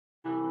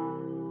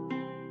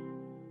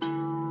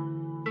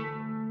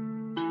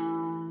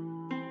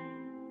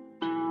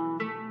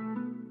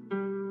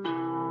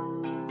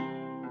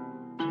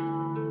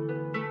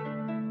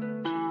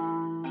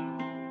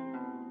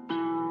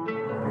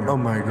Oh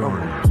my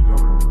god.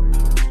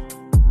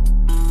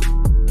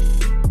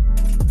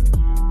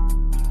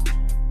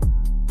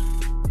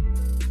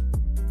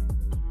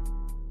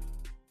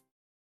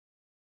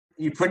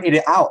 You printed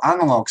it out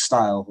analog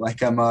style,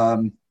 like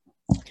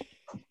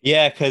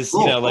Yeah, because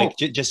cool, like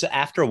cool. just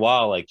after a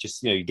while, like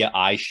just you get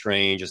eye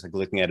strain, just like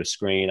looking at a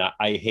screen.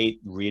 I hate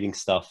reading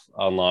stuff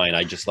online.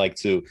 I just like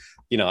to,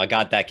 I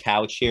got that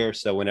couch here,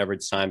 so whenever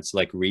it's time to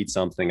like read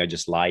something, I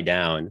just lie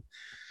down.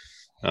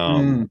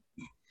 Um, Mm.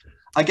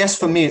 I guess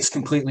for me, it's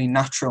completely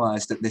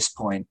naturalized at this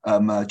point.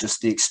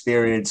 Just the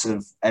experience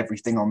of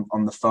everything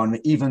on the phone,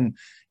 even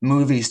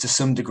movies to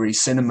some degree,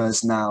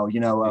 cinemas now.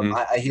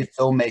 mhm, I hear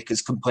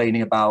filmmakers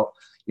complaining about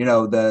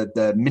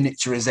the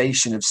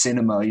miniaturization of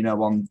cinema.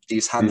 On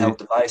these mhm. handheld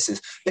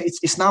devices, but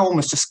it's now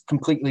almost just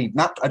completely.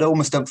 I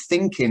almost don't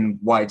think in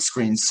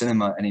widescreen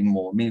cinema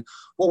anymore. I mean,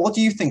 what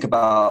do you think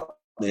about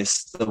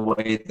this? The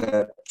way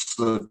that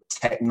sort of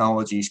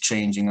technology is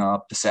changing our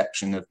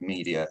perception of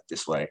media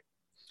this way.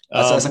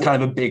 That's a W-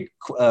 kind of a big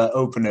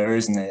opener,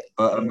 isn't it?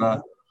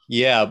 But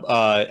yeah,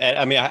 and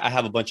I mean, I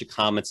have a bunch of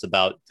comments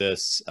about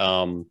this.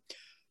 But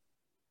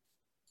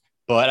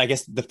I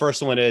guess the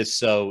first one is,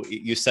 so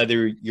you said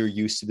that you're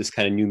used to this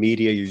kind of new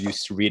media, you're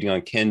used to reading on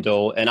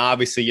Kindle. And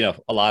obviously, a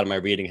lot of my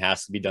reading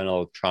has to be done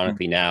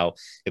electronically now.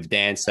 If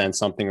Dan sends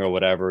something or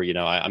whatever,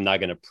 I'm not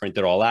going to print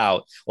it all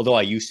out, although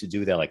I used to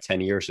do that like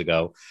 10 years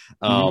ago.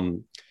 mhm.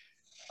 Um,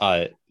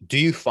 uh, do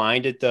you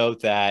find it though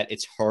that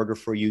it's harder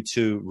for you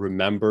to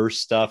remember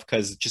stuff?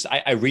 Because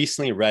I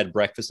recently read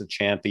Breakfast of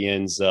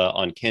Champions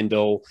on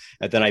Kindle,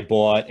 and then I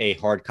bought a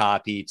hard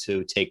copy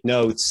to take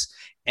notes.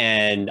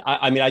 And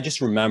I mean, I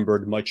just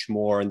remembered much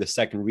more in the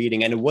second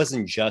reading, and it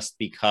wasn't just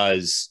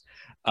because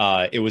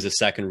it was a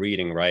second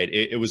reading, right?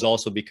 It was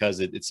also because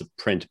it's a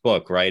print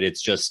book, right?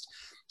 It's just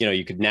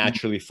you could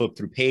naturally flip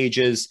through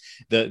pages.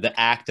 The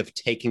act of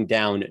taking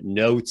down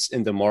notes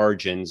in the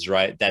margins,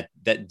 right, that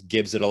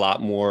gives it a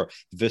lot more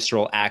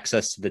visceral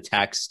access to the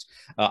text.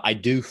 I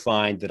do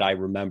find that I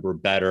remember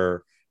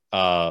better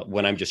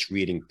when I'm just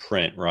reading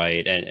print,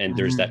 right, and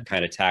there's that Mhm.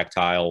 kind of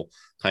tactile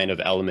kind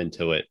of element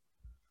to it.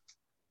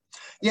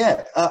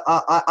 Yeah,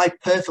 I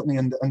perfectly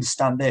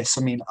understand this.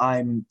 I mean,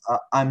 I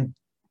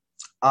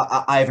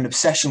have an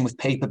obsession with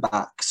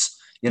paperbacks,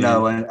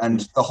 Mm-hmm. and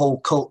the whole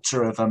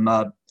culture of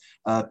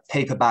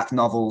paperback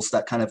novels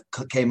that kind of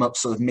came up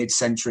sort of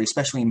mid-century,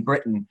 especially in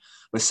Britain,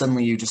 where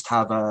suddenly you just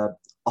have a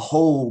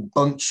whole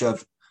bunch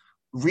of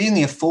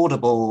really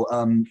affordable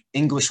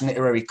English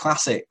literary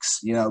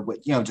classics,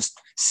 just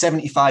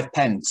 75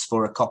 pence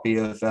for a copy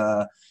of,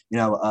 you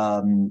know,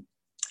 um,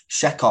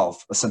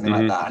 Chekhov or something like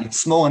Mm-hmm. that. And it's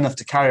small enough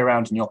to carry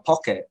around in your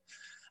pocket.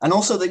 And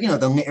also the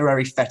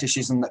literary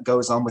fetishism that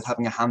goes on with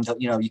having a handheld,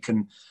 you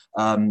can,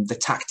 the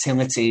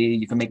tactility,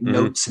 you can make Mm-hmm.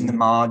 notes in the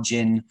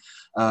margin.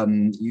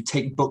 You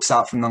take books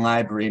out from the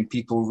library and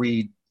people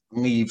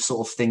leave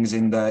sort of things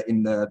in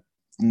the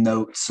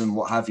notes and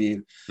what have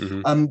you.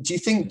 Mm-hmm. Do you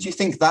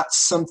think that's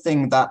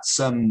something that's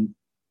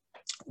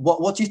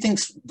what do you think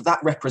that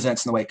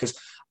represents in a way? Because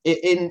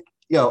in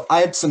I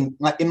had some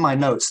like in my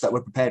notes that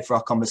were prepared for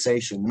our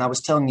conversation, and I was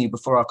telling you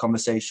before our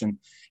conversation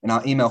in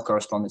our email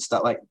correspondence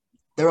that like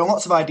there are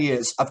lots of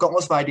ideas. I've got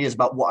lots of ideas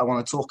about what I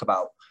want to talk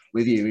about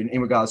with you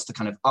in regards to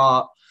kind of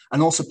art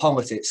and also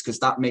politics, because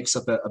that makes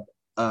up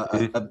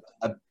Mm-hmm.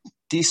 a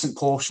decent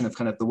portion of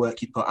kind of the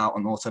work you put out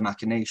on Auto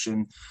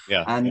Machination,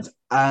 Yeah. and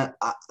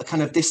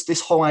kind of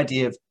this whole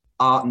idea of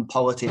art and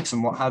politics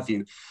and what have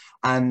you.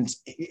 And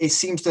it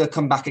seems to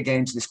come back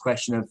again to this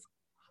question of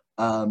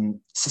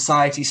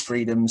society's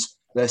freedoms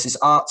versus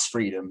art's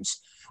freedoms,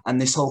 and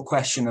this whole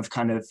question of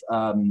kind of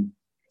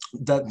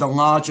the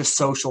larger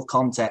social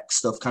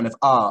context of kind of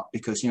art,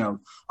 because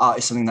art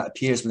is something that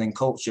appears within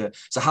culture.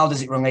 So how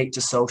does it relate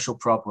to social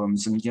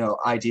problems and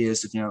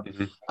ideas of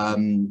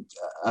Mm-hmm.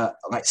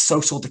 like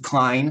social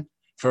decline,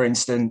 for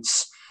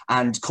instance,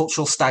 and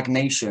cultural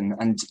stagnation,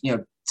 and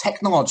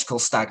technological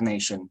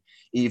stagnation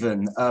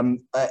even.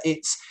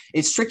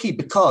 It's tricky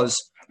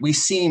because we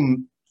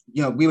seem,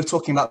 we were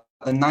talking about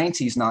the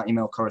 90s in our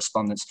email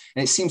correspondence,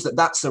 and it seems that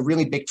that's a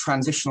really big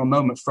transitional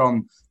moment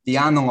from the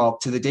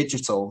analog to the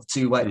digital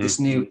to like Mm-hmm. this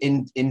new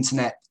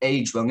internet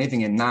age we're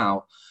living in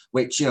now,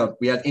 which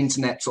we had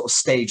internet sort of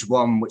stage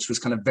one, which was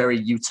kind of very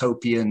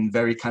utopian,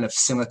 very kind of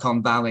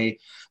Silicon Valley,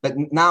 but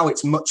now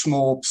it's much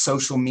more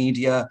social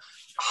media,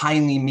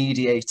 highly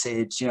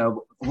mediated,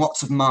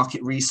 lots of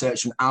market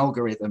research and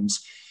algorithms.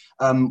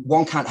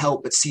 One can't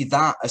help but see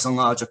that as a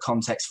larger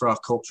context for our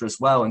culture as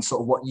well, and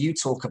sort of what you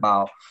talk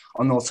about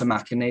on Auto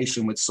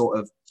Machination with sort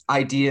of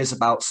ideas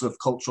about sort of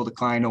cultural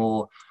decline,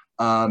 or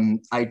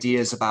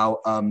ideas about,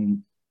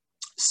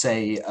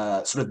 say,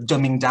 sort of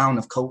dumbing down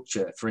of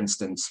culture, for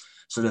instance,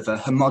 sort of a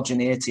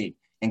homogeneity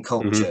in Mm-hmm.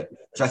 culture,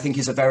 which I think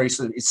is a very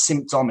sort of, it's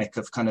symptomatic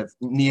of kind of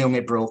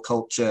neoliberal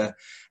culture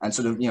and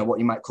sort of, what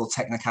you might call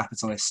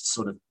techno-capitalist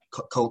sort of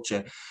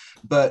culture.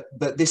 But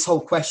this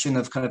whole question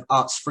of kind of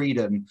art's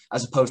freedom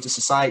as opposed to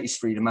society's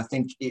freedom, I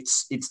think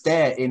it's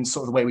there in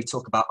sort of the way we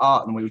talk about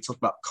art and the way we talk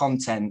about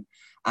content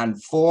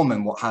and form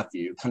and what have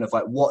you, kind of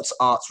like what's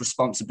art's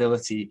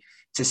responsibility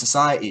to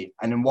society,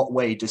 and in what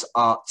way does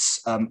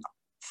art's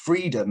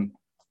freedom,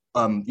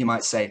 you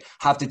might say,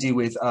 have to do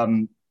with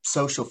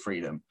social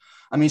freedom?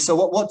 I mean, so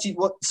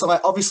so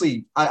like,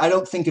 obviously, I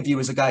don't think of you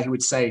as a guy who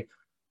would say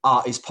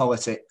art is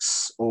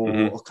politics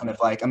or kind of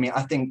like, I mean,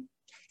 I think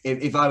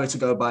if I were to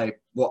go by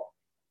what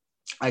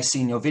I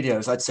see in your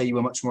videos, I'd say you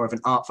were much more of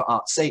an art for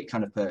art's sake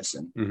kind of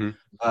person.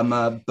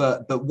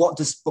 But what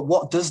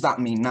does that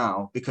mean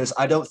now? Because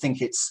I don't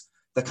think it's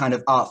the kind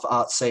of art for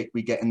art's sake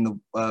we get in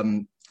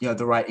the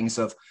the writings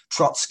of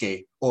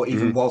Trotsky or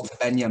even Walter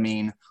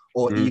Benjamin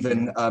or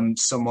even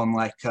someone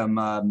like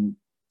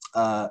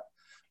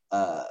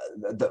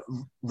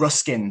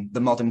Ruskin, the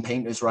modern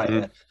painters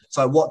writer.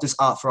 So what does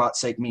art for art's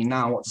sake mean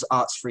now? What does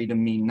art's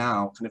freedom mean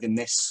now, kind of in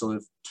this sort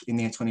of in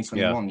the year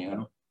 2021, you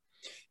know?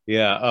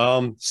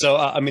 Yeah. So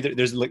I mean,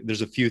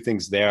 there's a few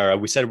things there.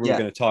 We said we were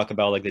going to talk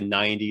about like the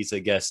 '90s, I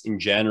guess, in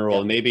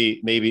general.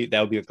 Maybe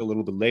that would be like a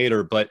little bit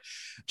later, but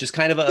just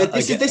kind of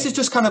this is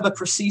just kind of a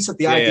proceed of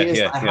the ideas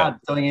that I had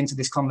going into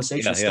this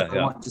conversation. Stuff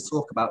I wanted to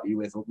talk about you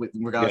with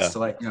regards to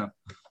like, you know.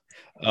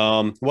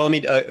 Well, I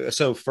mean,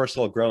 so first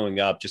of all, growing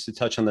up, just to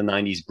touch on the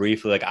 '90s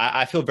briefly, like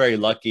I feel very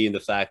lucky in the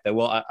fact that,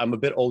 well, I'm a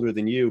bit older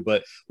than you,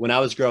 but when I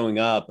was growing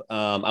up,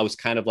 I was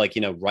kind of like,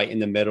 you know, right in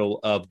the middle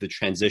of the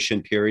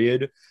transition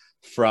period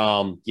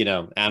from, you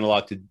know,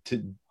 analog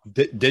to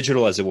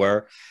digital, as it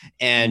were.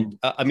 And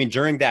I mean,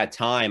 during that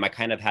time, I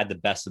kind of had the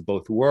best of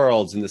both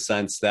worlds in the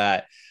sense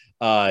that,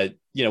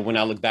 you know, when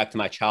I look back to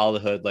my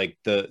childhood, like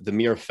the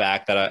mere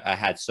fact that I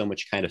had so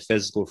much kind of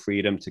physical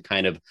freedom to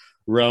kind of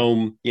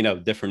roam, you know,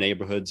 different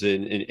neighborhoods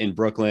in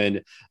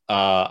Brooklyn.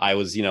 I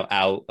was, you know,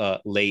 out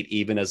late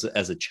even as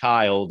a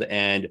child,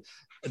 and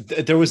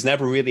there was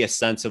never really a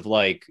sense of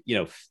like, you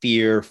know,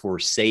 fear for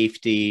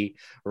safety,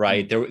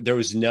 right? There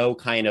was no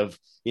kind of,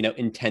 you know,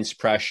 intense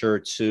pressure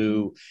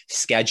to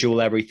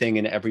schedule everything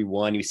and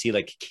everyone. You see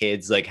like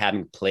kids like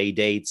having play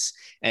dates,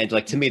 and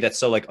like to me that's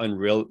so like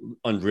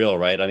unreal,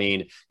 right? I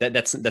mean,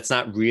 that's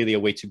not really a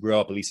way to grow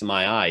up, at least in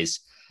my eyes.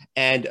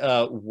 And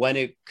when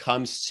it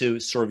comes to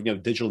sort of, you know,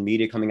 digital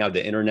media coming out,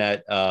 the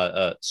internet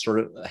sort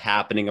of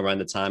happening around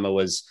the time I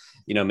was,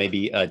 you know,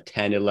 maybe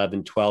 10,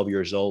 11, 12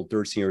 years old,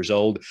 13 years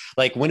old.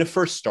 Like when it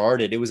first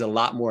started, it was a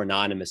lot more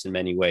anonymous in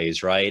many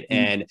ways, right?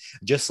 And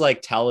just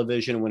like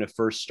television, when it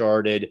first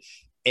started,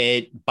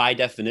 it by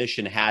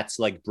definition had to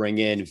like bring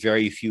in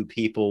very few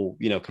people,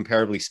 you know,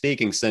 comparatively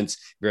speaking, since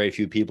very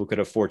few people could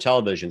afford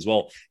televisions.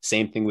 Well,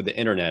 same thing with the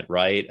internet,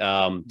 right?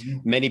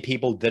 Many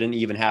people didn't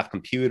even have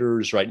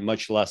computers, right?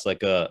 Much less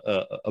like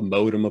a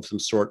modem of some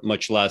sort,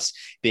 much less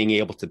being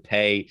able to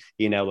pay,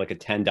 you know, like a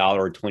 $10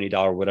 or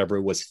 $20, whatever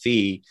it was,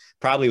 fee.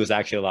 Probably was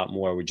actually a lot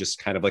more. We're just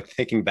kind of like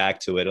thinking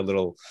back to it a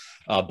little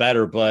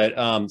better.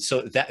 But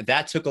so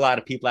that took a lot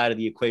of people out of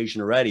the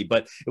equation already.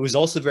 But it was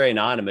also very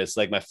anonymous.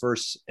 Like my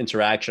first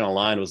interaction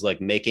online was like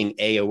making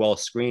AOL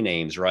screen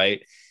names,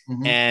 right?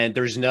 And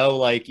there's no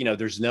like, you know,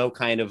 there's no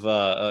kind of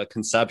a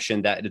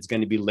conception that it's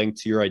going to be linked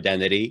to your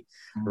identity,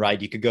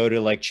 right? You could go to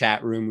like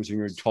chat rooms when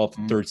you're 12,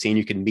 13,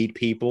 you can meet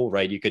people,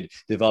 right? You could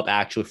develop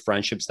actual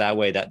friendships that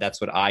way. That's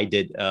what I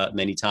did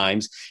many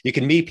times. You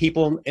can meet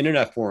people in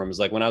internet forums.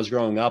 Like when I was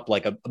growing up,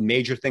 like a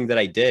major thing that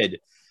I did,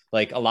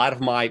 like a lot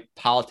of my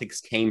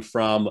politics came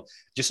from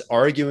just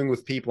arguing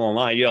with people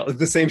online, you know,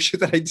 the same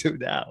shit that I do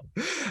now.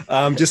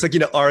 Just like,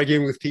 you know,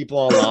 arguing with people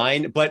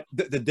online. But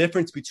the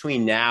difference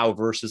between now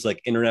versus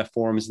like internet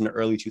forums in the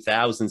early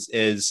 2000s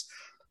is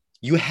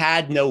you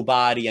had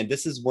nobody. And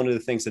this is one of the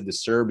things that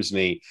disturbs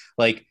me.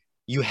 Like,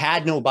 you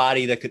had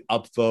nobody that could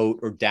upvote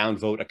or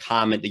downvote a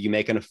comment that you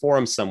make in a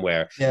forum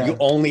somewhere. You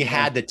only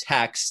had the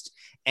text.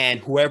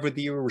 And whoever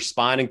they were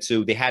responding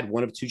to, they had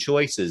one of two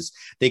choices.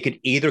 They could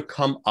either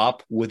come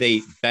up with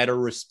a better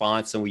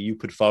response than what you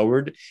put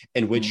forward,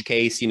 in which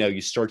case, you know,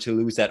 you start to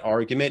lose that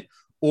argument,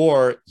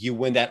 or you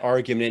win that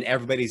argument and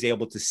everybody's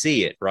able to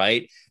see it,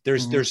 right?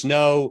 There's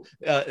no,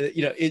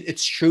 you know,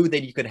 it's true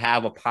that you could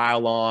have a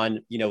pile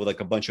on, you know, like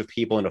a bunch of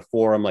people in a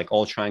forum, like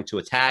all trying to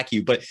attack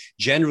you. But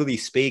generally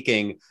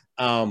speaking,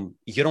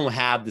 you don't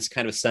have this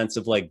kind of sense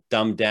of like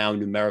dumbed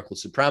down numerical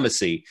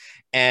supremacy.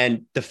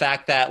 And the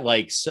fact that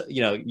like, so,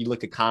 you know, you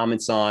look at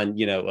comments on,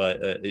 you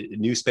know,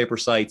 newspaper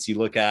sites, you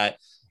look at,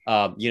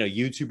 you know,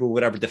 YouTube or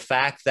whatever, the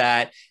fact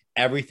that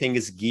everything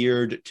is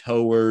geared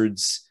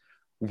towards,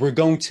 we're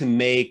going to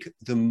make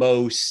the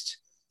most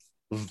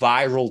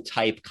viral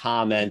type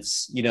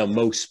comments, you know,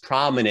 most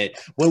prominent.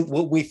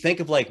 When we think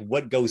of like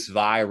what goes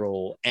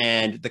viral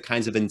and the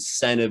kinds of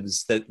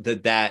incentives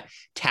that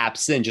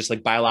taps in, just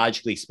like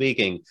biologically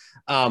speaking,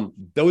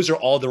 those are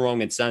all the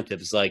wrong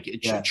incentives. Like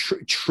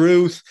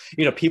truth,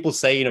 you know, people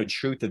say, you know,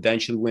 truth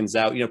eventually wins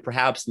out. You know,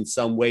 perhaps in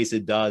some ways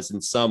it does,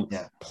 in some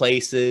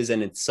places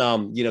and in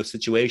some, you know,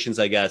 situations,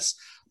 I guess.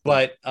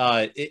 But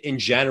in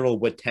general,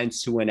 what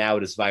tends to win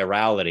out is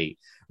virality.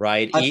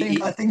 Right.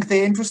 I think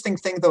the interesting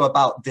thing, though,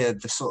 about the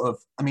sort of,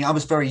 I mean, I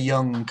was very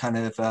young kind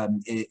of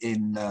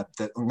in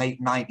the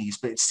late 90s,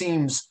 but it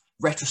seems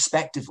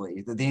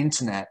retrospectively that the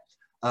internet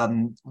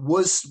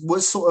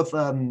was sort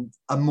of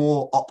a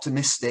more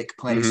optimistic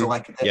place, or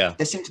like there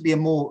seemed to be a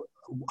more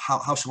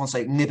how should one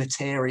say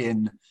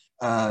libertarian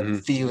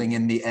feeling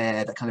in the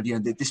air, that kind of, you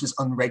know, this was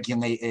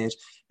unregulated,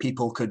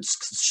 people could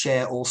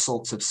share all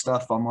sorts of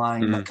stuff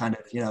online, that kind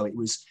of, you know, it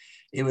was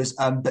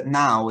but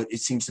now it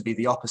seems to be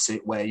the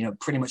opposite, where, you know,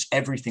 pretty much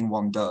everything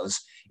one does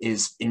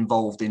is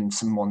involved in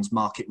someone's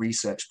market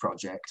research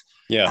project.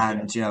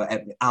 And, you know,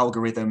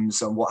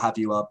 algorithms and what have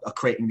you are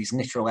creating these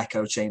literal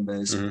echo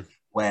chambers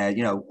where,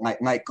 you know,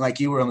 like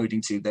you were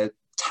alluding to, the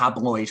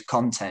tabloid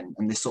content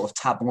and this sort of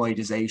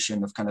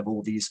tabloidization of kind of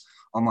all these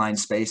online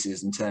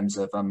spaces in terms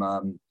of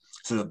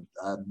the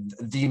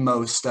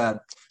most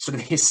sort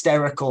of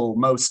hysterical,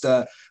 most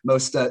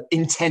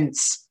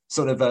intense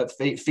sort of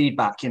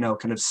feedback, you know,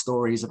 kind of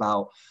stories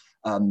about,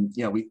 you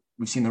know,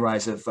 we've seen the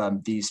rise of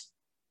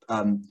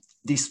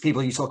these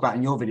people you talk about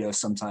in your videos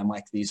sometime,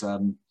 like these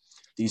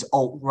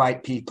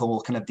alt-right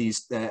people, kind of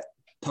these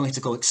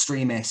political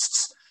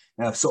extremists,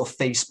 sort of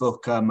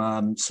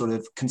Facebook sort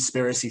of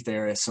conspiracy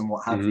theorists and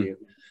what have you,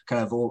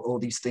 kind of all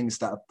these things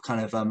that are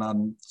kind of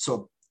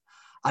sort of,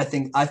 I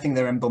think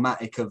they're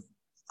emblematic of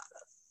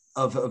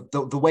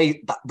the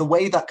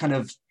way that kind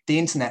of the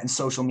internet and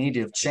social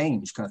media have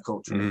changed kind of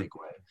culture in a big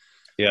way.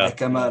 Like,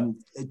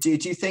 do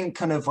you think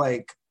kind of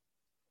like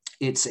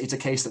it's a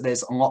case that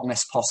there's a lot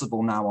less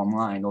possible now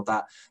online, or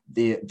that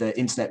the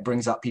internet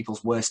brings out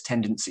people's worst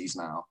tendencies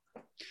now?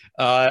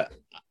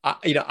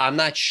 You know, I'm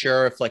not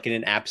sure if, like, in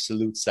an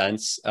absolute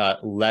sense,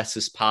 less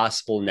is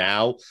possible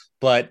now,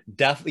 but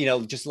definitely, you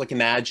know, just like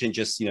imagine,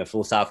 just, you know,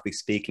 philosophically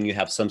speaking, you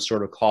have some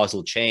sort of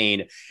causal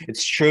chain.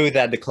 It's true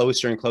that the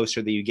closer and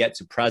closer that you get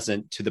to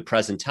the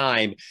present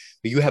time,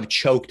 you have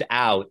choked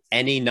out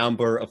any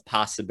number of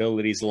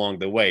possibilities along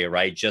the way,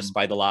 right? Just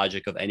by the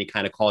logic of any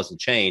kind of causal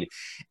chain.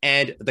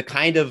 And the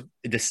kind of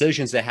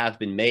decisions that have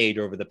been made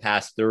over the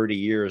past 30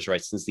 years,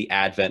 right, since the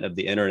advent of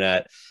the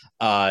internet,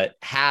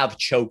 have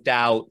choked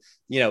out,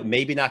 you know,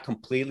 maybe not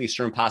completely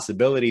certain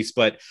possibilities,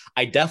 but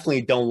I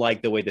definitely don't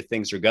like the way that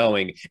things are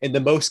going. And the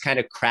most kind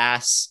of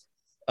crass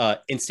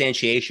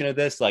instantiation of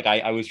this, like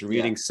I was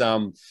reading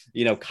some,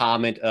 you know,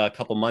 comment a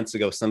couple months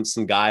ago, some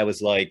guy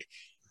was like,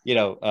 you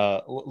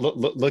know,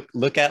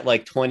 look at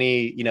like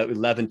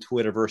 2011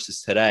 Twitter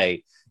versus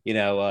today. You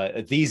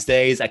know, these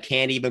days I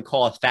can't even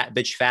call a fat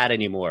bitch fat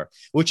anymore,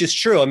 which is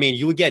true. I mean,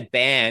 you would get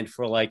banned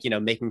for, like, you know,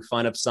 making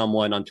fun of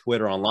someone on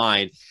Twitter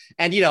online.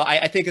 And, you know,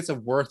 I think it's a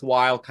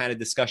worthwhile kind of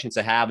discussion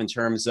to have in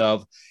terms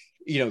of,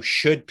 you know,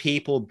 should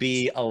people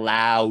be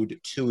allowed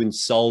to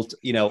insult,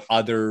 you know,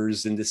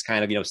 others in this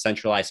kind of, you know,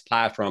 centralized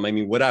platform? I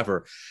mean,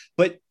 whatever.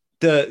 But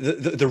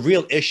the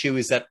real issue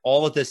is that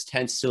all of this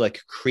tends to, like,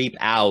 creep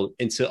out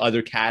into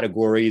other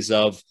categories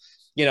of,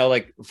 you know,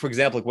 like, for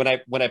example,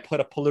 like when I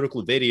put up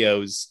political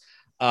videos,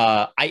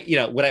 when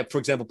I, for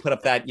example, put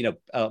up that, you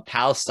know,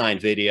 Palestine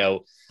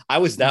video, I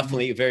was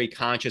definitely very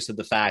conscious of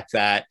the fact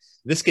that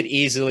this could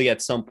easily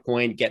at some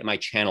point get my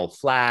channel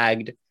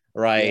flagged.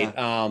 Right.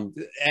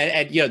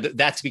 And you know,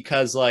 that's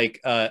because,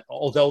 like,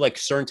 although, like,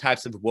 certain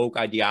types of woke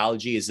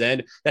ideology is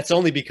in, that's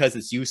only because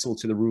it's useful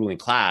to the ruling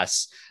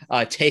class.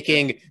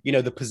 Taking, you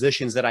know, the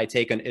positions that I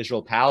take on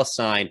Israel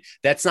Palestine,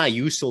 that's not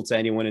useful to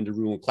anyone in the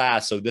ruling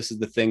class. So this is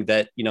the thing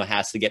that, you know,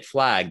 has to get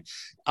flagged.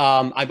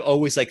 I've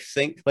always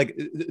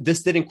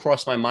this didn't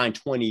cross my mind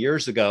 20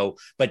 years ago,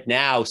 but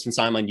now, since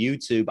I'm on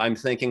YouTube, I'm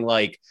thinking,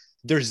 like,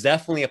 there's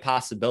definitely a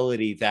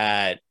possibility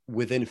that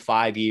within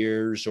 5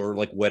 years or,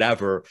 like,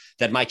 whatever,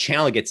 that my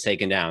channel gets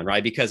taken down,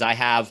 right? Because I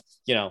have,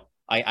 you know,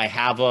 I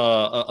have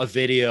a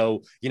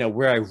video, you know,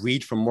 where I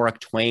read from Mark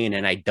Twain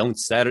and I don't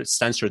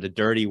censor the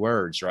dirty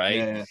words,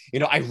 right? You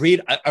know, I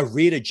read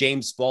a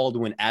James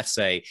Baldwin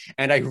essay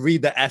and I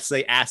read the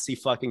essay as he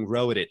fucking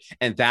wrote it,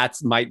 and that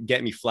might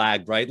get me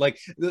flagged, right? Like,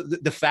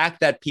 the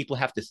fact that people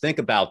have to think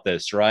about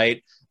this,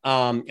 right?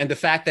 And the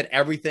fact that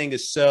everything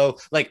is so,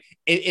 like,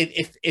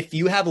 if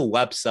you have a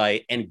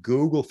website and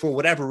Google, for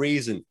whatever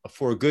reason,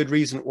 for a good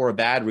reason or a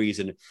bad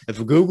reason,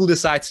 if Google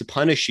decides to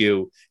punish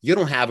you, you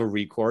don't have a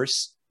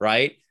recourse,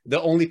 right?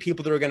 The only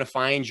people that are going to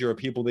find you are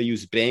people that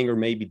use Bing or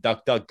maybe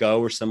DuckDuckGo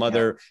or some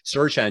other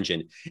search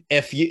engine.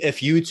 If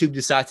YouTube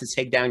decides to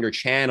take down your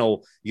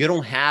channel, you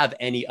don't have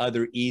any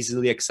other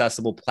easily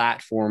accessible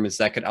platforms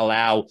that could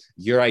allow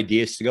your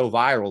ideas to go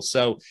viral.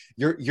 So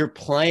you're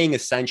playing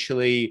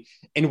essentially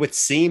in what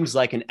seems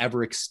like an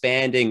ever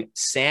expanding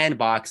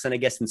sandbox, and I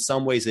guess in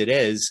some ways it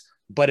is,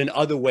 but in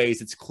other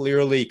ways it's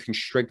clearly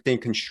constricting.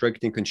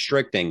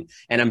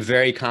 And I'm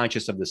very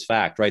conscious of this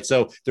fact, right?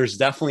 So there's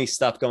definitely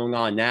stuff going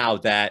on now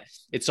that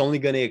it's only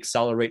going to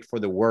accelerate for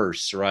the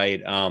worse,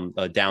 right?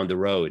 Down the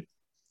road.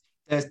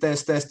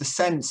 There's the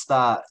sense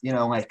that, you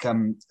know, like,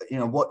 you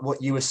know,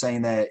 what you were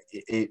saying there,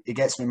 it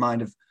gets me in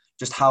mind of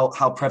just how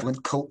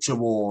prevalent culture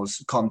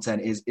wars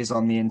content is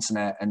on the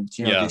internet, and,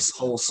 you know, this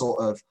whole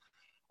sort of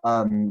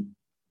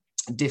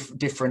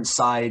different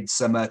sides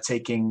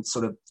taking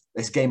sort of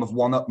this game of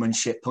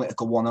one-upmanship,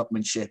 political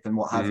one-upmanship, and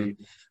what have you,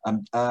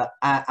 and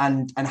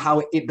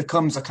how it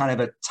becomes a kind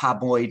of a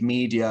tabloid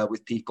media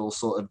with people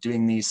sort of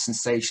doing these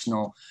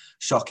sensational,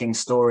 shocking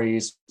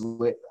stories.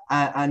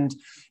 And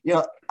you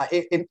know,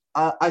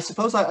 I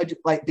suppose I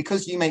like,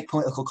 because you make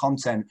political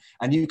content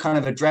and you kind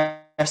of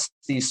address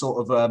these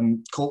sort of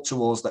culture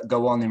wars that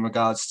go on in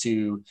regards to,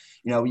 you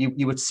know,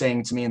 you were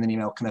saying to me in an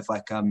email kind of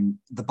like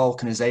the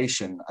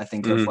balkanization, I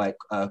think, of like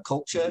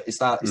culture. Is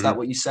that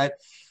what you said?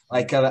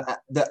 Like, I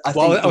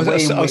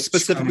was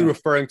specifically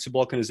referring to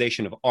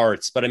balkanization of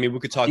arts, but I mean, we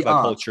could talk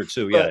about culture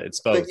too. Yeah, it's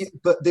both.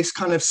 But this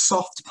kind of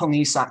soft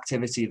police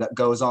activity that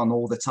goes on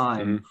all the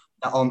time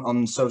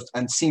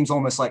and seems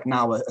almost like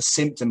now a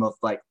symptom of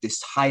like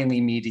this highly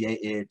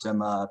mediated,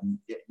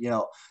 you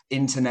know,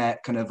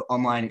 internet kind of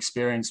online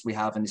experience we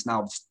have, and it's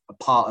now just a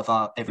part of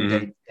our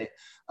everyday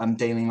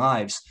daily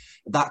lives.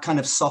 That kind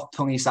of soft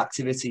police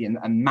activity and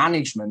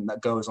management that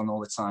goes on all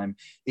the time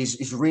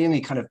is really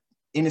kind of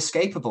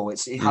inescapable.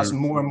 It has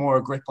more and more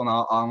a grip on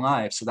our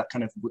lives. So that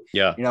kind of,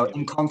 you know,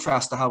 in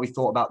contrast to how we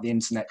thought about the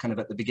internet kind of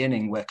at the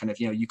beginning, where kind of,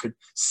 you know, you could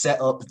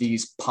set up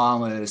these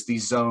parlors,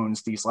 these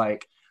zones, these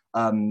like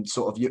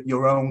sort of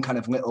your own kind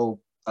of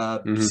little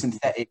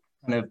synthetic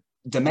kind of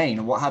domain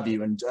and what have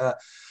you. And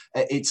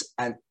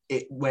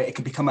where it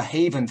could become a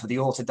haven for the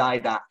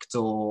autodidact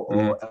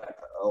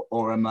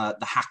or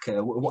the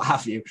hacker, what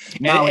have you.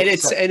 Now and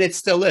it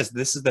still is.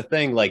 This is the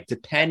thing, like,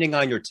 depending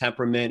on your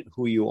temperament,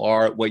 who you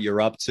are, what you're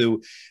up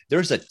to,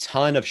 there's a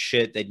ton of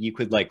shit that you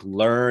could like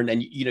learn,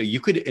 and you know, you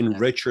could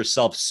enrich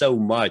yourself so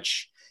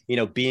much, you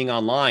know, being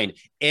online,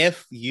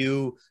 if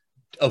you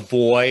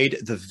avoid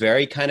the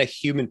very kind of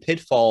human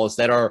pitfalls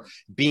that are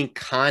being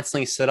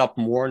constantly set up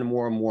more and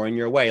more and more in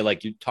your way.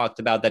 Like you talked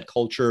about that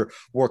culture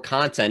war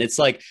content. It's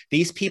like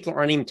these people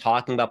aren't even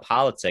talking about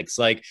politics.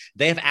 Like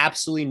they have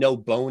absolutely no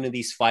bone in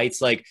these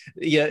fights. Like,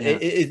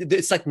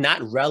 it's like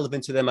not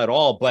relevant to them at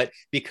all, but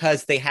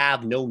because they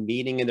have no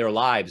meaning in their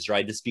lives,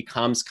 right? This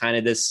becomes kind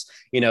of this,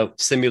 you know,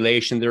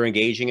 simulation they're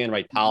engaging in,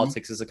 right?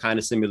 Politics is a kind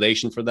of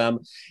simulation for them.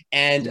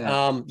 And,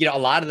 you know, a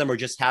lot of them are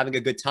just having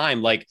a good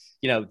time. Like,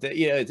 you know,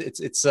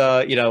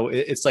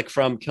 it's like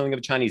from Killing of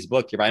a Chinese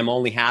Book. Right? I'm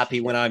only happy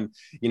when I'm,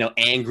 you know,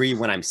 angry,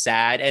 when I'm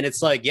sad. And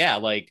it's like, yeah,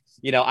 like,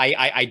 you know,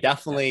 I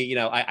definitely, you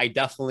know, I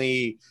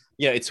definitely,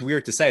 you know, it's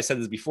weird to say, I said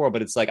this before,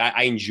 but it's like,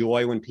 I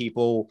enjoy when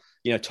people,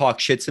 you know, talk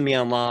shit to me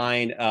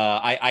online.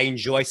 I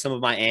enjoy some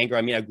of my anger.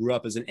 I mean, I grew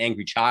up as an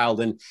angry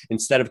child, and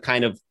instead of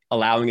kind of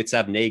allowing it to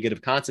have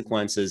negative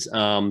consequences,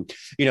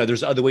 you know,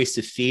 there's other ways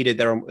to feed it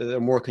that are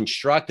more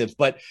constructive.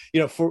 But, you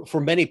know, for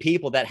many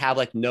people that have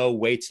like no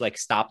way to like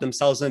stop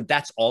themselves, and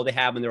that's all they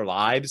have in their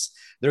lives,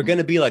 they're going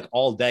to be like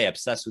all day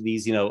obsessed with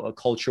these, you know,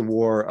 culture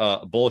war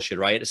bullshit.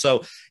 Right.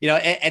 So, you know,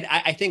 and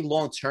I think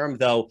long term,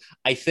 though,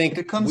 I think it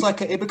becomes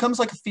like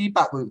a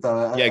feedback loop,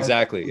 though. Yeah,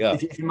 exactly. Yeah.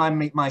 If you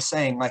mind my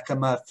saying, like,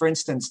 for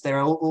instance, there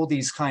are all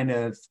these kind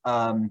of,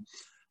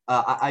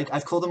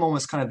 I've called them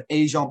almost kind of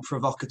agent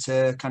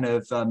provocateur, kind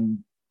of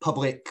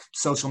public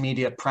social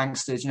media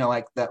pranksters, you know,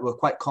 like that were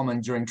quite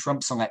common during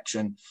Trump's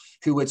election,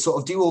 who would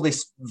sort of do all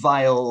this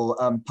vile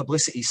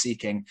publicity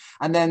seeking.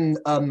 And then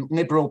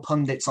liberal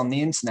pundits on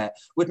the internet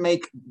would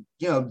make,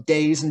 you know,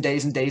 days and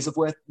days and days of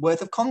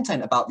worth of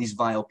content about these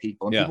vile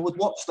people. And people would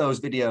watch those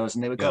videos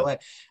and they would go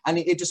like, and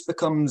it just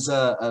becomes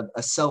a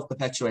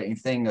self-perpetuating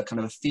thing, a kind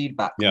of a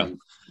feedback loop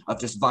of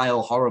just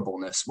vile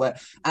horribleness, where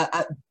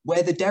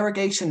the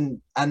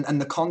derogation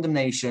and the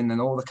condemnation and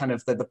all the kind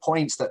of the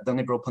points that the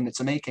liberal pundits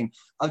are making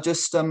are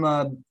just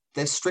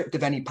they're stripped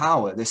of any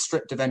power, they're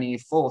stripped of any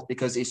force,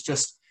 because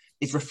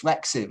it's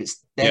reflexive.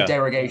 It's their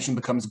derogation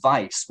becomes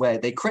vice, where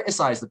they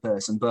criticize the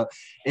person, but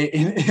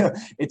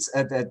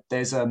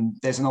there's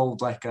an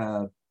old like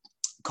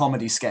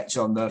comedy sketch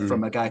on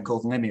from a guy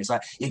called Lemmy. It's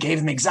like, you gave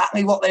them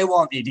exactly what they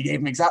wanted. You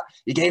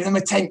gave them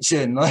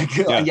attention. Like,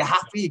 are you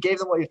happy? You gave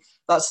them what you.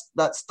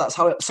 That's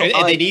how it. So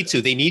and they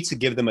need to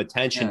give them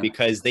attention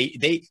because they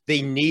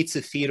need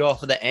to feed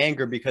off of the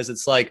anger, because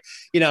it's like,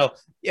 you know,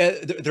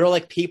 they're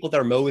like people that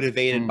are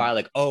motivated by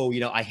like, oh,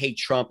 you know, I hate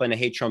Trump and I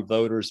hate Trump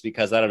voters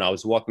because, I don't know, I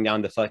was walking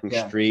down the fucking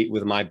street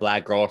with my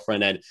black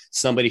girlfriend and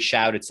somebody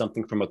shouted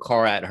something from a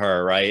car at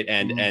her, right?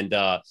 And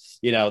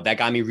you know, that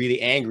got me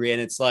really angry.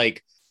 And it's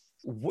like,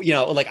 you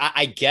know, like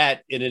I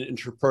get in an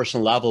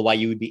interpersonal level why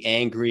you would be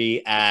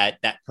angry at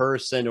that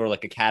person or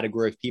like a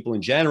category of people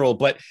in general.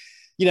 But,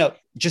 you know,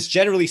 just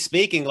generally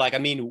speaking, like, I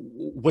mean,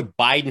 what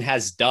Biden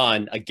has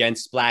done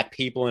against Black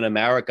people in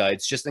America,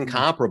 it's just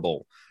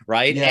incomparable.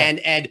 Right.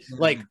 And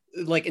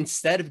like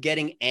instead of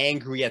getting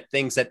angry at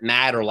things that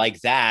matter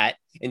like that,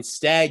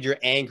 instead you're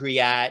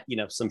angry at, you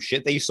know, some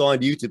shit that you saw on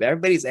YouTube.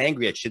 Everybody's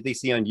angry at shit they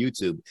see on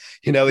YouTube.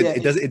 You know,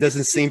 it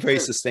doesn't seem very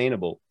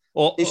sustainable.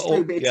 It's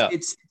true, but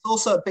it's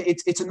also, but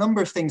it's a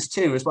number of things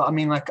too as well. I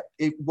mean, like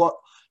what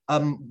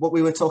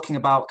we were talking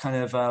about, kind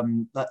of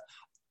that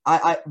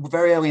I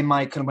very early in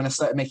my kind of, when I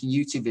started making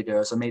YouTube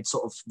videos, I made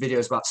sort of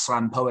videos about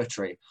slam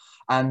poetry,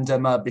 and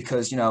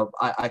because, you know,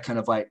 I kind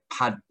of like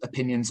had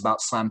opinions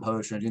about slam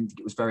poetry. I didn't think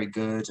it was very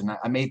good, and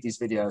I made these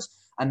videos,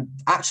 And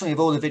actually, of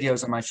all the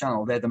videos on my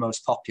channel, they're the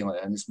most popular,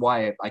 and it's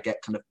why I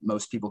get kind of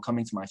most people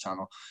coming to my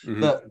channel.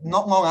 But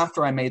not long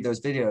after I made those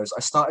videos,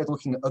 I started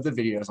looking at other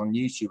videos on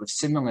YouTube of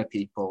similar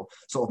people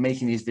sort of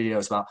making these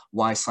videos about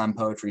why slam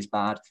poetry is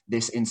bad,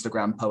 this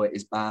Instagram poet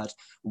is bad,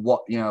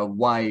 what, you know,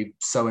 why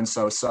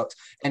so-and-so sucks.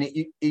 And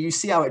you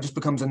see how it just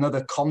becomes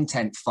another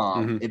content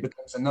farm. It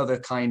becomes another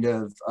kind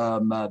of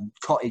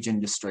cottage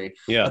industry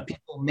of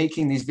people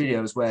making these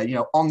videos where, you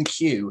know, on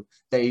cue,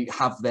 they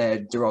have their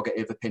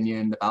derogative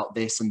opinion about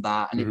this and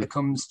that, and it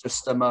becomes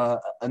just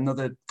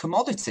another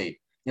commodity.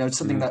 You know, it's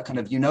something that kind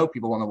of, you know,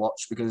 people want to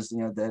watch because, you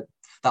know,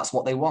 that's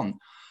what they want.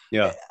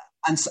 Yeah.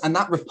 And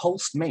that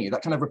repulsed me.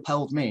 That kind of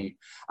repelled me.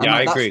 And yeah,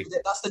 I agree.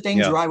 That's the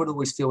danger I would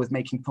always feel with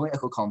making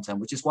political content,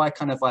 which is why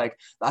kind of like,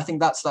 I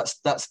think that's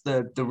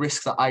the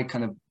risk that I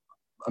kind of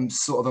am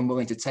sort of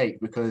unwilling to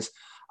take, because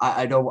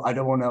I don't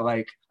want to,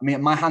 like, I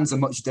mean, my hands are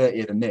much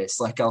dirtier than this.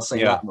 Like, I'll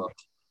say that much.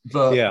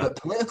 But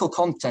political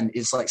content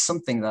is like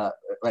something that,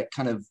 like,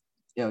 kind of,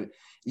 you know,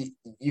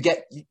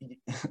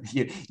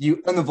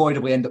 you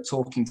unavoidably end up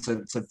talking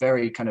to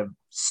very kind of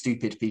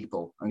stupid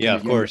people. And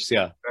of course,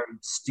 very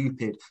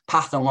stupid,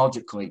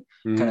 pathologically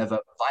kind of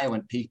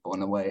violent people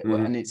in a way.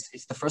 And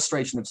it's the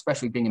frustration of,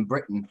 especially being in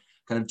Britain,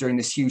 kind of during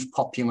this huge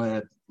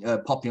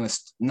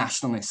populist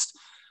nationalist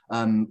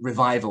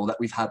revival that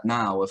we've had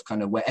now, of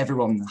kind of where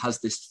everyone has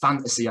this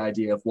fantasy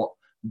idea of what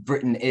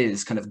Britain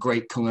is, kind of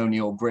great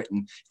colonial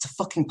Britain. It's a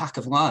fucking pack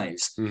of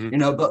lies, you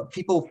know, but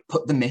people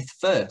put the myth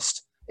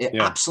first.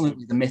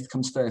 Absolutely, the myth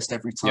comes first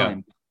every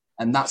time.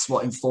 And that's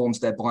what informs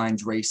their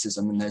blind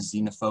racism and their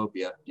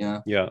xenophobia.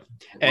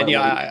 And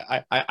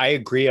I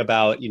agree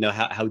about, you know,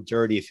 how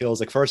dirty it feels.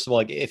 Like, first of all,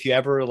 like, if you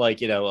ever, like,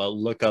 you know,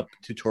 look up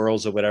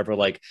tutorials or whatever,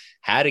 like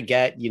how to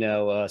get, you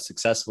know, a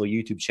successful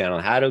YouTube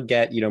channel, how to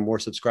get, you know, more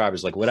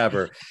subscribers, like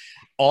whatever.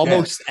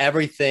 Almost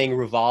everything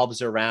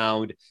revolves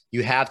around,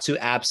 you have to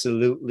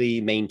absolutely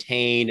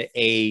maintain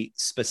a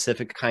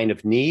specific kind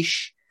of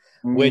niche,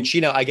 which, you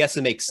know, I guess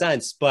it makes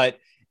sense, but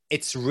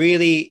it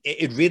really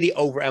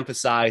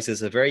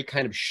overemphasizes a very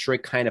kind of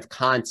strict kind of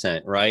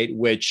content, right?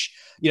 Which,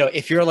 you know,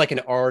 if you're like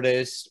an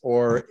artist,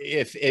 or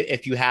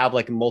if you have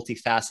like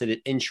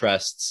multifaceted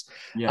interests,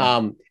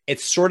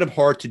 it's sort of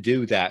hard to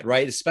do that,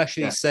 right?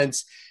 Especially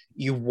since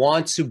you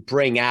want to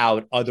bring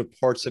out other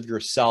parts of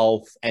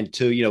yourself and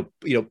to, you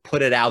know,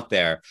 put it out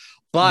there.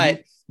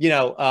 But you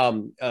know,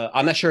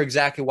 I'm not sure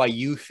exactly why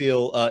you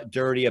feel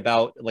dirty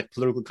about like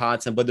political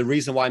content, but the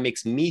reason why it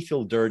makes me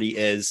feel dirty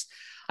is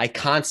I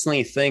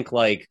constantly think,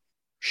 like,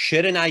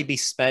 shouldn't I be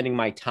spending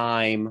my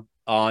time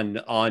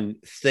on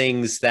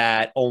things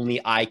that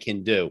only I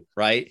can do,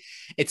 right?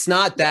 It's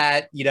not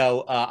that, you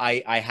know,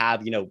 I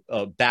have, you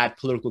know, bad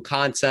political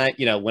content.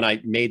 You know, when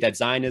I made that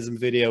Zionism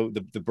video,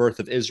 the birth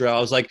of Israel, I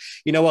was like,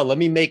 you know what, let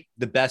me make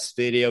the best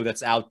video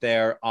that's out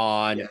there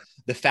on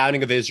the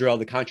founding of Israel,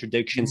 the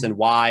contradictions, and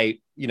why,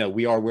 you know,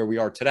 we are where we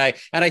are today.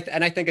 And I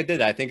think I did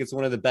that. I think it's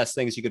one of the best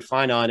things you could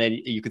find on, and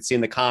you could see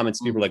in the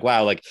comments, people are like,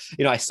 wow, like,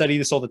 you know, I study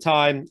this all the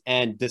time,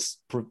 and this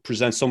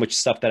presents so much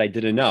stuff that I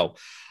didn't know.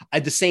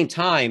 At the same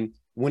time,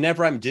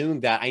 whenever I'm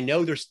doing that, I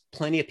know there's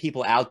plenty of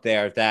people out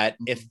there that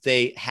if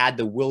they had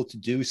the will to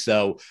do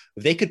so,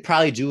 they could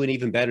probably do an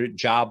even better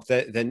job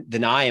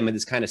than I am in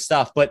this kind of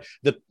stuff. But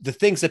the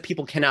things that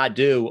people cannot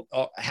do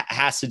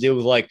has to do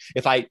with, like,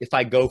 if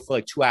I go for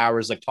like 2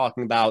 hours, like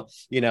talking about,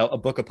 you know, a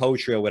book of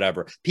poetry or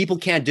whatever, people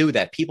can't do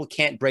that. People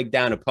can't break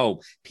down a poem.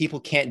 People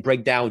can't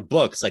break down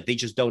books. Like, they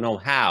just don't know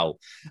how.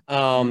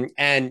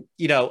 And,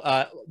 you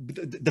know,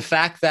 the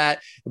fact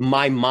that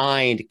my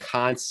mind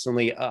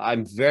constantly,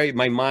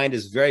 my mind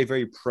is very,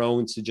 very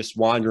prone to just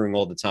wandering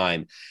all the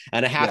time.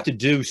 And I have to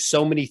do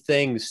so many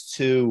things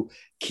to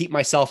keep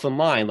myself in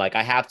line. Like,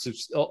 I have to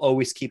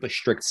always keep a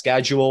strict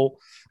schedule.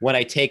 When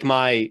I take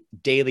my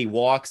daily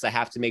walks, I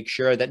have to make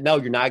sure that, no,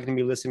 you're not going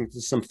to be listening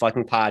to some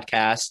fucking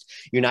podcast.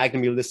 You're not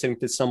going to be listening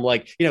to some,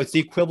 like, you know, it's the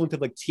equivalent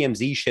of like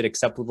TMZ shit,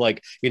 except with,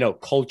 like, you know,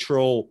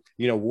 cultural,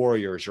 you know,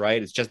 warriors,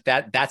 right? It's just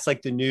that's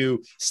like the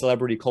new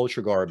celebrity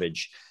culture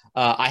garbage.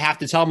 I have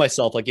to tell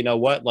myself, like, you know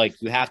what, like,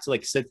 you have to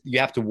like sit,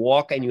 you have to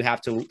walk, and you have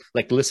to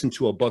like listen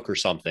to a book or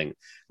something,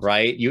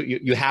 right?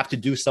 You have to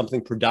do something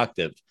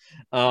productive.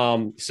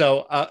 And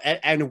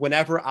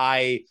whenever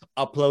I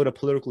upload a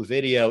political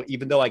video,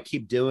 even though I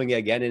keep doing it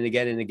again and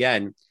again and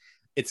again,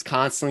 it's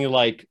constantly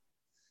like,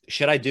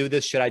 should I do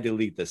this? Should I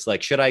delete this?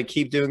 Like, should I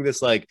keep doing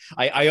this? Like,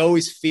 I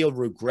always feel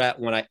regret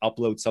when I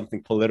upload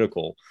something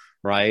political,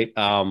 right?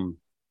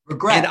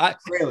 Regret,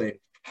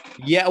 really?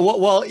 Yeah,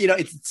 well, you know,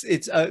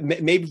 it's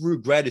maybe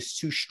regret is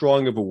too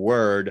strong of a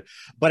word,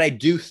 but I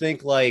do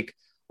think, like,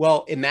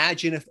 well,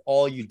 imagine if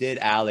all you did,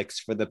 Alex,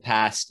 for the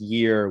past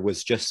year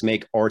was just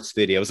make arts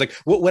videos. Like,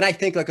 when I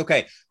think, like,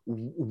 okay,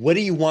 what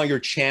do you want your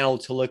channel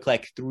to look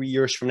like 3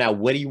 years from now?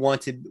 What do you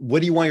want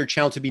your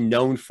channel to be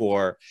known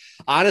for?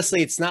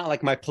 Honestly, it's not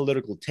like my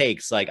political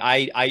takes. Like,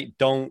 I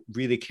don't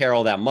really care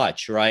all that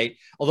much, right?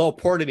 Although a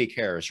part of me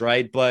cares,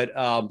 right? But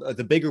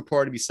the bigger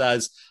part of me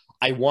says,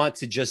 I want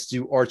to just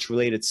do arts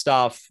related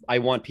stuff. I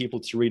want people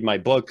to read my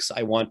books.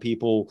 I want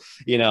people,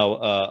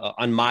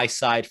 on my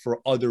side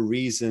for other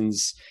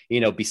reasons,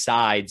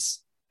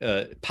 besides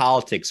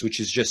politics, which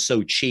is just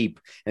so cheap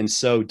and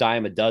so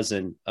dime a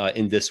dozen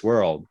in this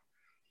world.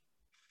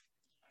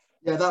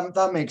 Yeah,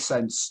 that makes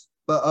sense.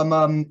 But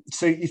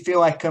so you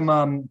feel like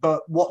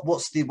but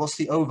what's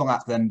the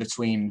overlap then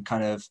between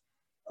kind of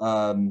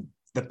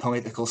the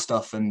political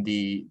stuff and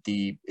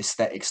the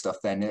aesthetic stuff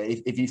then?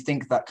 If you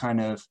think that kind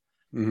of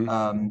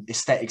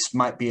aesthetics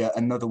might be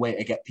another way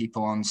to get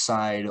people on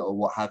side or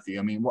what have you.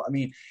 I mean,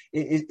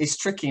 it's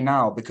tricky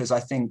now because I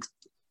think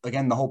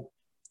again the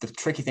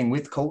tricky thing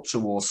with culture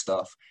war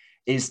stuff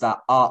is that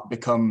art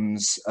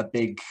becomes a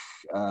big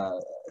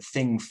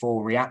thing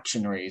for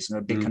reactionaries and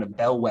a big kind of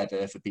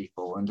bellwether for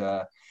people. And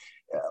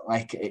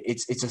like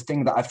it's a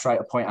thing that I've tried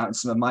to point out in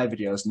some of my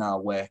videos now,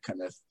 where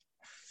kind of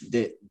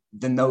the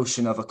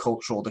notion of a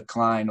cultural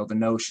decline or the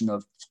notion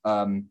of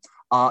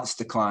arts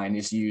decline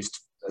is used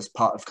as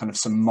part of kind of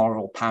some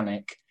moral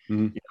panic,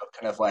 kind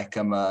of like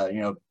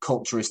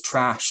culture is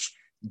trash,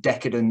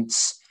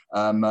 decadence,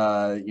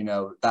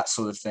 that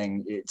sort of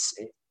thing.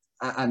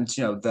 And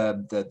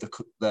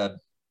the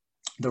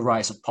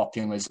rise of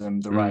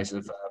populism, the rise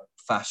of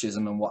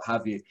fascism, and what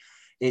have you.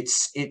 It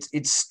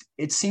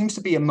seems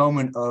to be a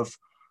moment of,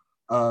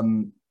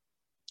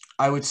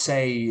 I would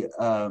say,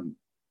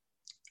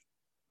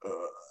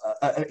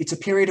 it's a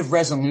period of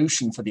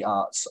resolution for the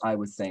arts. I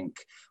would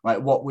think, like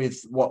what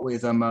with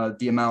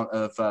the amount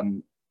of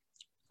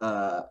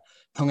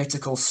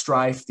political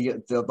strife,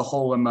 the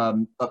whole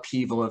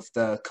upheaval of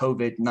the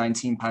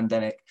COVID-19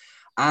 pandemic.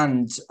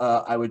 And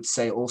I would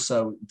say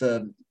also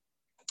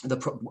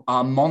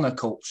our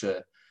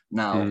monoculture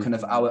now, kind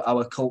of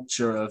our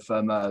culture of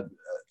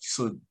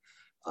sort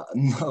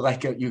of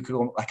like you could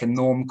like a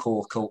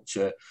normcore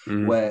culture,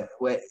 where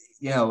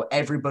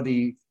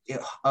everybody.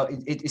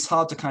 It's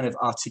hard to kind of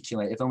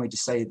articulate, if only to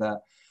say that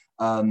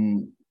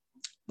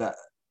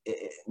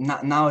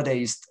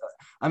nowadays,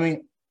 I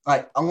mean,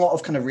 like a lot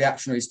of kind of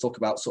reactionaries talk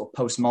about sort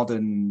of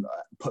postmodernism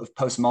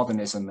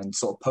and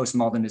sort of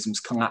postmodernism's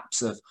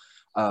collapse of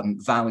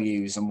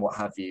values and what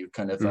have you,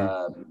 kind of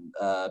sort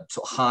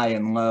of high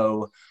and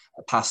low,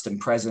 past and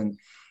present.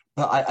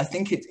 But I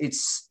think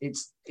it's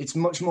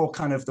much more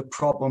kind of the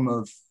problem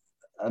of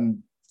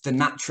the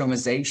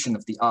naturalization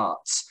of the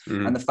arts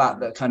and the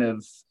fact that kind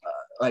of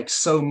like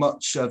so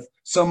much of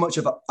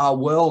our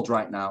world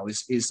right now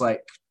is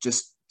like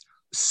just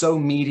so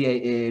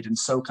mediated and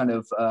so kind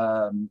of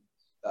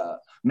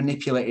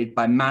manipulated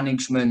by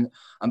management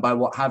and by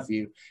what have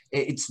you.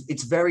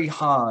 It's very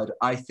hard,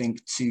 I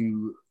think,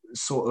 to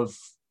sort of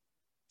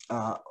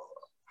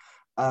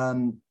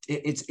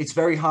it's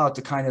very hard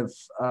to kind of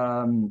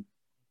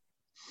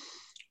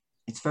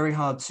it's very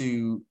hard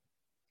to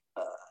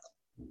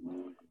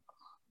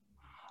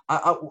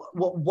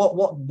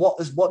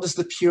what does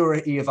the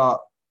purity of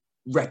art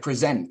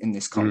represent in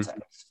this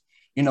context?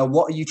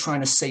 What are you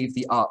trying to save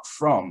the art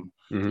from?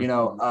 And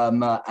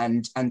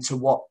to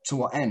what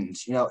end?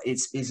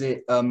 Is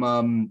it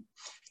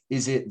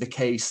the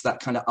case that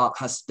kind of art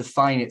has to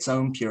define its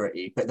own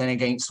purity, but then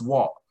against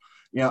what?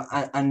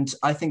 And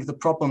I think the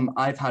problem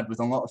I've had with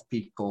a lot of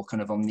people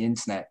kind of on the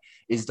internet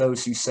is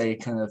those who say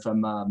kind of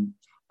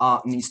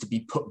art needs to be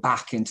put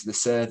back into the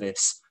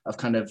service of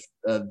kind of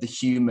the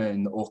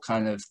human, or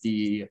kind of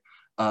the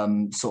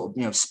sort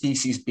of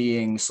species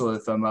being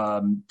sort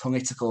of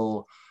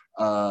political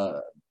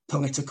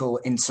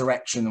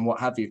insurrection and what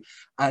have you.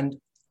 And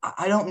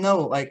I don't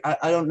know, like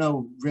I don't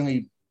know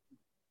really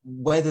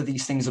whether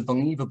these things are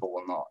believable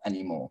or not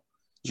anymore.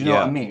 Do you know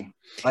what I mean?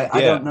 Like, I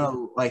don't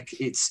know. Like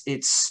it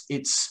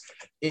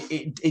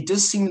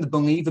does seem the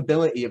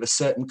believability of a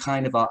certain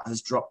kind of art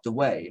has dropped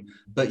away,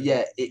 but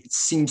yet it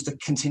seems to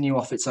continue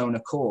off its own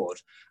accord.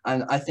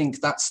 And I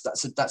think that's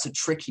a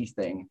tricky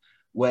thing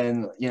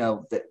when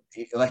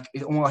like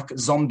almost like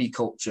zombie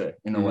culture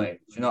in a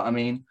way. Do you know what I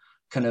mean?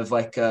 Kind of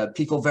like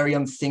people very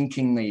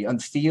unthinkingly,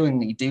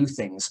 unfeelingly do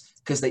things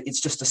because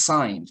it's just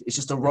assigned. It's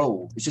just a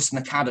role. It's just an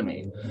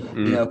academy.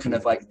 Kind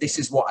of like, this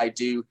is what I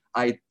do.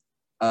 I'm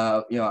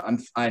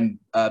in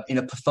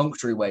a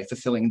perfunctory way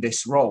fulfilling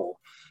this role.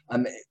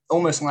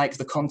 Almost like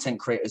the content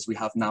creators we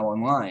have now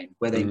online,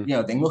 where they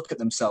they look at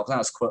themselves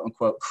as quote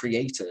unquote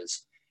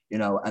creators,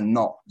 and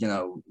not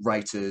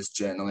writers,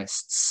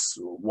 journalists,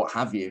 or what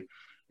have you.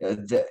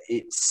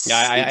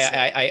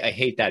 I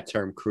hate that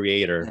term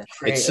creator.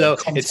 It's so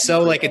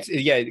creator. Like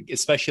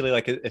especially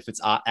like if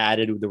it's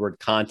added with the word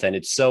content,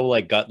 it's so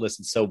like gutless,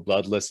 it's so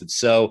bloodless, it's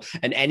so,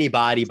 and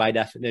anybody by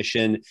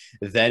definition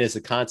then is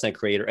a content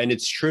creator. And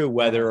it's true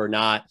whether or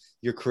not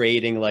you're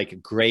creating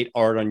like great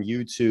art on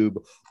YouTube,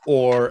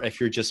 or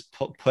if you're just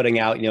putting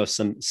out,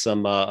 some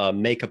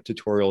makeup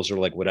tutorials or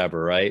like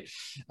whatever. Right.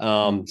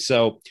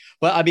 So,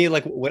 but I mean,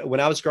 like when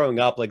I was growing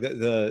up, like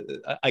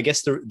I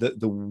guess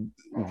the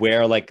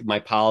where like my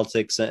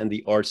politics and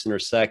the arts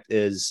intersect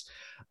is,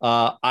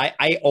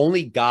 I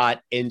only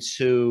got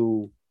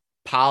into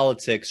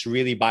politics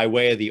really by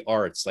way of the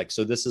arts. Like,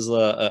 so this is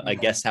I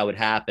guess how it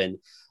happened.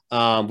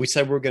 We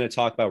said we are going to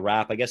talk about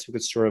rap. I guess we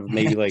could sort of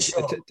maybe like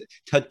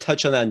Sure.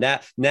 touch on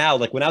that now.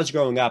 Like when I was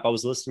growing up, I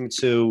was listening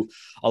to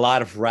a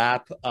lot of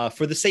rap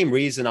for the same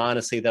reason,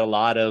 honestly, that a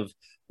lot of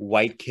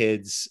white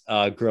kids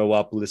grow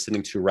up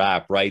listening to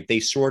rap, right? They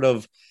sort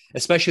of,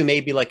 especially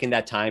maybe like in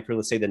that time for,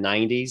 let's say, the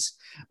 90s.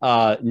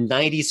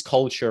 90s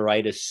culture,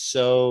 right, is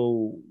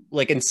so,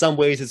 like, in some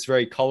ways it's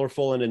very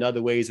colorful, and in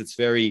other ways it's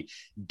very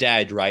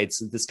dead, right? It's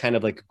this kind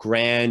of like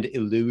grand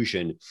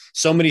illusion.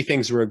 So many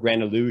things were a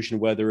grand illusion,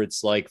 whether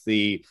it's like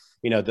the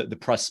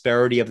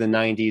prosperity of the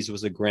 90s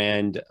was a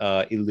grand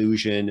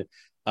illusion.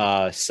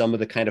 Some of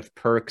the kind of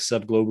perks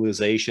of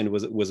globalization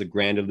was a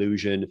grand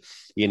illusion.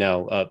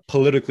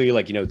 Politically,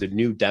 like, the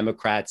New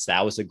Democrats,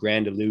 that was a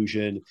grand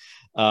illusion.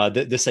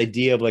 This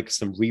idea of like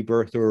some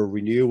rebirth or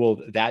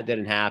renewal, that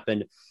didn't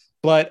happen.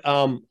 But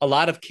a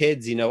lot of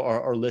kids,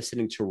 are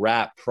listening to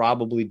rap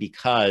probably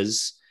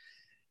because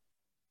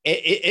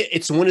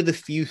it's one of the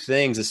few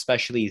things,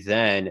 especially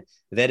then,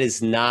 that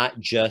is not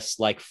just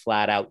like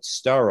flat out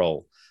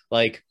sterile.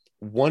 Like,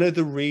 one of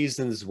the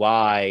reasons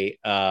why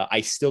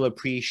I still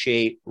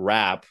appreciate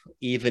rap,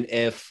 even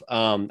if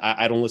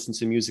I don't listen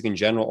to music in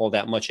general all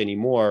that much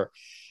anymore,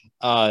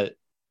 uh,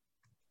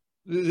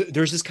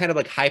 there's this kind of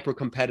like hyper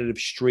competitive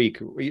streak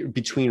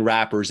between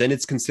rappers, and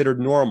it's considered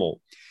normal.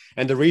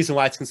 And the reason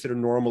why it's considered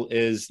normal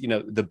is,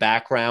 the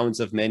backgrounds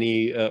of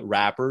many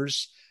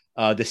rappers,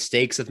 the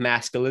stakes of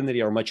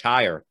masculinity are much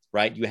higher,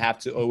 right? You have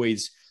to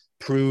always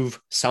prove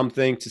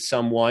something to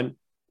someone,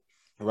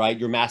 right?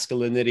 Your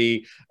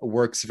masculinity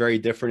works very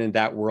different in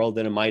that world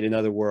than it might in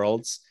other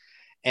worlds.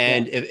 Yeah.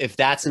 And if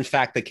that's in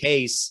fact the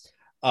case,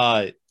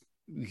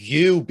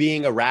 you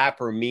being a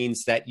rapper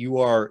means that you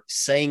are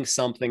saying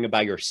something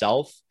about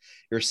yourself,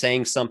 you're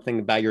saying something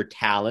about your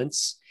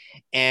talents.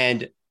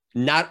 And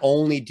not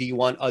only do you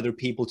want other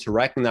people to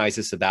recognize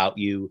this about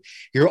you,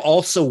 you're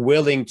also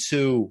willing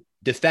to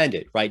defend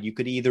it, right? You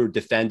could either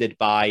defend it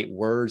by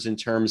words, in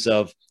terms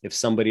of if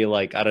somebody,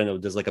 like, I don't know,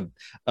 does like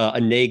a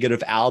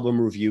negative album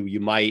review,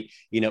 you might,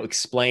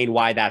 explain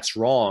why that's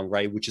wrong,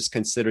 right? Which is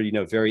considered,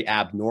 very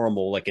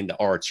abnormal, like in the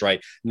arts, right?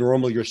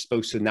 Normal, you're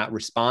supposed to not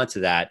respond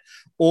to that.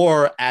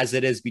 Or as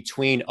it is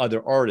between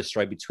other artists,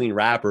 right? Between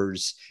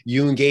rappers,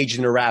 you engage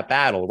in a rap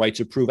battle, right?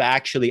 To prove,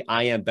 actually,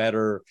 I am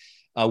better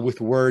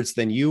with words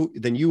than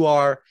you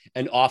are.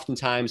 And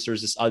oftentimes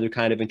there's this other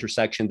kind of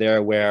intersection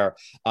there where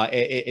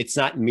it's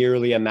not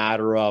merely a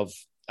matter of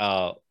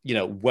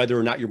whether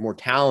or not you're more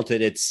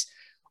talented. It's,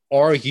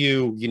 are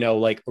you,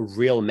 like a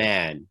real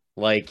man?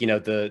 Like,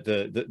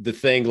 the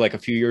thing like a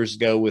few years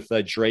ago with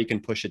Drake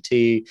and Pusha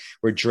T,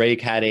 where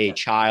Drake had a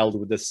child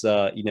with this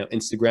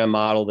Instagram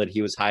model that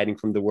he was hiding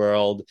from the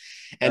world,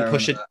 and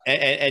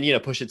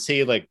Pusha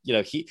T, like,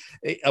 he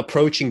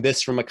approaching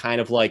this from a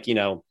kind of like,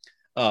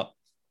 uh,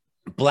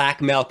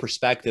 black male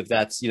perspective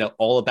that's,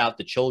 all about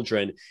the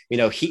children.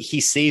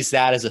 He sees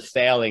that as a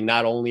failing,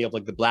 not only of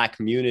like the black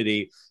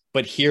community,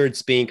 but here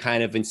it's being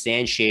kind of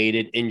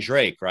instantiated in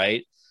Drake,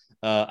 right?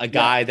 A Yeah.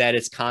 guy that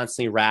is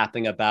constantly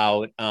rapping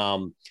about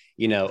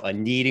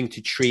needing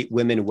to treat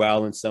women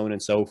well, and so on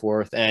and so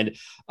forth. And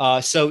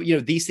so,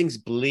 these things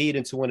bleed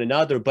into one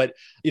another. But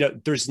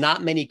there's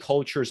not many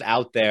cultures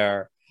out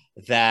there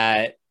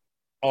that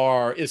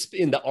are, is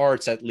in the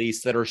arts at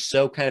least, that are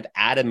so kind of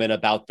adamant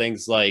about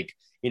things like,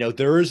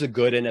 there is a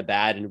good and a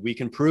bad, and we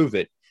can prove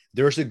it.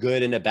 There's a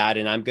good and a bad,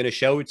 and I'm going to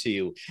show it to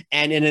you.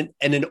 And in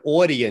an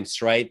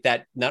audience, right,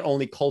 that not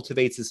only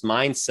cultivates this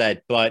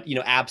mindset, but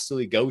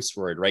absolutely goes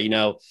for it, right?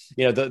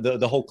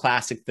 The whole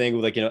classic thing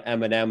with, like,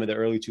 Eminem in the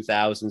early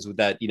 2000s with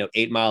that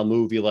 8 Mile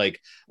movie,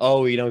 like,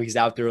 oh, he's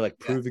out there like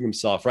Yeah. proving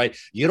himself, right?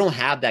 You don't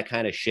have that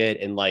kind of shit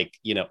in like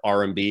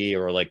R&B,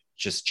 or like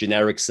just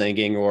generic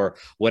singing or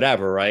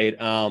whatever, right?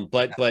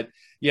 But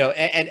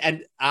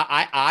and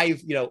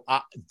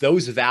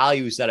those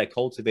values that I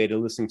cultivated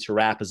listening to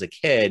rap as a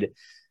kid,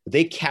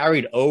 they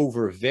carried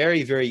over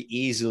very, very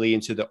easily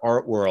into the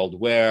art world,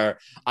 where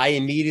I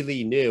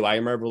immediately knew. I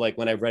remember, like,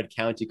 when I read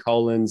County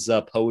Cullen's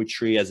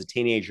poetry as a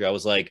teenager, I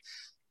was like,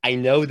 I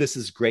know this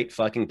is great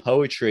fucking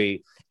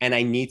poetry, and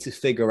I need to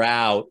figure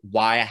out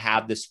why I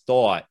have this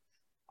thought.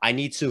 I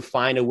need to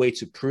find a way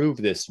to prove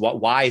this.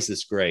 Why is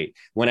this great?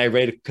 When I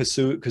read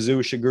Kazuo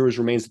Shiguru's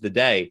Remains of the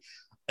Day,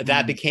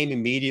 that Mm. became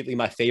immediately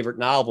my favorite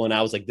novel. And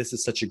I was like, this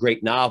is such a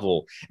great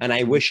novel. And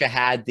I wish I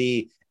had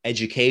the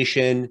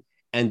education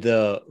and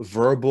the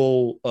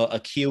verbal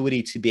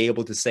acuity to be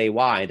able to say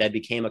why. That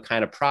became a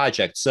kind of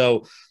project.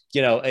 So,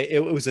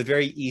 it was a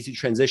very easy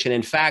transition.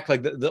 In fact,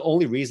 like, the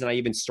only reason I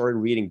even started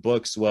reading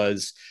books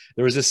was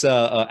there was this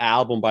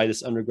album by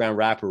this underground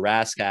rapper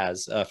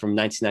Raskaz from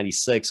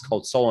 1996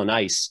 called Soul on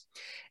Ice.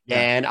 Yeah.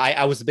 And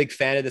I was a big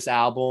fan of this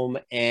album,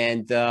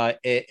 and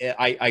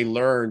I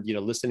learned,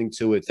 listening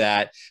to it,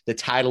 that the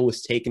title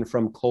was taken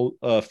from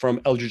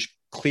Eldridge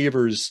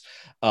Cleaver's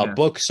Yeah.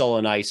 book Soul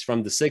on Ice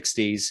from the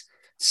 '60s.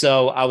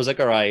 So I was like,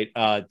 all right,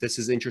 this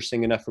is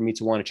interesting enough for me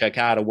to want to check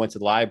out. I went to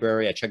the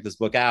library, I checked this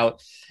book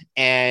out,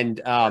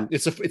 and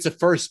it's a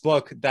first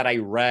book that I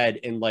read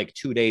in like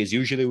 2 days.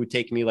 Usually it would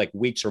take me like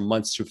weeks or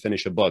months to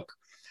finish a book.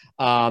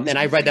 And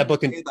I read that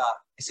book in.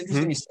 It's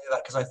interesting you say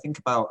that because I think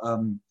about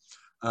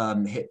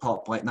hip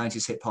hop, like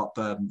 90s hip hop,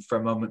 for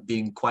a moment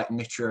being quite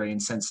literary in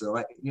sense of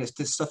like, you know,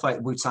 there's stuff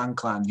like Wu-Tang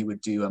Clan who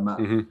would do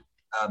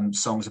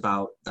songs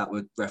about that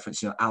would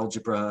reference, you know,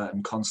 algebra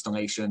and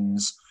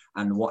constellations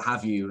and what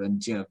have you.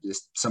 And, you know,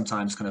 there's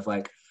sometimes kind of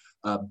like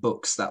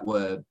books that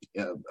were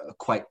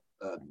quite,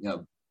 you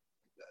know,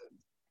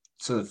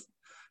 sort of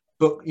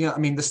book, you know, I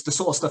mean, the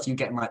sort of stuff you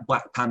get in like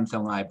Black Panther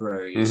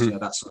libraries, you know,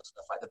 that sort of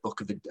stuff, like the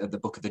Book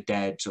of the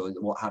Dead, or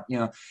what have you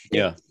know.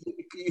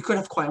 You could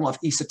have quite a lot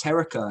of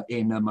esoterica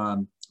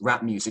in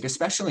rap music,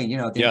 especially, you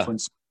know, the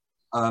influence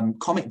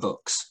comic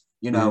books,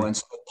 you know, and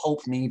sort of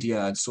pulp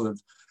media and sort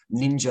of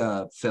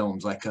ninja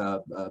films, like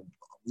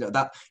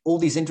that, all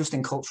these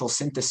interesting cultural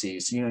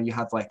syntheses. You know, you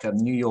have like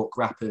New York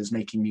rappers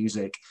making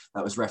music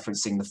that was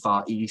referencing the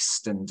Far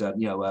East and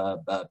you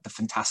know, the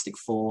Fantastic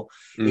Four.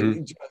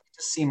 It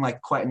just seemed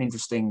like quite an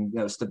interesting, you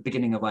know, it's the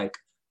beginning of like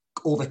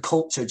all the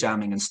culture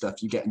jamming and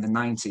stuff you get in the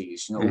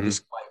 90s, you know, all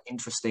this quite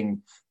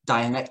interesting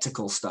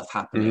dialectical stuff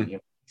happening, you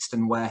know, East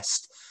and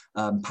West,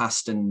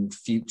 past and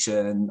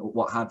future and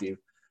what have you.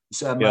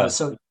 So,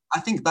 so I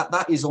think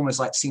that is almost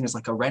like seen as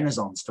like a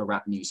renaissance for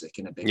rap music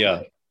in a big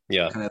way.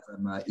 Kind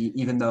of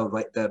even though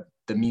like the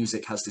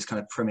music has this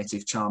kind of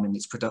primitive charm in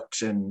its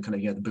production, kind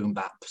of, you know, the boom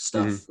bap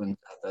stuff and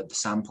the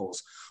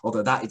samples,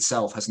 although that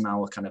itself has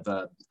now a kind of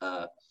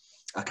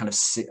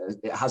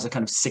it has a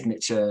kind of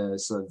signature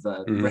sort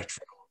of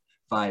retro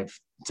vibe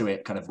to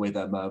it, kind of with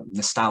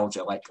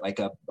nostalgia, like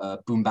a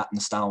boom bap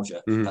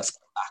nostalgia that's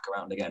back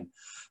around again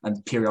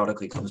and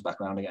periodically comes back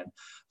around again.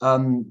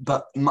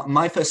 But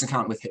my first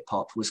encounter with hip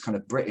hop was kind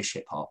of British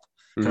hip hop,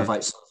 kind of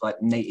like sort of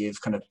like native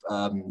kind of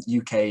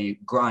UK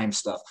grime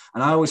stuff,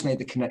 and I always made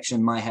the connection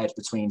in my head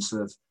between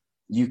sort of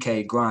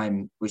UK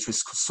grime, which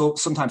was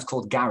sometimes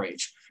called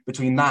garage,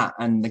 between that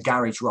and the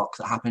garage rock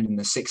that happened in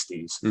the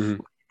 60s.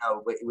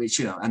 Which,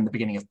 you know, and the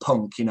beginning of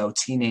punk, you know,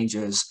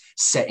 teenagers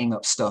setting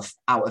up stuff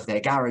out of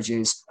their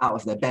garages, out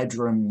of their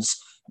bedrooms,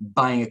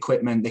 buying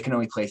equipment. They can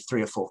only play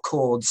 3 or 4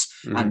 chords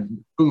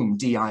and boom,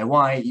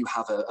 DIY, you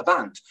have a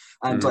band.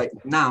 And like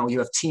now you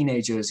have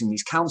teenagers in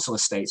these council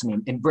estates. I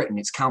mean, in Britain,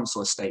 it's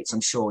council estates.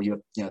 I'm sure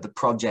you know, the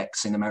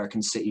projects in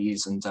American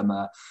cities and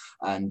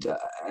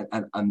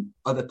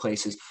other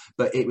places,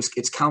 but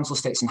it's council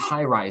estates and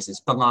high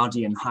rises,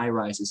 Ballardian high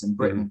rises in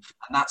Britain,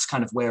 and that's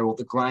kind of where all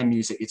the grime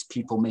music. It's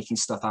people making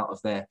stuff out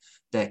of their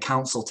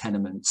council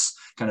tenements,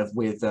 kind of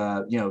with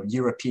you know,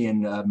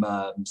 European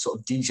sort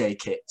of DJ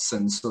kits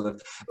and sort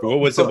of. What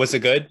was it? Was it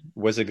good?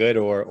 Was it good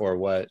or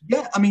what?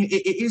 Yeah, I mean,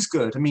 it is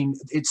good. I mean,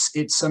 it's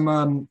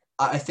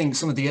I think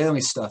some of the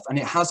early stuff, and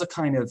it has a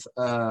kind of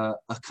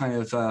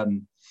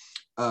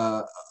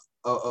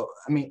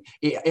I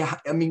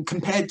mean,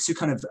 compared to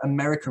kind of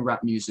American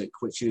rap music,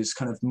 which is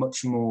kind of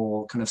much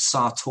more kind of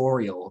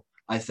sartorial,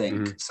 I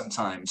think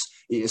sometimes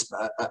it is.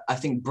 I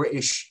think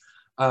British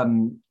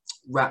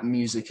rap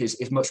music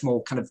is much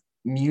more kind of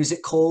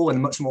musical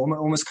and much more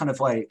almost kind of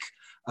like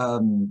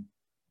kind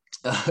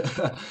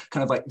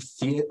of like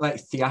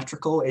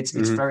theatrical. It's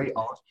very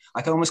odd.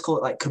 I can almost call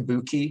it like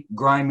kabuki.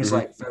 Grime is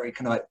like very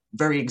kind of like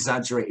very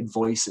exaggerated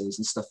voices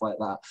and stuff like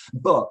that.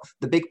 But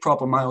the big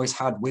problem I always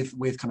had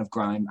with kind of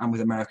grime and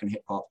with American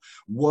hip hop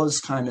was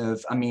kind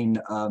of, I mean,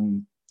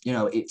 you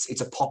know,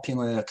 it's a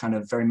popular kind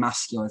of very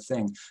masculine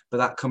thing, but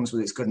that comes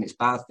with its good and its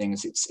bad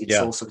things. It's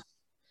also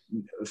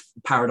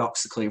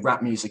paradoxically,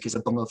 rap music is a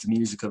beloved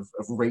music of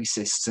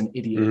racists and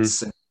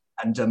idiots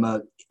and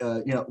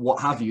you know,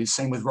 what have you.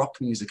 Same with rock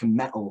music and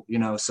metal, you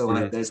know. So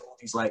like, there's all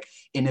these like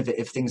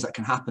innovative things that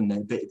can happen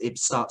there, but it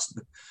starts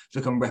to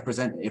become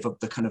representative of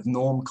the kind of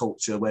norm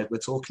culture we're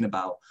talking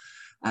about.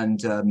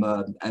 And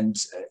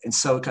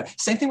so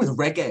same thing with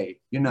reggae,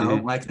 you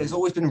know, like there's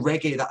always been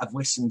reggae that I've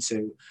listened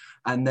to,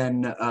 and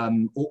then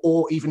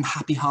or even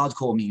happy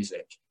hardcore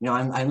music, you know.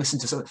 I listen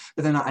to some,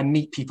 but then I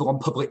meet people on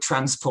public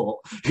transport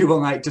who are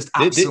like just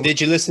absolutely.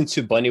 Did you listen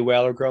to Bunny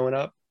Wailer growing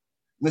up?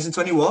 Listen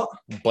to any what?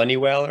 Bunny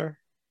Wailer.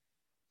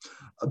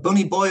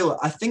 Bunny Boiler.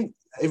 I think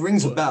it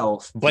rings a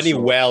bell. Bunny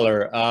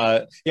Wailer.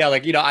 Yeah,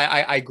 like, you know,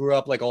 I grew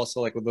up like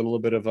also like with a little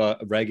bit of a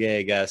reggae,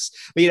 I guess.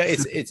 But you know,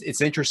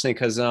 it's interesting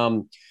because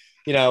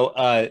you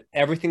know,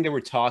 everything that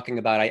we're talking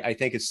about, I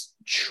think is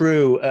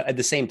true. At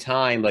the same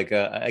time, like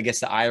I guess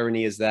the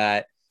irony is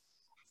that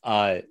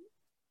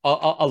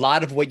a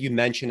lot of what you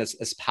mentioned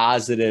as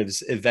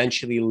positives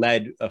eventually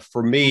led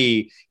for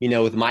me, you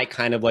know, with my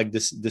kind of like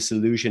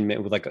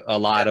disillusionment with like a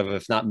lot of,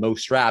 if not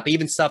most rap,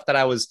 even stuff that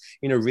I was,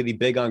 you know, really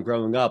big on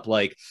growing up.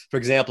 Like, for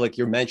example, like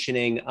you're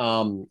mentioning,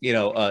 you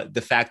know,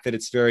 the fact that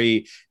it's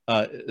very,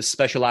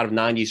 especially a lot of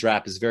 90s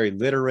rap is very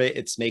literate.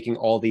 It's making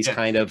all these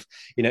kind of,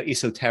 you know,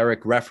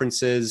 esoteric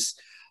references.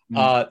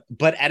 But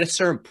at a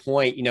certain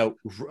point, you know,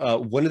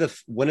 one of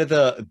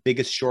the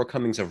biggest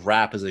shortcomings of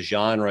rap as a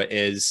genre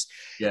is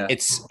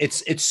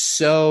it's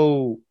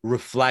so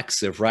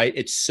reflexive, right?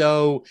 It's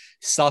so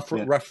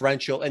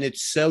self-referential and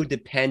it's so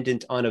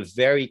dependent on a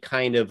very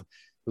kind of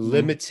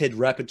limited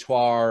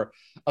repertoire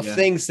of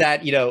things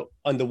that, you know,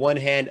 on the one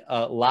hand,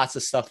 lots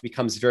of stuff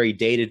becomes very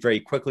dated very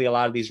quickly. A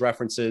lot of these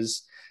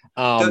references,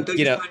 don't you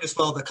you know, find as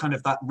well the kind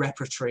of that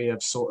repertory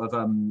of sort of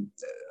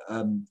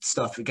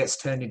stuff, it gets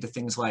turned into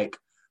things like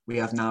we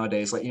have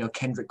nowadays, like, you know,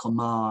 Kendrick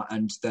Lamar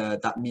and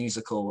that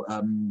musical,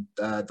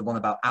 the one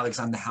about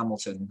Alexander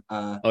Hamilton.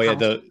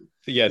 The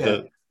you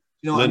know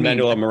what I mean?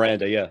 Lin-Manuel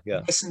Miranda, You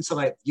listen to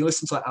like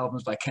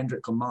albums by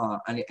Kendrick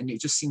Lamar, and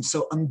it just seems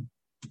so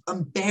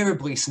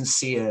unbearably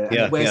sincere, and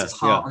it wears its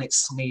heart on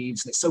its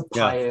sleeves, and it's so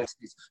pious.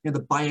 It's, you know,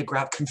 the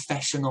biograph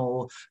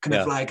confessional kind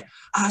of like,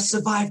 I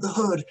survived the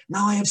hood,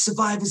 now I have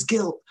survivor's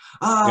guilt.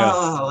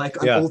 Like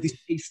all these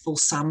faithful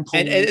samples,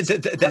 and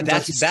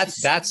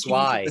that's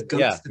why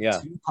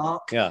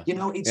Tupac. You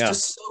know, it's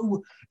just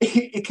so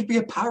it could be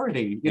a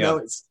parody. You know,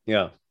 it's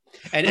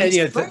and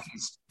you know,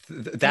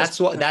 that's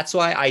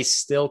why I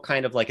still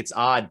kind of like, it's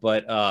odd,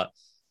 but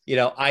you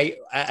know, I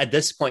at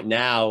this point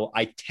now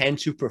I tend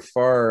to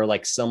prefer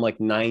like some like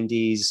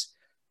 90s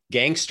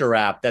gangster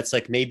rap that's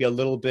like maybe a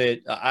little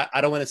bit, I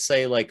don't want to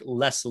say like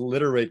less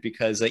literate,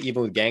 because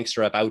even with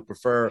gangster rap I would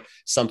prefer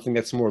something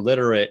that's more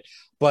literate,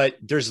 but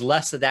there's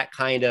less of that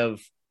kind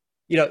of,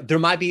 you know, there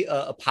might be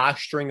a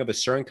posturing of a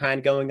certain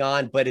kind going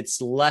on, but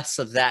it's less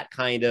of that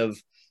kind of,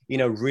 you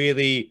know,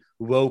 really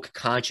woke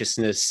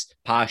consciousness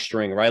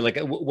posturing, right? Like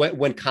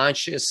when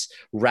conscious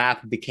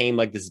rap became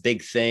like this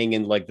big thing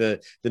in like the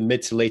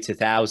mid to late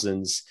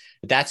 2000s,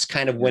 that's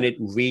kind of when it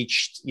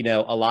reached, you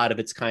know, a lot of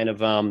its kind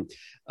of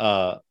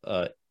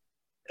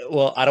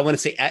well, I don't want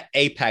to say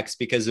apex,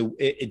 because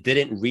it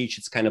didn't reach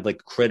its kind of like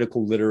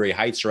critical literary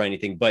heights or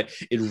anything, but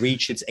it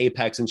reached its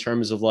apex in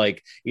terms of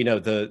like, you know,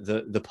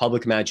 the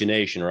public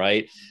imagination,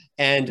 right?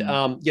 And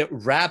you know,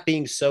 rap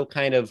being so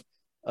kind of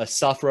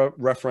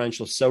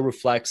self-referential, so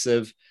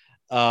reflexive,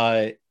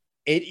 when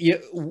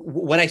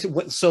I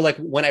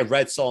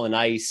read Soul and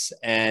Ice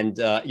and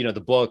you know,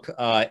 the book,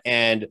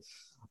 and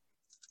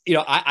you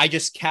know, I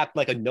just kept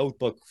like a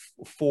notebook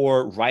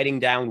for writing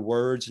down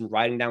words and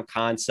writing down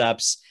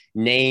concepts,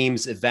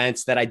 names,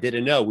 events that I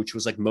didn't know, which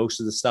was like most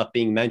of the stuff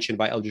being mentioned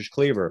by Eldridge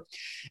Cleaver.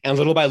 And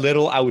little by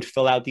little, I would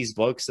fill out these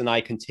books, and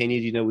I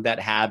continued, you know, with that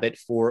habit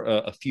for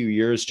a few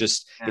years.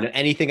 Just, you know,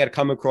 anything I'd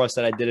come across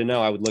that I didn't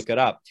know, I would look it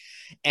up.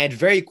 And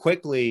very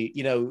quickly,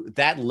 you know,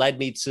 that led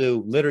me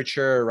to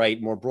literature,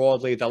 right? More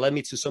broadly, that led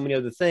me to so many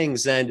other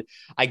things. And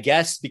I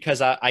guess because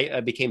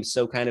I became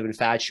so kind of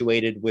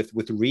infatuated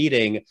with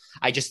reading,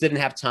 I just didn't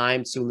have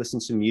time to listen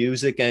to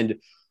music. And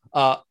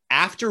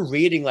after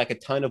reading like a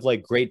ton of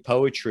like great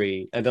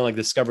poetry, and then like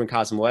discovering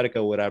Cosmoetica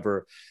or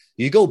whatever,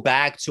 you go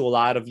back to a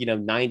lot of, you know,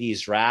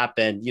 90s rap,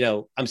 and, you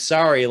know, I'm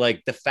sorry,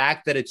 like the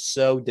fact that it's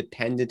so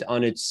dependent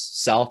on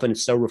itself and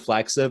it's so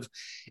reflexive,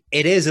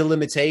 it is a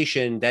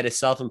limitation that is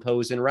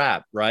self-imposed in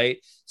rap,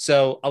 right?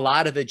 So a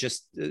lot of it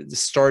just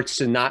starts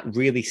to not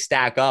really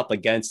stack up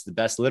against the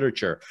best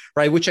literature,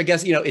 right? Which I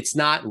guess, you know, it's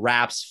not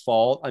rap's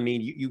fault. I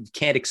mean, you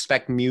can't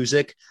expect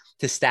music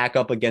to stack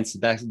up against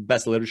the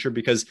best literature,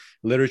 because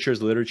literature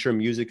is literature,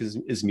 music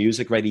is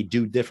music, right? They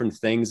do different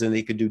things, and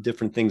they could do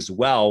different things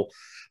well.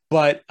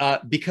 But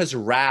because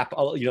rap,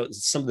 you know,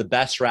 some of the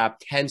best rap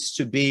tends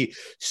to be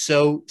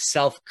so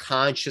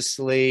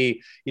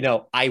self-consciously, you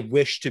know, I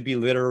wish to be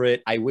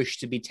literate, I wish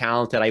to be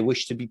talented, I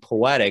wish to be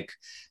poetic,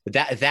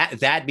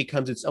 that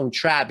becomes its own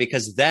trap,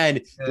 because then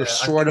you're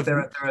sort of...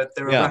 There are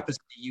rappers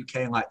in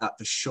the UK like that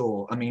for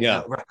sure. I mean,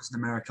 rappers in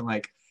America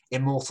like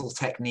Immortal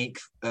Technique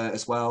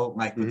as well,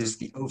 like with just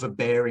the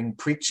overbearing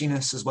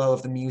preachiness as well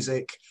of the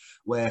music,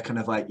 where kind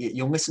of like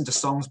you'll listen to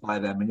songs by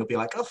them and you'll be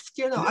like, oh,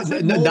 you know,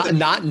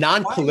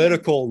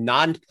 non-political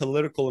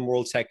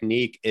Immortal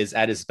Technique is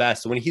at his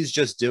best when he's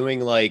just doing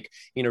like,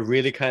 you know,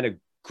 really kind of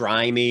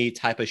grimy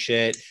type of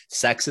shit,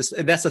 sexist.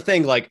 And that's the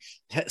thing, like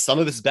some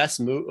of his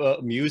best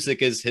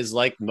music is his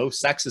like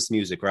most sexist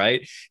music,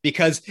 right?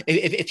 Because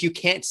if you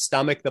can't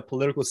stomach the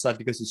political stuff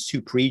because it's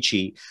too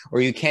preachy,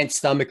 or you can't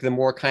stomach the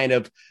more kind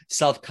of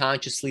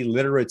self-consciously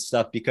literate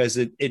stuff because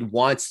it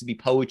wants to be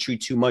poetry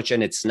too much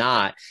and it's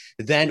not,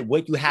 then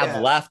what you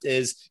have left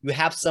is you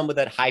have some of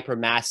that hyper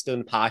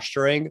masculine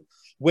posturing,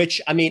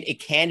 which, I mean, it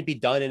can be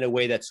done in a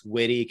way that's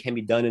witty, it can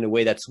be done in a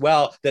way that's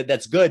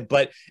that's good,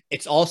 but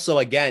it's also,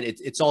 again,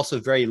 it's also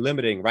very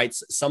limiting, right?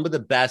 Some of the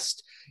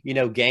best, you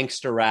know,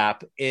 gangster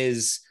rap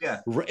is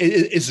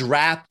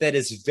rap that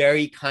is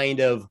very kind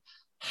of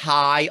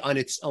high on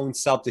its own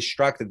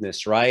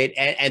self-destructiveness, right?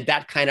 And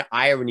that kind of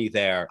irony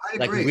there,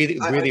 like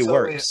really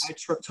works. I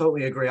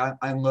totally agree.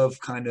 I love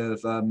kind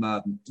of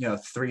you know,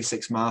 3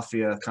 6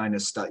 Mafia kind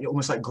of stuff,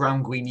 almost like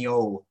Grand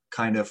Guignol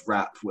kind of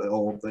rap,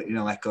 or you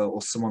know, like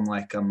or someone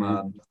like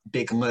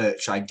Big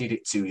Lurch, I Did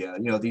It To You,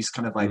 you know, these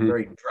kind of like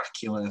very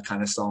Dracula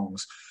kind of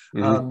songs.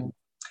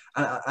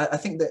 I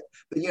think that,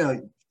 you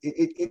know,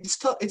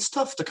 it's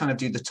tough to kind of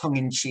do the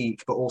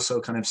tongue-in-cheek but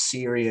also kind of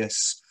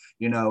serious,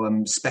 you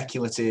know,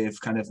 speculative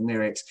kind of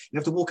lyrics. You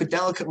have to walk a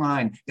delicate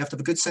line. You have to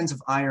have a good sense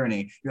of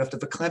irony. You have to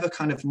have a clever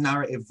kind of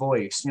narrative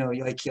voice. You know,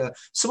 like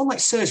someone like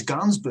Serge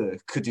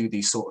Gainsbourg could do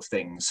these sort of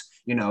things.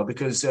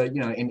 because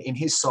in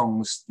his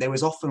songs there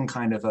was often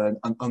kind of an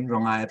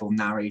unreliable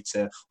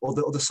narrator, or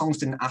the songs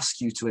didn't ask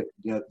you to,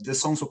 the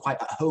songs were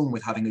quite at home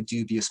with having a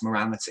dubious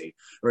morality,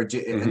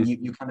 and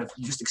you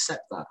just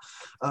accept that.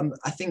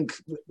 I think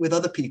with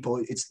other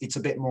people it's a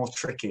bit more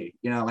tricky,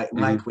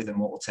 like with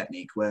Immortal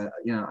Technique, where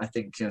I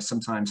think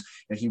sometimes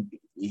it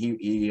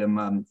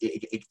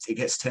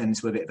gets turned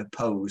into a bit of a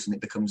pose, and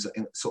it becomes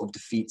sort of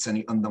defeats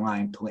any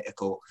underlying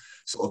political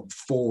sort of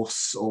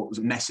force or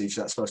message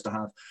that's supposed to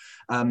have.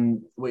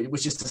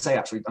 Which is to say,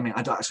 actually, I mean,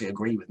 I don't actually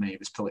agree with many of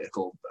his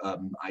political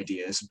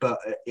ideas, but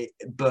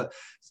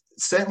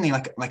certainly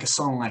like a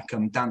song like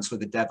Dance with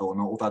the Devil,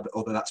 and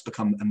although that's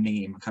become a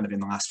meme kind of in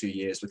the last few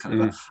years, with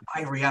kind of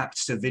I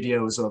react to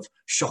videos of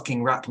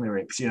shocking rap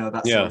lyrics,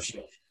 that sort of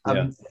shit.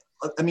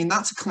 I mean,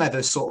 that's a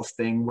clever sort of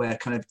thing where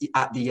kind of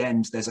at the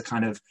end there's a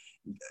kind of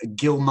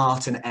Gil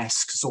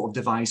Martin-esque sort of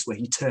device where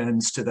he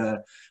turns to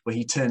the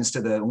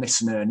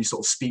listener and he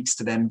sort of speaks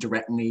to them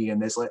directly, and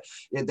there's like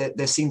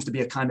there seems to be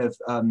a kind of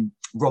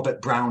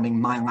Robert Browning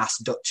My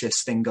Last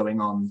Duchess thing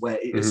going on, where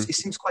it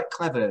seems quite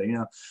clever,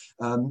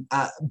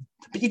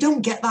 but you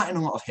don't get that in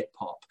a lot of hip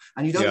hop,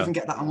 and you don't even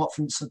get that a lot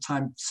from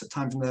sometimes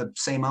from the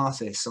same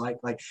artists. So like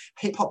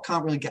hip hop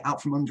can't really get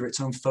out from under its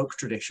own folk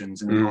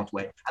traditions in an odd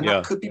way, and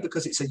that could be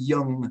because it's a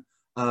young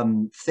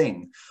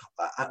thing,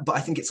 but I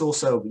think it's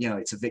also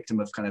it's a victim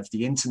of kind of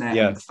the internet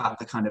and the fact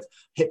that kind of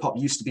hip hop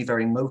used to be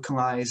very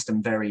localized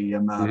and very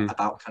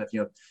about kind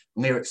of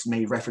lyrics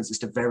made references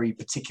to very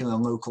particular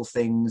local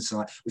things,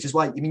 which is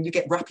why I mean you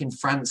get rap in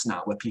France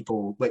now where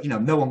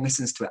no one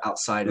listens to it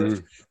outside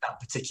of that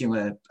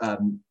particular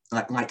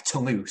like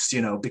Toulouse,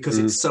 because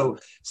it's so,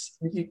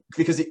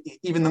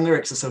 even the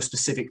lyrics are so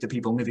specific to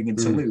people living in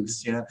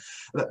Toulouse,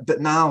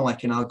 but now,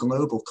 like in our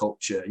global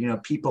culture,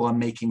 people are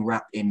making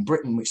rap in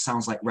Britain, which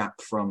sounds like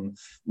rap from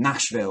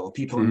Nashville.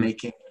 People are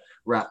making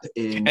rap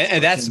in,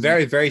 and that's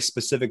very, very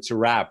specific to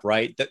rap,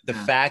 right? The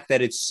fact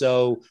that it's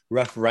so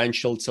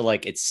referential to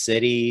like its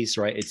cities,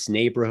 right? Its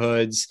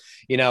neighborhoods.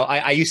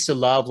 I used to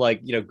love I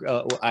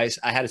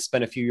had to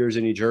spend a few years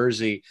in New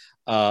Jersey,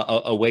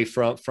 away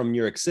from New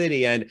York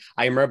City, and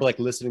I remember like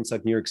listening to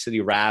like New York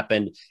City rap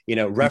and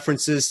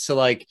references to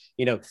like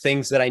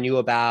things that I knew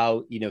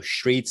about,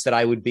 streets that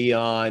I would be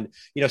on,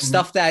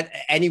 stuff that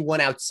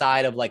anyone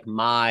outside of like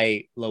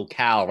my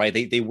locale, right,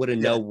 they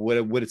wouldn't know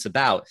what it's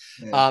about.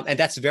 And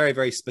that's very,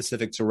 very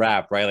specific to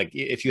rap, right? Like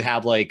if you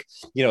have like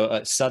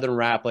a Southern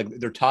rap, like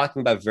they're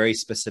talking about very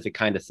specific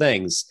kind of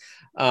things.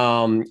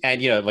 And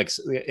like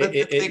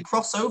they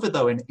cross over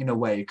though in a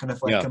way, kind of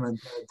like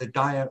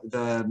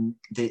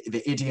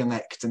the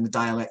idiolect and the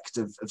dialect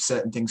of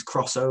certain things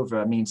cross over.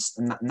 I mean,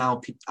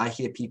 now I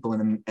hear people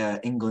in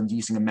England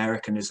using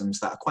Americanisms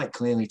that are quite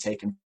clearly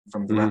taken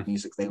from the rap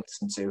music they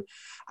listen to,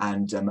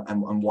 and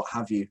what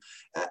have you.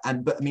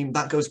 But I mean,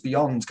 that goes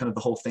beyond kind of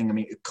the whole thing. I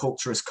mean,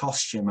 culture as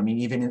costume. I mean,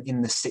 even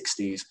in the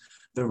 60s,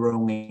 the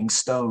Rolling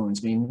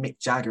Stones. I mean, Mick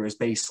Jagger is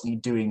basically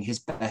doing his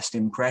best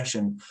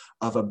impression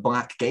of a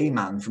black gay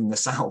man from the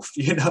South.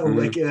 He's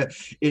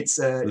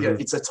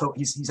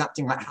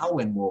acting like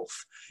Howlin'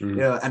 Wolf.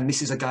 And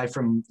this is a guy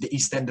from the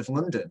East End of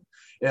London.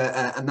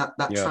 And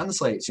that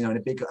translates, in a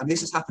big. And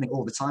this is happening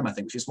all the time, I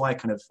think, which is why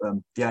kind of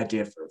the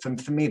idea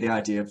for me, the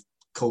idea of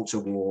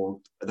cultural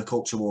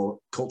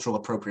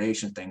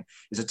appropriation thing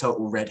is a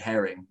total red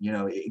herring.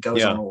 It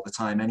goes on all the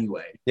time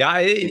anyway.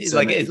 What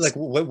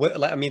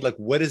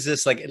is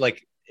this like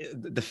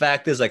the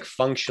fact is, like,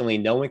 functionally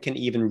no one can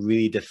even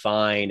really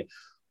define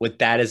what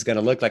that is going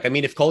to look like. I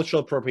mean, if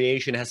cultural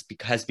appropriation has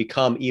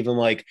become even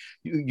like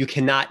you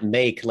cannot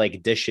make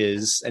like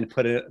dishes and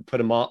put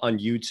them on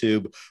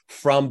YouTube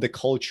from the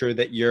culture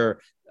that you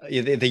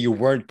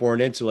weren't born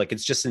into, like,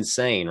 it's just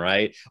insane,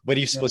 right? What are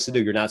you supposed to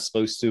do? You're not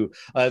supposed to.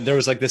 There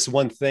was like this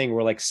one thing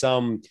where like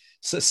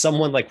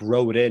someone like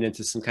wrote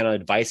into some kind of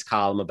advice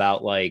column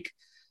about like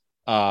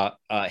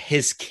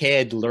his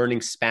kid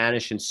learning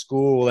Spanish in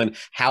school and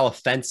how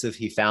offensive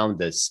he found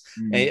this,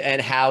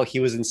 and how he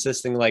was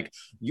insisting like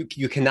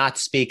you cannot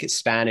speak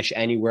Spanish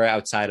anywhere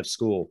outside of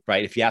school,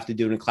 right? If you have to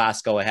do it in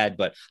class, go ahead,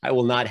 but I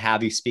will not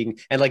have you speaking.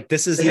 And like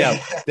this is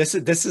this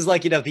is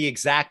like the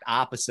exact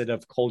opposite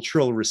of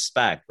cultural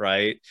respect,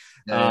 right?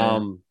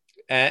 And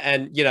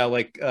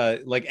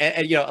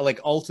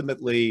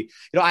ultimately,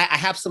 I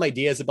have some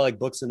ideas about like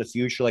books in the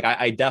future. Like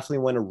I definitely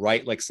want to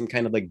write like some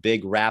kind of like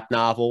big rap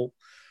novel,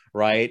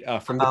 right?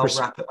 From the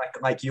rap it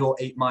like your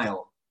 8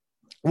 Mile.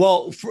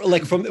 Well, from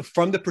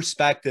the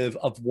perspective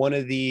of one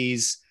of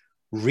these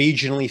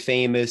regionally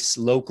famous,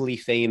 locally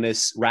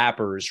famous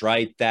rappers,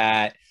 right?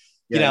 That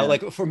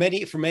like for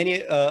many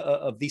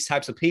of these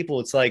types of people,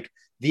 it's like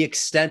the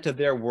extent of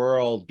their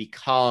world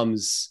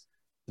becomes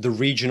the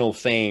regional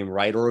fame,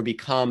 right? Or it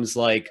becomes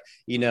like,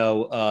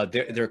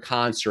 their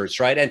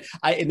concerts, right? And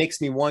it makes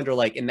me wonder,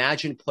 like,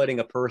 imagine putting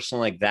a person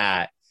like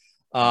that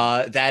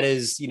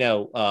is,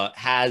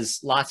 has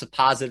lots of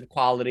positive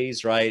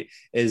qualities, right?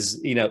 Is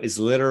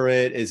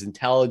literate, is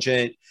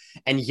intelligent,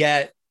 and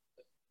yet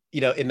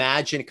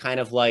imagine kind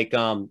of like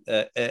an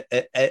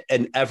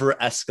ever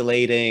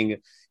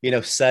escalating,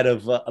 set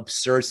of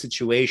absurd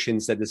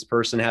situations that this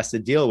person has to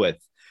deal with.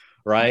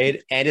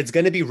 Right. And it's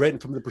going to be written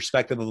from the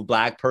perspective of a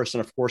Black person.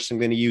 Of course, I'm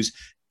going to use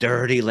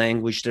dirty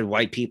language that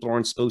white people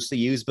aren't supposed to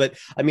use. But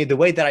I mean, the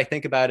way that I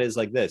think about it is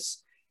like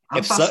this.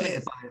 I'm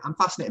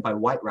fascinated by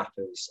white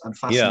rappers. I'm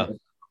fascinated.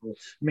 I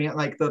mean,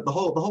 like the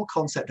whole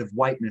concept of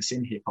whiteness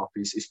in hip hop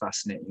is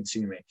fascinating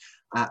to me.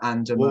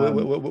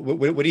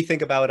 What do you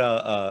think about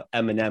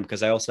Eminem?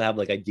 Because I also have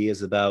like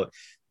ideas about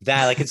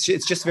that. Like it's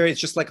just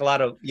like a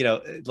lot of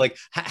like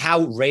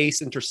how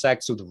race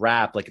intersects with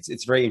rap. Like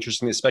it's very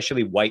interesting,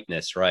 especially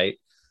whiteness, right?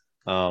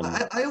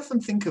 I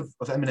often think of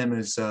Eminem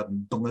as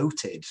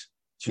bloated.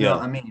 Do you know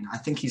what I mean? I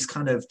think he's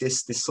kind of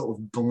this sort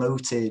of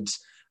bloated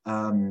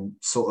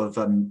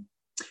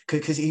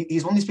because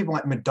he's one of these people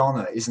like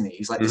Madonna, isn't he?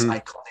 He's like this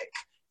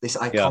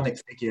iconic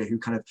figure who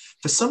kind of,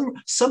 for somewhere,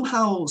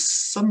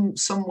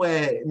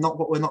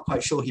 we're not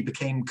quite sure, he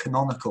became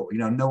canonical.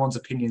 No one's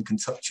opinion can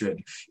touch him,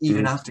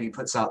 even after he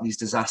puts out these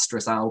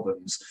disastrous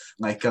albums.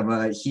 Like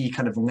he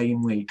kind of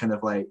lamely kind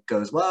of like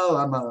goes, well,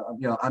 I'm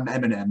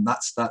Eminem.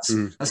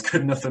 That's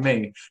good enough for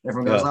me.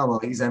 Everyone goes, oh well,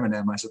 he's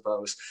Eminem, I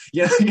suppose.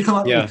 You know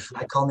what I mean?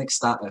 Iconic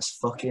status.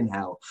 Fucking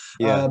hell.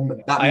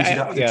 That means you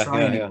don't have to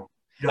try anymore.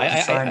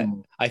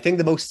 I think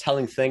the most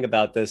telling thing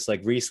about this,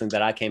 like recently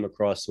that I came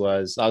across,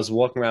 was I was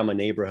walking around my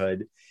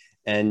neighborhood,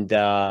 and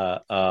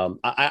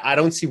I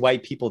don't see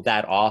white people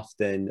that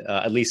often,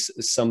 at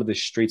least some of the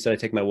streets that I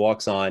take my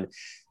walks on.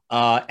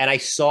 And I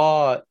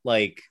saw,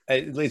 like,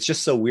 it's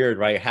just so weird,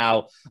 right?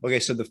 So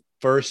the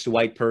first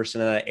white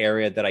person in that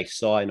area that I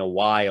saw in a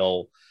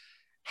while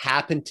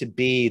happened to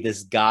be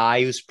this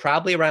guy who's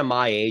probably around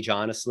my age,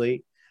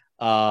 honestly.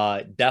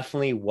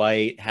 Definitely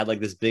white, had like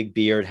this big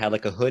beard, had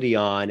like a hoodie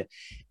on.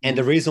 And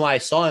the reason why I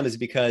saw him is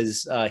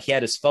because he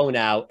had his phone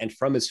out, and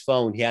from his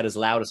phone, he had as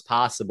loud as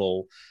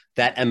possible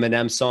that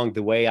Eminem song,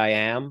 The Way I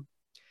Am.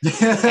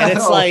 And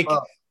it's like,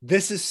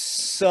 this is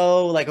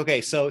so like,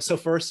 okay, so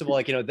first of all,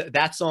 like,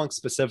 that song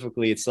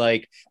specifically, it's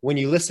like when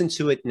you listen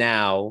to it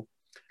now,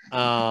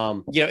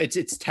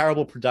 it's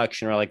terrible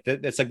production, or like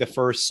it's like the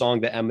first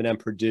song that Eminem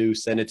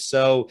produced, and it's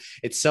so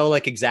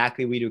like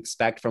exactly what you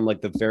expect from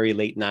like the very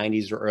late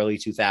 90s or early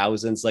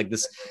 2000s, like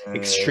this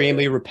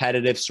extremely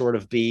repetitive sort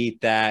of beat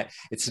that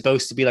it's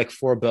supposed to be like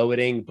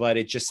foreboding, but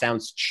it just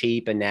sounds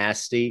cheap and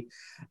nasty.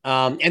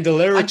 And the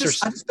lyrics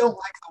I just don't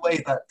like the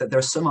way that there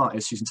are some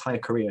artists whose entire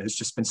career has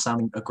just been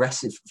sounding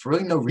aggressive for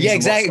really no reason. Yeah,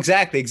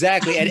 exactly.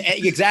 And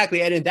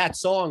exactly. And in that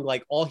song,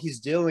 like all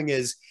he's doing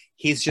is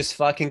he's just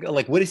fucking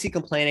like, what is he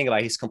complaining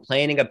about? He's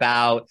complaining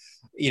about,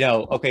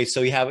 okay,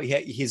 so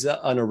he's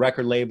on a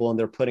record label and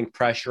they're putting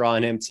pressure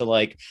on him to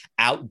like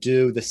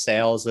outdo the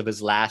sales of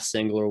his last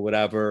single or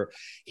whatever.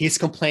 He's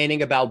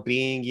complaining about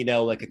being,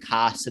 like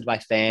accosted by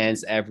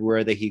fans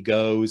everywhere that he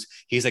goes.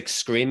 He's like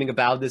screaming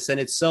about this. And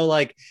it's so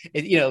like,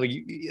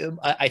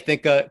 I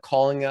think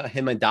calling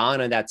him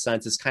Madonna in that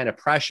sense is kind of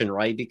prescient,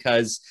 right?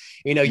 Because,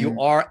 you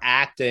are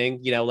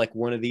acting, like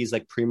one of these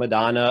like prima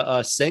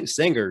donna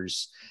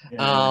singers.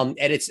 And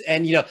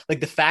like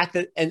the fact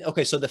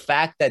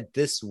that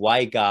this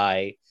white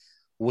guy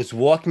was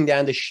walking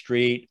down the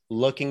street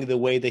looking the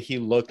way that he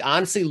looked,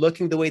 honestly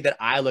looking the way that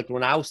I looked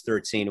when I was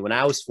 13, when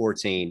I was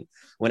 14,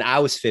 when I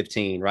was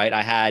 15, right?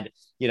 I had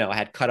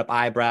cut up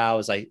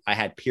eyebrows, I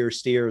had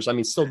pierced ears. I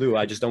mean, still do.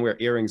 I just don't wear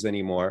earrings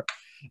anymore.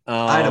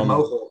 I had a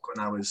mohawk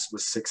when I was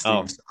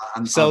 16.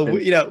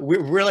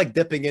 We're like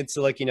dipping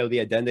into like, the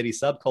identity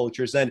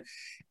subcultures, and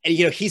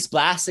he's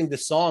blasting the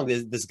song.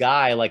 This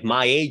guy, like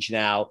my age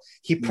now,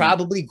 he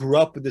probably grew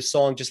up with the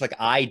song just like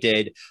I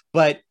did,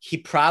 but he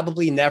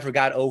probably never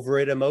got over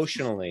it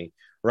emotionally.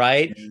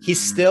 Right.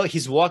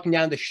 He's walking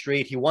down the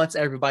street. He wants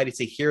everybody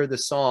to hear the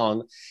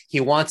song. He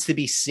wants to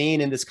be seen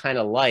in this kind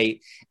of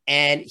light.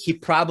 And he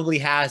probably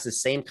has the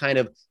same kind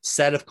of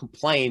set of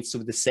complaints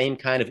with the same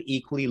kind of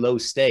equally low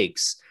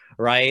stakes.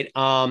 Right.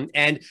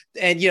 And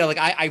like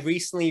I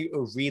recently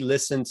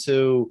re-listened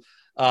to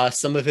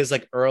some of his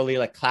like early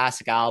like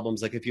classic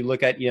albums. Like if you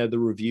look at the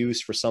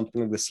reviews for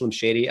something like the Slim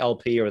Shady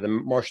LP or the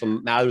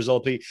Marshall Mathers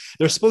LP,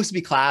 they're supposed to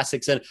be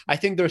classics, and I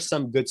think there's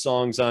some good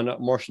songs on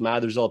Marshall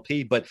Mathers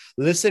LP, but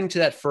listening to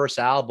that first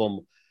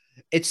album,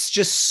 it's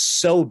just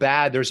so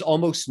bad. There's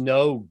almost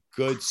no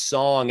good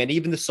song, and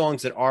even the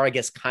songs that are, I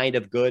guess, kind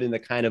of good in the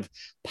kind of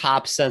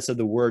pop sense of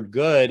the word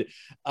good,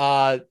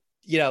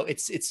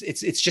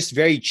 it's just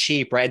very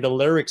cheap, right? And the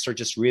lyrics are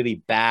just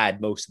really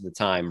bad most of the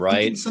time,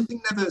 right?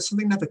 Something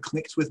never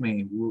clicked with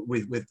me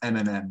with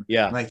Eminem.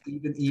 Yeah, like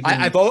even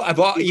I've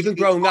even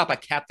growing up, I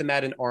kept them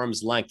at an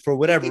arm's length for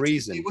whatever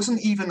reason. It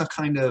wasn't even a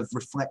kind of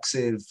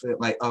reflexive,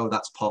 like, oh,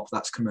 that's pop,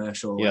 that's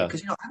commercial. Yeah,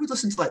 because I would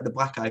listen to like the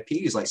Black Eyed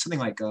Peas, like something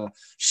like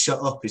 "Shut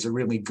Up" is a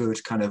really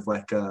good kind of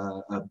like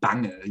a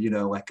banger,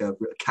 like a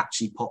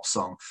catchy pop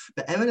song.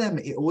 But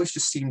Eminem, it always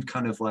just seemed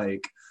kind of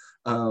like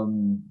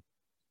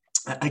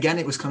again,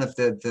 it was kind of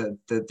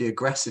the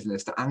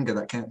aggressiveness, the anger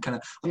that kind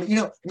of. I mean, you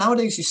know,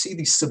 nowadays you see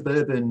these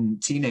suburban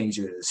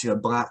teenagers, you know,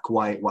 black,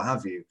 white, what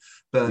have you,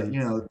 but you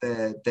know,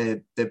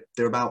 they're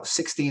about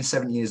 16,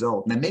 17 years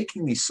old, and they're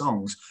making these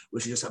songs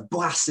which are just a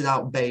blasted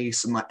out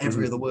bass, and like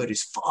every other word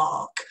is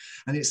fuck,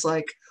 and it's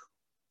like,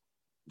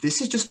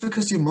 this is just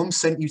because your mum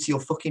sent you to your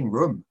fucking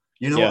room.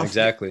 You know Yeah, what?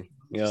 exactly.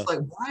 Yeah. Just like,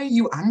 why are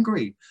you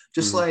angry?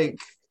 Just like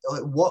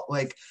what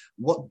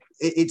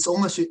it's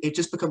almost, it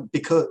just become,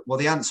 because, well,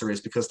 the answer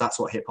is because that's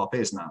what hip hop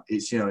is now.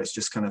 It's, you know, it's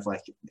just kind of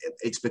like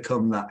it's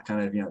become that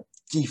kind of, you know,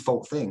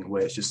 default thing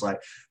where it's just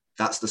like,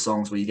 that's the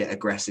songs where you get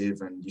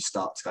aggressive and you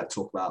start to like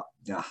talk about,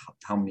 you know,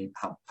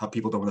 how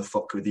people don't want to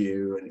fuck with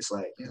you, and it's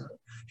like, you know,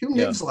 who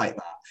lives like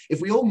that?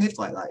 If we all lived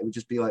like that, it would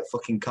just be like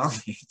fucking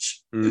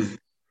carnage. You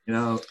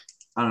know,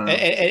 I don't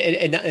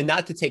know. And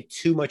not to take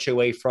too much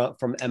away from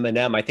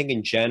Eminem, I think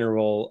in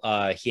general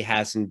he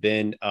hasn't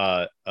been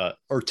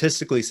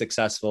artistically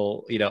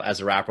successful, you know, as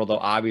a rapper. Although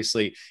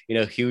obviously, you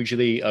know,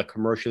 hugely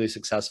commercially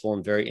successful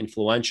and very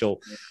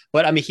influential.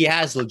 But I mean, he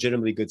has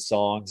legitimately good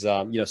songs.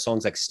 You know,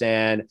 songs like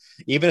 "Stan,"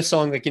 even a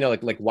song like, you know,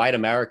 like "White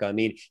America." I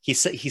mean,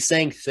 he's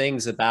saying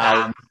things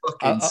about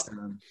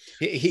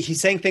he's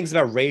saying things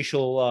about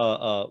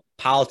racial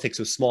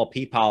politics, or small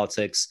p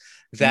politics,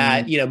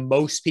 that you know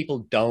most people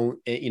don't,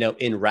 you know,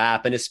 in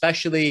rap, and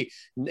especially,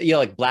 you know,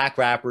 like black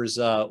rappers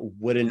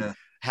wouldn't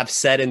have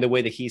said in the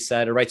way that he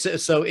said it, right?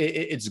 So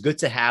it's good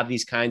to have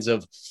these kinds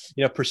of,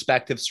 you know,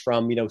 perspectives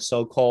from, you know,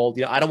 so-called,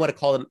 you know, I don't want to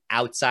call them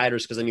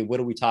outsiders, because I mean, what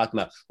are we talking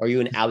about? Are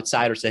you an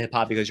outsider to hip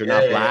hop because you're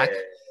not black?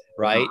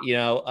 Right? You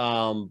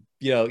know,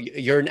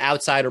 you're an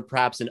outsider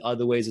perhaps in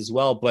other ways as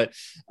well, but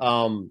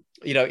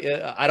you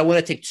know, I don't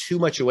want to take too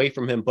much away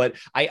from him, but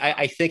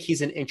I think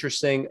he's an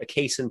interesting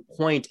case in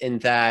point in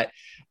that,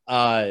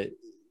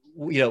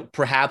 you know,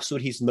 perhaps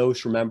what he's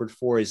most remembered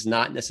for is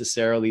not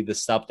necessarily the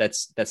stuff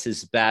that's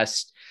his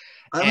best.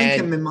 I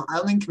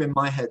link him in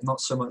my head,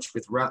 not so much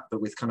with rap,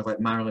 but with kind of like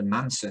Marilyn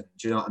Manson.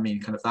 Do you know what I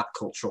mean? Kind of that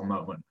cultural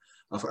moment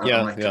of sort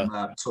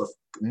of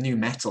new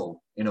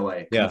metal in a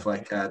way, kind of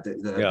like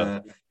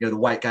the you know, the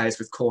white guys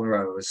with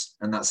cornrows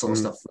and that sort of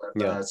stuff,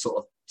 sort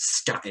of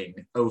scatting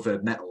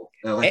over metal.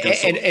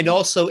 And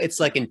also it's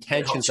like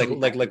intentions,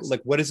 like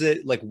what is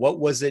it, like what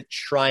was it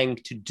trying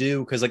to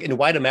do? Because like in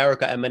White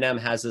America, Eminem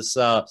has this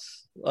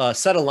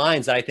set of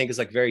lines that I think is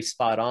like very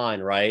spot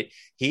on, right?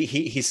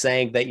 He's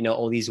saying that, you know,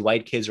 all these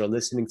white kids are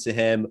listening to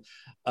him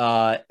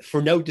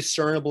for no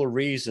discernible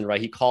reason, right?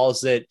 He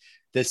calls it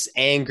this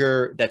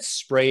anger that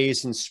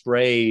sprays and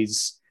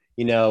sprays,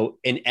 you know,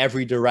 in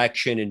every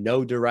direction, in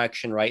no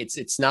direction, right?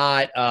 It's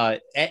not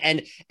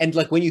and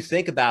like when you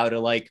think about it,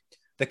 like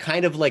the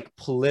kind of like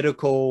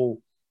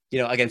political, you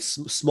know, again,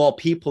 small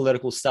p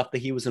political stuff that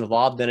he was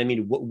involved in. I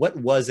mean, what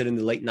was it in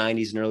the late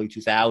 90s and early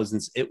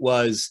 2000s? It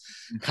was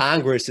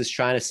Congress is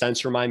trying to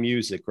censor my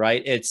music,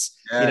 right? It's,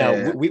 you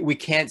know, we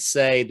can't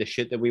say the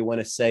shit that we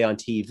want to say on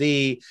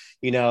TV.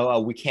 You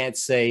know, we can't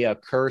say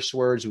curse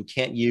words. We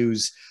can't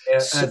use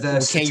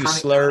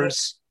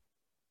slurs.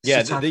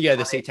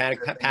 The satanic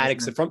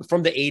panics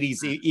from the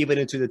 80s even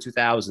into the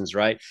 2000s,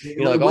 right?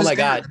 You know, like, oh my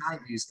God. The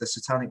 90s, the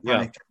satanic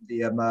panic,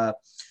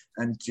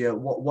 and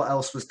what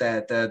else was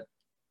there? The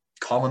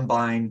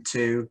Columbine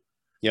too.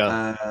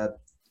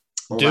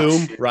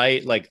 Doom,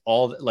 right? Like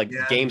all like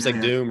games like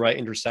Doom, right?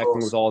 Intersecting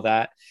with all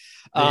that.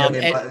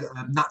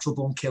 Natural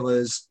Born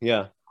Killers.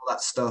 All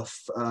that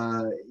stuff.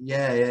 Kind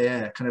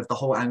of the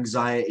whole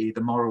anxiety,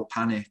 the moral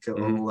panic,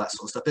 all that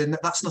sort of stuff. And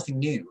that's nothing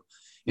new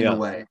in a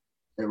way.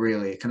 It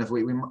really kind of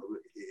we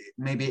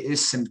maybe it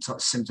is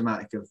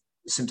symptomatic of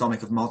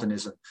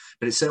modernism,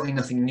 but it's certainly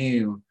nothing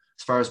new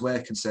as far as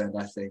we're concerned,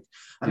 I think.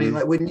 I mean,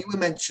 like when you were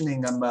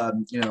mentioning,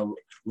 you know,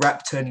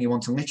 rap turning you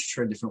onto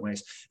literature in different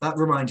ways, that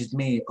reminded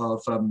me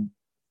of,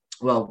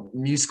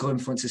 musical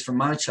influences from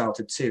my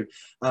childhood too.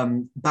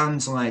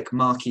 Bands like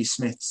Marquis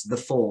Smith's The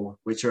Fall,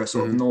 which are a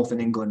sort of Northern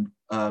England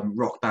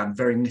rock band,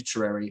 very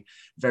literary,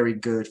 very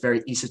good,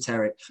 very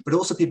esoteric, but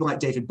also people like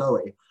David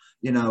Bowie,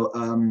 you know,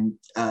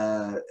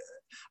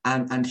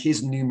 and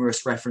his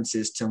numerous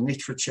references to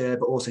literature,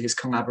 but also his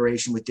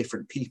collaboration with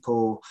different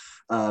people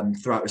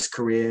throughout his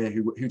career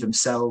who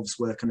themselves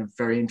were kind of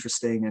very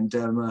interesting. And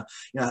you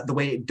know, the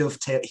way it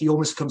dovetails, he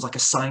almost becomes like a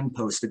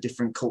signpost for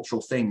different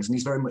cultural things. And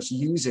he's very much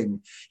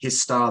using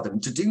his stardom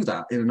to do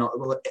that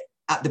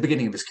at the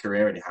beginning of his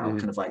career anyhow,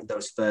 kind of like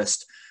those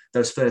first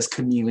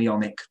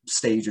chameleonic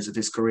stages of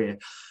his career.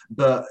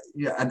 But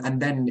yeah, and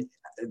then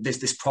there's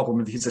this problem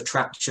of his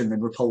attraction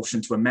and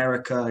repulsion to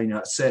America. You know,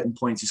 at certain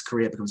points his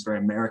career becomes very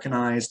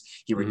Americanized.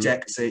 He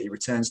rejects it, he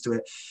returns to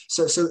it.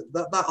 So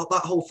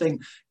that whole thing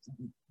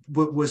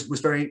was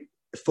very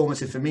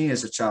formative for me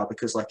as a child,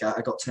 because like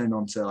I got turned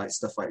on to like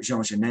stuff like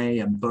Jean Genet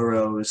and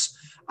Burroughs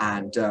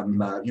and you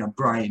know,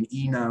 Brian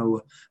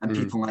Eno and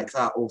people like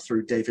that, all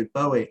through David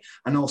Bowie,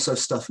 and also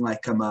stuff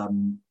like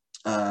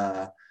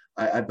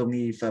I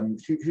believe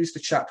who's the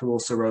chap who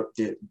also wrote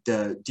the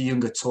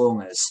Junge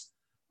Toners,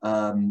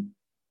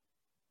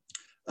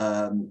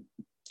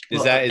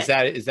 Well,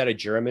 is that a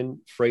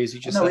German phrase you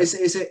just no, said?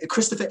 is it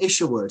Christopher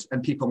Isherwood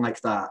and people like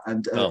that,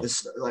 and Oh,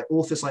 like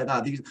authors like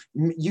that? These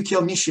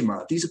Yukio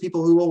Mishima. These are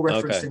people who all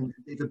referenced okay. in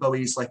David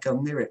Bowie's like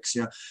lyrics.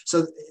 You know,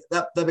 so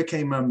that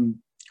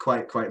became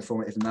quite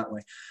informative in that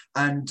way,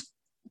 and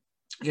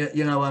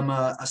you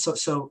know,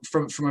 so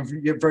from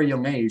a very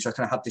young age, I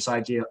kind of had this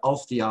idea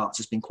of the arts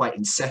as being quite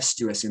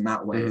incestuous in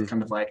that way, of Mm-hmm.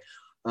 kind of like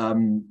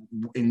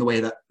in the way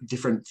that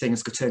different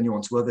things could turn you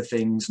onto other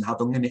things, and how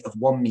the limit of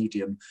one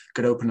medium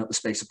could open up the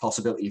space of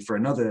possibility for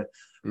another.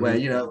 Where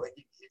Mm-hmm.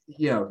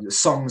 you know,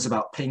 songs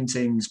about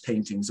paintings,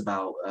 paintings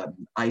about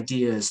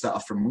ideas that are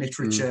from Mm-hmm.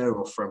 literature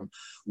or from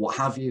what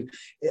have you.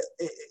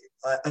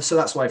 So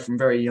that's why from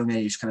very young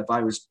age, kind of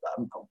I was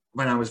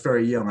when I was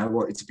very young, I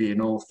wanted to be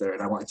an author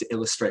and I wanted to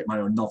illustrate my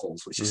own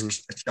novels, which is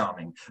Mm-hmm.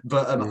 charming.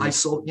 But I Mm-hmm.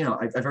 saw, you know,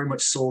 I very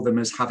much saw them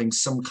as having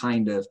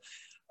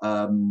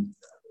um,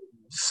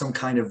 some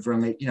kind of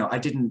you know, I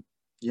didn't,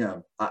 you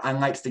know, I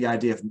liked the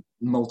idea of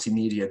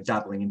multimedia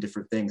dabbling in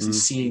different things and Mm-hmm.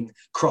 seeing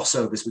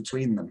crossovers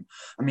between them.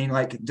 I mean,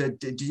 like, do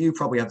you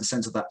probably have the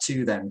sense of that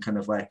too? Then, kind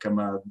of like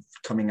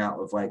coming out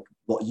of like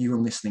what you were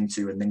listening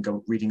to and then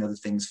go reading other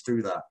things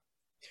through that.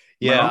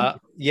 Am I Yeah, wrong?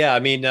 yeah. I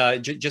mean,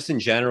 just in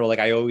general, like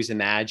I always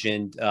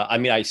imagined. I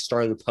mean, I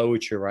started with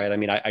poetry, right? I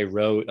mean, I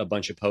wrote a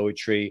bunch of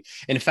poetry.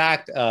 In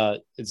fact,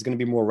 it's going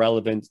to be more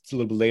relevant a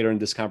little bit later in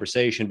this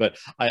conversation. But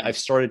I've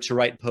started to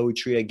write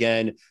poetry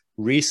again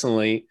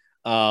recently.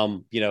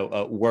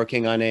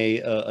 Working on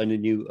a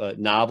new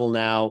novel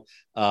now.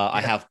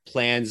 I Yeah. have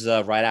plans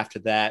right after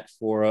that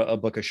for a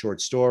book of short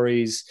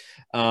stories.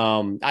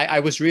 I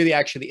was really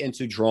actually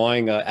into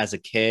drawing as a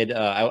kid.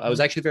 I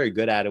was actually very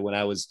good at it when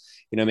I was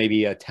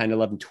maybe 10,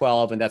 11,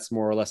 12. And that's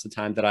more or less the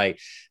time that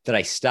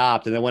I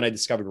stopped. And then when I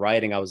discovered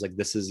writing, I was like,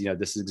 this is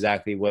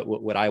exactly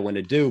what I want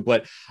to do.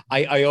 But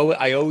I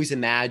always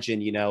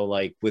imagine,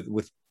 like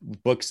with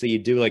books that you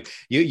do, like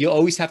you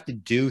always have to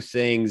do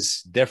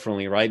things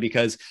differently, right?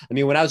 Because I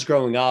mean, when I was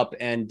growing up,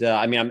 and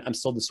I mean, I'm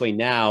still this way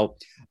now.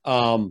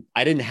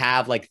 I didn't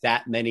have like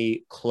that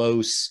many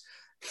close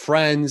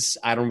friends.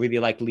 I don't really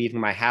like leaving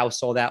my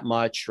house all that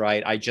much,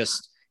 right? I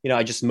just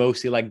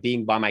mostly like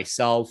being by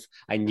myself.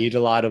 I need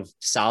a lot of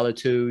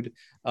solitude.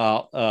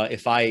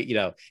 If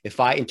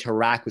I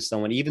interact with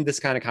someone, even this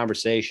kind of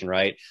conversation,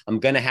 right, I'm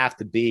gonna have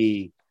to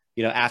be,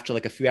 after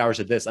like a few hours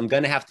of this, I'm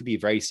gonna have to be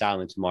very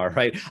silent tomorrow,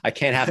 right? I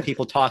can't have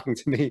people talking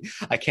to me.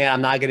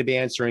 I'm not gonna be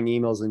answering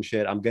emails and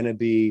shit. I'm gonna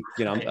be,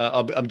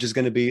 I'm just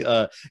gonna be,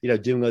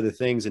 doing other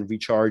things and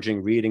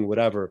recharging, reading,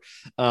 whatever.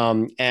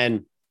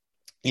 And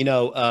you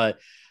know,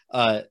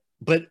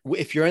 but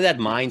if you're in that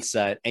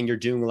mindset and you're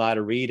doing a lot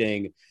of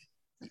reading,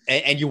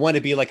 and you want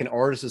to be like an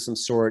artist of some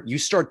sort, you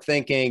start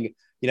thinking,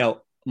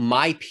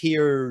 my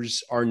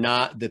peers are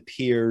not the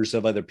peers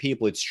of other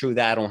people. It's true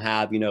that I don't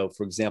have,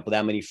 for example,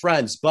 that many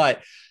friends,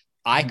 but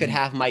I could Mhm.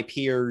 have my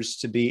peers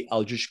to be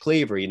Eldridge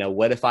Cleaver.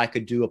 What if I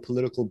could do a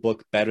political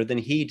book better than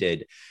he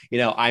did?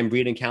 I'm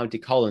reading County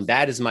Cullen.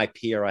 That is my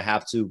peer. I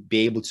have to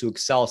be able to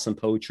excel some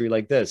poetry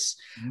like this,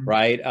 Mhm.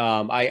 right?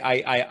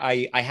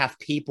 I have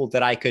people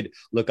that I could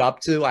look up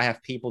to. I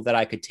have people that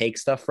I could take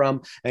stuff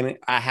from, and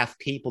I have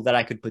people that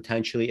I could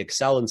potentially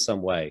excel in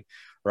some way.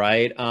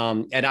 Right.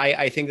 And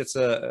I think that's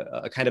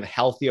a kind of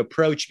healthy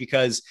approach,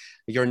 because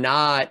you're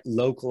not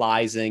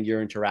localizing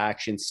your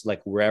interactions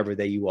like wherever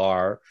that you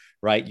are,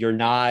 right? You're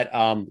not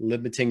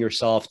limiting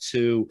yourself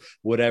to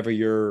whatever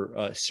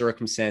your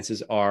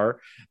circumstances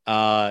are.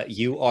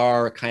 You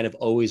are kind of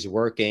always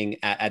working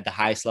at the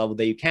highest level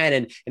that you can.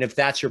 And if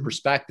that's your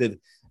perspective,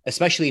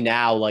 especially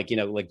now, like,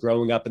 like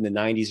growing up in the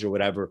 90s or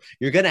whatever,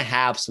 you're going to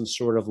have some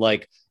sort of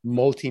like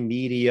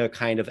multimedia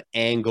kind of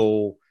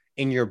angle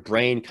in your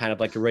brain, kind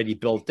of like already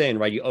built in,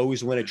 right? You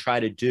always want to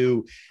try to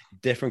do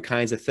different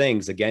kinds of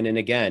things again and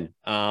again.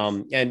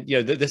 And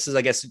this is,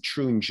 I guess,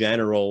 true in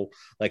general,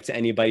 like to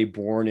anybody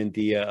born in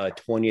the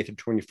 20th or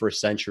 21st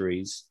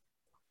centuries.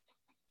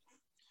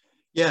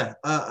 Yeah,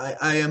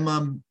 I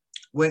am.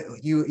 When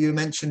you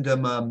mentioned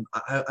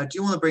I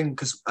do want to bring,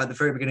 because at the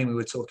very beginning we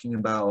were talking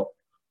about,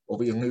 or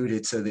we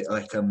alluded to the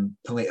like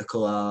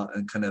political art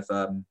and kind of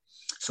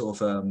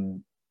sort of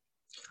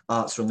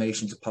art's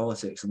relation to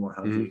politics and what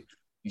have Mm-hmm. you.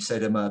 You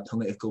said a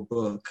political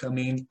book. I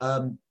mean,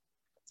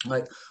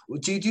 like,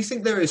 do you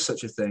think there is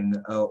such a thing,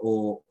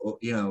 or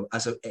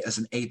as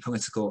an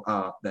apolitical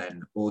art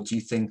then, or do you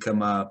think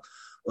I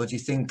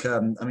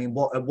mean,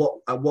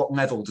 what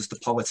level does the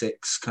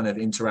politics kind of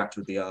interact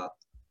with the art?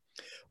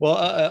 Well,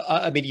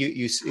 I mean,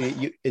 you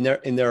in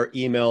their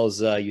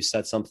emails, you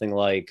said something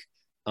like,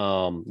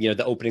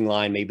 the opening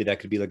line, maybe that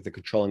could be like the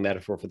controlling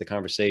metaphor for the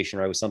conversation,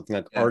 right? It was something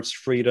like Yeah. art's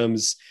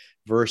freedoms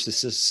versus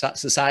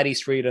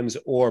society's freedoms,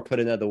 or put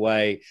another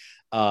way,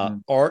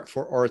 Mm. art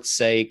for art's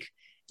sake,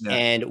 Yeah.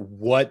 and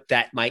what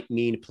that might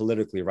mean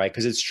politically, right?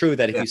 Because it's true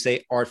that if Yeah. you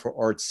say art for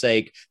art's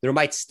sake, there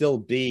might still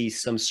be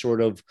some sort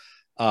of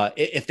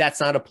if that's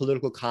not a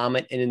political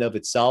comment in and of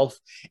itself,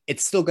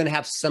 it's still going to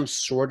have some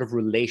sort of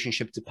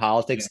relationship to Yeah.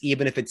 politics,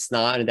 even if it's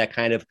not in that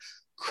kind of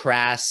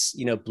crass,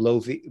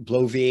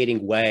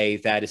 bloviating way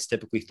that is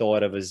typically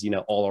thought of as,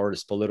 all art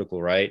is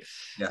political, right?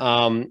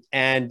 Yeah.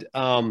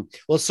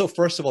 Well, so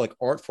first of all, like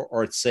art for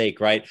art's sake,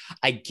 right?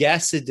 I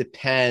guess it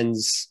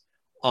depends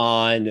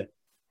on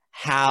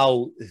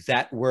how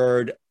that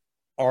word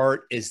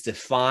art is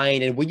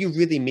defined and what you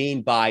really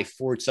mean by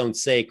for its own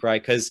sake, right?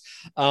 Because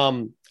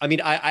I mean,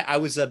 I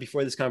was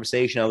before this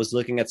conversation, I was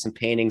looking at some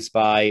paintings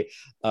by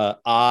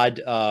Odd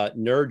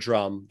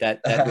Nerdrum, that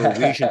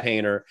Norwegian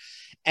painter.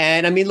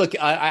 And I mean, look,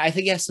 I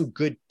think he has some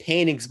good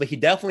paintings, but he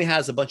definitely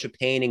has a bunch of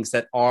paintings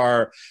that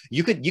are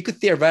you could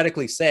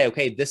theoretically say,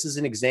 okay, this is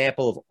an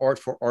example of art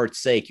for art's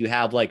sake. You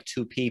have like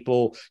two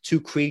people,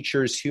 two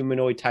creatures,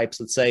 humanoid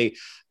types, let's say,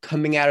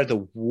 coming out of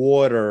the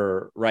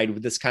water, right,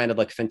 with this kind of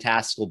like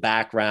fantastical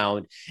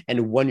background,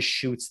 and one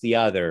shoots the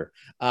other.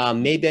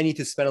 Maybe I need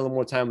to spend a little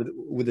more time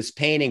with this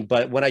painting,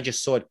 but when I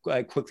just saw it,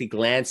 I quickly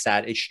glanced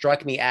at it,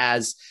 struck me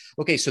as,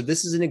 okay, so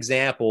this is an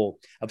example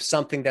of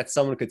something that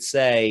someone could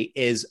say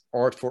is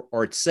art for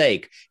art's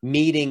sake,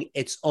 meaning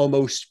it's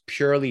almost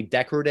purely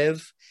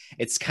decorative.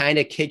 It's kind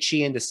of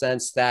kitschy in the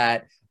sense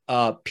that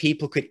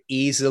people could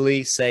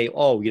easily say,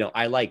 oh,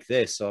 I like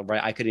this, so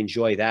right, I could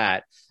enjoy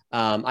that.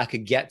 I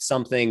could get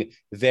something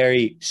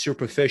very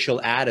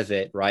superficial out of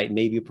it, right?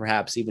 Maybe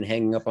perhaps even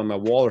hanging up on my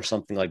wall or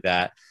something like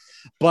that.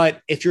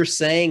 But if you're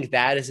saying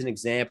that is an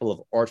example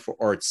of art for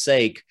art's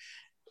sake,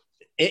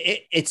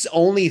 it's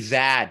only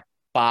that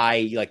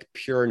by like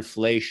pure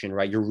inflation,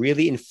 right? You're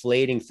really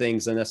inflating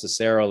things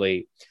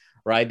unnecessarily,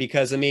 right?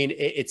 Because I mean,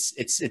 it's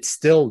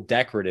still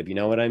decorative. You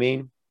know what I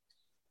mean?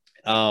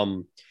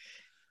 And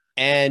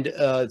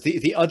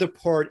the other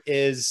part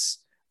is,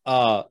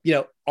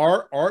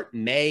 art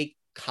may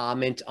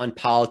comment on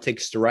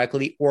politics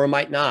directly or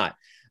might not.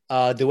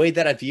 The way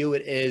that I view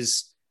it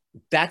is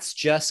that's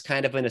just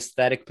kind of an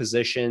aesthetic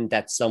position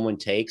that someone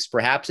takes.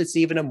 Perhaps it's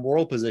even a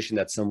moral position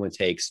that someone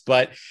takes,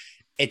 but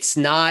it's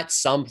not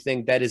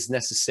something that is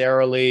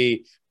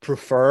necessarily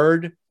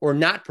preferred or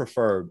not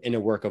preferred in a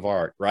work of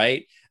art,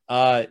 right?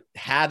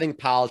 Having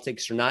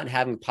politics or not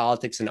having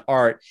politics in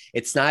art,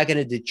 it's not going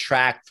to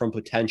detract from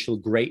potential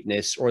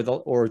greatness or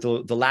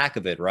the lack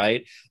of it,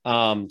 right?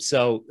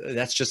 So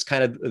that's just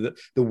kind of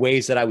the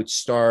ways that I would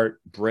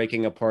start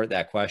breaking apart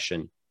that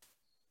question.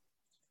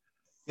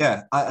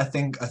 Yeah, I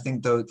think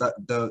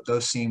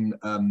those seem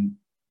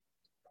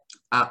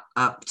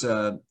apt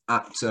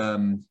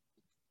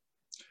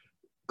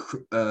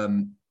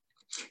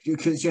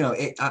because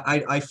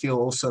I feel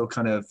also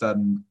kind of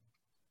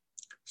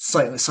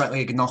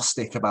slightly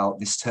agnostic about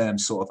this term,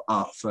 sort of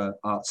art for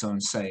art's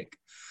own sake,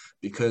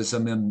 because I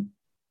mean,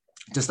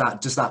 does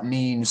that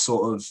mean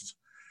sort of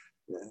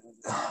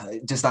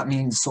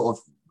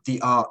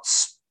the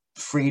art's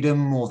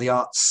freedom or the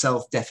art's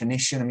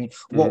self-definition? I mean,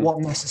 what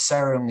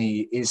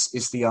necessarily is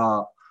the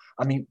art?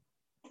 I mean,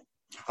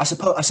 I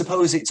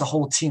suppose it's a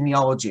whole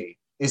teleology,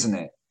 isn't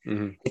it?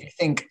 Mm-hmm. If you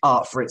think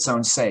art for its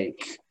own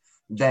sake,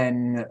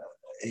 then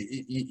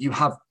you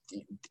have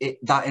it,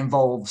 that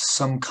involves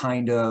some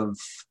kind of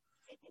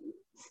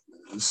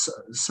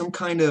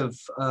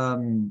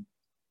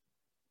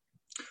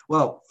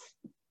well,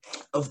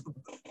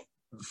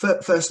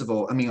 first of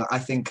all, I mean, I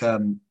think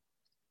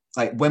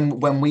like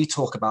when we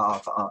talk about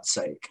art for art's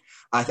sake,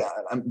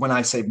 when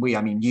I say we,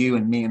 I mean you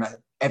and me and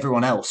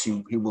everyone else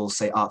who will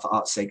say art for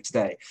art's sake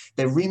today.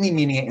 They're really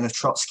meaning it in a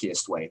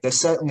Trotskyist way. They're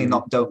certainly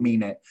don't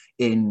mean it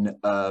in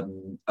a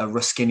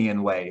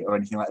Ruskinian way or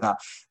anything like that.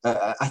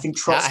 I think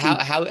Trotsky.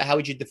 How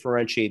would you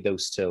differentiate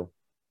those two?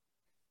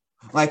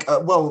 Like,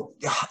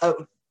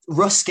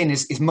 Ruskin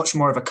is much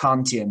more of a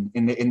Kantian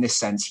in this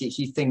sense.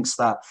 He thinks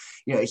that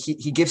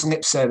he gives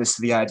lip service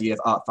to the idea of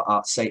art for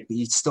art's sake, but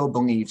he still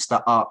believes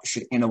that art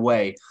should, in a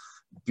way,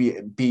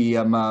 be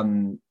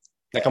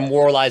like a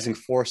moralizing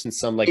force in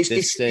some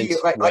distant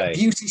way. Like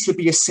beauty should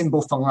be a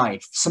symbol for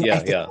life, some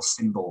ethical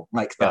symbol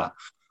like that.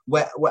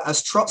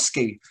 Whereas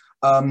Trotsky,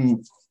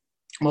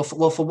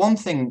 for one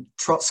thing,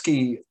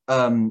 Trotsky,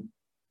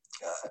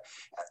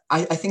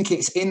 I think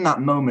it's in that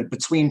moment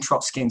between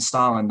Trotsky and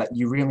Stalin that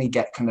you really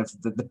get kind of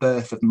the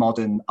birth of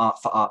modern art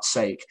for art's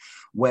sake,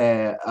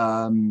 where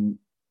I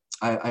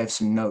have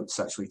some notes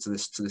actually to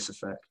this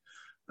effect.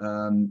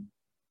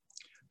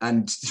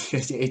 And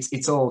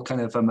it's all kind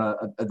of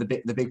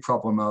the big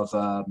problem of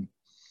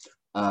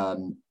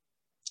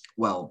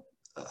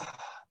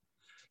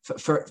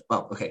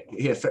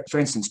for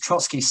instance,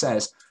 Trotsky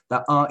says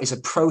that art is a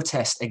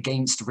protest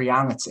against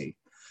reality.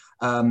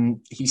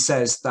 He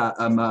says that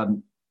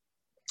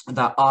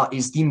that art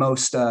is the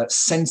most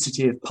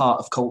sensitive part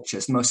of culture,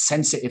 it's the most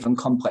sensitive and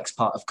complex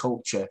part of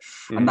culture,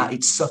 and that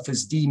it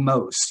suffers the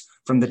most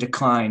from the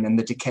decline and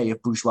the decay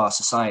of bourgeois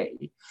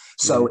society.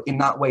 So in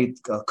that way,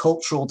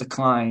 cultural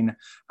decline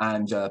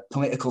and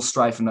political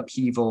strife and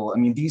upheaval, I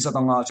mean, these are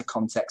the larger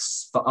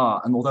contexts for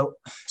art. And although,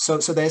 so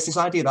there's this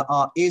idea that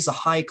art is a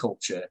high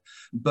culture,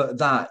 but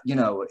that,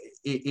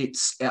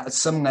 it's at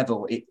some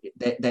level,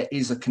 there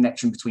is a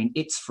connection between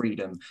its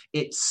freedom,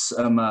 its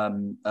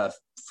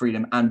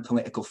freedom and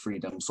political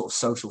freedom, sort of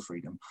social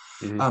freedom.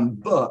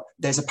 But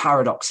there's a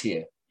paradox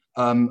here.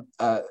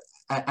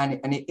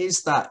 and it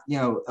is that, you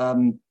know,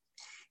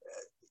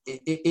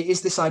 it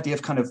is this idea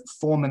of kind of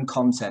form and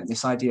content,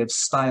 this idea of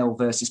style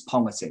versus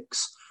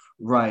politics,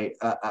 right?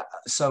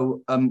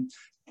 So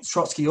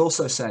Trotsky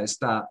also says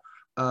that,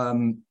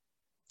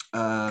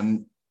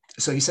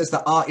 so he says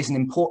that art is an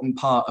important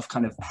part of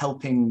kind of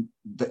helping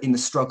in the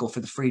struggle for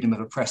the freedom of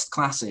oppressed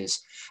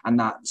classes, and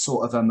that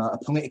sort of a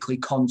politically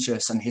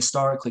conscious and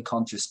historically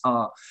conscious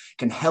art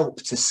can help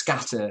to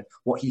scatter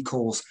what he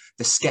calls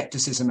the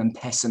skepticism and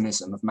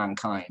pessimism of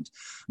mankind.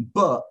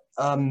 But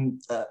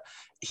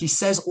he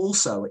says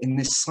also, in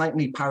this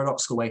slightly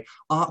paradoxical way,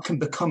 art can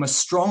become a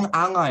strong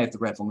ally of the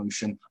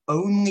revolution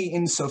only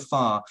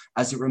insofar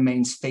as it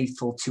remains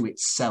faithful to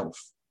itself.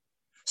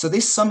 So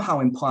this somehow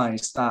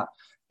implies that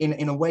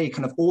in a way,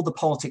 kind of all the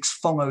politics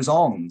follows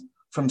on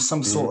from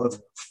some sort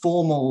of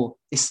formal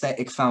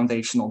aesthetic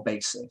foundational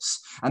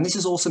basis. And this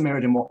is also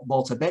mirrored in what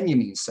Walter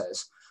Benjamin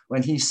says,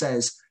 when he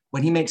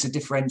makes a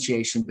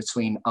differentiation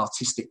between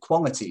artistic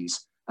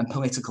qualities and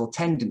political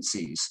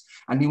tendencies.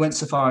 And he went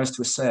so far as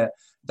to assert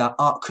that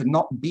art could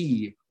not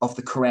be of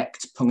the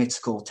correct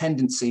political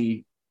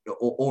tendency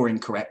or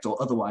incorrect or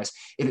otherwise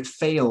if it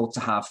failed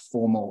to have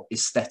formal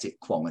aesthetic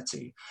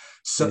quality.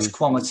 Such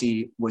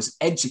quality was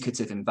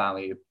educative in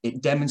value. It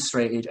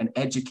demonstrated and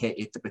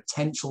educated the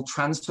potential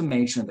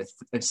transformation of the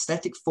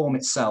aesthetic form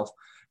itself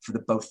for the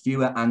both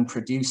viewer and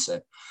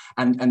producer.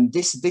 And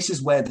this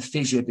is where the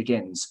fissure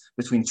begins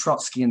between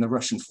Trotsky and the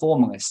Russian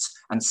formalists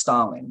and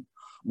Stalin,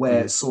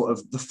 where sort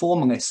of the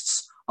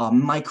formalists are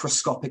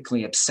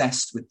microscopically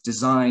obsessed with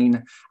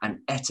design and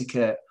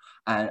etiquette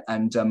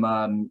and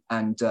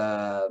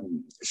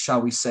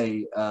shall we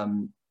say,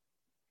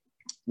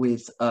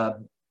 with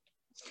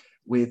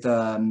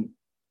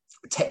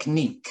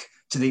technique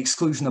to the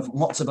exclusion of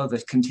lots of other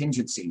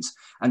contingencies.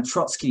 And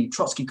Trotsky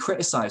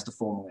criticized the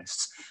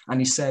formalists, and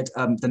he said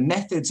the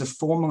methods of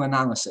formal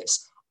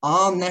analysis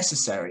are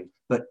necessary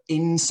but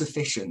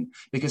insufficient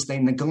because they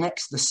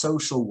neglect the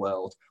social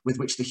world with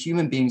which the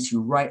human beings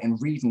who write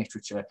and read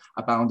literature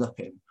are bound up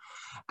in.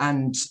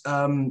 And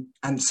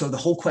so the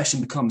whole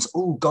question becomes,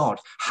 oh God,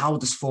 how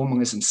does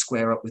formalism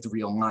square up with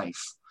real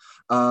life?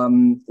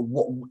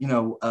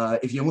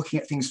 If you're looking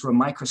at things through a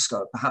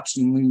microscope, perhaps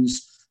you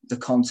lose the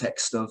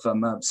context of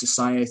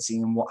society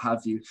and what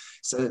have you.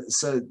 So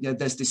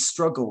there's this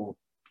struggle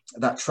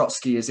that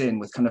Trotsky is in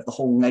with kind of the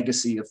whole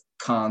legacy of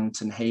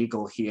Kant and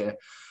Hegel here,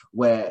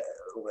 where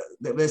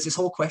there's this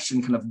whole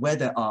question kind of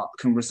whether art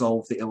can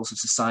resolve the ills of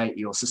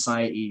society or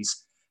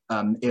society's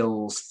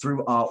ills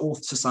through art or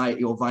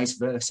society or vice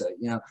versa,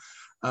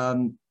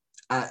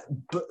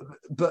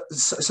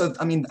 so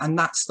I mean, and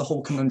that's the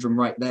whole conundrum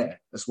right there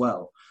as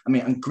well. I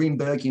mean, and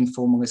Greenbergian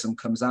formalism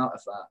comes out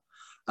of that.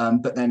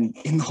 But then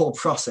in the whole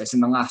process, in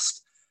the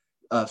last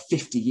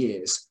 50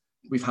 years,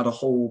 we've had a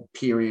whole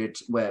period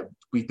where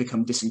we've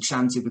become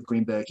disenchanted with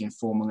Greenbergian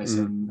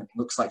formalism. It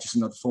looks like just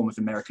another form of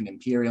American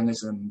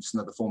imperialism, just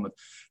another form of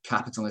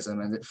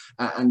capitalism.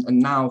 And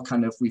now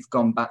kind of we've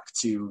gone back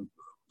to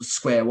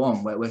square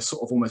one, where we're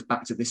sort of almost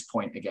back to this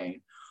point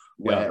again,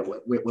 where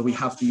we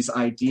have these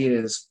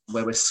ideas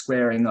where we're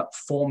squaring up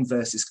form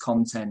versus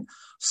content,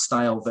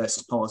 style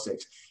versus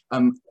politics.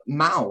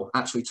 Mao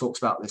actually talks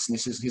about this, and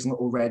this is his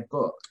little red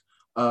book.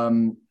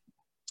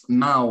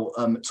 Mao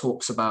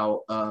talks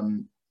about,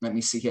 let me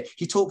see here,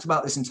 he talked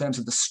about this in terms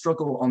of the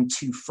struggle on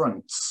two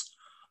fronts.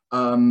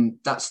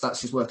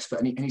 That's his work,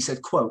 and he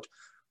said, quote,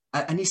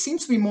 and he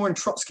seems to be more in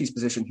Trotsky's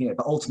position here,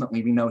 but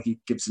ultimately we know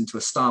he gives into a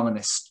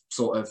Stalinist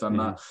sort of,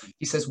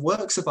 he says,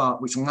 works of art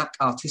which lack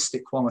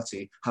artistic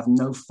quality have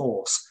no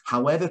force,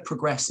 however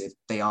progressive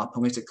they are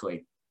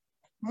politically.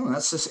 Oh,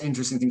 that's just an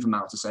interesting thing for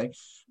Mao to say.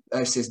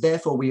 He says,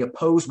 therefore we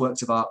oppose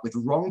works of art with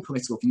wrong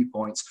political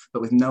viewpoints,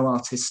 but with no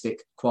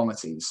artistic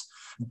qualities.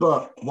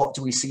 But what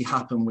do we see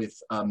happen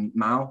with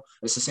Mao?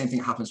 It's the same thing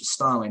that happens with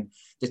Stalin.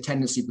 The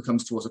tendency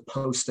becomes towards a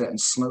poster and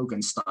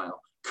slogan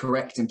style,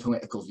 correct in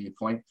political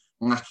viewpoint,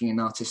 lacking in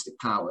artistic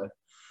power.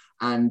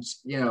 And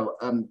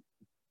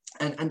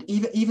and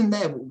even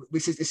there,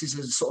 this is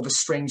a sort of a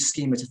strange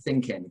schema to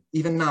think in.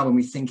 Even now, when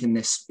we think in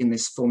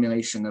this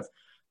formulation of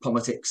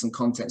politics and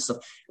content stuff,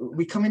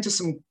 we come into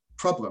some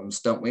problems,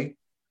 don't we?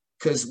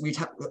 Because we'd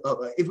have,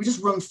 if we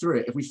just run through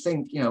it, if we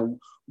think,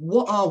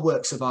 what are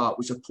works of art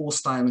which are poor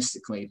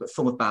stylistically but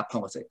full of bad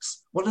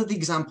politics? What are the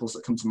examples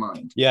that come to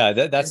mind? Yeah,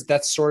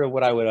 that's sort of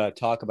what I would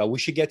talk about. We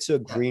should get to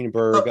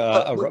Greenberg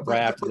right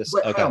after this.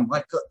 Okay.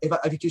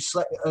 If you do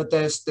select,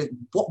 there's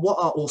what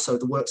are also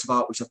the works of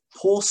art which are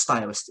poor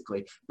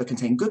stylistically but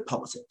contain good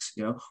politics,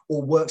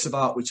 or works of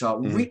art which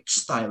are rich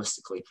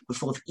stylistically but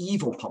full of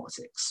evil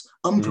politics,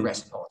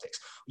 unprogressive politics.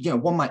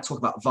 One might talk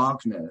about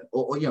Wagner,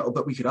 or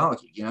but we could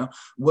argue,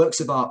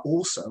 works of art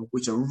also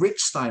which are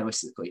rich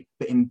stylistically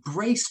but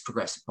embrace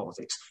progressive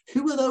politics.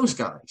 Who are those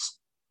guys?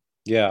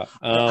 Yeah.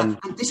 And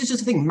this is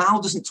just the thing. Mao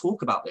doesn't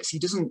talk about this. He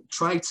doesn't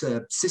try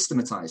to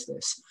systematize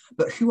this.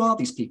 But who are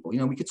these people?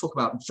 We could talk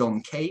about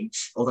John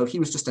Cage, although he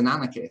was just an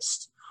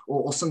anarchist,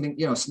 or something,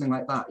 something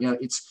like that.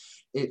 It's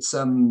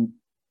true.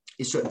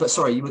 But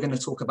sorry, you were going to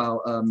talk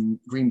about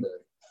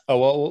Greenberg. Oh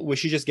well, we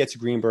should just get to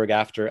Greenberg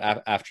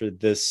after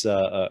this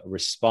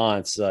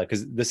response,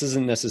 because this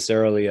isn't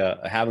necessarily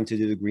having to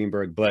do with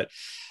Greenberg, but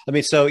I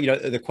mean, so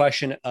the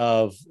question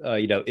of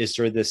is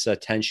there this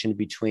tension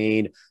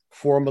between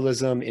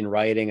formalism in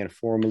writing and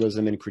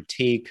formalism in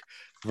critique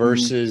Mm,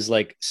 versus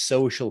like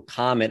social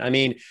comment? I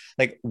mean,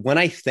 like when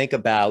I think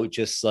about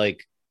just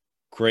like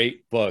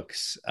great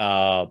books,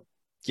 Kazuo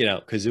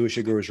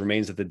Ishiguro's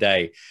Remains of the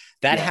Day,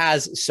 that yeah.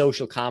 has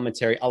social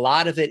commentary. A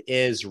lot of it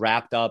is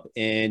wrapped up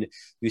in,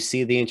 you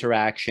see the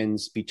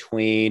interactions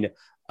between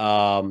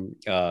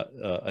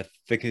I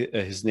think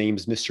his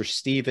name's Mr.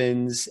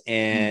 Stevens, Mm,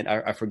 and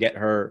I forget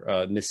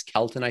her, Miss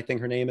Kelton, I think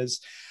her name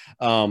is.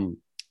 Um,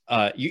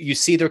 you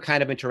see their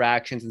kind of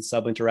interactions and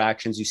sub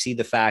interactions. You see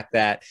the fact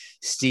that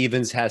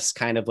Stevens has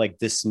kind of like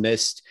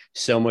dismissed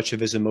so much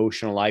of his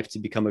emotional life to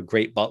become a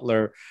great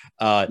butler.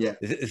 yeah.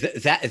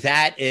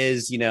 That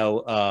is,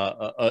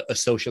 a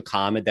social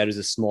comment. That is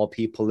a small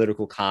p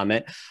political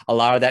comment. A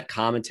lot of that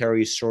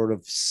commentary is sort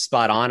of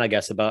spot on, I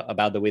guess,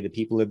 about the way that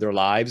people live their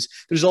lives.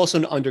 There's also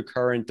an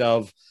undercurrent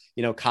of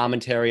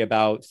commentary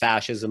about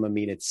fascism. I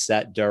mean, it's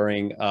set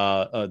during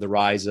the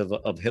rise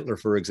of Hitler,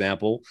 for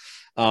example,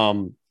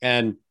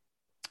 and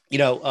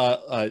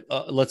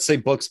let's say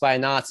books by a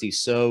Nazi.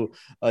 So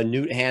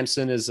Newt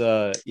Hampson is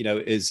a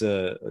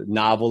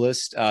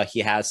novelist. He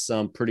has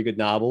some pretty good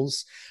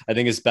novels. I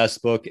think his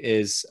best book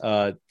is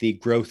The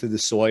Growth of the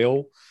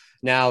Soil.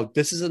 Now,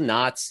 this is a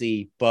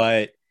Nazi,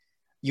 but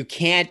you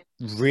can't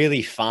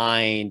really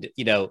find,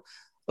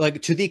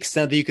 like to the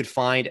extent that you could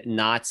find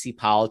Nazi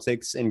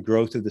politics and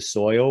Growth of the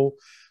Soil,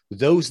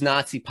 those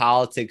Nazi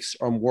politics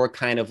are more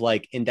kind of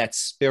like in that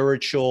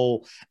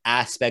spiritual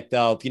aspect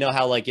of,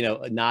 how like,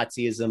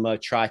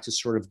 Nazism tried to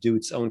sort of do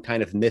its own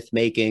kind of myth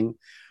making,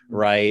 Mm,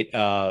 right?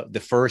 The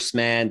first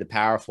man, the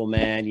powerful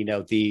man,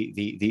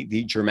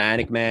 the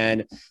Germanic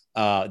man,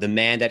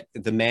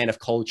 the man of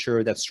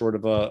culture that sort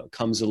of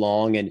comes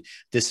along and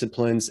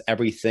disciplines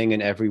everything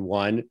and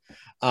everyone.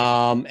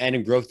 And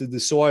in Growth of the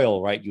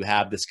Soil, right, you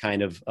have this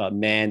kind of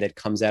man that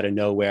comes out of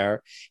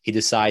nowhere. He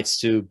decides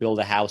to build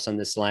a house on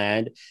this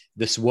land.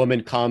 This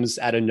woman comes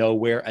out of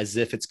nowhere as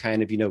if it's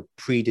kind of,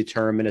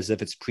 predetermined, as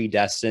if it's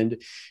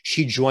predestined.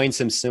 She joins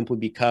him simply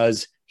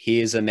because he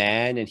is a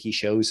man and he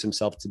shows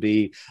himself to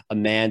be a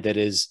man that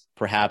is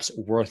perhaps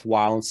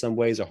worthwhile in some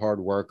ways, a hard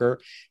worker.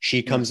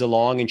 She yeah. comes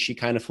along and she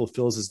kind of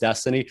fulfills his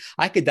destiny.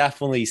 I could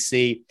definitely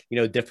see,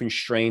 different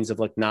strains of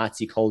like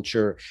Nazi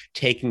culture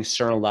taking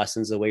certain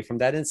lessons away from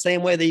that in the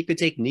same way that you could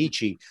take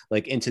Nietzsche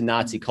like into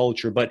Nazi Mm,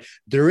 culture, but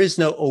there is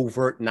no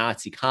overt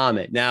Nazi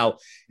comment. Now,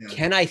 yeah.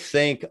 can I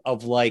think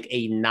of like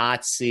a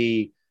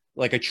Nazi,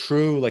 like a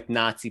true like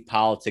Nazi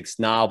politics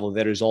novel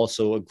that is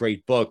also a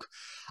great book?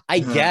 I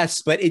Uh,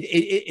 guess, but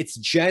it's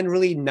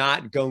generally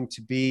not going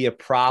to be a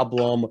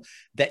problem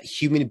that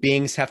human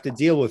beings have to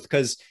deal with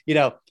because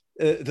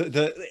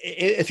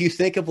if you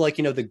think of like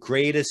the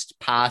greatest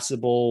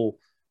possible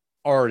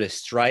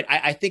artists, right?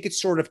 I think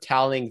it's sort of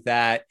telling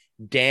that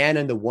Dan,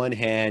 on the one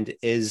hand,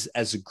 is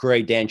as a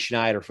great Dan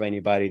Schneider for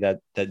anybody that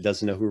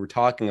doesn't know who we're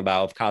talking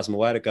about of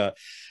Cosmoetica.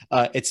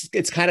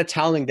 It's kind of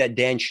telling that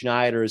Dan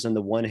Schneider is on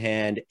the one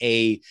hand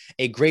a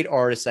great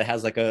artist that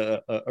has like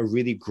a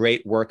really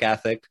great work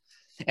ethic,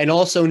 and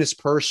also in his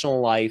personal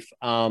life,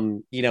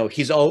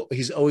 he's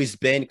always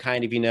been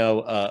kind of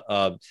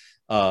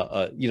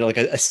like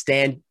a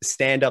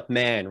stand up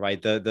man,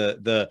 right?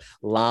 The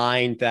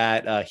line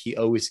that he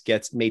always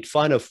gets made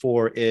fun of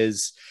for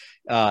is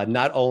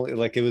not only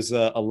like it was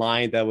a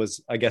line that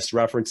was, I guess,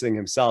 referencing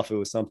himself. It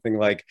was something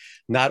like,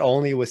 not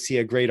only was he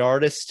a great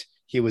artist,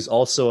 he was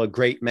also a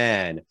great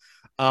man.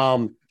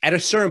 At a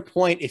certain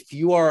point, if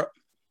you are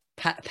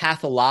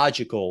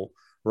pathological,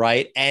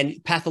 right,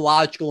 and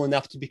pathological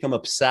enough to become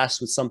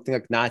obsessed with something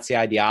like Nazi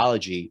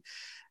ideology,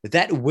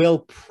 that will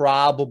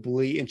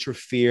probably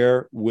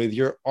interfere with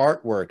your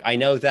artwork. I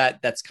know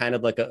that that's kind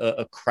of like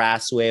a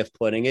crass way of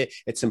putting it.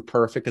 It's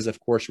imperfect because, of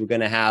course, we're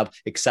going to have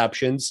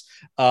exceptions.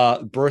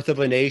 Birth of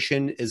a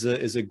Nation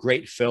is a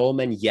great film,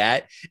 and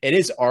yet it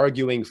is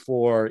arguing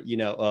for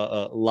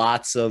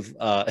lots of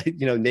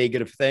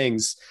negative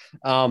things.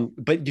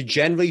 But you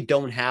generally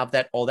don't have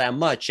that all that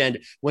much. And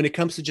when it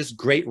comes to just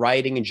great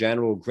writing in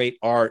general, great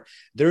art,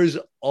 there's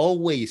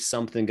always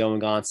something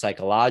going on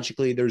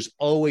psychologically. There's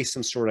always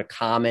some sort of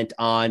comment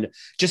on,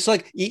 just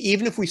like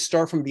even if we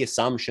start from the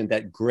assumption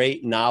that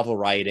great novel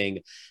writing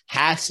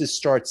has to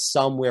start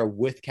somewhere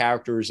with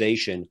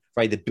characterization,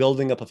 right? The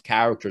building up of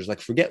characters, like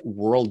forget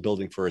world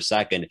building for a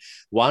second.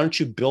 Why don't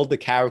you build the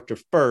character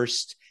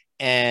first?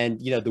 And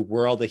the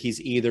world that he's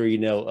either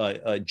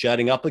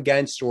jutting up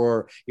against,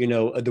 or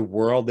the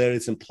world that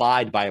is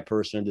implied by a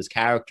person in this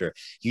character.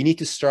 You need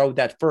to start with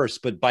that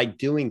first, but by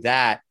doing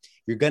that,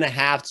 you're going to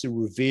have to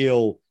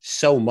reveal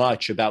so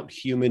much about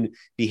human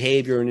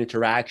behavior and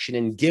interaction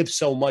and give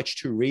so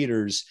much to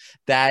readers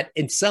that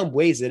in some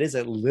ways it is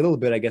a little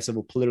bit, I guess, of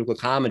a political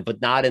comment, but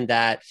not in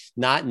that,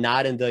 not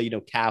in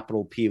the,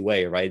 capital P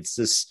way, right? It's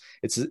just,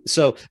 it's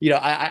so,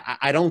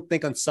 I don't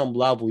think on some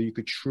level you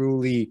could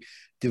truly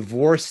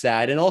divorce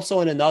that. And also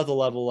on another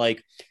level,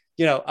 like,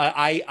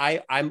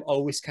 I'm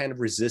always kind of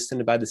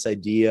resistant about this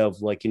idea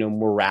of like,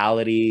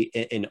 morality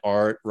in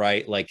art,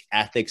 right? Like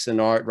ethics in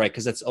art, right?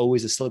 Because that's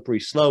always a slippery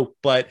slope.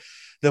 But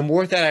the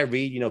more that I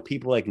read,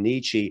 people like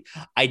Nietzsche,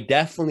 I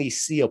definitely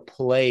see a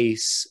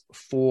place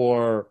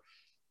for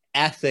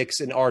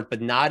ethics in art,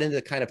 but not in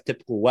the kind of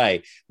typical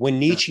way. When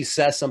Nietzsche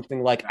says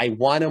something like, I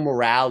want a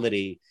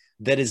morality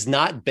that is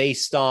not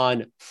based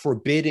on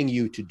forbidding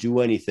you to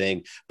do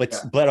anything, but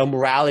a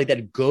morality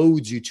that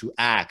goads you to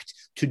act,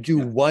 to do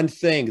one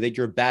thing that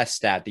you're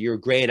best at, that you're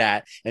great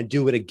at, and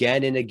do it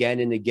again and again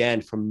and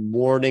again from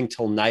morning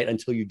till night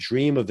until you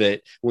dream of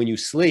it when you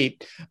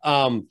sleep.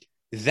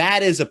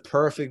 That is a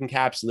perfect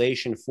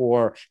encapsulation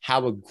for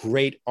how a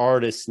great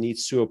artist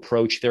needs to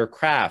approach their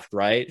craft,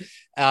 right?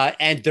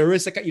 And there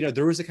is a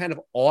kind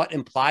of ought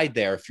implied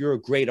there. If you're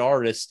a great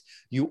artist,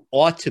 you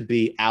ought to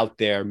be out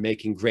there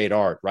making great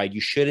art, right?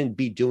 You shouldn't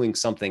be doing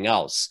something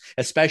else,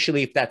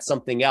 especially if that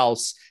something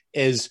else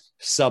is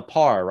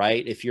subpar,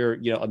 right? If you're,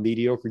 a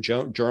mediocre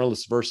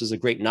journalist versus a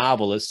great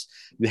novelist,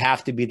 you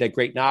have to be that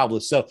great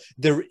novelist. So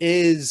there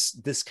is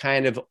this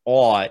kind of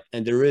ought,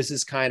 and there is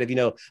this kind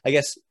of, I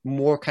guess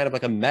more kind of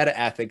like a meta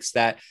ethics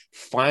that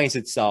finds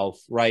itself,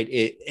 right,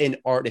 in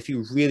art. If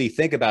you really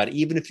think about it,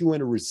 even if you want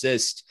to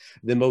resist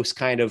the most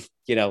kind of,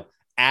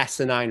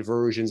 asinine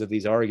versions of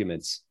these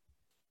arguments.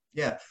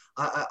 Yeah,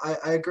 I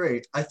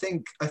agree. I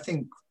think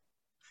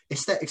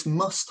aesthetics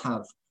must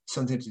have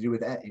something to do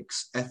with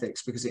ethics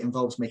because it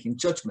involves making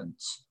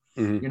judgments.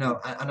 Mm-hmm.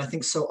 And I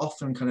think so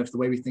often kind of the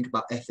way we think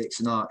about ethics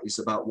in art is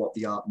about what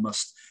the art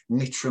must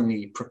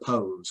literally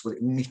propose, what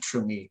it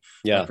literally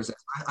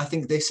represents. I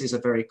think this is a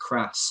very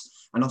crass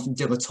and often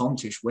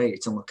dilettantish way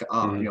to look at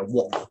art,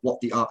 what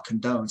the art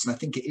condones. And I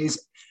think it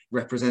is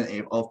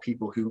representative of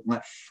people who,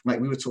 like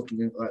we were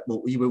talking,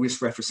 we were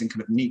just referencing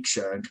kind of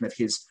Nietzsche and kind of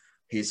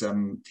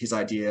his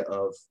idea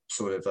of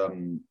sort of,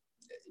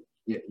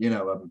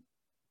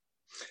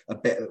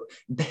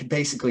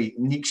 basically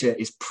Nietzsche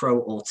is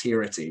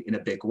pro-alterity in a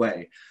big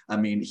way. I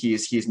mean, he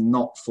is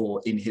not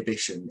for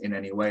inhibition in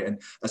any way,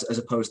 and as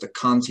opposed to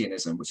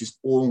Kantianism, which is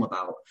all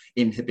about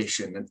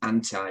inhibition and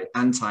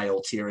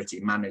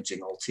anti-alterity,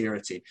 managing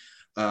alterity.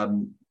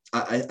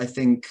 I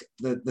think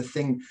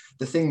the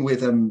thing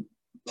with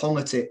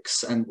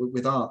politics and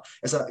with art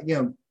is that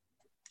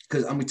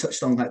and we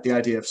touched on like the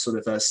idea of sort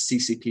of a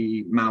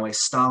CCP,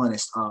 Maoist,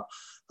 Stalinist art.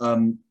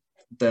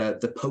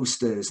 The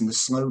posters and the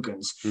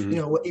slogans,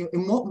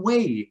 in what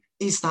way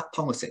is that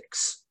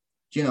politics?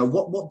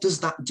 What does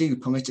that do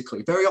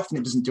politically? Very often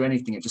it doesn't do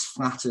anything. It just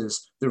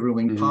flatters the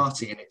ruling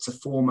party, and it's a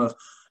form of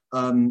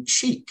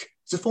chic.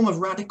 It's a form of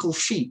radical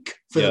chic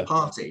for the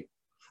party.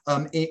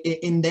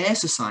 In their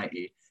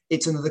society,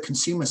 it's another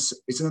consumer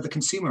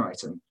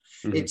item.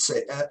 And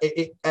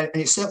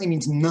it certainly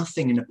means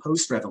nothing in a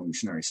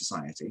post-revolutionary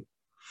society.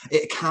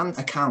 It can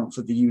account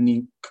for the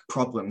unique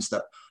problems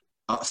that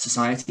our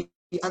society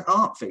and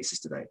art faces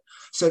today.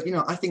 So,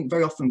 I think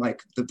very often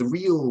like the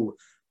real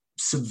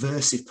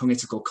subversive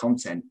political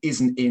content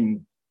isn't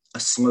in a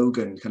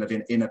slogan kind of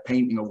in a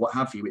painting or what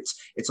have you.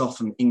 It's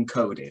often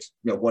encoded,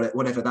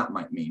 whatever that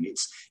might mean.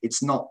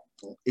 It's not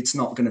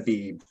going to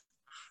be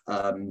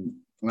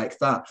like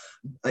that.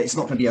 It's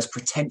not going to be as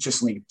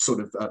pretentiously sort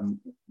of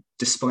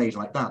displayed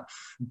like that.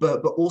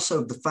 But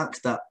also the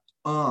fact that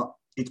art,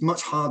 it's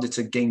much harder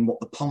to gain what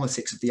the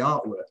politics of the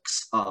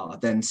artworks are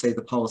than, say,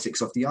 the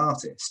politics of the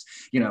artist.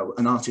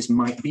 An artist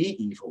might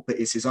be evil, but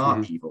is his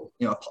art evil?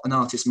 An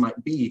artist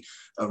might be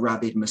a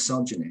rabid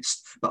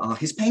misogynist, but are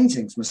his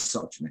paintings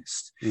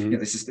misogynist?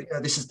 This is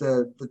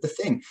the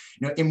thing.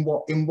 In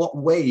what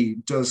way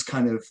does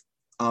kind of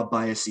our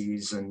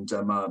biases and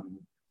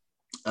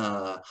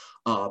our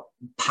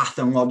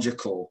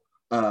pathological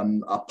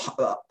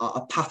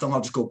our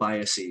pathological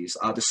biases,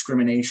 our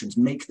discriminations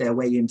make their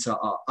way into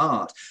our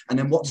art, and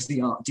then what does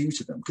the art do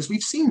to them? Because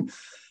we've seen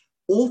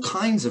all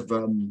kinds of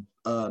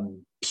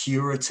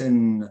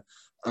Puritan,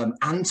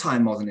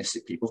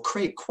 anti-modernistic people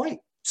create quite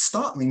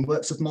startling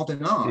works of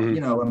modern art.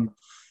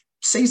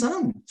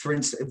 Cézanne, for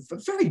instance, a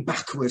very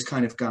backward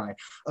kind of guy.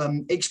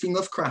 H.P.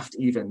 Lovecraft,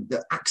 even,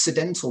 the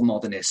accidental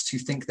modernists who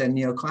think they're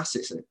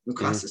neoclassicists.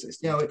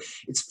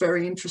 It's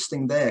very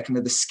interesting there, kind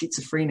of the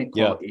schizophrenic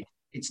quality.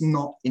 It's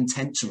not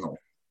intentional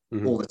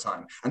all the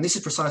time. And this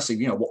is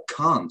precisely, what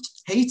Kant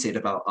hated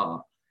about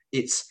art.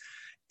 It's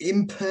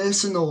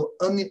impersonal,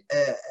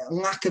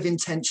 lack of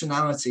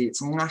intentionality.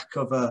 It's lack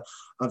of a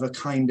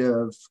kind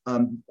of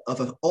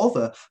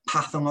a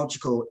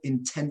pathological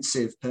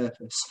intensive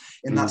purpose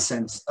in that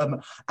sense.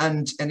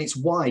 And it's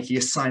why he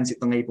assigns it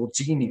the label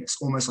genius,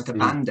 almost like a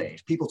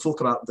band-aid. People talk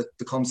about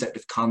the concept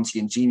of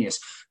Kantian genius.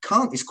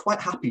 Kant is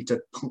quite happy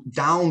to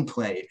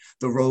downplay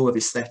the role of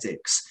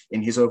aesthetics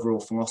in his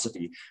overall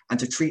philosophy and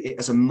to treat it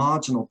as a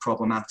marginal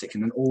problematic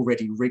in an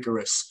already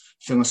rigorous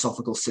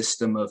philosophical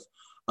system of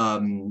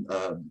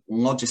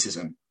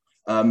logicism.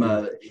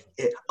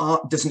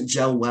 Art doesn't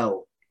gel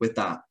well with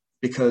that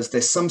because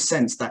there's some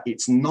sense that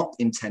it's not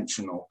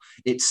intentional.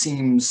 It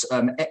seems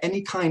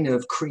any kind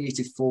of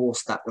creative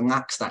force that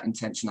lacks that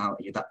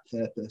intentionality, that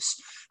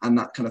purpose, and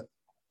that kind of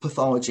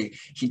pathology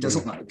he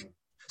doesn't like.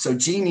 So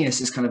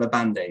genius is kind of a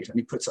band-aid, and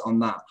he puts it on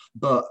that.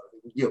 But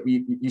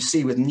you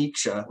see with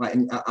Nietzsche, like,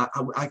 and I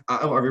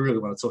really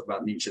want to talk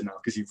about Nietzsche now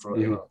because you brought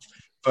him up.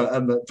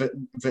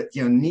 But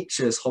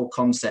Nietzsche's whole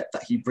concept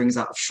that he brings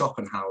out of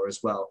Schopenhauer as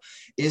well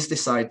is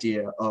this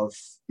idea of,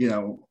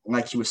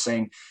 like you were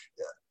saying,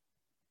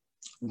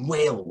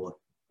 will.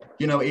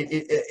 What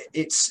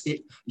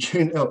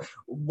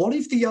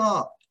if the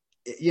art,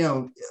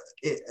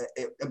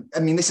 I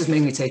mean, this is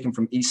mainly taken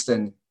from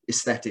Eastern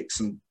aesthetics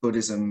and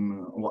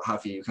Buddhism, what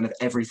have you, kind of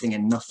everything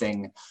and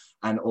nothing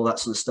and all that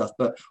sort of stuff.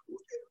 But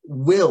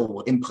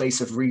will in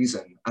place of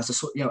reason as a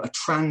sort, a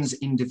trans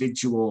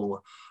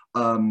individual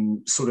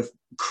sort of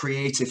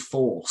creative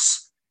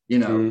force,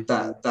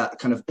 that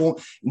kind of,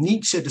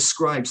 Nietzsche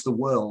describes the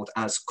world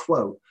as,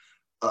 quote,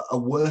 a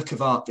work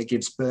of art that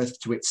gives birth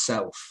to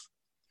itself.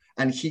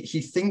 And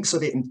he thinks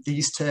of it in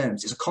these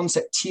terms. It's a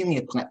concept,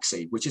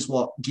 teleoplexy, which is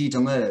what Guy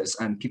Deleuze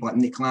and people like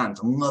Nick Land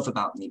love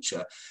about Nietzsche.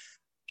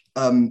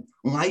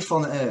 Life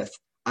on Earth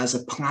as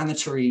a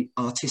planetary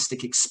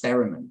artistic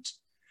experiment.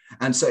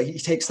 And so he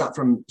takes that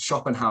from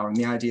Schopenhauer and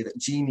the idea that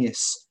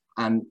genius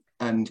and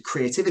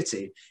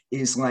creativity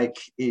is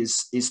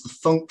the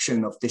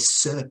function of this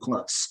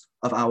surplus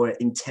of our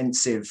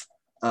intensive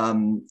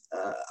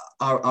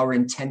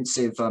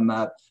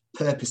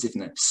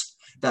purposiveness,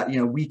 that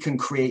we can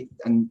create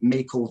and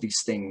make all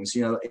these things,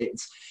 and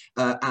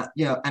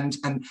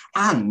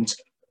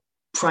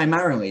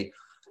primarily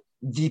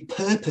the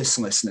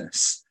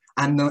purposelessness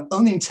and the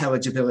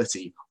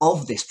unintelligibility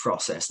of this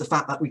process, the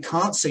fact that we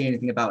can't say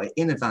anything about it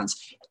in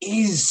advance,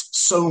 is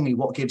solely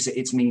what gives it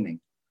its meaning.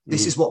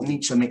 This is what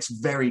Nietzsche makes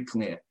very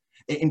clear,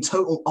 in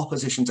total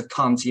opposition to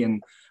Kantian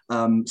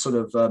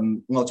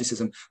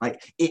logicism.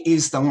 Like, it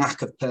is the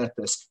lack of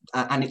purpose,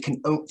 and it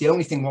can. The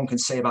only thing one can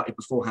say about it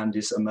beforehand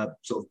is sort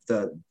of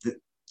the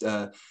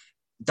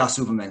Das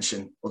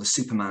Übermenschen, or the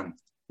Superman.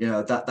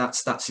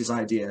 That's his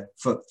idea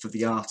for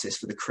the artist,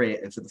 for the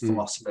creator, for the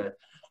philosopher,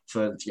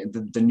 for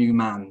the new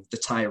man, the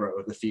tyro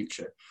of the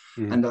future.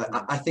 And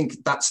I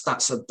think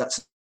that's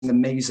an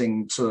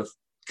amazing sort of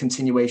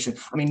continuation.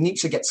 I mean,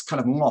 Nietzsche gets kind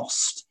of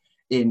lost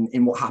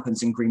in what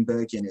happens in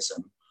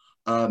Greenbergianism.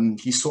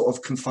 He's sort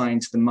of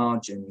confined to the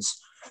margins,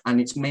 and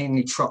it's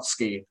mainly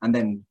Trotsky and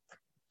then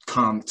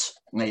Kant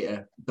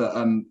later. But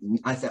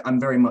I'm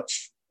very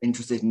much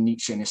interested in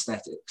Nietzschean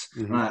aesthetics,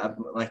 in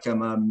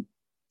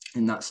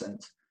that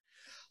sense.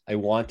 I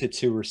wanted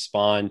to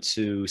respond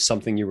to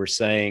something you were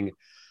saying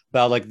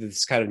about like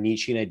this kind of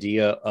Nietzschean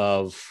idea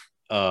of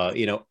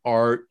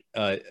art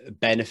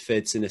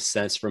benefits in a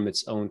sense from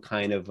its own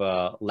kind of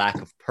lack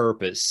of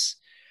purpose.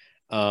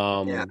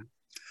 And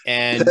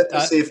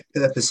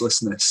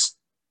purposelessness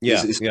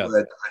is the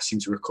word I seem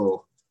to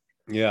recall.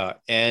 Yeah.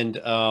 And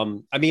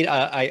I mean,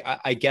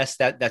 I guess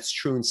that's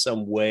true in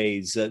some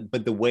ways,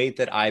 but the way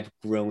that I've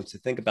grown to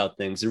think about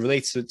things, it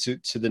relates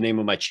to the name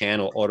of my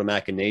channel,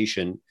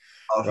 Automachination.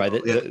 Right.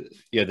 The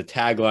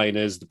tagline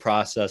is "The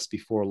process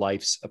before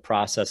life's a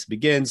process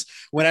begins."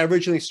 When I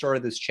originally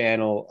started this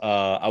channel,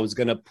 I was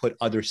going to put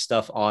other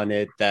stuff on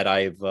it that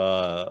I've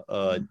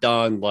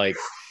done, like,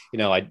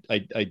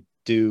 I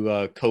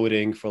do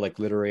coding for like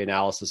literary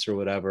analysis or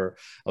whatever.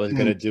 I was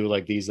going to do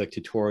like these like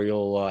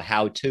tutorial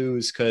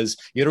how-tos, because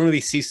you don't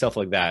really see stuff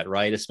like that,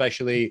 right?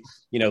 Especially,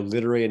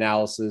 literary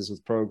analysis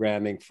with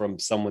programming from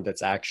someone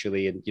that's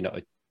actually,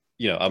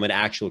 I'm an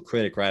actual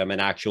critic, right? I'm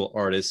an actual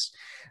artist.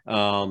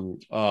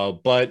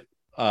 But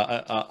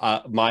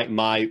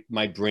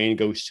my brain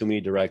goes too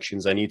many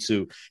directions. I need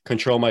to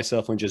control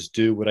myself and just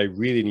do what I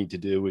really need to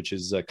do, which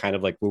is kind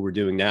of like what we're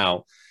doing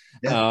now.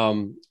 Yeah.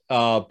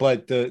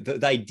 But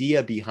the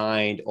idea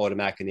behind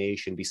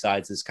Automachination,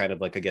 besides this kind of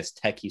like, I guess,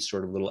 techie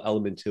sort of little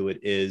element to it,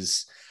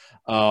 is,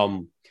 at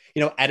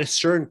a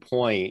certain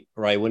point,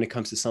 right, when it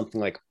comes to something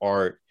like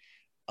art,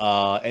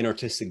 and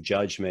artistic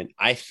judgment,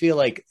 I feel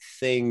like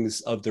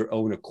things of their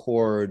own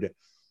accord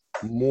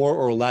more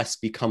or less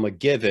become a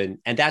given.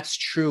 And that's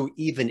true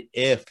even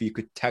if you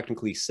could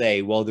technically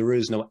say, well, there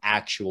is no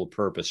actual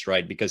purpose,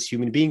 right? Because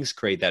human beings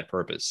create that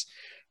purpose,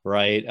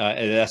 right?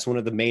 And that's one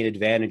of the main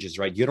advantages,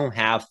 right? You don't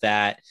have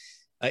that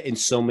in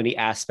so many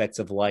aspects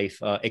of life,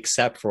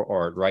 except for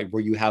art, right?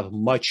 Where you have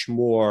much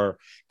more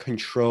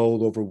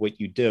control over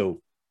what you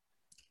do.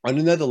 On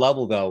another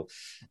level, though,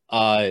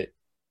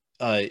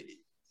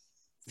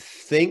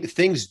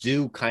 things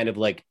do kind of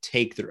like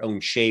take their own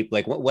shape.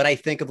 Like what I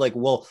think of, like,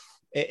 well,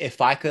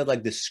 if I could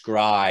like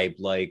describe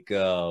like,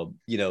 an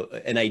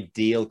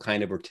ideal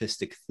kind of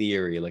artistic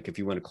theory, like if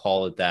you want to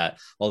call it that,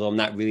 although I'm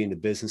not really in the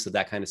business of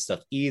that kind of stuff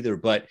either.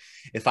 But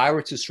if I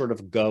were to sort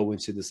of go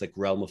into this like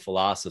realm of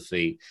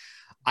philosophy,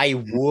 I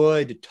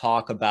would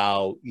talk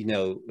about,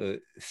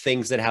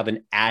 things that have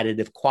an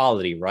additive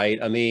quality,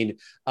 right? I mean,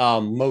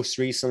 most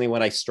recently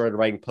when I started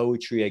writing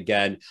poetry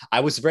again, I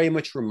was very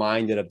much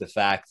reminded of the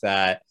fact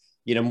that,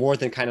 more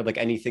than kind of like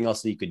anything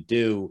else that you could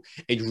do,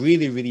 it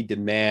really, really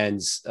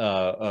demands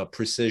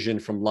precision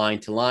from line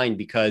to line,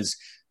 because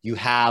you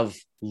have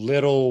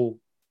little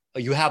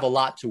you have a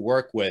lot to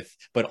work with,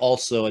 but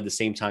also at the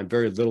same time,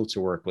 very little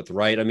to work with,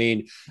 right? I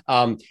mean,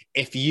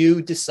 if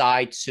you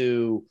decide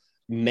to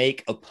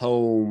make a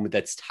poem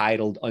that's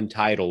titled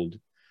Untitled,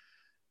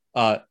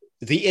 uh,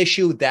 the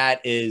issue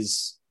that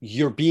is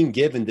you're being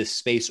given this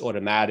space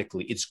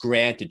automatically. It's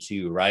granted to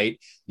you, right?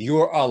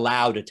 You're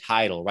allowed a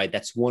title, right?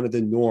 That's one of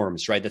the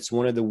norms, right? That's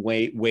one of the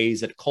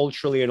ways that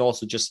culturally and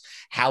also just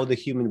how the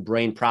human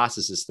brain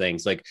processes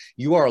things. Like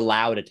you are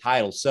allowed a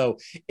title. So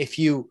if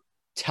you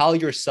tell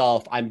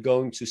yourself, I'm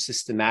going to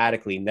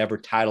systematically never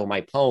title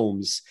my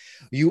poems,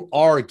 you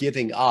are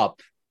giving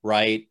up,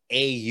 right,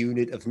 a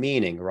unit of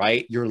meaning,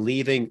 right? You're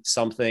leaving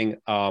something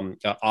on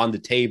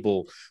the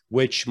table,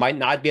 which might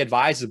not be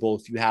advisable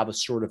if you have a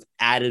sort of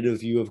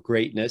additive view of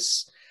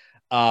greatness.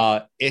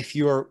 If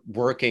you're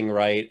working,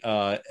 right,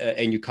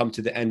 and you come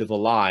to the end of a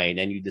line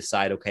and you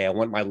decide, okay, I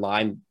want my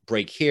line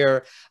break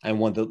here, I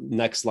want the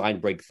next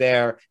line break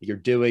there, you're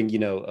doing,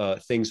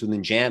 things with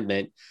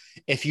enjambment.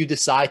 If you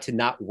decide to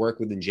not work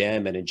with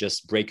enjambment and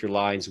just break your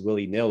lines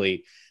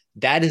willy-nilly,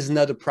 that is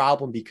another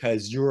problem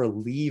because you're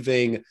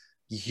leaving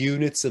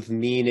units of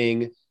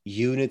meaning,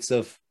 units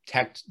of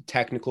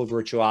technical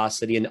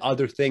virtuosity and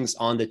other things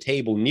on the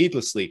table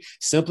needlessly,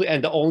 simply.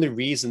 And the only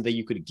reason that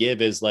you could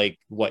give is like,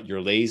 what,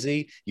 you're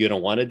lazy, you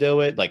don't want to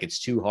do it, like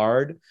it's too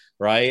hard,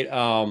 right?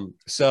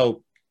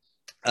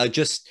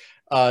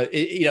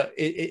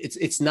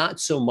 It's not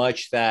so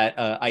much that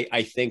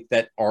I think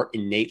that art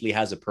innately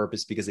has a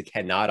purpose, because it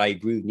cannot. I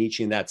agree with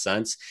Nietzsche in that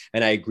sense,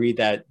 and I agree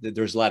that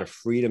there's a lot of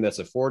freedom that's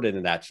afforded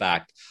in that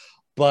fact,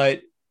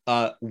 but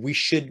we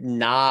should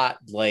not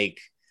downplay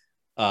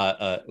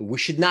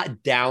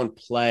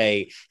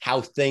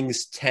how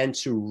things tend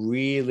to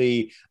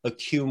really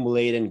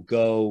accumulate and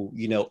go,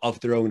 of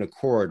their own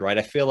accord, right?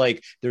 I feel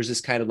like there's this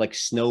kind of like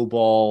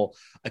snowball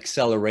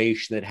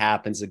acceleration that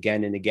happens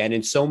again and again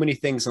in so many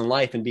things in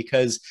life. And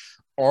because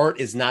art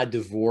is not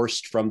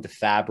divorced from the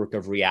fabric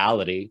of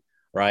reality,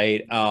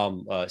 right?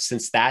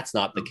 Since that's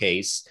not the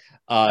case,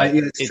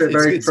 it's true,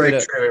 very true.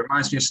 It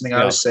reminds me of something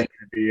I was saying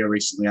in a video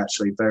recently,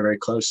 actually, very, very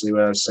closely,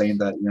 where I was saying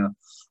that,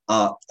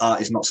 art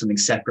is not something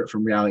separate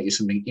from reality, it's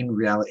something in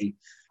reality.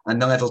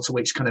 And the level to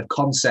which kind of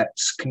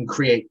concepts can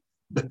create,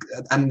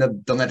 and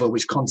the level at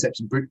which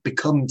concepts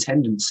become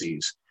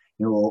tendencies,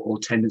 or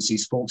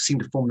tendencies seem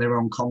to form their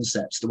own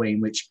concepts, the way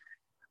in which,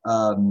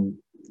 what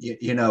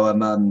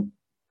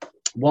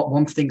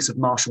one thinks of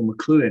Marshall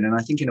McLuhan, and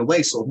I think in a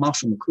way, sort of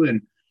Marshall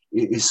McLuhan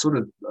is sort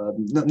of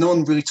no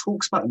one really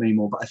talks about him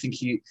anymore. But I think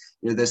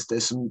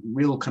there's some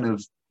real kind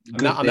of.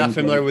 I'm not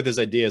familiar with his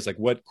ideas. Like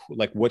what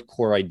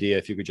core idea?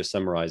 If you could just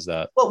summarize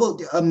that. Well,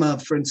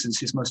 for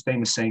instance, his most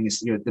famous saying is,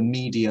 the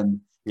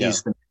medium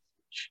is the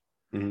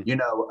message.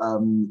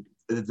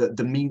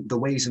 Mm-hmm. The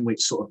ways in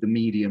which sort of the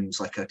mediums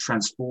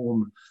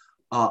transform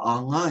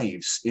our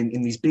lives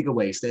in these bigger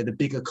ways. They're the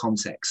bigger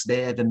context.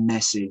 They're the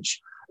message.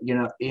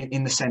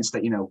 In the sense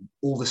that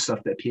all the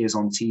stuff that appears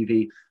on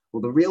TV.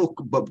 Well,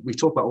 but we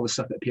talk about all the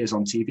stuff that appears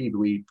on TV, but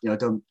we,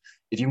 don't.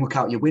 If you look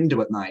out your window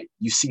at night,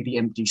 you see the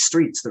empty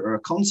streets that are a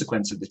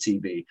consequence of the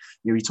TV.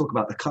 We talk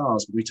about the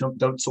cars, but we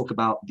don't talk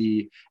about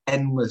the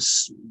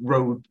endless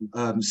road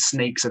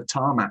snakes of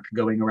tarmac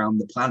going around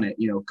the planet.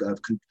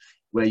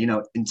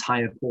 Where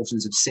entire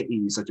portions of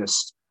cities are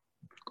just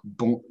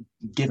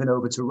given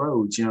over to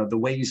roads. The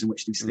ways in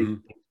which these things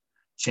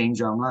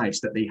change our lives,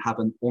 that they have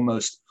an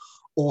almost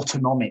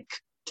autonomic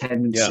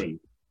tendency.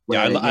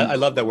 Yeah, I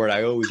love that word.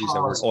 I always use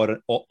that word,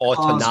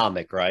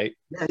 autonomic, right?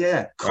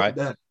 Yeah. Right.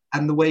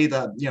 And the way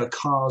that,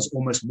 cars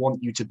almost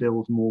want you to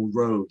build more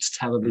roads,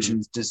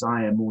 televisions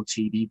desire more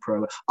TV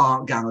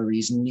art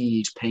galleries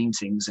need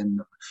paintings. And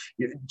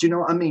do you know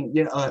what I mean?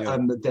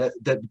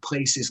 The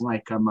places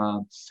like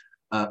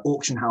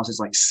auction houses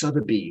like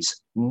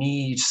Sotheby's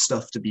need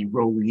stuff to be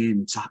rolling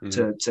in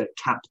to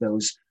cap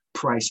those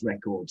price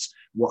records,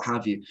 what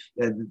have you.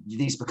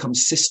 These become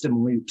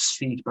system loops,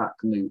 feedback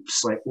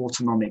loops, like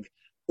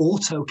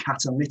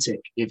autocatalytic,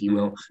 if you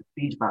will,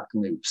 feedback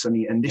loops.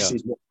 And this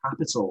is what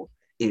capital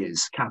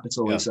is.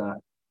 Capital is a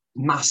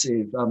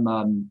massive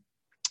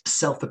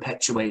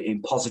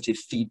self-perpetuating positive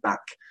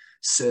feedback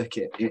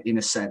circuit in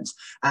a sense.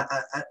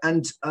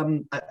 And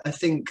I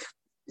think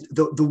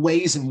the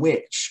ways in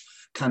which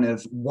kind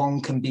of one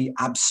can be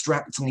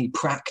abstractly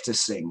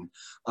practicing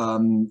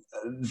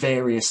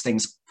various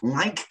things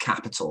like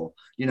capital,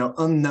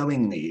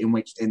 unknowingly, in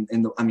which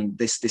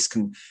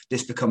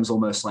this becomes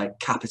almost like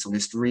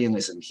capitalist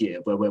realism here,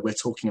 where we're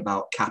talking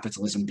about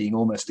capitalism being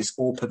almost this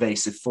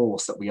all-pervasive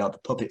force that we are the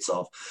puppets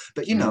of.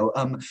 But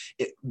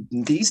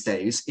these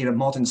days in a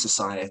modern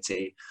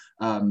society,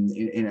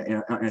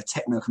 in a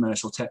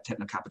techno-commercial,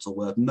 techno-capital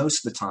world,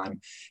 most of the time,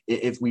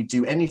 if we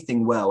do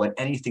anything well and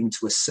anything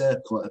to a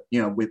surplus,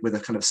 with a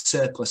kind of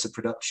surplus of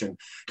production,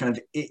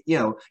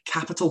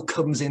 capital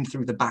comes in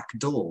through the back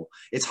door.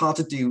 It's hard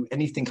to do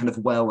anything kind of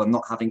well and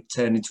not having it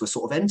turn into a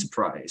sort of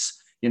enterprise.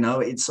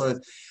 It's sort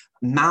of,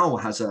 Mao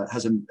has a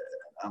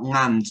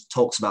Land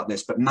talks about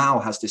this, but Mao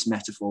has this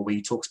metaphor where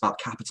he talks about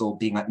capital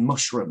being like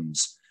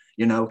mushrooms.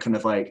 you know, kind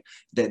of like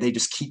they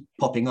just keep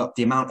popping up.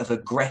 The amount of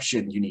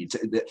aggression you need,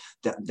 the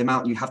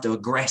amount you have to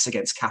aggress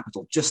against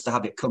capital just to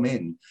have it come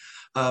in,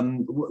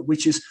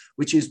 which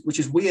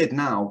is weird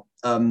now.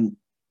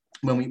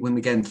 When we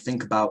again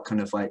think about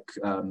kind of like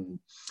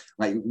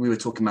we were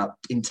talking about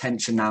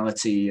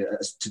intentionality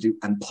to do,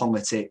 and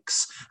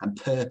politics and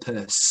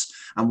purpose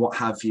and what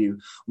have you.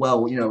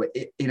 Well, you know,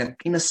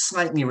 in a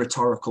slightly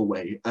rhetorical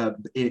way,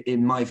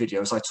 in my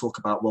videos, I talk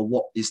about, well,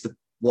 what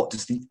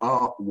does the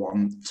art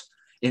want?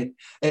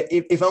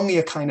 If only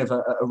a kind of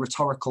a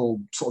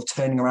rhetorical sort of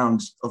turning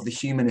around of the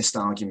humanist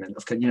argument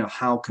of, you know,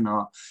 how can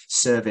art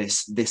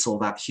service this or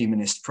that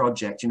humanist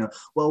project? You know,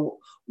 well,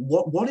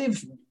 what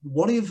if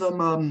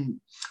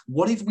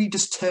we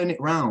just turn it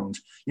round?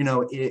 You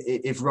know,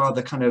 if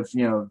rather kind of,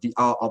 you know, the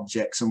art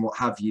objects and what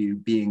have you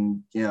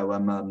being, you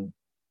know,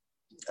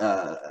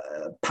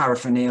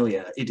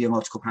 paraphernalia,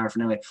 ideological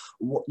paraphernalia.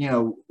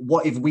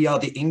 What if we are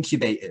the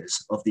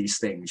incubators of these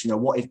things? You know,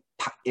 what if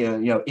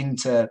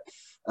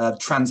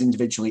trans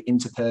individually,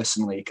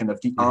 interpersonally, kind of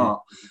the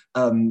art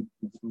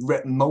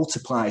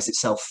multiplies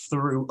itself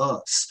through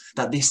us,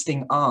 that this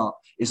thing art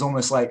is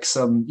almost like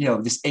some, you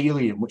know, this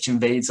alien which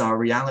invades our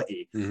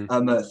reality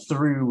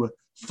through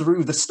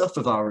the stuff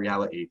of our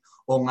reality,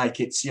 or like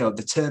it's, you know,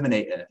 the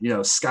Terminator, you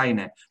know,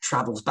 Skynet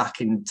travels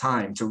back in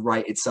time to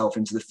write itself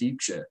into the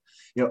future.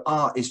 You know,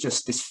 art is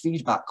just this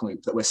feedback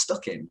loop that we're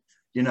stuck in.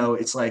 You know,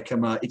 it's like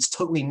it's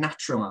totally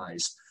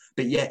naturalized,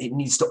 but yet it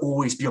needs to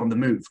always be on the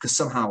move, because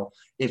somehow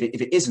if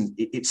it isn't,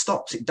 it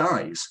stops, it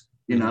dies.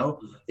 You know,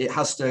 it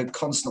has to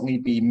constantly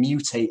be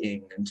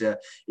mutating, and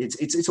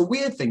it's a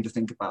weird thing to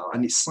think about,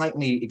 and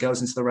it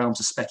goes into the realms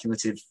of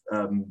speculative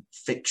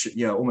fiction,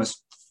 you know,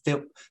 almost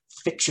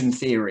fiction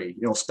theory,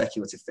 you know,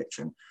 speculative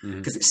fiction,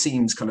 because it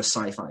seems kind of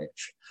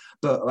sci-fi-ish.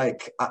 But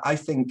like, I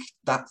think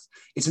that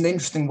it's an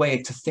interesting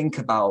way to think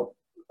about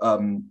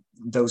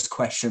those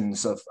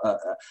questions of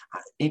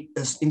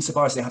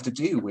insofar as they have to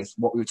do with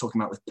what we were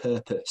talking about with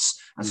purpose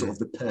and sort of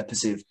the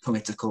purposive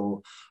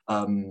political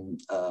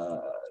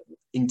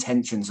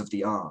intentions of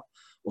the art,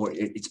 or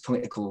its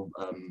political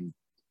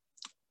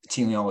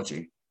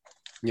teleology.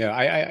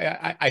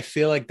 Yeah, I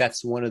feel like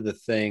that's one of the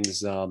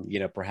things, you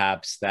know,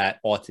 perhaps that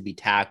ought to be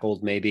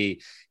tackled.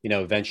 Maybe, you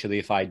know, eventually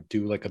if I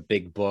do like a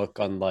big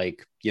book on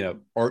like, you know,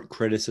 art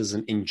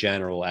criticism in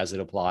general, as it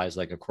applies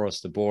like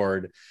across the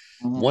board,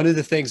 one of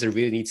the things that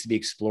really needs to be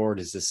explored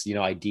is this, you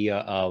know, idea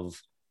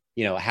of,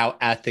 you know, how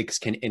ethics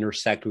can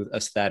intersect with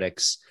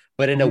aesthetics,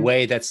 but in a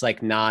way that's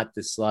like not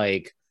this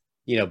like,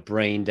 you know,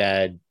 brain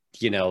dead,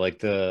 you know, like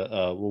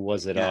the what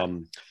was it?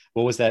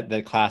 What was that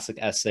the classic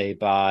essay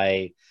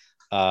by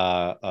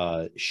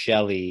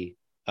Shelley,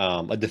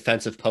 a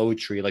defense of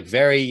poetry, like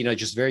very, you know,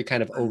 just very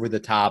kind of over the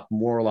top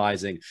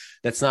moralizing.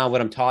 That's not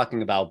what I'm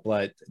talking about,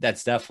 but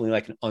that's definitely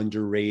like an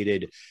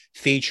underrated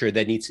feature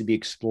that needs to be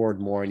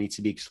explored more, and needs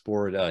to be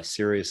explored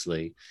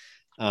seriously.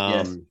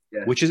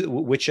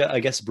 Which I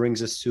guess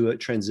brings us to a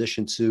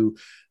transition to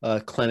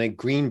Clement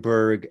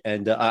Greenberg,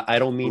 and I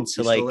don't mean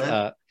to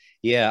like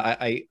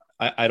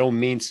I don't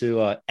mean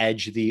to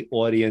edge the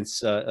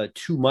audience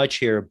too much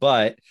here,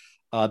 but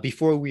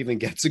before we even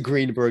get to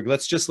Greenberg,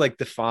 let's just like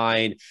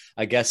define,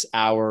 I guess,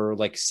 our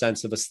like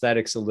sense of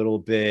aesthetics a little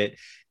bit.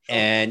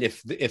 And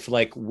if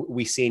like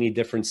we see any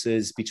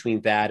differences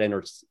between that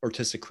and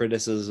artistic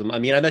criticism. I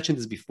mean, I mentioned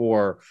this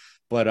before,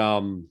 but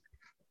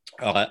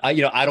I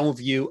don't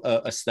view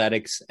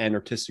aesthetics and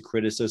artistic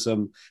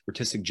criticism,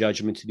 artistic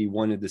judgment to be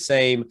one and the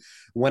same.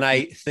 When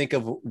I think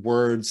of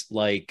words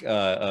like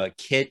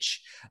kitsch,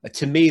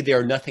 to me, they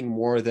are nothing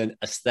more than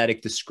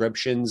aesthetic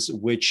descriptions,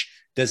 which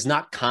does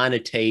not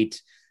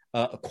connotate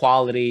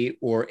quality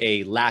or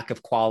a lack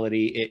of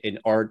quality in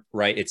art,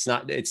 right? It's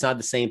not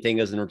the same thing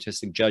as an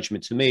artistic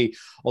judgment to me,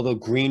 although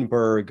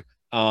Greenberg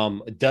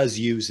does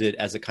use it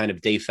as a kind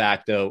of de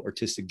facto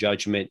artistic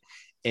judgment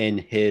in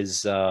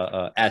his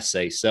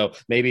essay. So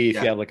maybe if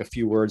you have like a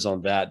few words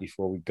on that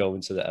before we go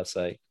into the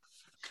essay.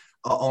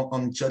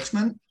 On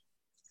judgment?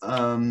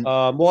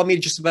 Well, I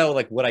mean, just about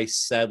like what I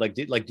said, like,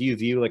 do you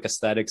view like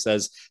aesthetics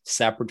as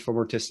separate from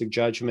artistic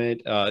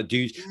judgment? Do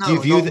you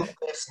view that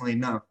personally?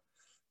 No,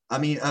 I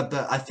mean,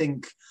 but I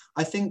think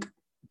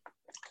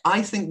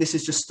this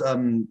is just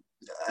and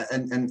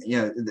you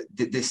know,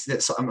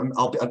 this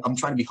I'm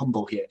trying to be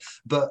humble here,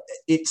 but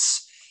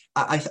it's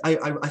I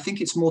think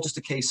it's more just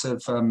a case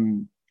of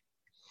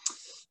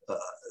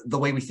the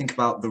way we think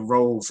about the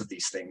roles of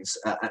these things,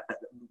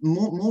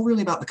 more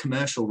really about the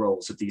commercial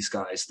roles of these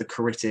guys, the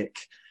critic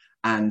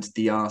and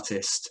the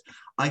artist.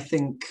 I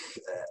think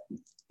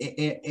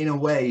in a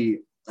way,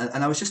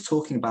 and I was just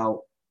talking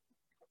about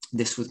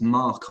this with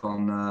Mark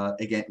on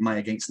my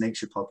Against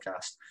Nature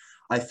podcast.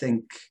 I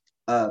think,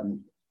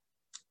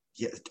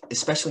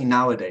 especially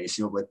nowadays,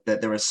 you know,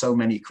 there are so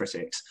many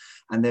critics,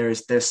 and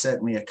there's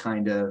certainly a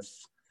kind of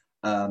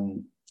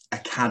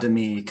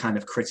academy kind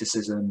of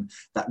criticism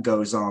that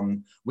goes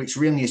on, which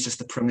really is just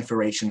the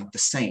proliferation of the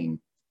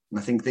same. And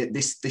I think that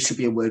this should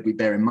be a word we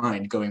bear in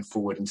mind going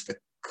forward into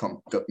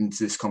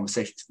this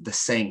conversation. The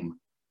same.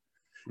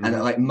 And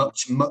like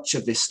much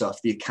of this stuff,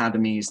 the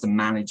academies, the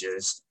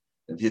managers,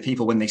 the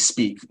people, when they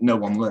speak, no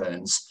one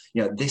learns.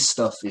 This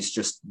stuff is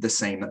just the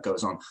same that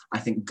goes on. I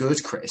think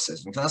good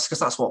criticism, because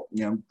that's what,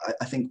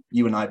 I think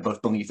you and I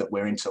both believe that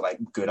we're into like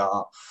good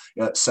art.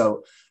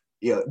 So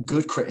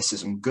good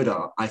criticism, good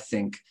art, I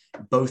think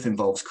both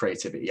involves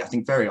creativity. I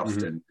think very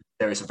often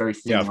there is a very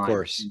thin line. Of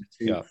course.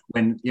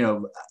 When,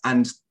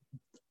 and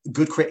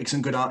good critics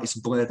and good artists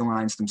blur the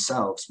lines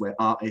themselves, where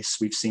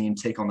artists we've seen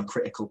take on a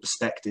critical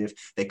perspective.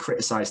 They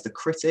criticize the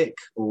critic,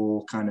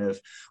 or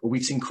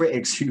we've seen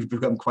critics who've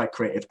become quite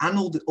creative. And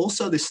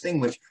also this thing,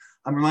 which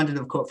I'm reminded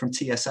of a quote from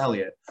T.S.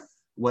 Eliot,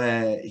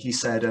 where he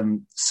said,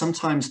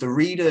 sometimes the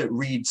reader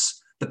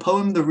reads the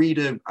poem,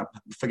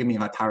 forgive me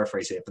if I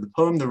paraphrase here, but the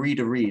poem the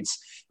reader reads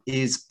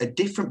is a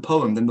different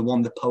poem than the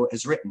one the poet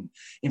has written.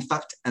 In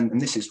fact,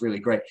 and this is really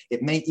great,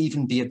 it may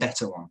even be a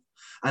better one.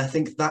 And I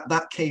think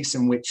that case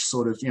in which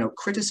sort of,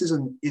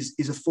 criticism is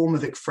a form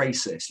of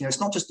ekphrasis. It's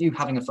not just you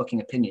having a fucking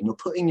opinion. You're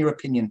putting your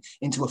opinion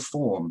into a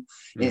form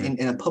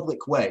in a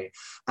public way.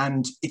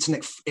 And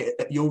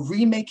you're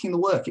remaking the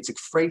work. It's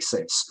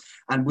ekphrasis.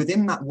 And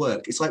within that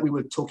work, it's like we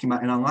were talking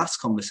about in our last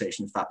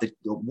conversation, in fact, that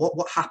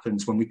what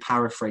happens when we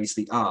paraphrase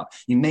the art?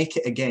 You make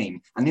it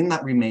again. And in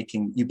that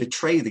remaking, you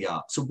betray the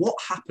art. So what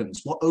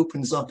happens? What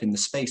opens up in the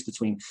space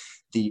between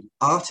the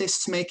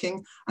artist's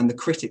making and the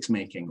critic's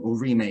making or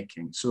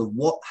remaking? So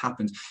what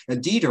happens? Now,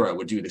 Diderot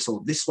would do this.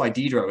 Or this is why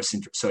Diderot was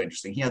so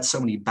interesting. He had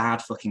so many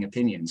bad fucking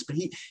opinions, but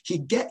he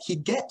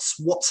gets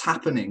what's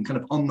happening kind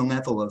of on the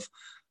level of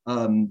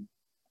the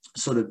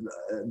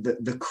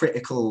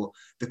critical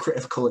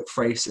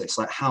ekphrasis,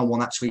 like how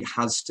one actually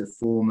has to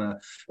form a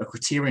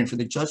criterion for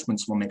the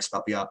judgments one makes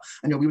about the art.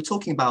 And we were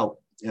talking about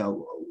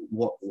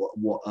what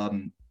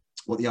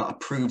the art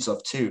approves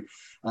of too.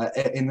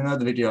 In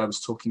another video, I was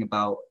talking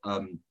about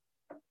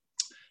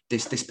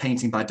this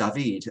painting by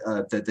David,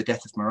 the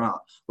Death of Marat,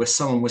 where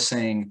someone was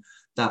saying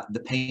that the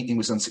painting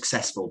was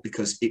unsuccessful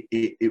because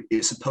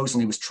it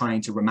supposedly was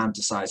trying to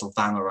romanticize or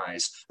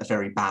valorize a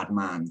very bad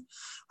man.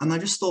 And I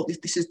just thought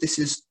this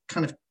is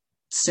kind of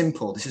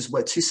simple. This is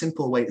too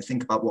simple a way to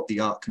think about what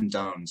the art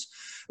condones.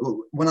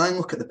 When I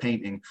look at the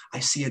painting, I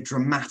see a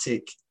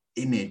dramatic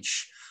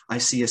image. I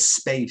see a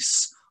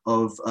space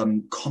of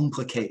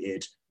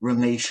complicated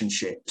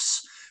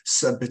relationships,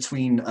 so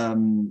between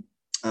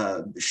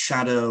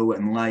shadow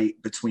and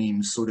light,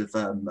 between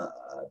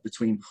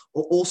between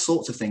all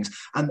sorts of things,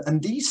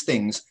 and these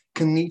things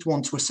can lead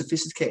one to a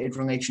sophisticated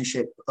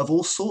relationship of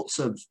all sorts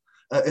of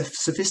a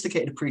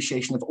sophisticated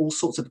appreciation of all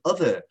sorts of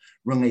other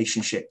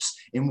relationships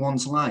in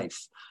one's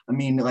life. I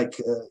mean,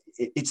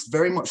 it's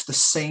very much the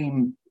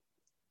same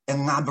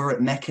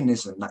elaborate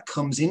mechanism that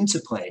comes into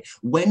play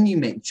when you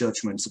make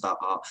judgments about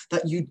art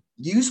that you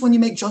use when you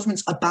make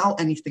judgments about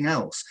anything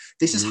else.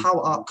 This is how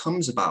art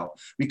comes about.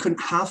 We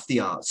couldn't have the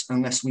arts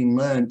unless we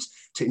learned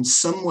to in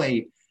some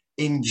way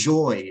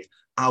enjoy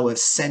our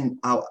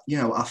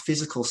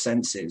physical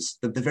senses,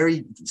 the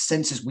very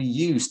senses we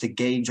use to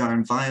gauge our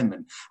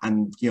environment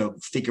and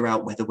figure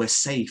out whether we're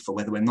safe or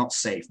whether we're not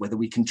safe, whether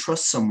we can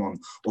trust someone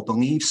or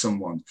believe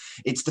someone.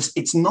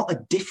 It's not a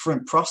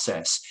different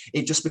process.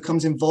 It just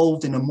becomes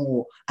involved in a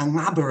more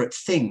elaborate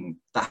thing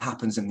that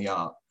happens in the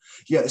art.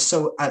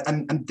 So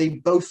and they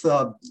both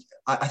are.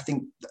 I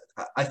think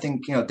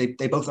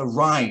they both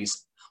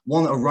arise.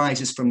 One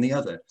arises from the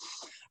other.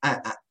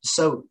 I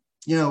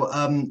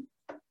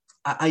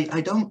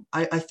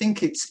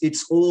think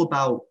it's all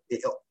about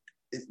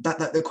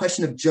that the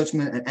question of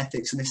judgment and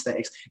ethics and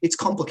aesthetics. It's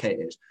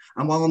complicated,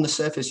 and while on the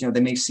surface, they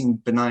may seem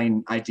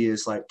benign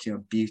ideas like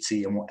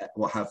beauty and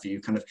what have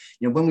you. Kind of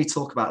when we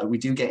talk about it, we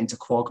do get into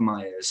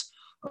quagmires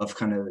of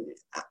kind of,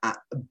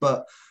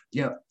 but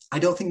I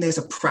don't think there's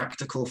a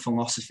practical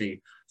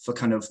philosophy for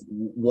kind of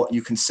what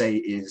you can say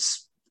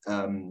is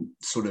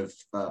sort of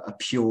a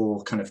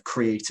pure kind of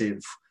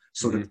creative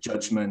sort of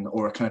judgment,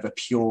 or a kind of a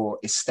pure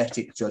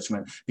aesthetic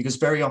judgment, because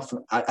very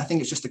often I think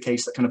it's just the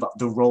case that kind of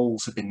the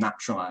roles have been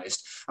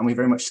naturalized, and we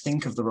very much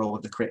think of the role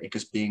of the critic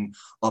as being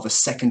of a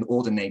second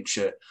order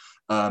nature,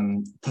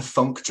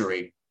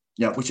 perfunctory,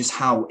 which is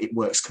how it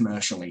works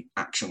commercially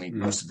actually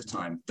most of the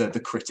time.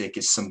 The critic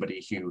is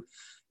somebody who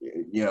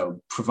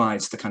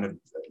provides the kind of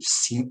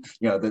seal,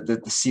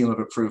 the seal of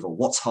approval.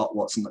 What's hot,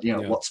 what's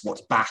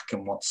what's back,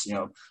 and what's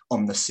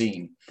on the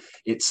scene.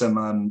 It's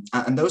and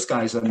those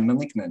guys are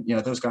malignant.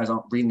 Those guys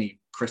aren't really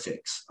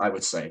critics. I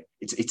would say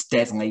it's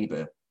dead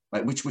labor,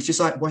 which is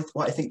like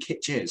what I think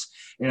kitsch is.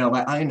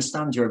 I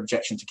understand your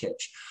objection to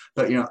kitsch,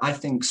 but I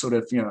think sort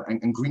of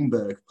and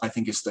Greenberg I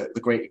think is the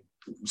great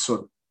sort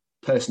of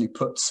person who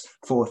puts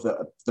forth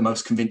the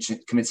most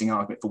convincing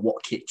argument for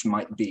what kitsch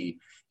might be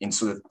in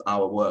sort of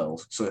our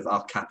world, sort of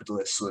our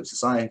capitalist sort of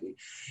society.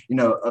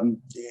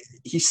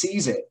 He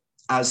sees it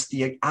as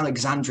the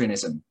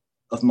Alexandrianism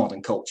of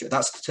modern culture.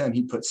 That's the term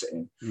he puts it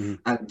in.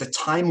 And the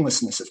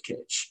timelessness of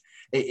kitsch,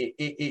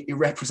 it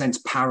represents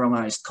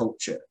paralyzed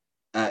culture.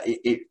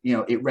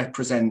 It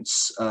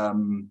represents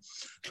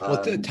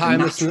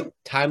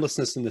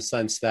timelessness in the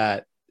sense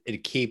that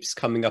it keeps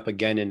coming up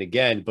again and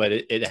again, but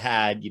it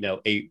had,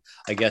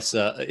 I guess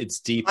its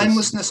deepest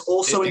Timelessness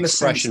also in the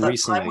sense expression that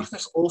recently.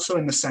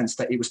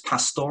 it was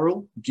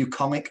pastoral,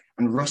 bucolic,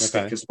 and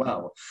rustic Okay. as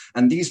well.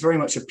 And these very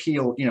much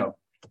appeal,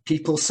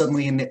 people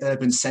suddenly in the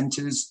urban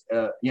centers,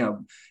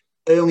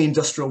 early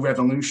industrial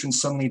revolution,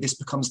 suddenly this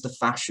becomes the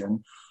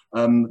fashion,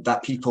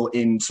 that people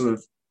in sort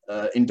of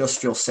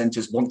industrial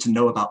centres want to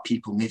know about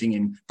people living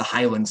in the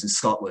Highlands in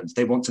Scotland.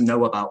 They want to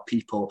know about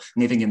people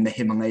living in the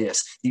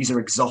Himalayas. These are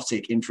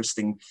exotic,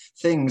 interesting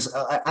things.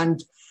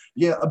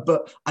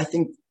 But I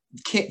think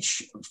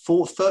kitsch,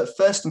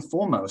 first and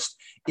foremost,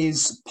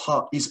 is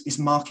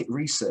market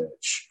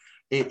research.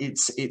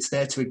 It's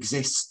there to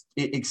exist.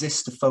 It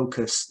exists to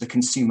focus the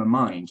consumer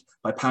mind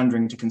by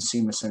pandering to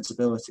consumer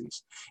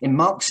sensibilities. In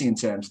Marxian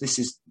terms,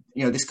 this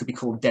could be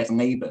called dead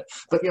labor.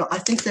 But I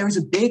think there is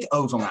a big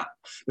overlap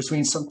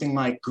between something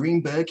like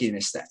Greenbergian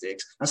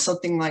aesthetics and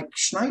something like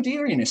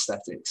Schneiderian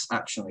aesthetics.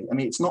 Actually, I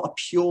mean, it's not a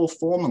pure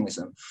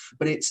formalism,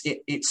 but it's a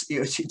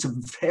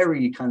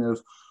very kind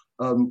of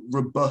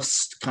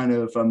robust kind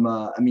of,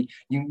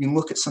 you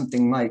look at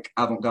something like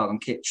avant-garde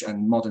and kitsch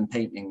and modern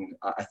painting.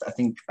 I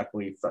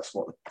believe that's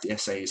what the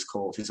essay is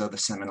called, his other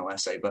seminal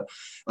essay. But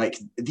like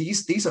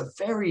these are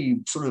very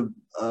sort of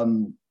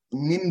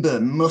limber,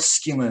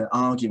 muscular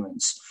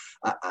arguments,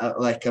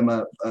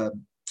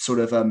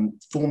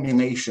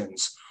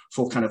 formulations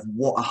for kind of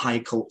what a high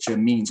culture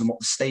means and what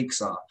the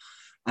stakes are,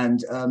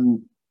 and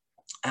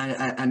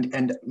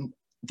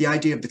the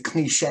idea of the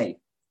cliche,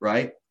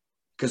 right?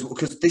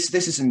 Because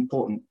this is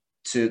important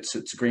to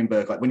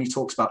Greenberg. Like when he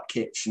talks about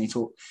kitsch, and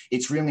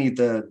it's really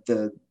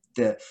the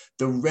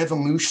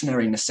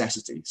revolutionary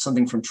necessity,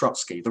 something from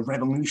Trotsky, the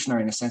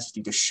revolutionary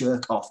necessity to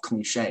shirk off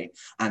cliche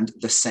and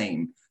the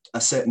same,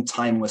 a certain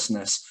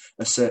timelessness,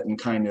 a certain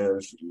kind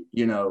of,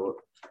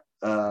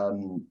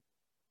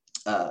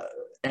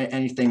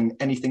 anything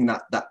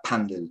that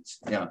panders,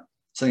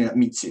 something that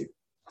meets you.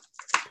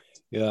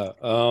 Yeah.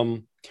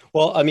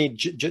 Well, I mean,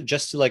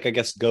 just to like, I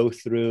guess, go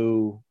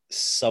through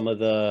some of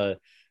the,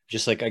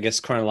 just like, I guess,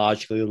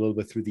 chronologically a little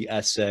bit through the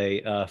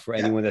essay for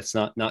anyone that's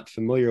not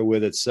familiar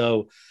with it.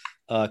 So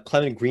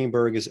Clement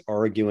Greenberg is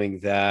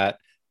arguing that,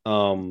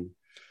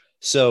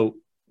 so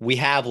we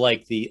have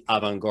like the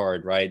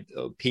avant-garde, right?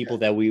 People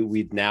that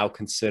we'd now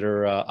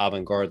consider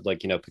avant-garde,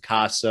 like,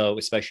 Picasso,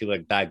 especially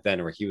like back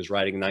then, where he was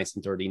writing in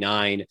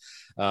 1939.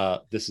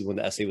 This is when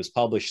the essay was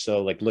published.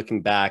 So like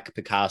looking back,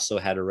 Picasso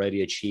had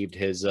already achieved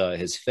his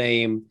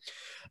fame.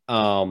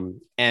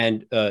 And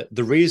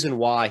the reason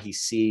why he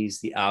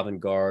sees the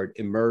avant-garde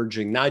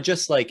emerging, not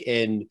just like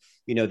in,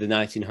 the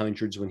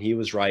 1900s when he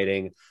was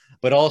writing,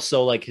 but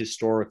also like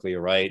historically,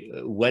 right?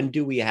 When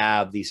do we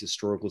have these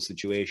historical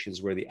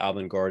situations where the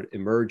avant-garde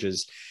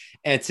emerges?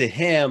 And to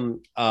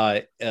him,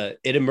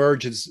 it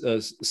emerges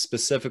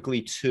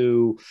specifically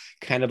to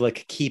kind of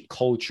like keep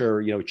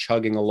culture,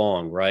 chugging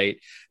along, right?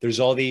 There's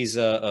all these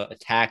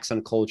attacks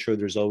on culture.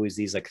 There's always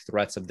these like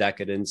threats of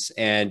decadence.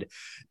 And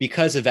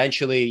because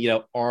eventually,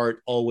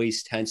 art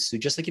always tends to,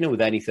 just like,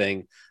 with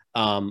anything,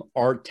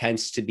 art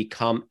tends to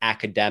become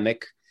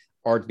academic.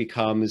 Art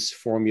becomes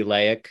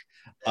formulaic.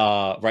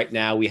 Right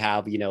now we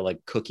have, like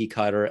cookie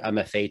cutter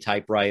MFA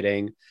type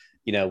writing.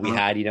 We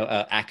had,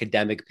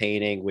 academic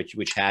painting,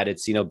 which had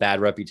its,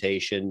 bad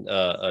reputation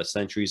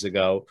centuries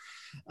ago.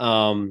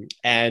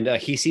 And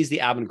he sees the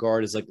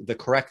avant-garde as like the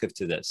corrective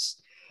to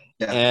this.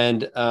 Yeah.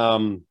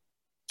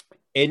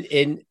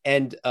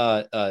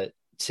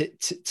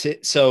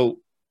 So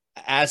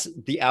as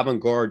the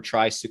avant-garde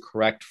tries to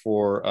correct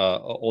for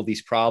all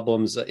these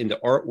problems in the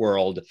art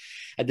world,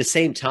 at the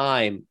same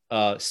time,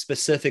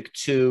 specific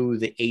to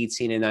the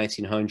 18 and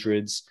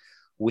 1900s,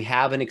 we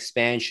have an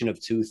expansion of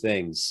two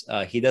things.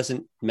 He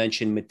doesn't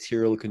mention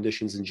material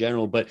conditions in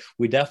general, but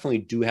we definitely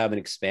do have an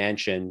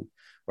expansion,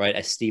 right?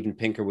 As Steven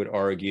Pinker would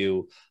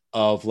argue,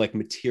 of like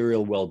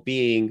material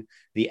well-being.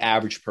 The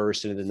average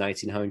person in the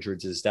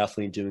 1900s is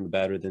definitely doing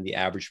better than the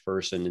average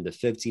person in the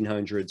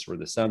 1500s or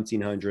the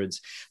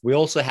 1700s. We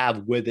also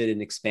have with it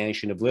an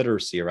expansion of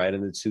literacy, right?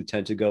 And the two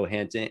tend to go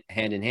hand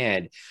in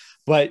hand.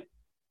 But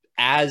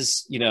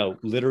as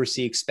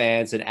literacy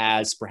expands, and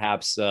as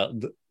perhaps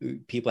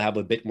people have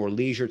a bit more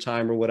leisure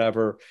time or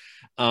whatever,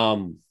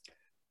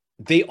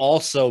 they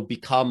also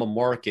become a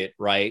market,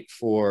 right,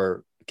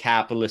 for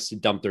capitalists to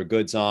dump their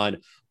goods on.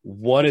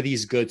 One of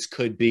these goods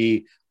could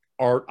be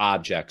art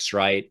objects,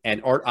 right?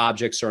 And art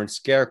objects are in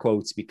scare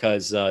quotes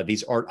because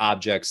these art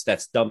objects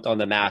that's dumped on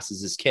the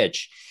masses is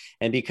kitsch.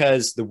 And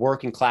because the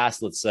working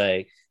class, let's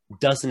say,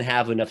 doesn't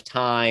have enough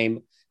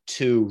time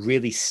to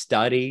really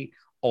study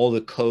all the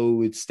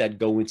codes that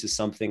go into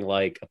something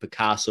like a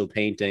Picasso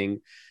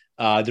painting,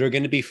 they're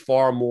going to be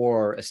far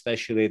more,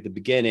 especially at the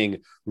beginning,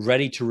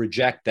 ready to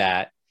reject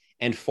that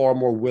and far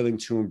more willing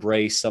to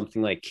embrace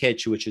something like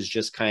kitsch, which is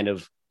just kind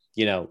of,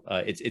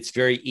 it's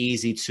very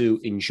easy to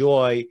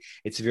enjoy.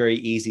 It's very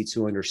easy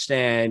to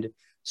understand.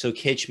 So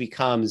kitsch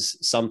becomes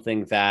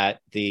something that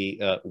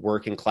the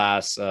working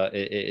class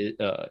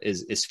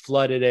is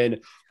flooded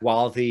in,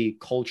 while the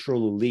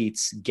cultural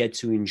elites get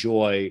to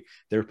enjoy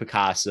their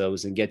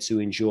Picassos and get to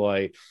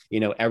enjoy,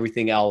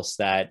 everything else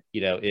that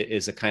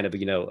is a kind of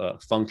a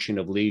function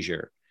of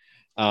leisure.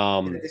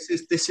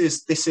 This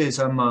is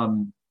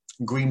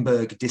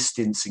Greenberg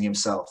distancing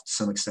himself to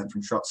some extent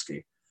from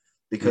Trotsky,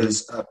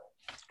 because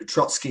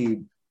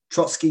Trotsky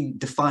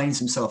defines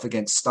himself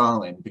against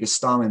Stalin because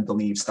Stalin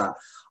believes that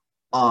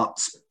art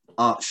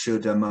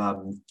should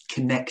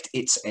connect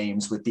its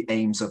aims with the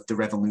aims of the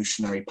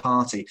revolutionary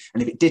party,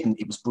 and if it didn't,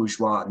 it was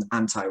bourgeois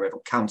and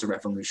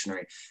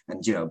counter-revolutionary,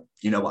 and you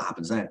know what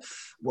happens then.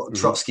 What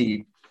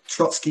Trotsky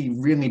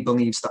really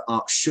believes that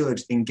art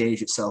should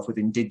engage itself with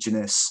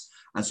indigenous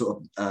and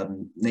sort of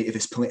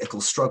nativist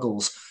political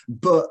struggles,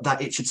 but that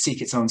it should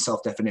seek its own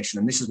self-definition.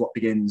 And this is what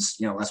begins,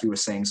 as we were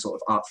saying, sort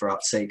of art for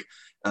art's sake,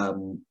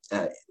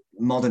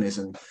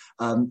 modernism,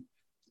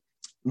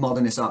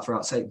 modernist art for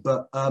art's sake.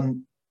 But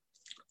the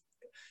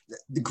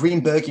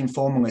Greenbergian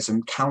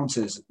formalism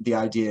counters the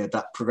idea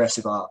that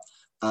progressive art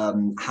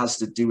has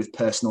to do with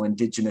personal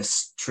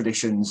indigenous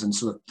traditions and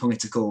sort of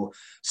political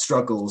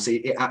struggles.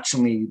 It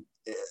actually,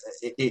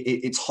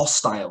 it's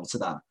hostile to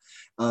that.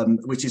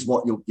 Which is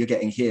what you're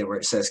getting here, where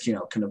it says,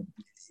 kind of,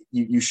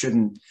 you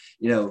shouldn't,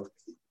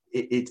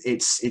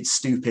 it's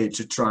stupid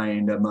to try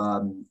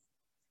and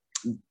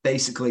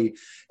basically,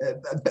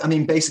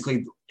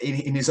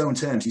 in his own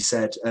terms, he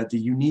said the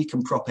unique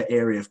and proper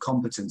area of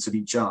competence of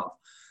each art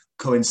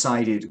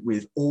coincided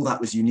with all that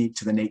was unique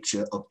to the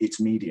nature of its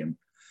medium.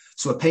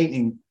 So a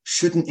painting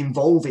shouldn't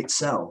involve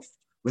itself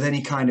with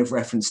any kind of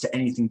reference to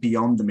anything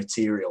beyond the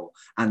material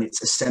and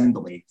its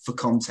assembly for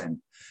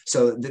content.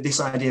 So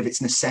this idea of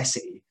its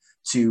necessity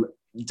to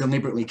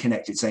deliberately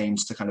connect its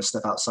aims to kind of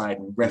stuff outside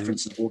and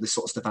reference all this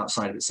sort of stuff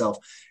outside of itself,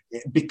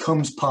 it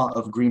becomes part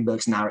of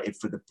Greenberg's narrative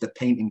for the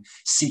painting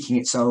seeking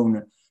its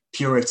own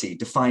purity,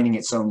 defining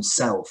its own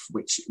self,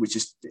 which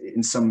is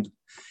in some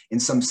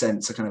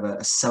sense a kind of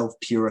a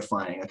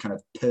self-purifying, a kind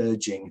of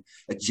purging,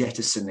 a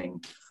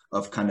jettisoning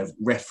of kind of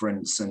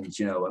reference and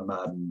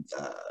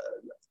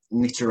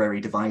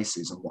literary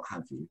devices and what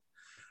have you.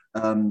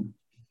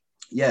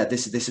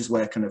 This is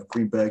where kind of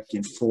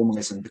Greenbergian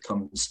formalism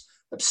becomes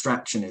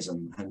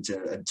abstractionism and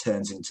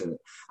turns into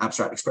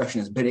abstract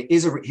expressionism. But it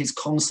is his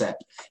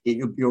concept.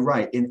 You're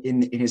right.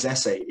 In his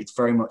essay, it's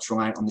very much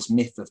reliant on this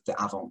myth of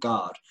the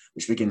avant-garde,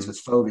 which begins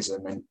with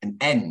Fauvism and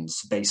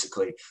ends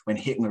basically when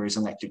Hitler is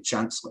elected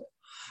chancellor.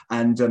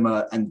 And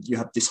you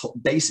have this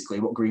basically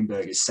what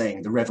Greenberg is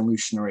saying. The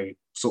revolutionary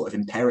sort of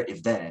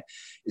imperative there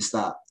is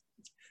that,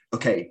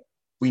 okay,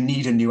 we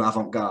need a new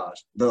avant-garde.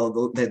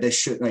 There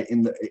should,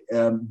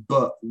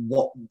 but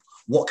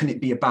what can it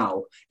be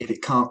about if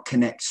it can't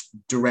connect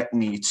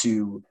directly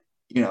to,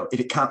 if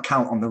it can't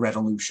count on the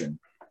revolution,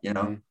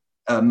 So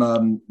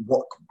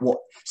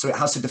it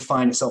has to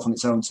define itself on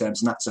its own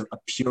terms, and that's a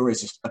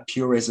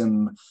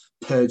purism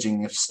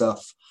purging of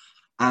stuff,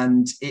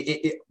 and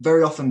it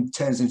very often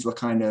turns into a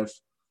kind of,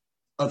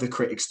 other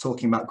critics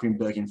talking about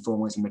Greenbergian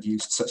formalism have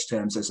used such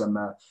terms as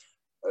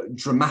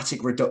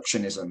dramatic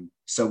reductionism.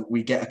 So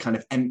we get a kind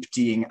of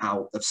emptying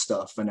out of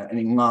stuff and an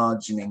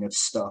enlarging of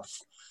stuff,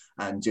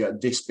 and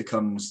this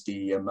becomes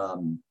the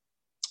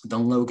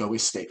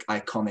logoistic,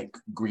 iconic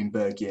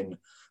Greenbergian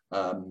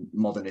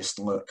modernist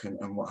look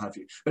and what have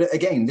you. But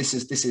again, this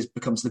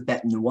becomes the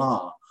bête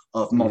noire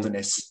of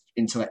modernist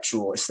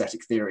intellectual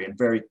aesthetic theory, and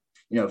very,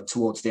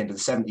 towards the end of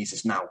the 70s,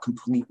 is now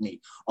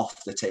completely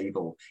off the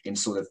table in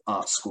sort of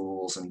art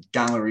schools and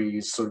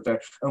galleries, sort of very,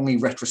 only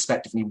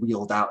retrospectively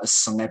wheeled out as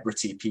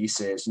celebrity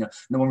pieces.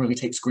 No one really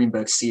takes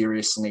Greenberg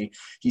seriously.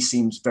 He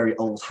seems very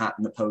old hat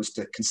and opposed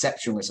to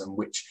conceptualism,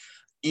 which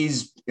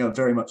is,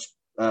 very much,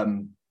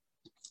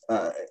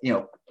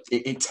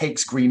 it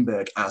takes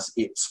Greenberg as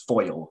its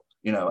foil,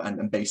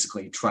 and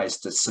basically tries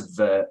to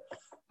subvert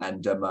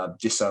and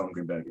disown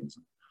Greenbergianism.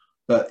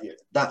 But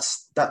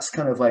that's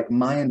kind of like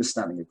my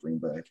understanding of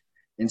Greenberg.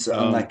 In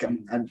a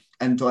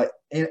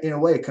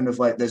way, kind of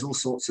like there's all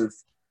sorts of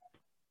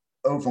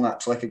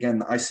overlaps, like again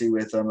that I see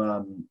with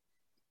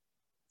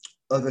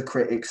other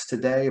critics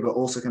today, but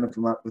also kind of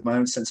with my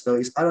own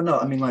sensibilities. I don't know.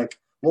 I mean, like,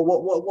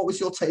 what was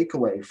your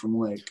takeaway from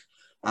like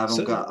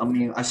avant-garde? I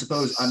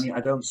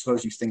don't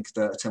suppose you think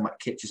that a term like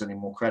kitsch is any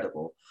more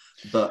credible,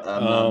 but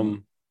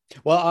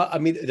well, I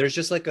mean, there's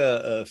just like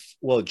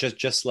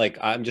just like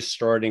I'm just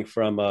starting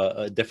from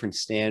a different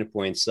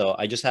standpoint. So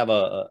I just have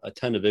a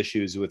ton of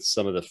issues with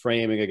some of the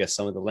framing, I guess,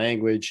 some of the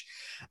language.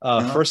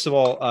 First of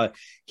all,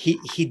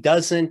 he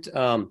doesn't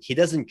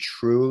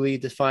truly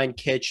define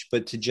kitsch,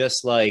 but to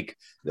just like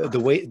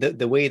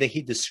the way that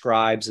he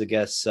describes, I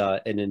guess,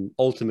 in an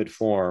ultimate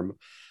form.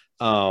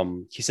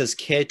 He says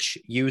kitsch,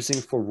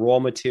 using for raw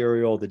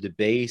material the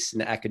debased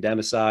and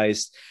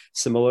academicized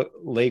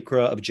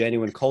simulacra of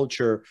genuine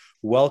culture,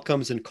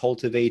 welcomes and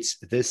cultivates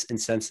this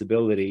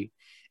insensibility.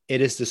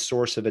 It is the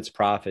source of its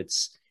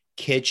profits.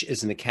 Kitsch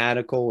is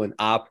mechanical and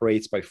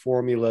operates by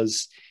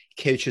formulas.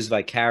 Kitsch is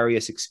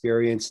vicarious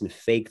experience and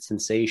faked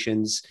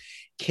sensations.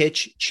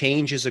 Kitsch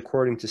changes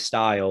according to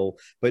style,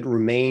 but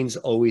remains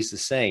always the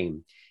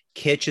same.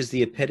 Kitsch is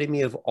the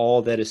epitome of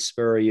all that is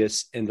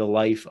spurious in the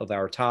life of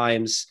our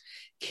times.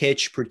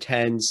 Kitsch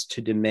pretends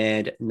to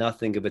demand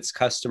nothing of its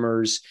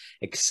customers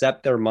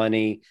except their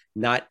money,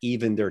 not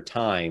even their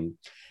time.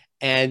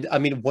 And I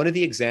mean, one of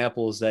the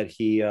examples that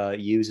he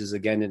uses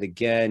again and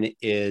again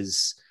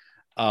is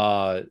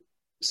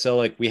so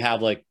like we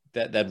have like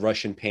that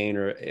Russian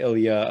painter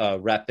Ilya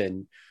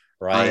Repin,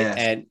 Oh right?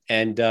 yes.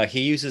 And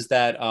he uses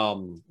that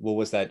what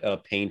was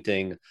that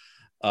painting?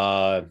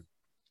 Uh,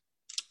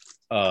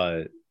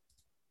 uh,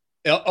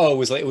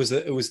 Oh, it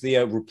was the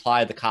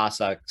reply of the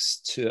Cossacks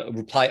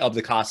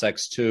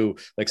to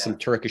like Yeah. some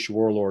Turkish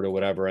warlord or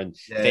whatever, and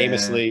Yeah.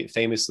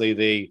 famously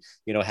they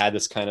had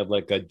this kind of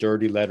like a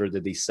dirty letter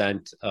that they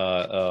sent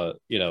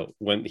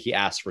when he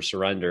asked for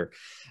surrender,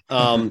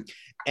 um,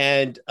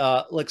 and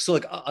like so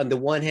like on the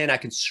one hand I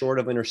can sort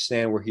of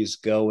understand where he's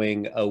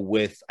going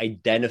with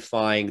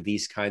identifying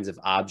these kinds of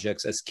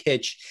objects as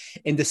kitsch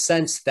in the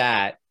sense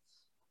that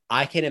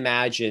I can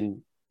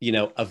imagine,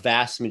 a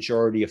vast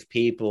majority of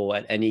people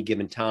at any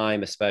given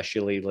time,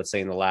 especially let's say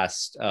in the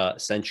last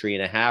century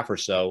and a half or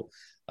so,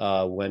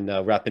 when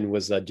Repin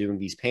was doing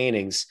these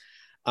paintings,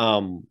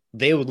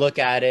 they would look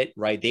at it,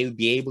 right? They would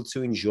be able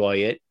to enjoy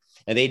it,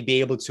 and they'd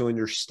be able to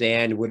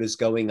understand what is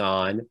going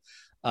on.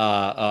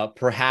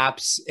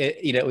 Perhaps,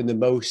 in the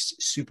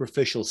most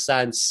superficial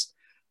sense,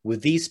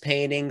 with these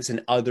paintings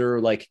and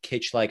other like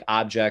kitsch-like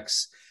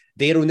objects,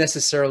 they don't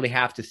necessarily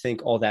have to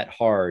think all that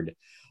hard.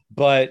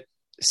 But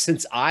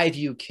since I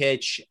view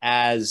kitsch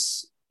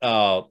as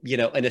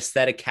an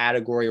aesthetic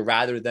category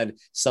rather than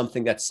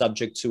something that's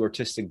subject to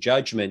artistic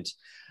judgment,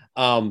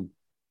 um,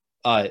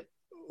 uh,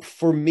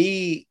 for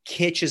me,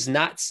 kitsch is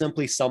not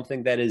simply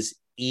something that is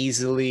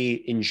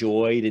easily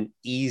enjoyed and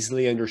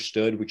easily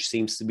understood, which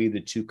seems to be the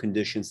two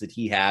conditions that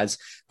he has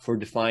for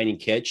defining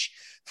kitsch.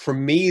 For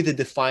me, the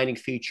defining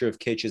feature of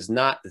kitsch is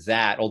not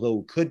that,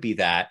 although it could be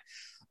that.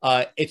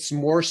 It's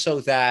more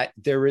so that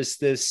there is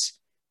this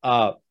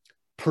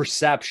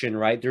perception,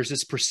 right? There's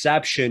this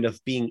perception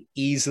of being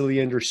easily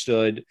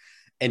understood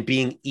and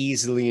being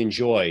easily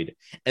enjoyed.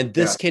 And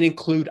this Yeah. can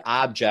include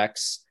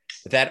objects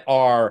that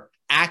are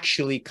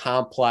actually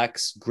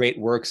complex, great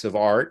works of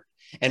art,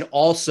 and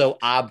also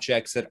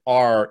objects that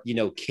are,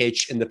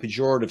 kitsch in the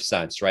pejorative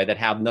sense, right? That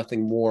have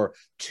nothing more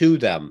to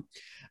them.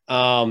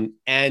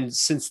 And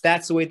since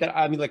that's the way that,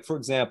 I mean, like, for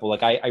example,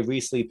 like I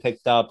recently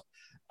picked up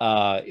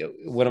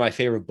one of my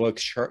favorite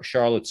books,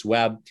 Charlotte's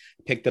Web,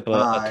 picked up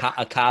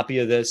a copy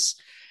of this.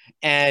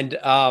 And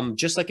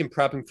just like in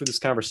prepping for this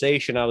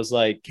conversation, I was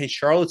like, can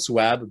Charlotte's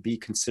Web be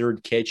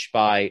considered kitsch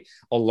by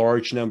a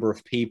large number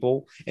of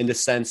people in the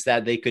sense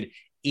that they could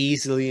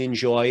easily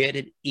enjoy it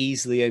and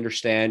easily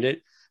understand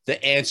it?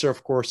 The answer,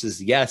 of course,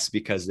 is yes,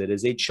 because it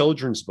is a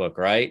children's book,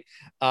 right?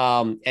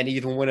 And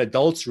even when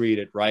adults read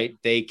it, right,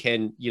 they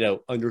can,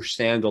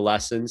 understand the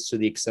lessons to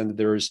the extent that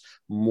there's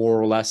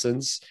moral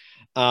lessons.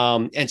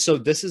 And so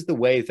this is the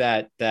way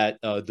that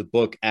the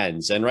book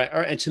ends, and right,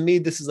 and to me,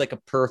 this is like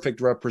a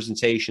perfect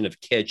representation of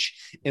kitsch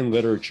in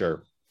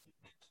literature.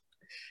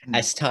 Mm.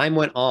 As time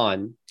went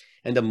on,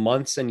 and the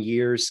months and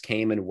years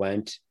came and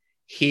went,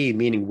 he,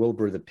 meaning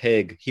Wilbur the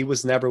pig, he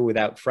was never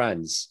without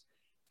friends.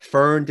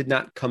 Fern did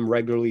not come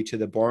regularly to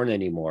the barn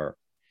anymore.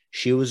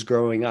 She was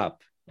growing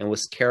up and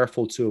was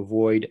careful to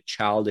avoid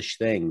childish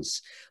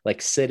things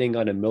like sitting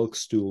on a milk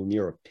stool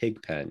near a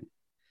pig pen.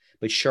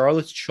 But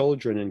Charlotte's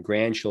children and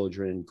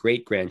grandchildren and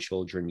great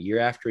grandchildren, year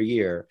after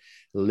year,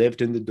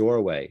 lived in the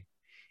doorway.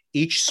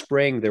 Each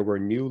spring, there were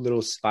new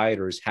little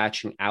spiders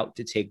hatching out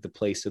to take the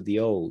place of the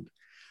old.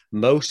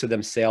 Most of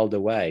them sailed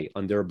away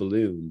on their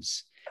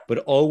balloons, but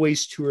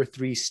always two or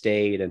three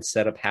stayed and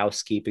set up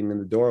housekeeping in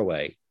the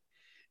doorway.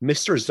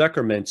 Mr.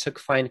 Zuckerman took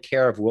fine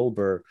care of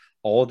Wilbur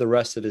all the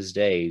rest of his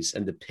days,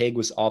 and the pig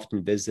was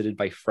often visited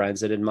by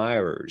friends and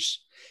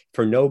admirers,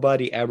 for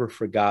nobody ever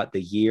forgot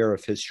the year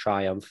of his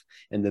triumph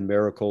and the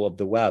miracle of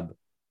the web.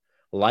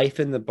 Life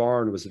in the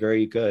barn was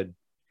very good.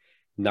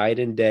 Night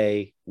and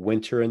day,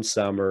 winter and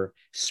summer,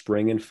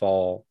 spring and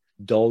fall,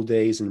 dull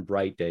days and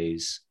bright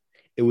days.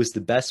 It was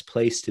the best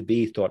place to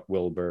be, thought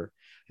Wilbur,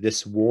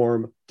 this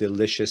warm,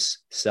 delicious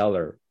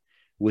cellar,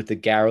 with the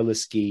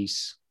garrulous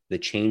geese, the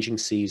changing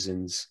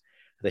seasons,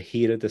 the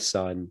heat of the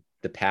sun,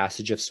 the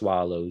passage of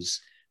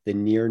swallows, the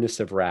nearness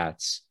of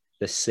rats,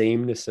 the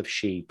sameness of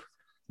sheep,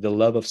 the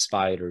love of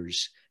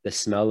spiders, the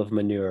smell of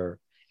manure,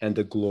 and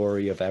the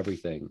glory of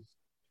everything.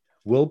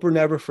 Wilbur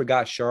never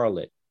forgot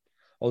Charlotte.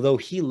 Although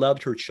he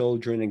loved her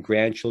children and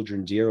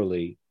grandchildren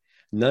dearly,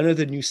 none of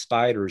the new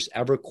spiders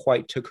ever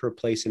quite took her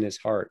place in his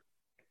heart.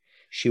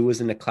 She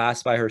was in a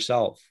class by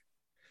herself.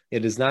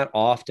 It is not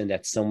often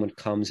that someone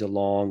comes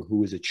along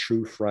who is a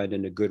true friend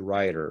and a good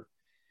writer.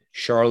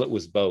 Charlotte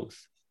was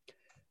both.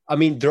 I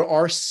mean, there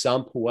are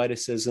some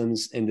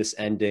poeticisms in this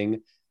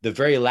ending. The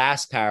very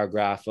last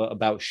paragraph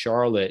about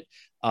Charlotte,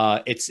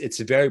 it's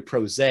very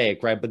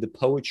prosaic, right? But the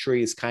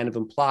poetry is kind of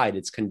implied.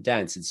 It's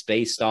condensed. It's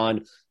based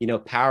on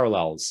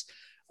parallels.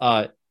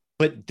 Uh,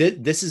 but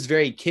this is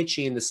very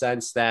kitschy in the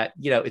sense that,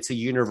 you know, it's a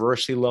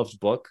universally loved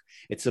book.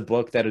 It's a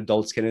book that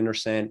adults can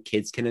understand,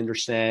 kids can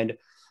understand.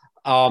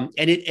 And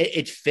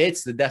it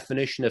fits the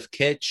definition of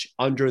kitsch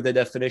under the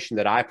definition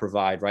that I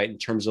provide, right? In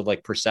terms of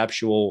like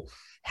perceptual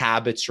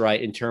habits,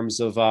 right? In terms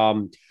of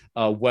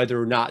whether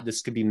or not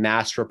this could be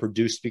mass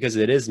reproduced, because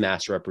it is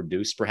mass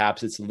reproduced.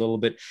 Perhaps it's a little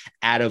bit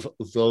out of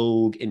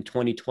vogue in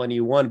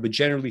 2021, but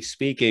generally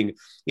speaking,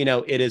 you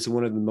know, it is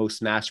one of the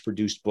most mass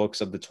produced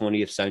books of the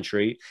 20th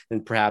century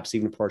and perhaps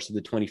even parts of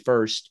the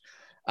 21st.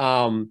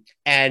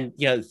 And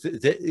you know,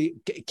 the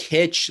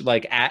kitsch,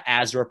 like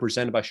as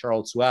represented by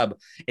Charlotte's Web,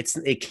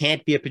 it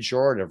can't be a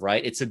pejorative,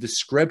 right? It's a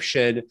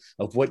description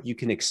of what you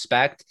can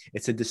expect.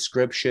 It's a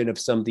description of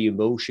some of the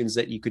emotions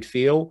that you could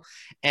feel.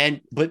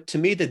 But to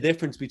me, the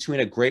difference between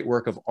a great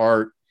work of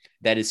art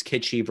that is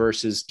kitschy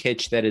versus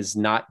kitsch that is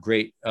not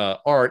great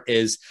art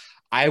is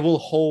I will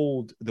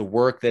hold the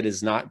work that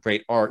is not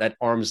great art at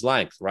arm's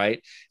length,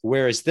 right?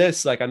 Whereas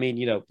this, like, I mean,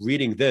 you know,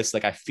 reading this,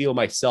 like I feel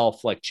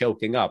myself like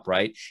choking up,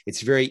 right? It's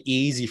very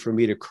easy for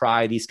me to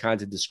cry these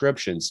kinds of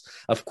descriptions.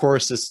 Of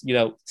course, this, you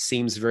know,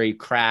 seems very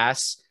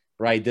crass,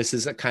 right? This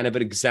is a kind of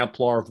an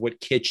exemplar of what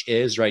kitsch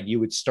is, right?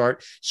 You would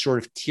start sort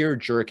of tear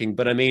jerking,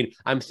 but I mean,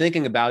 I'm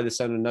thinking about this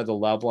on another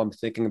level. I'm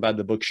thinking about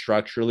the book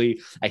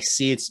structurally. I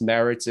see its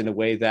merits in a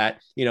way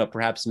that, you know,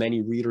 perhaps many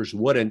readers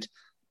wouldn't,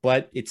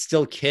 but it's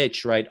still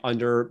kitsch, right?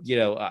 Under, you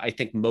know, I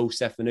think most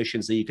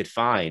definitions that you could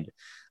find.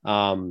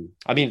 I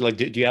mean, like,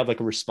 do you have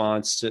like a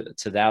response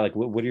to that? Like,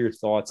 what are your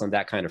thoughts on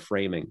that kind of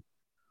framing?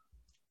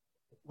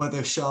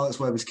 Whether Charlotte's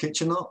Web is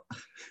kitsch or not?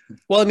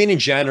 Well, I mean, in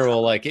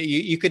general, like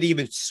you could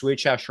even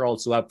switch out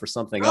Charlotte's Web for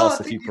something else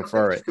if you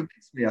prefer it.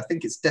 Me. I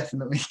think it's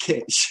definitely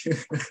kitsch.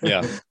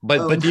 Yeah,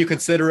 but do you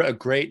consider it a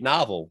great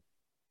novel?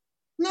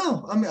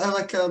 No, I mean, I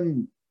like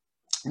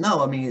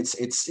no, I mean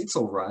it's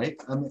all right.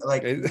 I mean,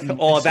 like,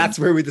 oh, that's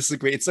where we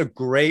disagree. It's a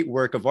great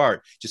work of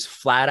art, just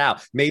flat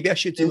out. Maybe I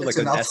should do like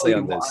an essay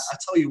on this. I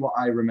tell you what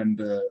I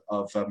remember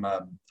of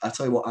I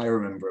tell you what I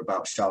remember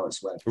about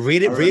Charlotte's Web.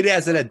 Read it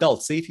as an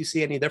adult. See if you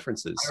see any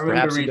differences.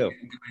 Perhaps you do.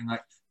 Going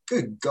like,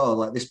 good God,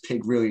 like this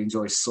pig really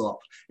enjoys slop.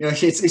 You know,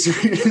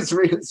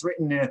 it's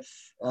written there.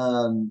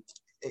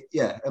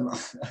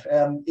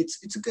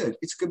 It's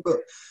a good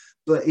book,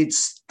 but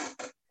it's,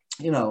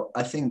 you know,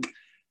 I think,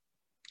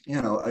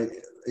 you know,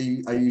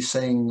 are you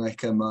saying like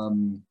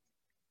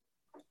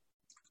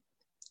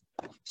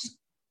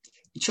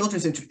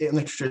children's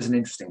literature is an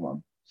interesting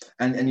one,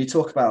 and you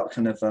talk about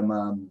kind of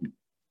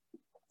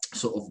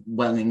sort of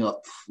welling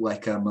up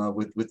like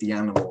with the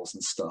animals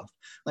and stuff,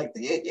 like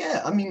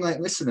yeah, I mean, like,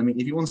 listen, I mean,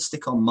 if you want to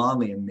stick on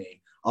Marley and Me,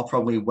 I'll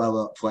probably well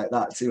up like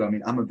that too. I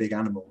mean, I'm a big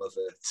animal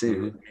lover too.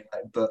 Mm-hmm. I mean,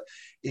 like, but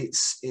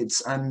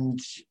it's and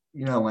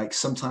you know, like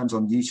sometimes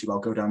on YouTube, I'll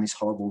go down these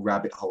horrible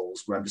rabbit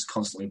holes where I'm just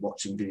constantly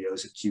watching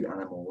videos of cute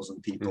animals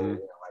and people, you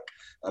know,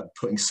 like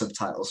putting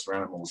subtitles for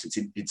animals.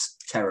 It's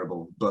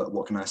terrible, but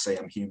what can I say?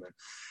 I'm human.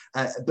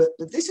 But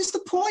this is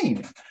the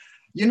point,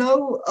 you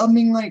know. I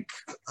mean, like,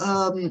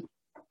 I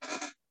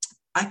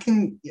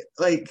can,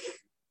 like,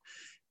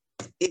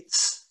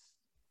 it's,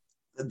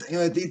 you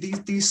know,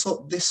 this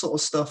sort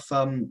of stuff.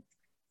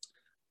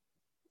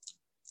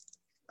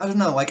 I don't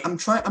know, like I'm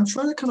trying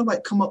to kind of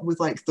like come up with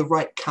like the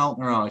right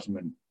counter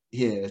argument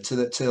here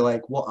to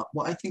like what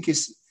I think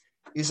is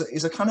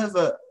a kind of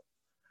a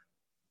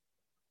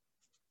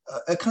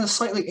kind of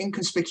slightly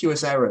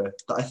inconspicuous error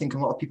that I think a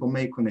lot of people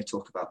make when they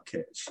talk about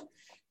kitsch.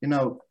 You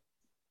know,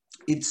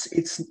 it's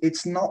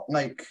not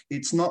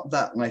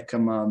that like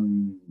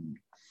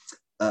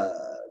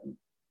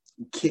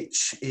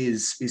kitsch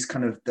is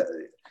kind of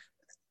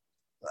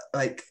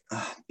like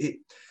it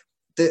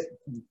that.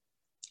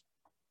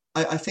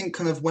 I think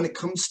kind of when it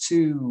comes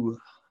to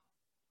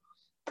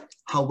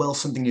how well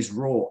something is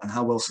wrought and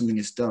how well something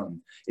is done,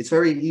 it's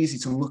very easy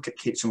to look at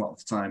kitsch a lot of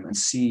the time and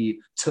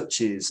see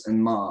touches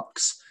and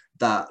marks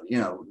that, you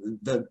know,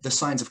 the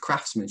signs of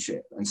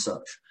craftsmanship and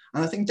such.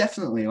 And I think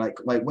definitely like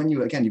when you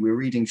were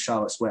reading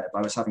Charlotte's Web,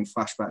 I was having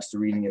flashbacks to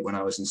reading it when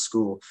I was in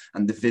school,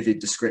 and the vivid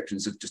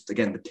descriptions of just,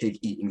 again, the pig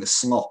eating the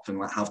slop and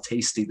like how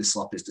tasty the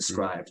slop is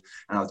described.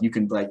 And how you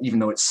can, like, even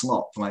though it's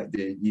slop, like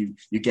you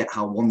get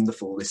how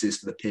wonderful this is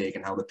for the pig,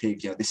 and how the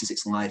pig, you know, this is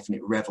its life and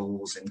it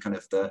revels in kind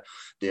of the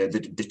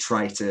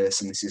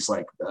detritus, and this is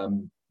like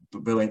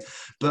brilliant.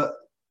 But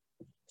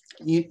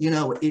you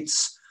know,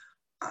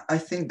 I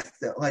think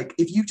that like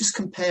if you just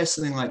compare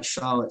something like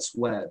Charlotte's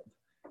Web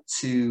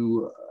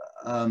to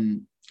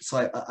so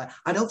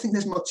I don't think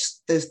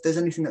there's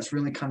anything that's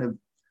really kind of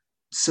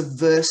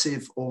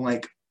subversive or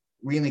like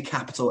really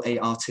capital A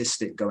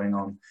artistic going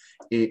on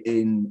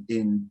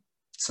in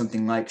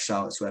something like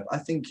Charlotte's Web. I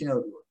think, you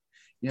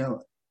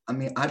know, I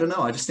mean, I don't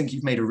know. I just think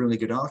you've made a really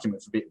good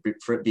argument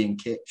for it being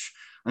kitsch.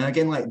 And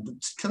again, like,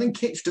 killing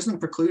kitsch doesn't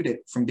preclude it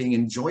from being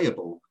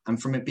enjoyable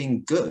and from it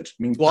being good. I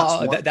mean,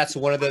 well, that's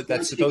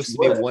supposed to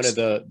be one of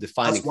the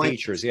defining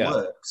features. Yeah.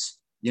 Works.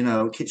 You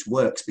know, kitsch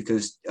works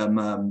because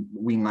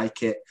we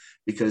like it,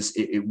 because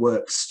it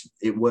works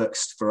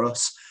for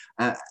us,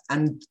 but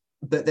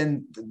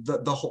then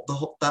the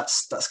whole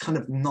that's kind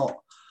of not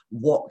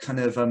what kind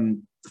of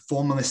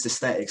formalist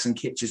aesthetics and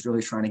kitsch is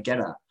really trying to get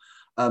at.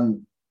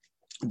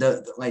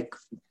 Like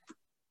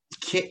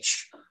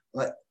kitsch,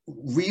 like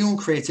real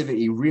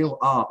creativity, real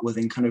art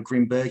within kind of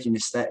Greenbergian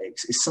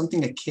aesthetics is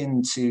something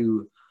akin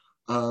to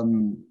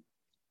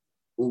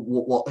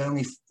what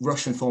early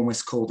Russian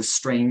formalists called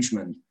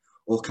estrangement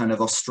or kind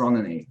of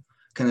ostrogony.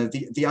 Kind of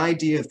the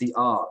idea of the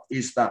art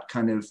is that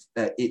kind of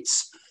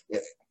it's,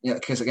 you know,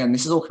 because again,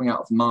 this is all coming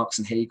out of Marx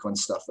and Hegel and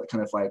stuff, that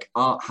kind of like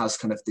art has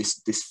kind of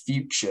this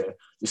future,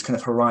 this kind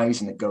of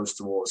horizon it goes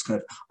towards. Kind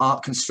of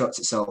art constructs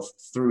itself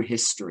through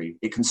history.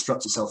 It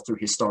constructs itself through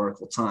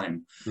historical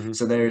time. Mm-hmm.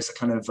 So there is a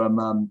kind of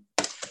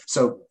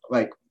so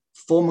like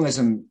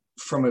formalism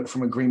from a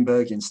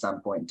Greenbergian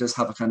standpoint does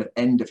have a kind of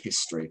end of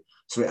history.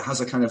 So it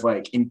has a kind of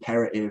like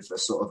imperative, a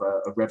sort of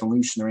a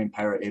revolutionary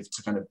imperative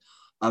to kind of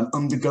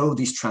undergo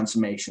these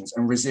transformations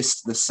and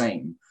resist the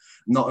same.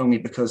 Not only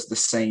because the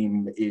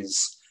same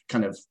is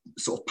kind of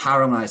sort of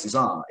paralyzes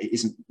art, it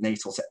isn't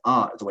natal to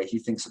art the way he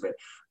thinks of it,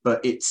 but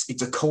it's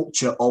a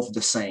culture of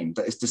the same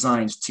that is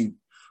designed to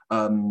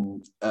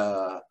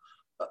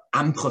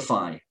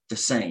amplify the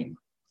same.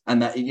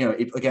 And that, you know,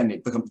 it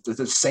becomes,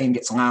 the same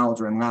gets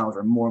louder and louder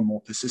and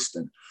more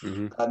persistent.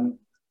 Mm-hmm.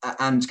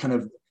 And kind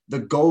of the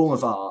goal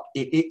of art,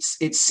 it's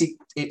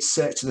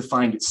search to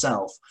define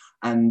itself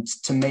and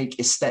to make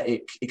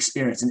aesthetic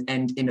experience an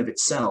end in of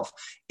itself,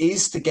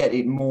 is to get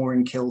it more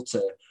in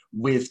kilter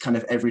with kind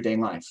of everyday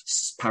life,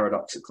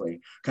 paradoxically,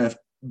 kind of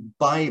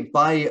by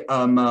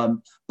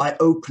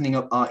opening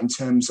up art in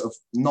terms of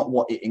not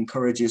what it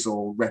encourages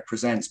or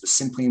represents, but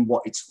simply in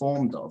what it's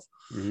formed of.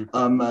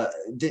 Mm-hmm.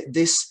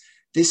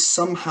 This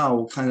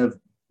somehow kind of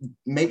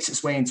makes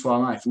its way into our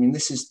life. I mean,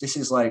 this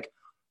is like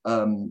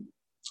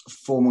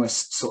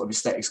formalist sort of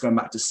aesthetics going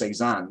back to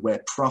Cézanne,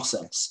 where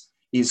process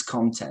is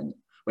content,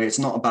 where it's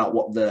not about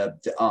what the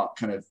art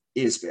kind of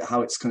is, but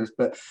how it's kind of,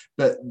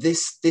 but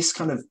this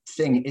kind of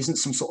thing isn't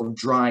some sort of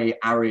dry,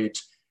 arid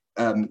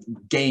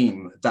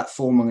game that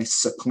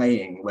formalists are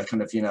playing, where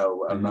kind of, you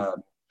know,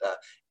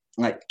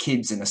 like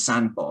kids in a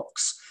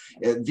sandbox.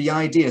 The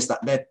idea is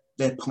that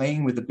they're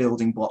playing with the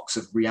building blocks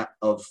of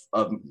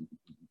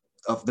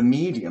the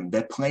medium.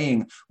 They're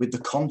playing with the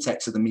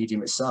context of the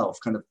medium itself,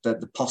 kind of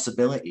the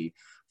possibility.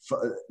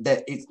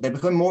 They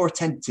become more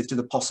attentive to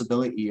the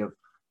possibility of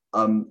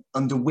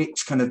under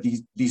which kind of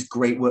these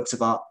great works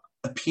of art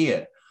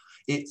appear.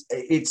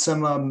 It's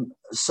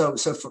so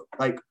for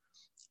like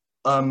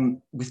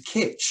with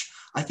kitsch,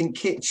 I think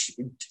kitsch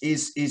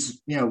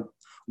is you know,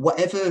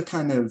 whatever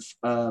kind of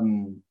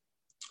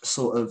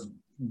sort of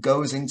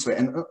goes into it,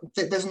 and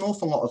there's an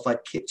awful lot of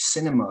like kitsch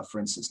cinema, for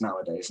instance,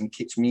 nowadays, and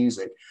kitsch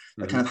music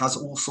that kind of has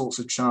all sorts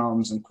of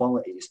charms and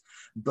qualities,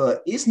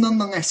 but is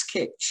nonetheless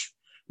kitsch.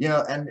 You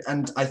know,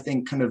 and I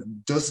think kind of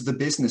does the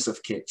business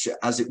of kitsch,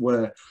 as it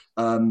were,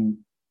 or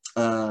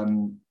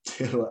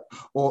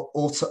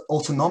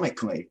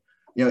autonomically.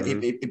 You know,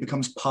 it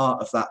becomes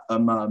part of that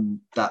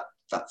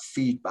that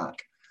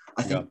feedback.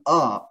 I think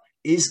art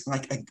is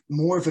like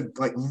more of a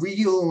like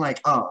real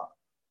like art.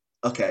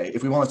 Okay,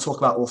 if we want to talk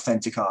about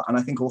authentic art, and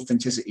I think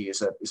authenticity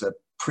is a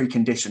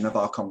precondition of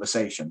our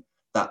conversation.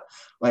 That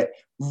like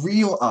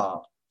real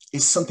art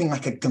is something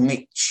like a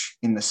glitch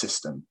in the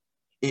system.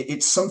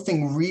 It's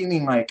something really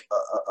like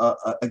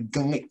a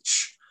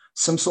glitch,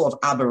 some sort of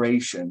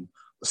aberration,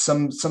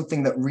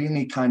 something that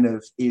really kind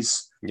of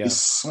is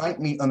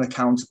slightly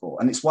unaccountable.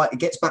 And it's why it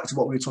gets back to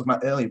what we were talking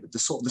about earlier, but the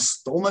sort of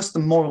almost the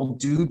moral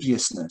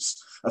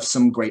dubiousness of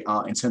some great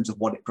art in terms of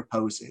what it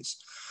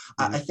proposes.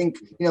 I think,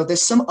 you know,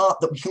 there's some art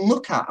that we can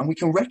look at and we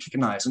can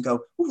recognize and go,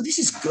 oh, this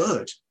is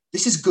good.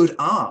 This is good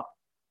art.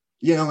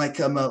 You know,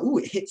 like,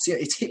 it hits you,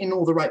 it's hitting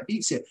all the right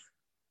beats here.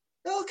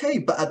 Okay,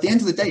 but at the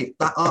end of the day,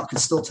 that art can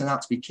still turn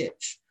out to be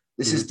kitsch.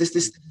 This is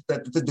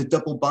the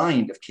double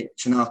bind of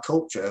kitsch in our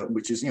culture,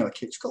 which is, you know, a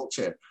kitsch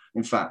culture.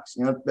 In fact,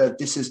 you know,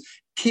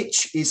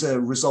 kitsch is a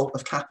result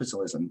of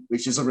capitalism,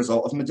 which is a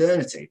result of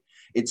modernity.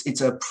 It's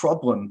a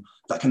problem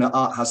that kind of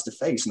art has to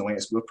face, in a way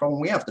it's a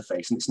problem we have to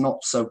face, and it's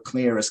not so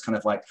clear as kind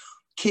of like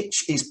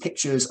kitsch is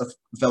pictures of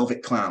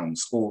velvet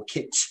clowns, or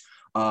kitsch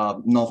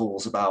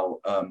novels about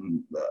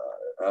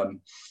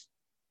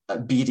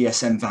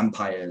BDSM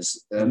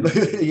vampires.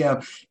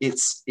 Yeah,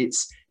 it's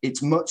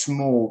much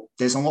more.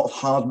 There's a lot of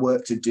hard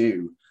work to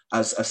do,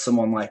 as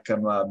someone like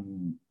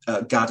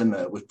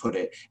Gadamer would put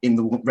it, in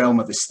the realm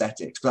of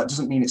aesthetics. But that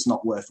doesn't mean it's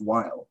not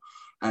worthwhile,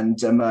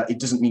 and it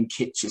doesn't mean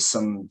kitsch is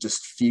some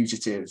just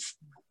fugitive,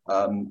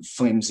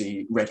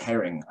 flimsy red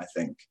herring, I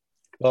think.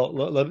 Well,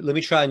 let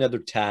me try another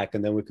tack,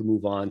 and then we can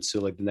move on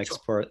to like the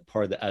next part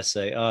of the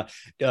essay.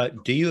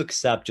 Do you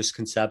accept, just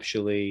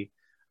conceptually,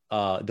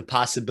 the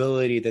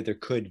possibility that there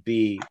could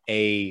be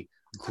a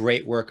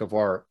great work of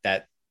art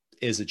that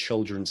is a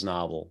children's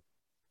novel?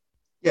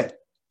 Yeah,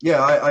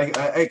 I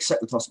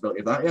accept the possibility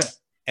of that, yeah.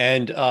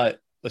 And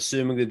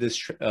assuming that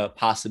this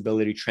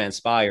possibility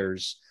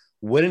transpires,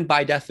 wouldn't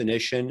by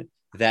definition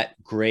that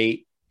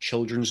great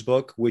children's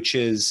book, which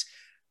is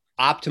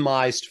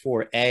optimized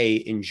for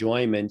A,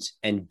 enjoyment,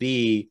 and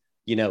B,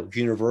 you know,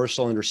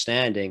 universal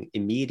understanding,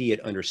 immediate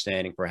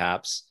understanding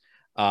perhaps,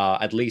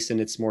 at least in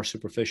its more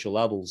superficial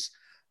levels,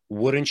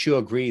 wouldn't you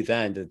agree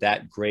then that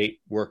that great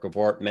work of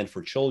art meant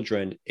for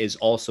children is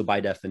also by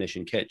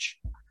definition kitsch?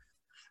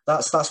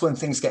 That's when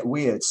things get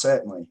weird,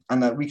 certainly.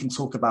 And we can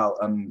talk about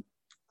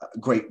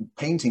great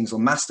paintings or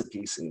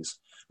masterpieces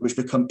which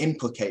become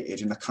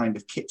implicated in a kind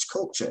of kitsch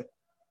culture,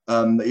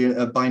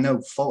 by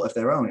no fault of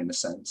their own, in a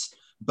sense.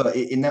 But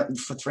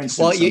for instance,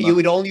 well, you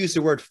would only use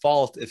the word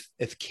fault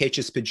if kitsch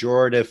is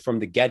pejorative from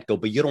the get-go,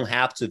 but you don't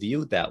have to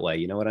view it that way.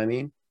 You know what I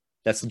mean?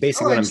 That's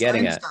basically what I'm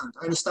getting at.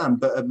 I understand,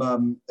 but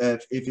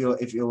if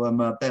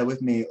you'll bear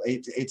with me,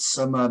 it's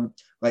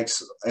like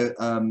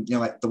you know,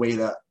 like the way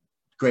that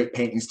great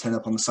paintings turn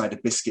up on the side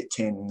of biscuit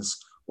tins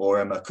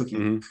or cookie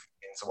tins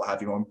or what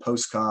have you, on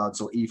postcards,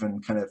 or even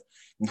kind of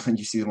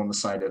you see them on the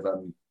side of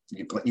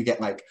you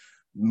get like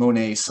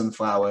Monet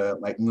sunflower,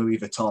 like Louis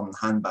Vuitton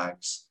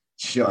handbags.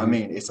 You know what I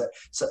mean? It's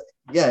so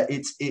yeah,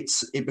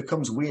 it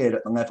becomes weird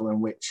at the level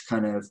in which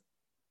kind of,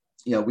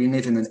 you know, we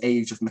live in an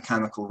age of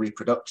mechanical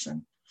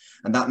reproduction,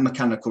 and that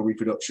mechanical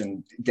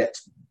reproduction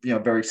gets, you know,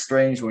 very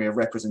strange when we have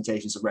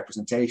representations of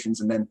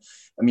representations. And then,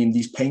 I mean,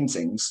 these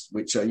paintings,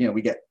 which are, you know,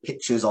 we get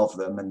pictures of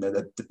them, and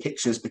the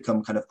pictures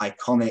become kind of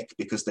iconic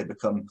because they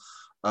become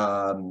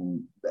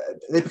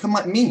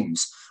like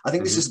memes. I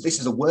think this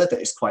is a word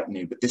that is quite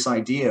new, but this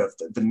idea of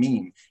the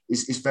meme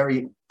is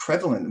very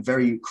prevalent,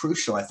 very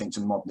crucial, I think,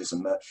 to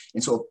modernism.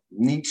 In sort of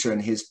Nietzsche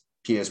and his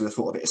peers would have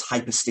thought of it as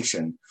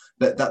hyperstition.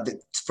 That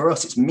for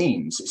us, it's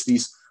memes. It's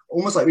these,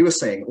 almost like we were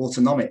saying,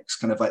 autonomics,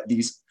 kind of like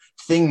these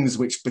things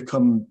which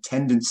become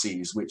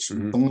tendencies, which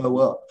blow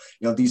up.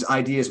 You know, these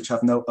ideas which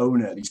have no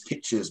owner, these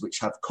pictures which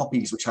have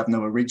copies, which have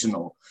no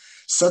original.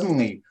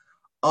 Suddenly,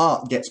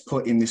 art gets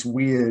put in this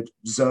weird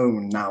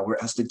zone now where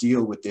it has to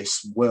deal with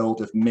this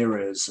world of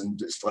mirrors,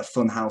 and it's like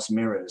funhouse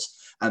mirrors.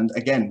 And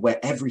again, where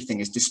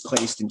everything is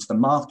displaced into the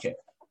market,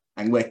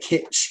 and where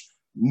kitsch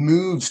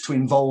moves to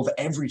involve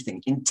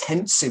everything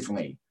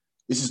intensively.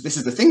 This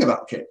is the thing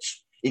about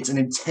kitsch. It's an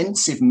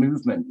intensive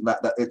movement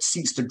that it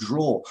seeks to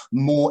draw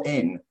more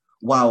in,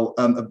 while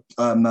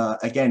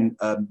again,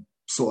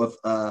 sort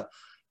of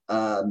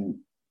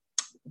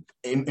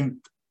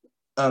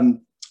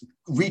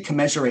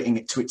recommiserating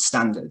it to its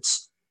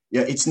standards.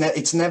 Yeah,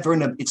 it's never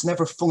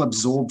a full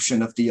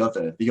absorption of the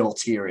other, the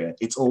ulterior.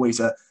 It's always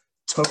a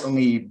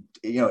totally,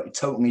 you know, it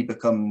totally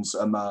becomes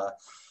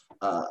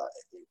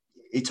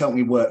it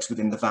totally works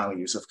within the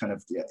values of kind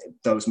of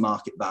those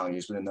market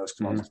values, within those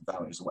commodity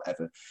values or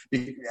whatever.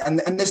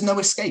 And there's no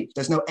escape,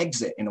 there's no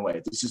exit in a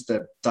way. This is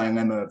the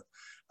dilemma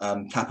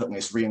of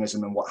capitalist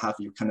realism and what have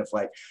you, kind of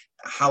like,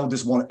 how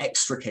does one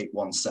extricate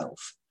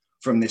oneself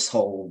from this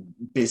whole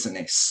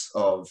business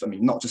of, I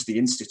mean, not just the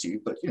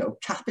Institute, but, you know,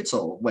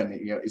 capital, when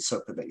it, you know, it's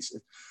so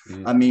pervasive.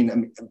 I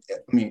mean,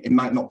 it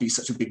might not be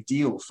such a big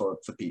deal for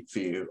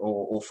you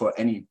or for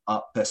any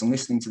art person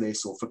listening to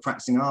this, or for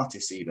practicing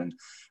artists even.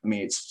 I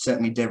mean, it's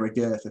certainly de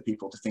rigueur for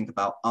people to think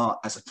about art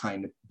as a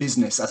kind of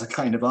business, as a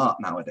kind of art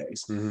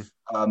nowadays,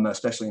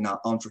 especially in our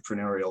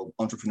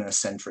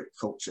entrepreneur-centric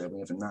culture we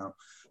live in now.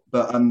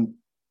 But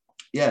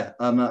yeah,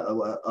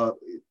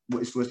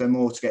 was there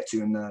more to get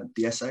to in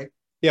the essay?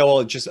 Yeah,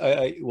 well, just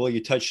well,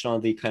 you touched on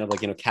the kind of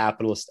like, you know,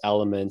 capitalist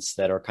elements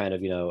that are kind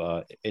of, you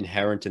know,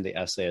 inherent in the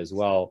essay as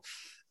well.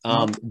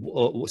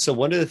 So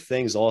one of the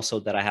things also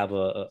that I have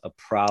a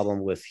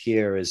problem with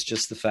here is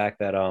just the fact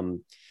that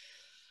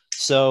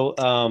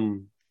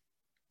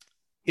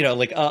you know,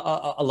 like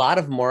a lot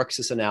of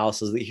Marxist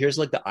analysis. Here's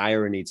like the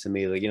irony to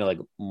me, like, you know,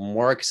 like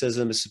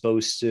Marxism is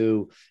supposed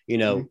to, you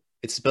know,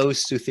 it's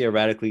supposed to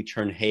theoretically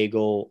turn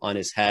Hegel on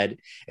his head.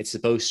 It's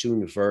supposed to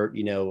invert,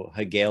 you know,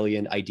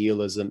 Hegelian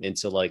idealism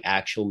into like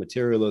actual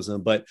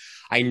materialism. But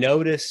I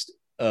noticed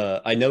just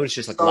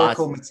like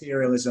historical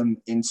materialism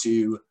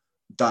into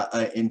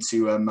dialectical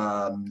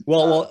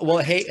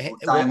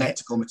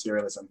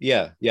materialism.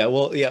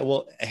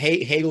 Well,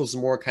 Hegel's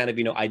more kind of,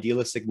 you know,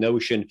 idealistic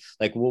notion.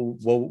 Like,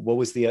 what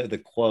was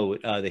the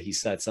quote that he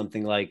said?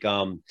 Something like,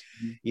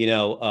 you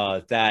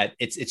know, that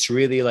it's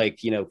really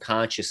like, you know,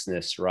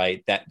 consciousness,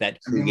 right? That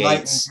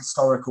creates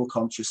historical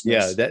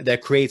consciousness. Yeah,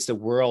 that creates the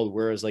world.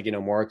 Whereas, like, you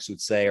know, Marx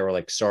would say, or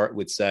like Sartre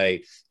would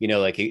say, you know,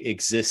 like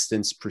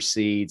existence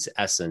precedes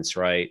essence,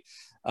 right?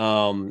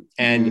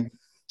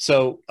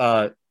 So.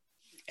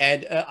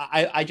 And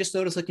I just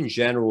noticed, like, in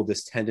general,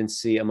 this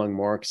tendency among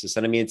Marxists,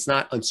 and I mean, it's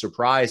not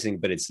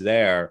unsurprising, but it's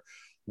there,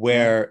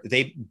 where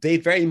they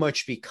very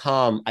much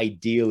become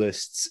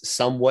idealists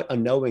somewhat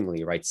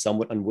unknowingly, right?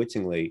 Somewhat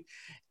unwittingly.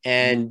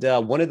 And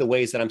one of the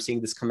ways that I'm seeing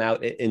this come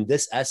out in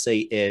this essay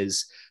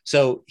is,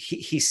 so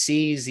he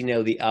sees, you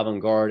know, the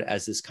avant-garde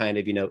as this kind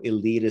of, you know,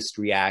 elitist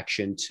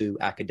reaction to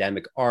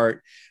academic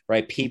art,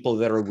 right? People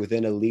that are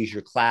within a leisure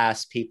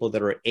class, people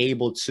that are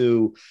able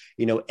to,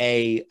 you know,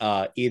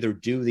 either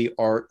do the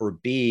art, or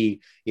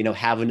B, you know,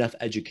 have enough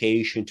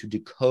education to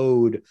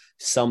decode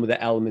some of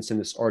the elements in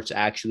this art to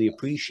actually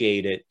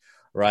appreciate it.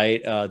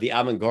 Right, the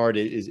avant-garde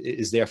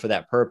is there for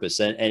that purpose,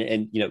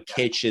 and you know,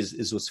 kitsch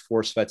is what's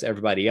force fed to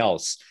everybody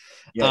else.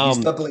 Yeah,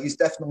 he's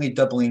definitely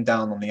doubling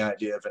down on the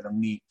idea of an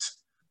elite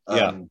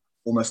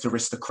almost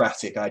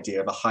aristocratic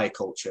idea of a high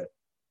culture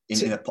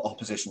in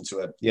opposition to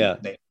a yeah.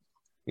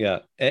 Yeah.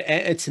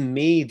 And to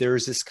me,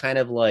 there's this kind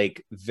of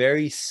like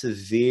very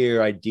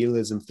severe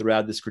idealism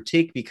throughout this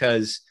critique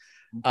because,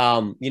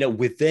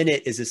 within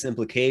it is this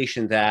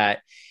implication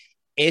that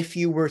if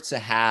you were to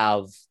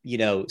have,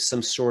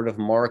 some sort of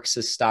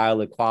Marxist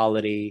style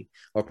equality,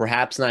 or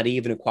perhaps not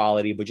even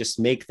equality, but just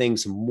make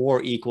things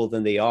more equal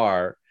than they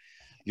are,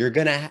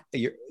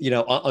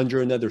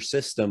 under another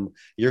system,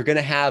 you're going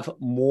to have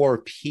more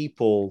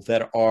people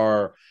that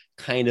are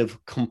kind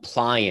of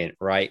compliant,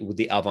 right, with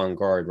the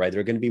avant-garde, right?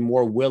 They're going to be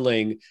more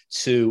willing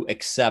to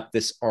accept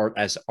this art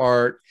as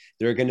art.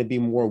 They're going to be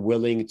more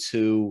willing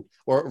to,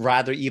 or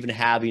rather even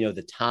have,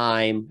 the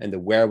time and the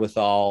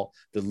wherewithal,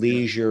 the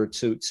leisure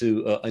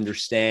to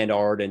understand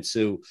art and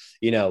to,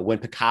 when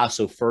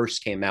Picasso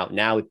first came out,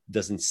 now it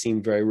doesn't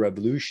seem very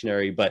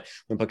revolutionary, but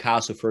when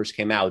Picasso first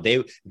came out,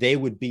 they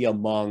would be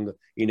among,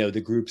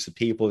 the groups of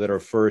people that are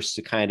first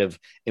to kind of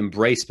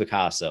embrace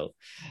Picasso.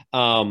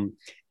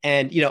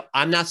 And,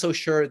 I'm not so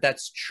sure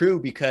that's true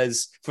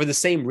because for the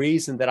same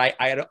reason that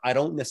I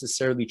don't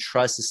necessarily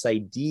trust this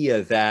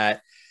idea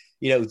that,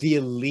 the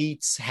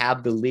elites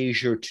have the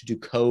leisure to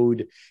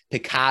decode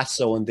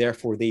Picasso and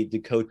therefore they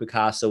decode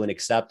Picasso and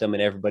accept him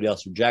and everybody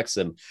else rejects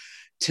him.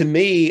 To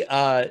me,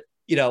 I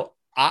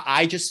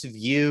just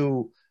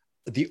view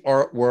the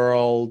art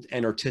world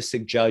and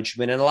artistic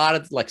judgment and a lot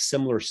of like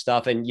similar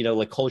stuff and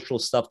like cultural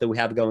stuff that we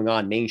have going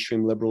on,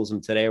 mainstream liberalism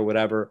today or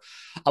whatever,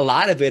 a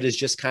lot of it is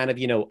just kind of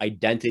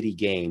identity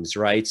games,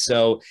 right?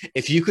 So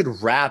if you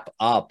could wrap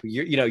up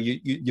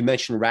you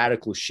mentioned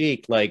radical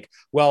chic, like,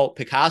 well,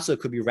 Picasso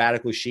could be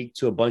radical chic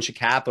to a bunch of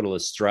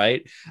capitalists,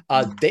 right?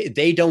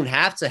 They don't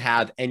have to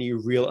have any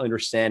real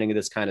understanding of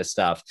this kind of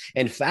stuff.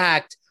 In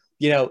fact,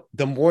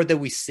 the more that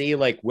we see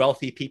like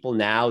wealthy people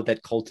now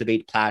that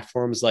cultivate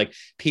platforms, like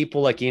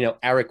people like,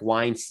 Eric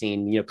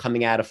Weinstein,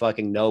 coming out of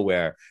fucking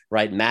nowhere,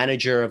 right?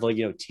 Manager of like,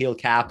 Teal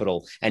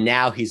Capital. And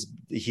now he's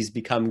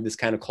becoming this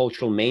kind of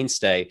cultural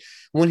mainstay.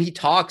 When he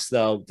talks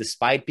though,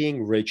 despite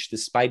being rich,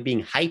 despite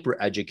being hyper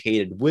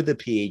educated with a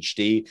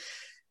PhD,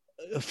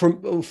 for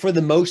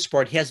the most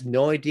part, he has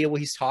no idea what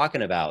he's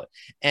talking about.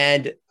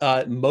 And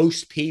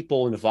most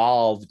people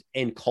involved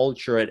in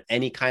culture at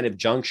any kind of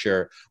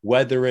juncture,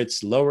 whether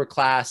it's lower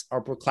class,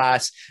 upper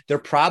class, they're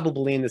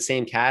probably in the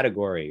same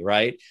category,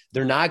 right?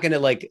 They're not going to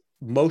like,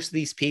 most of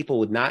these people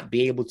would not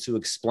be able to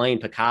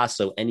explain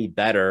Picasso any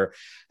better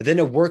than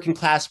a working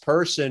class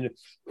person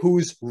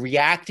who's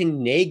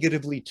reacting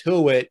negatively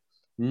to it,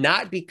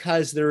 not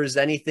because there is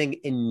anything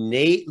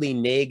innately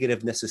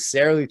negative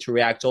necessarily to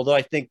react, although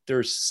I think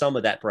there's some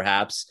of that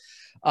perhaps.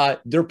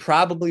 They're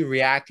probably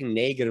reacting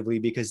negatively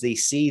because they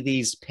see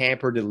these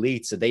pampered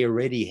elites that they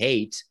already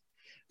hate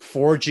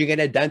forging an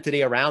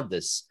identity around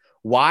this.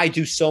 Why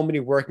do so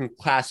many working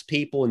class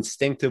people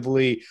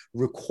instinctively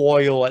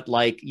recoil at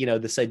like,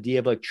 this idea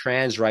of like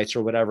trans rights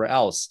or whatever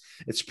else?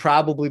 It's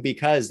probably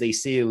because they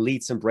see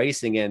elites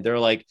embracing it and they're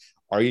like,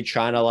 are you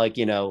trying to like,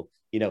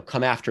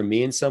 come after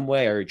me in some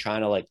way? Or are you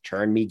trying to like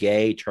turn me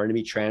gay, turn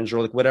me trans,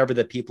 or like whatever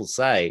that people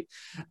say?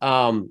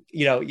 I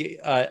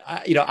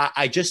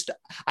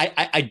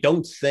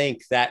don't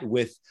think that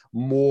with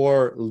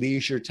more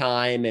leisure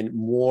time and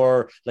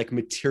more like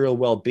material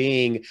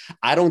well-being,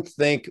 I don't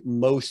think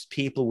most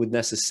people would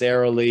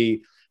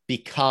necessarily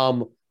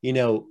become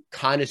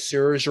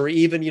connoisseurs, or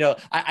even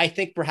I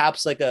think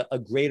perhaps like a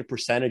greater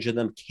percentage of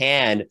them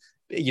can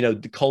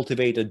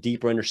cultivate a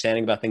deeper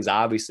understanding about things.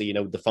 Obviously,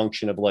 the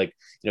function of like,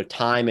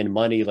 time and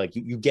money, like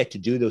you get to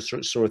do those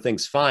sort of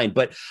things fine.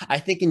 But I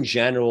think in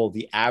general,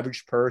 the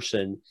average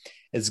person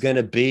is going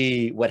to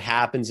be what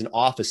happens in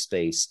Office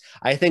Space.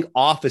 I think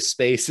Office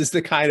Space is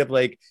the kind of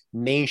like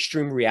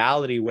mainstream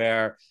reality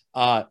where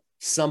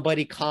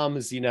somebody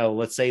comes,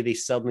 let's say they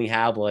suddenly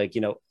have like,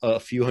 a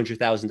few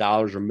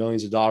 $100,000 or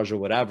millions of dollars or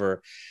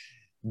whatever.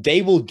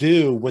 They will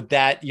do what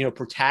that,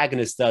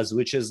 protagonist does,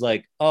 which is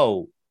like,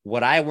 oh,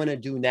 what I want to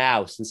do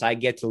now, since I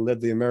get to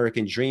live the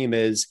American dream,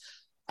 is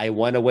I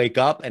want to wake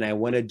up and I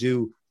want to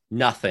do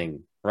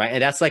nothing, right?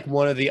 And that's like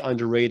one of the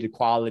underrated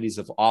qualities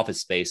of Office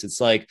Space. It's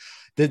like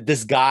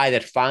this guy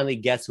that finally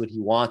gets what he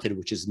wanted,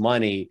 which is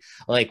money.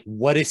 Like,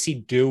 what does he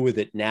do with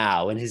it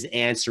now? And his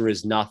answer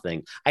is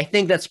nothing. I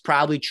think that's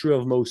probably true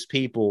of most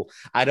people.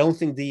 I don't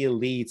think the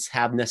elites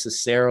have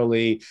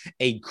necessarily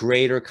a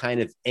greater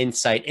kind of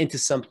insight into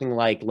something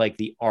like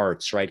the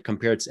arts, right,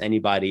 compared to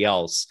anybody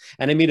else.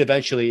 And I mean,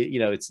 eventually,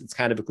 it's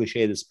kind of a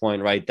cliche at this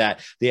point, right,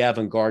 that the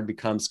avant-garde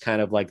becomes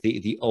kind of like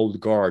the old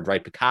guard,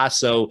 right?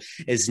 Picasso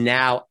is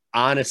now,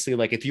 honestly,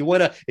 like if you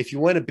want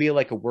to be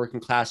like a working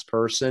class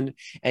person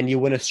and you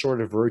want to sort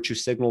of virtue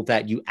signal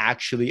that you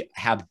actually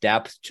have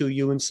depth to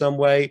you in some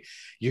way,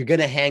 you're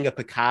going to hang a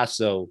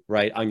Picasso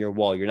right on your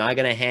wall. You're not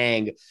going to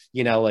hang,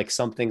 like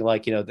something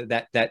like,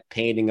 that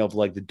painting of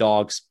like the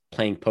dogs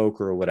playing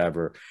poker or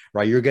whatever,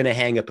 right? You're going to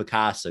hang a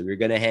Picasso. You're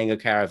going to hang a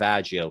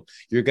Caravaggio.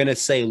 You're going to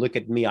say, look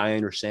at me, I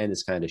understand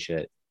this kind of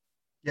shit.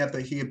 Yeah,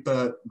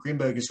 but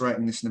Greenberg is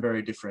writing this in a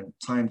very different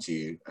time to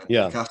you. And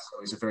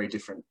Picasso is a very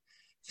different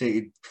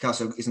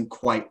Picasso isn't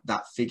quite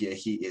that figure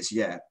he is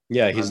yet.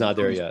 Yeah, he's not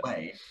there yet.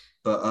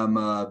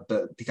 But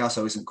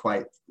Picasso isn't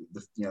quite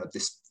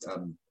this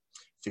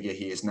figure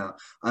he is now.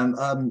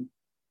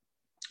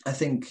 I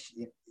think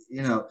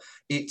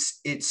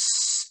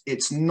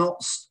it's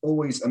not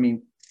always. I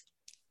mean,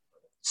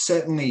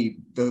 certainly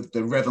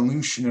the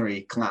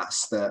revolutionary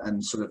class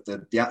and sort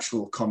of the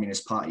actual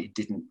Communist Party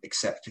didn't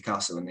accept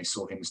Picasso, and they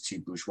saw him as too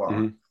bourgeois.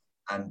 Mm-hmm.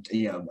 And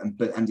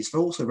and it's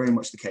also very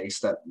much the case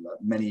that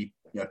many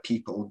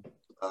people,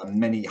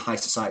 many high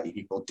society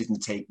people, didn't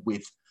take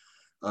with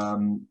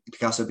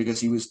Picasso because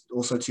he was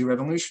also too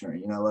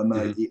revolutionary.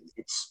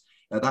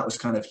 Mm-hmm. That was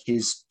kind of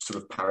his sort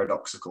of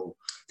paradoxical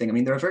thing. I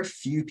mean, there are very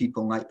few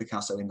people like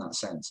Picasso in that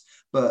sense.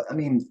 But I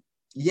mean,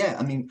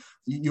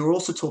 you're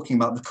also talking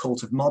about the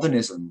cult of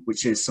modernism,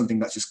 which is something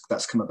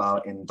that's come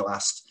about in the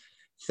last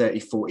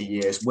 30, 40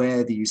 years,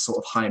 where these sort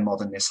of high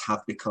modernists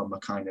have become a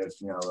kind of,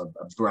 a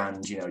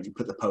brand. You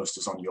put the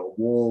posters on your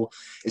wall.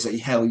 Is that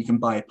hell? You can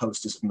buy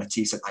posters of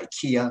Matisse at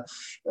IKEA,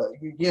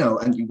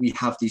 and we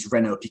have these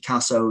Renault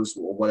Picassos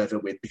or whatever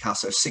with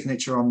Picasso's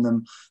signature on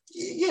them.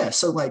 Yeah,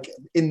 so like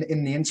in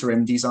the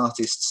interim, these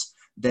artists,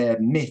 their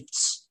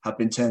myths have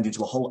been turned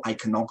into a whole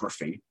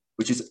iconography,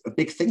 which is a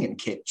big thing in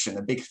kitsch and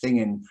a big thing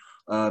in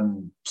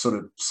sort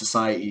of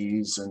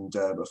societies and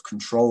of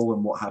control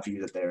and what have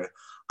you, that there are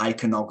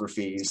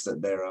iconographies,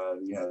 that there are,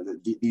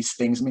 these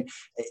things. I mean,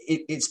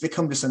 it's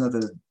become just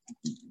another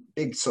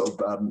big sort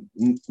of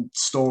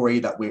story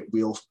that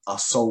we all are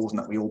sold and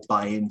that we all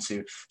buy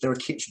into. There are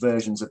kitsch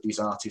versions of these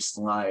artists'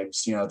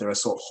 lives. There are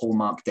sort of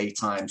Hallmark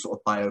Daytime sort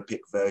of biopic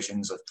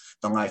versions of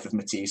the life of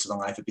Matisse or the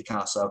life of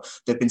Picasso.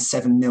 There have been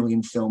 7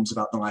 million films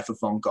about the life of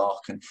Van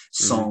Gogh and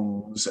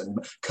songs and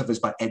covers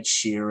by Ed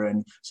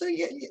Sheeran. So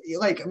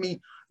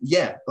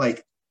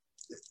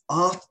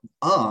art.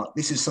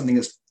 This is something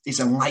is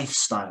a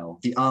lifestyle.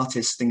 The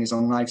artist thing is a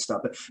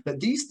lifestyle. But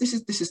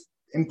this is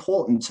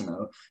important to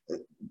know.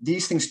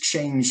 These things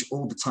change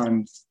all the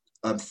time,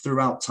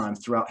 throughout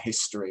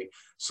history,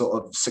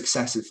 sort of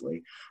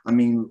successively. I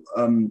mean,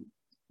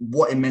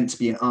 what it meant to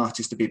be an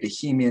artist, to be a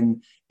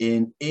bohemian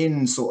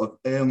in sort of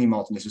early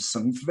modernism, is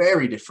something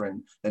very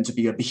different than to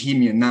be a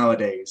bohemian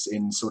nowadays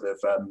in sort of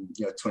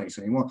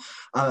 2021.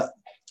 I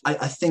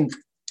think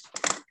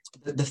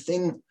the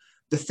thing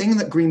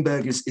that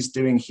Greenberg is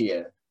doing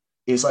here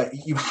is like,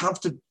 you have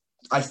to,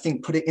 I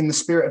think, put it in the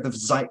spirit of the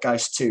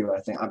zeitgeist too.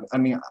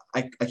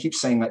 I keep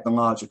saying like the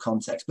larger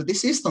context, but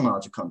this is the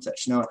larger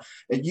context.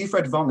 You've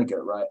read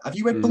Vonnegut, right? Have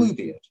you read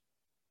Bluebeard?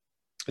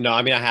 No,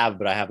 I mean, I have,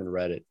 but I haven't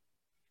read it.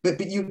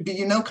 But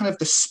you know kind of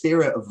the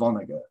spirit of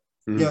Vonnegut.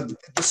 The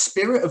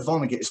spirit of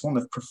Vonnegut is one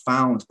of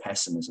profound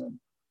pessimism,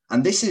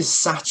 and this is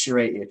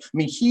saturated. I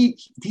mean, he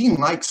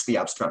likes the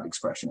abstract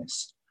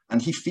expressionists, and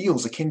he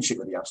feels a kinship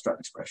with the abstract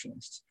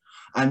expressionists.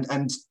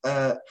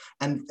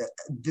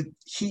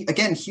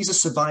 He's a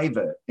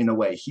survivor in a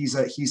way. He's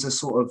a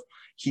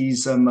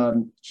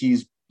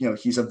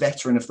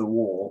veteran of the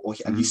war, or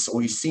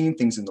he's seen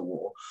things in the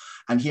war,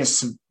 and he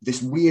has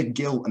this weird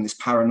guilt and this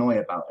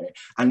paranoia about it.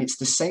 And it's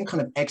the same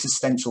kind of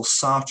existential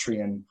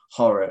Sartrean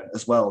horror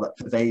as well that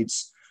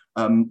pervades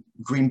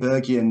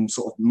Greenbergian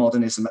sort of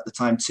modernism at the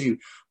time too.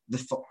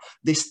 The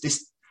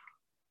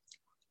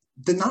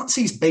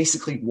Nazis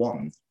basically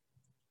won,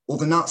 or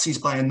the Nazis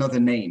by another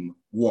name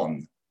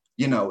won.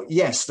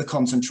 Yes, the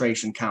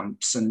concentration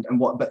camps and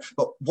what, but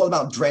what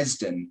about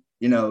Dresden?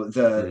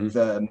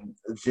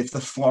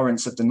 The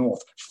Florence of the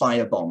North,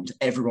 firebombed,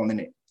 everyone in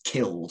it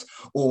killed,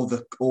 or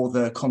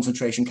the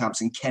concentration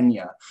camps in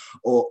Kenya,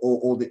 or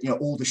all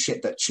the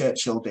shit that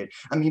Churchill did.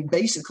 I mean,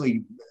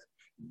 basically,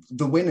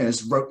 the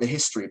winners wrote the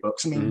history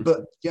books. I mean,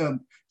 but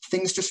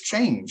things just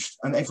changed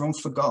and everyone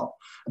forgot.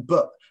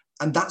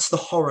 And that's the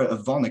horror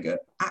of Vonnegut.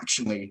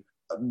 Actually,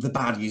 the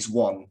baddies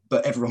won,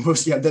 but everyone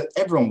was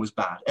everyone was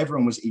bad,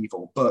 everyone was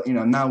evil. But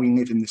now we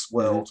live in this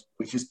world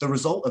which is the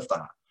result of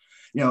that.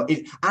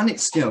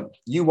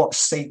 You watched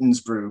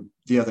Satan's Brew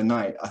the other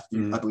night. I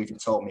believe you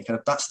told me. Kind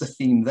of that's the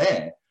theme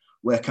there,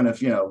 where kind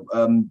of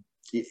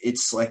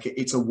it's like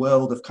it's a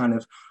world of kind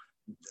of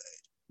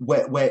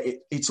where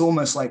it's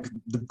almost like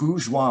the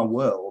bourgeois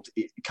world.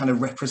 It kind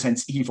of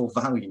represents evil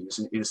values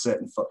in a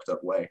certain fucked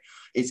up way.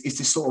 It's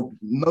this sort of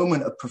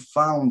moment of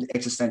profound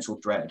existential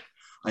dread.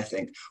 I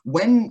think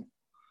when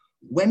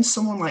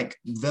someone like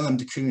Willem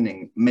de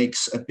Kooning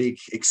makes a big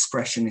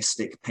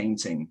expressionistic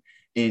painting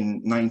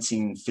in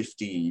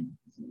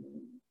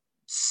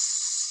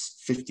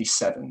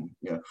 1957,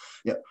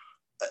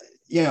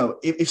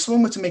 if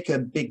someone were to make a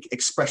big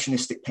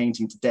expressionistic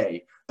painting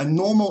today, a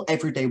normal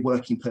everyday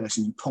working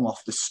person you pull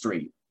off the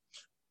street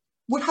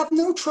would have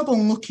no trouble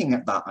looking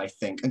at that, I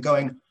think, and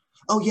going,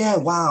 oh yeah,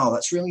 wow,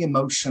 that's really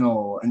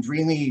emotional and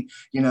really,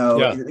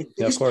 they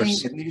just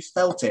painted and they just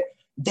felt it.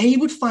 They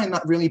would find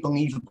that really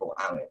believable,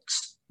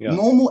 Alex. Yeah.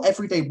 Normal,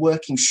 everyday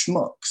working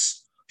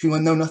schmucks who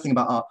know nothing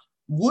about art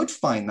would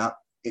find that,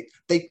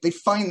 they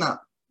find that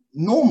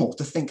normal,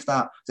 to think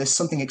that there's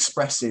something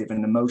expressive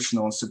and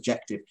emotional and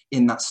subjective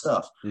in that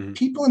stuff.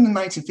 People in the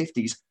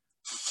 1950s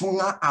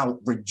flat out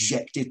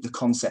rejected the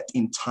concept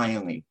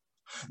entirely.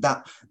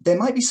 that there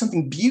might be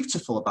something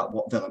beautiful about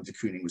what Willem de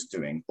Kooning was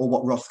doing, or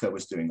what Rothko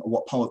was doing, or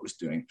what Pollock was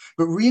doing.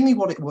 But really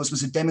what it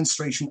was a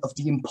demonstration of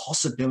the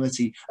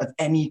impossibility of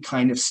any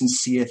kind of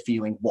sincere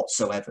feeling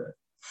whatsoever.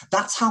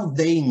 That's how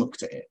they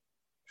looked at it.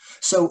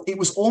 So it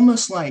was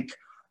almost like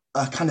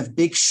a kind of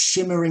big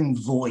shimmering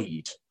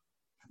void.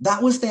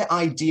 That was their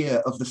idea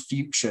of the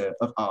future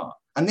of art.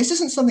 And this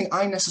isn't something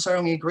I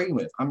necessarily agree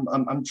with.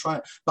 I'm trying,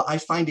 but I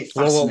find it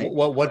fascinating.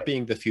 What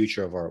being the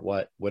future of art?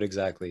 What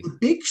exactly? A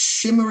big,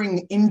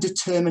 shimmering,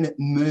 indeterminate,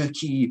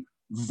 murky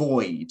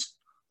void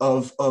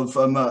of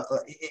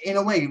in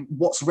a way,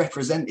 what's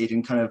represented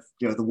in kind of,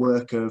 you know, the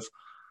work of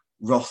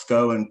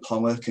Rothko and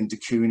Pollock and de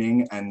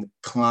Kooning and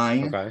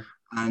Klein, Okay.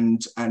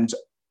 and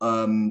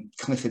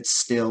Clifford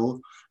Still,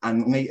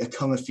 and later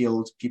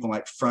Colorfield, people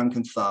like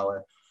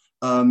Frankenthaler,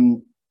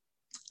 and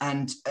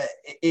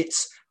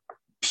it's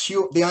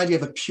pure, the idea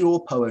of a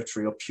pure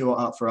poetry or pure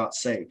art for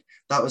art's sake.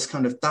 That was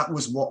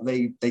what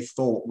they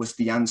thought was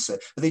the answer,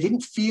 but they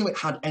didn't feel it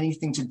had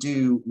anything to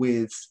do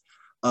with,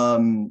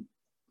 in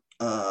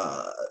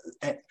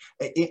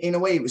a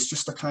way, it was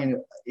just a kind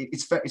of,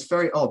 it's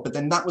very odd. But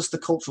then that was the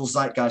cultural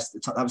zeitgeist at the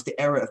time. That was the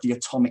era of the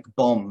atomic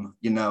bomb,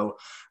 you know,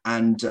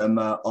 and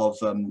of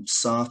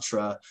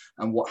Sartre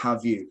and what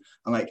have you.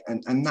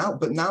 And now,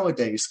 but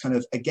nowadays, kind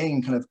of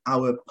again, kind of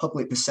our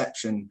public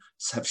perceptions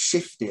have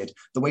shifted.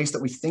 The ways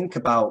that we think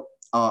about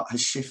art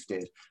has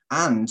shifted,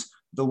 and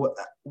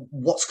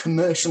what's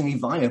commercially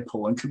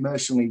viable and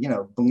commercially, you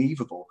know,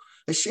 believable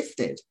has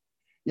shifted.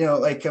 You know,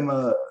 like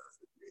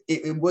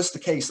it was the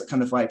case that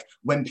kind of like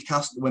when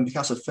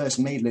Picasso first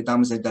made Les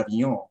Dames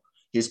d'Avignon,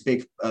 his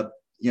big,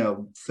 you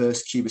know,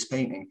 first Cubist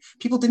painting,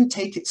 people didn't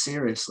take it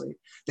seriously.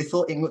 They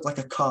thought it looked like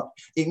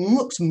it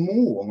looked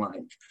more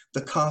like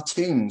the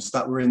cartoons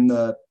that were in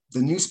the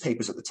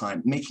newspapers at the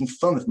time, making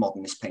fun of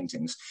modernist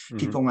paintings. Mm-hmm.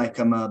 People like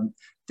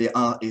the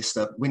artist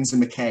Winsor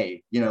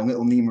McKay, you know,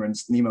 Little Nemo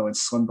and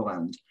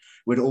Slumberland,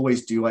 would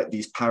always do like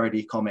these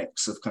parody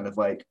comics of kind of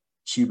like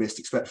Cubist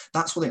express.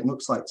 That's what it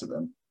looks like to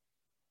them.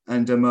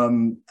 And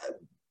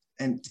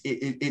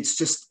it's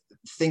just,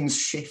 things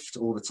shift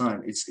all the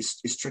time.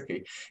 It's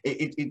tricky.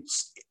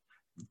 It's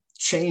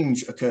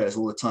change occurs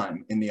all the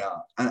time in the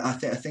art, and I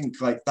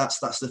think like that's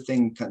the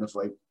thing, kind of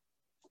like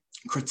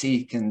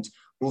critique and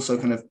also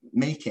kind of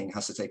making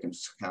has to take into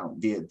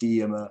account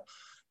the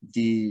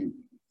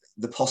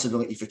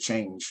possibility for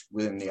change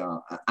within the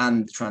art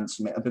and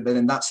transformation. But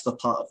then that's the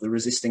part of the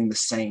resisting the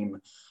same,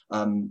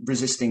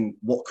 resisting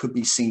what could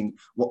be seen,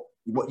 what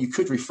you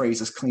could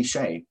rephrase as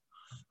cliche.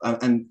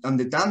 And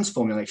the Dan's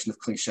formulation of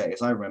cliche,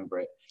 as I remember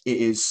it,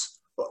 is,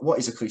 what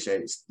is a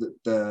cliche? It's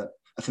a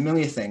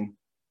familiar thing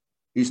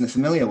used in a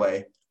familiar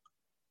way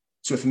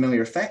to a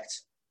familiar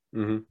effect.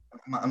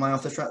 Mm-hmm. Am I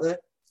off the track there?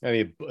 I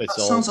mean,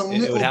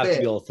 it would have to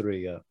be all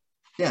three, yeah.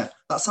 Yeah,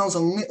 that sounds a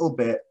little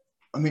bit,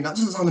 I mean, that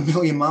doesn't sound a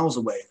million miles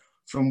away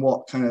from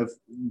what kind of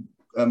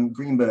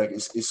Greenberg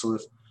is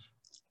sort of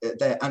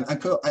there.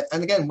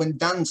 And again, when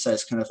Dan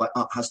says kind of like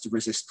art has to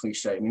resist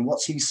cliche, I mean,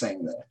 what's he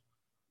saying there?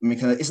 I mean,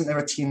 kind of, isn't there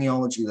a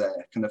teleology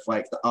there? Kind of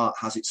like the art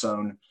has its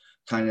own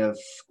kind of,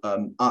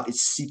 art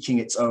is seeking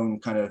its own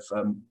kind of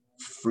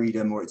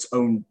freedom, or it's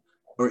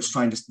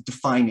trying to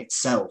define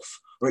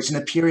itself, or it's in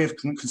a period of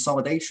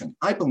consolidation.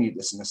 I believe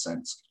this in a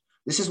sense.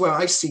 This is where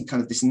I see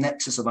kind of this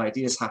nexus of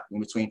ideas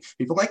happening between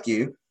people like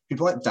you,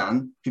 people like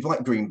Dan, people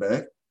like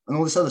Greenberg, and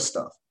all this other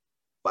stuff.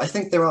 But I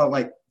think there are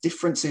like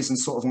differences in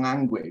sort of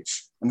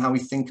language and how we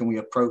think and we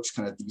approach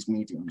kind of these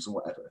mediums or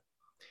whatever.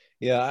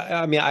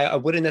 Yeah, I mean, I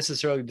wouldn't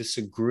necessarily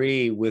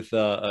disagree with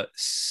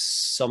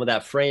some of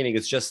that framing.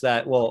 It's just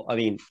that, well, I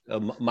mean,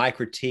 my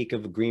critique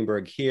of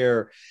Greenberg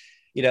here,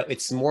 you know,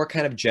 it's more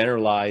kind of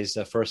generalized,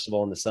 first of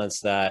all, in the sense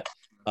that,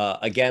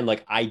 again,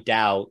 like I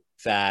doubt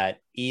that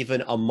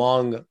even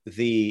among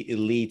the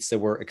elites that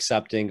were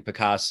accepting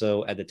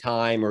Picasso at the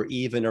time, or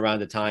even around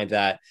the time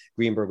that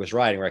Greenberg was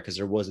writing, right? Because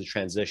there was a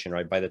transition,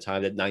 right? By the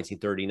time that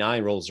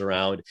 1939 rolls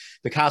around,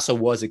 Picasso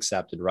was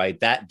accepted, right?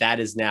 That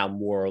is now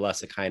more or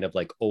less a kind of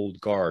like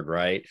old guard,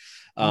 right?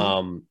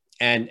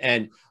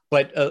 Mm-hmm.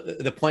 But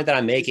the point that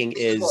I'm making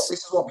is this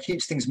is what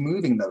keeps things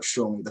moving, though.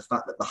 Surely the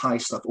fact that the high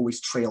stuff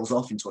always trails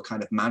off into a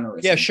kind of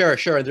mannerism. Yeah, sure.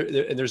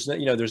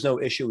 There's no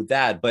issue with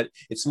that, but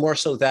it's more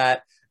so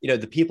that, you know,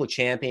 the people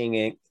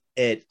championing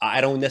it,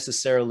 I don't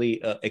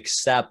necessarily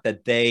accept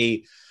that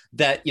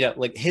you know,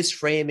 like his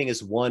framing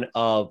is one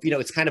of, you know,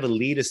 it's kind of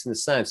elitist in the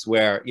sense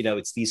where, you know,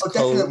 it's these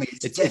codes,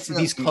 it's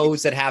these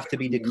codes that have to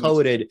be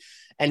decoded.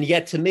 And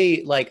yet to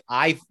me, like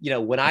you know,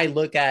 when I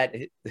look at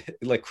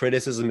like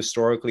criticism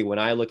historically, when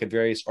I look at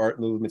various art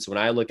movements, when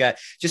I look at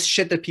just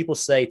shit that people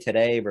say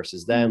today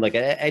versus then, like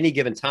at any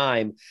given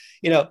time,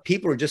 you know,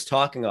 people are just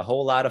talking a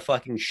whole lot of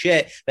fucking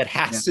shit that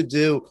has to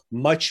do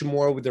much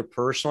more with their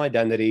personal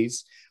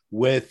identities,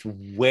 with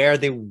where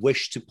they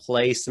wish to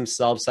place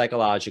themselves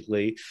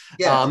psychologically,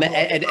 Yeah,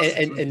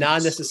 and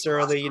not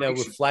necessarily,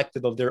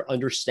 reflective of their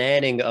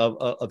understanding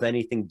of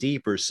anything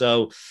deeper.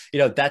 So,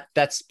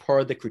 that's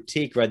part of the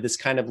critique, right? This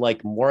kind of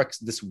like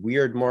this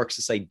weird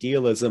Marxist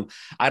idealism,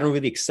 I don't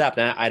really accept.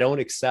 And I don't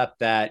accept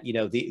that,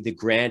 the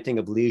granting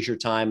of leisure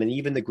time and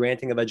even the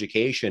granting of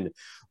education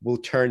will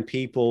turn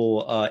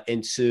people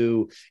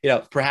into,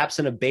 perhaps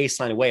in a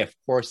baseline way. Of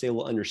course, they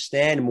will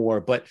understand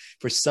more, but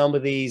for some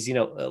of these,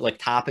 like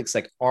topics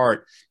like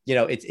art,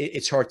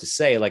 it's hard to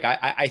say. Like,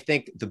 I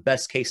think the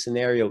best case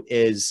scenario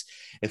is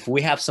if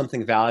we have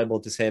something valuable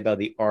to say about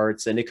the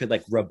arts and it could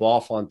like rub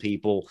off on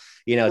people,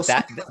 well,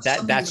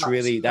 that's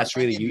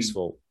really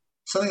useful.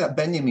 Something that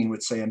Benjamin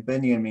would say, and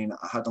Benjamin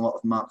had a lot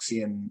of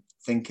Marxian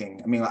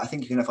thinking. I mean, I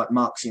think you can have like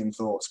Marxian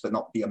thoughts, but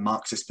not be a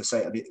Marxist per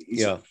se. I mean,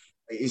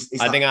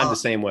 I think I'm the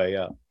same way.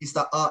 Yeah, is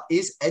that art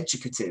is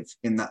educative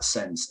in that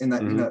sense, in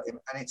that and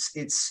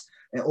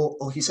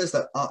or he says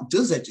that art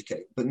does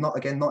educate, but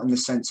not in the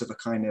sense of a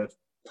kind of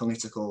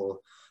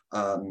political,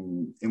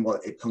 in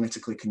what it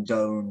politically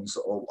condones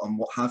or on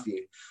what have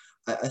you.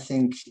 I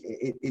think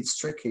it's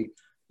tricky,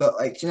 but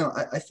like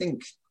I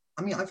think.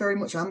 I mean, I very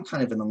much am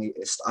kind of an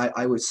elitist.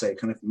 I would say,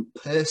 kind of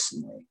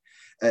personally,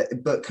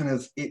 but kind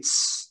of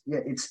it's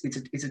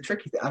a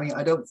tricky thing. I mean,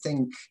 I don't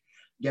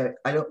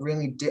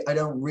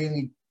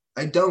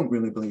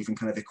really believe in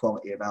kind of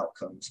equality of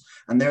outcomes.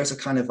 And there's a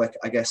kind of like,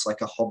 I guess,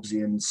 like a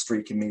Hobbesian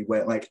streak in me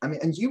where, like, I mean,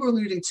 and you were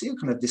alluding to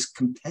kind of this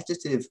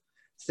competitive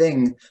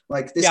thing,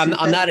 like this. Yeah,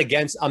 I'm not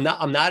against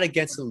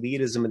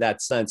elitism in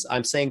that sense.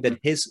 I'm saying that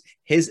his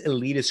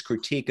elitist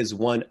critique is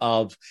one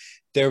of,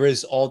 there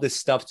is all this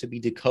stuff to be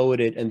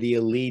decoded and the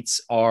elites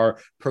are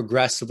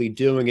progressively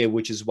doing it,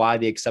 which is why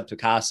they accept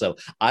Picasso.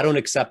 I don't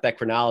accept that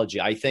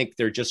chronology. I think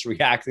they're just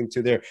reacting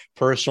to their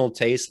personal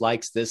taste,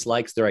 likes,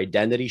 dislikes, their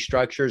identity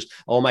structures.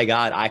 Oh my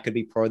God, I could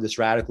be part of this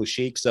radical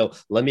chic, so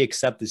let me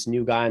accept this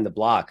new guy on the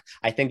block.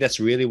 I think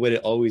that's really what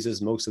it always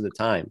is most of the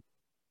time,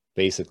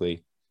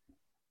 basically.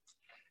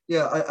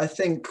 Yeah, I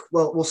think,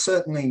 well,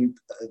 certainly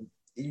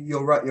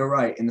you're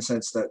right in the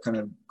sense that kind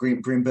of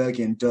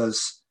Greenberg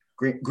does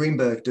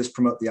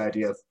promote the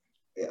idea of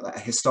a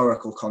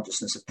historical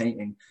consciousness of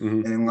painting,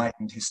 an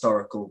enlightened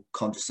historical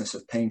consciousness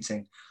of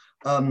painting,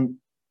 and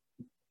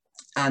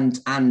like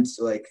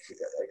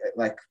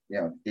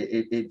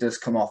it does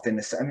come off in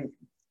this. I mean,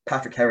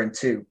 Patrick Heron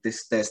too.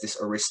 There's this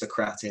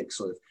aristocratic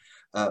sort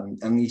of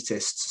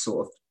elitist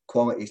sort of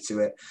quality to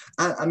it.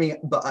 I mean,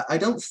 but I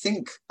don't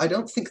think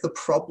the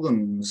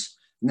problems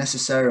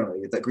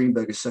necessarily that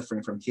Greenberg is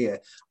suffering from here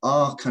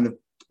are kind of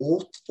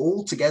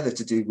all together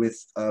to do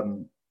with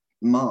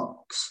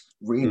Marx,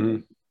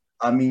 really.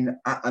 I mean,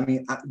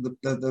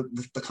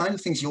 the kind of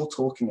things you're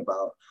talking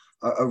about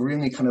are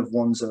really kind of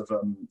ones of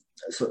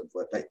sort of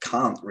like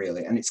Kant,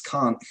 really, and it's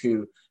Kant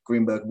who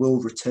Greenberg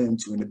will return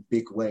to in a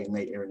big way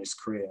later in his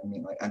career. I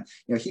mean, like, and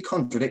he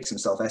contradicts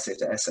himself essay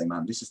to essay,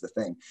 man. This is the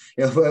thing.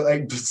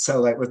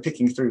 We're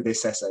picking through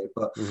this essay,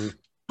 but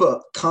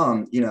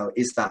Kant,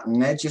 is that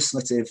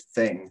legislative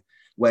thing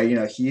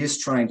where he is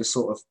trying to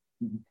sort of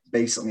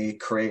basically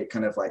create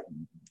kind of like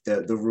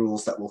the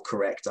rules that will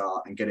correct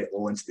art and get it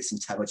all into this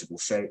intelligible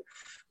shape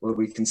where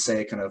we can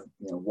say kind of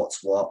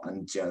what's what,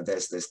 and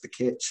there's the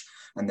kitsch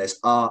and there's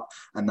art,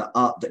 and the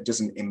art that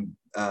doesn't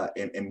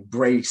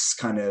embrace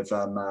kind of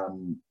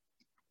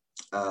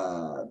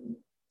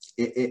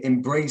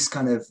embrace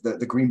kind of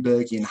the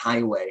Greenbergian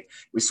highway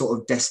was sort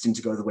of destined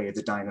to go the way of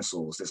the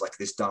dinosaurs. There's like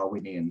this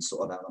Darwinian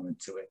sort of element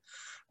to it,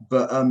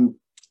 but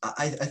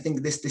I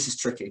think this is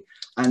tricky,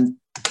 and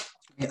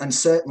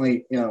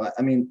certainly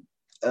I mean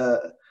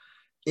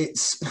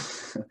it's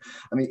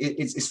I mean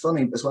it's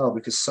funny as well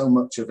because so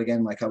much of,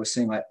 again, like I was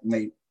saying,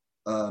 like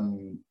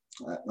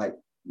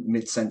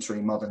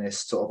mid-century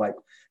modernist sort of like,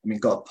 I mean,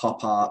 God,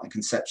 pop art and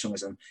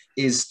conceptualism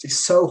is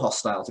so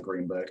hostile to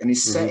Greenberg, and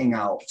he's setting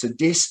out to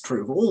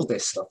disprove all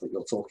this stuff that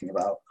you're talking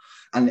about,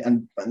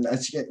 and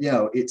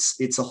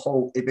it's a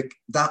whole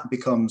that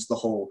becomes the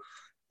whole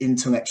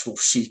intellectual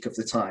chic of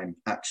the time,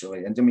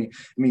 actually. And I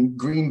mean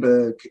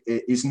Greenberg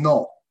is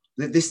not.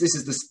 This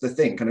is the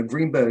thing, kind of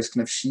Greenberg's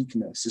kind of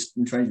chicness,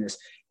 and trendiness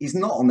is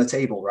not on the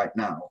table right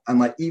now. And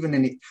like even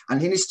in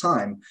his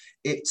time,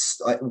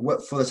 it's like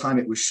for the time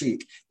it was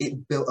chic,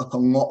 it built up a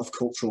lot of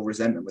cultural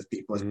resentment with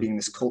people as being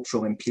this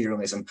cultural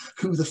imperialism.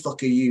 Who the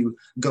fuck are you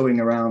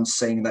going around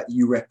saying that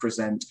you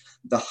represent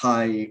the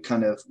high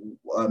kind of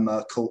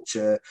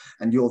culture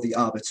and you're the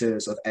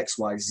arbiters of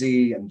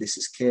XYZ and this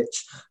is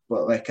kitsch?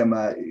 But like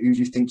who do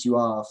you think you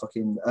are,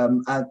 fucking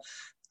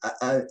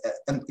and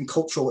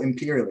cultural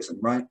imperialism,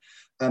 right?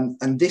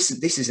 And this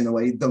is in a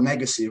way the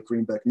legacy of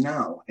Greenberg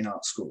now in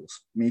art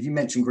schools. I mean, if you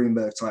mention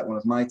Greenberg to like one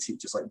of my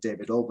teachers, like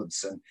David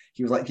Albertson,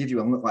 he was like, give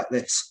you a look like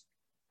this.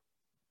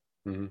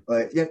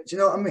 Like, yeah, do you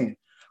know what I mean?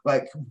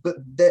 Like, but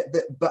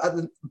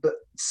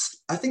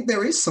I think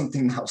there is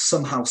something now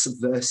somehow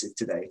subversive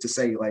today to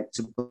say, like,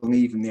 to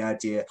believe in the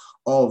idea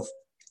of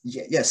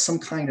some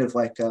kind of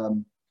like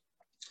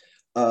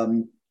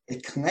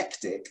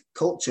eclectic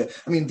culture.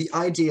 I mean, the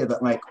idea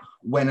that like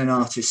when an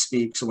artist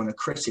speaks or when a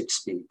critic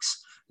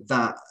speaks,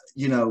 that,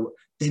 you know,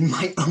 there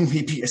might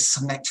only be a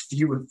select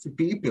few of the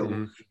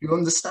people who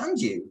understand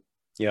you.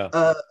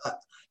 Yeah.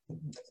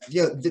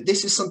 Yeah,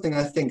 this is something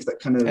I think that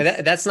kind of,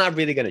 and that's not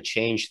really going to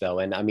change though.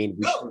 And I mean,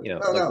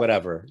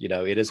 whatever, you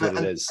know, it is what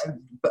it is.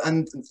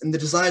 And the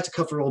desire to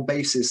cover all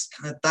bases,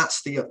 kind of,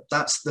 that's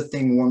the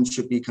thing one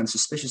should be kind of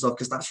suspicious of,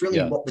 because that's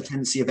really what the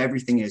tendency of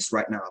everything is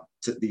right now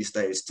these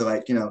days, to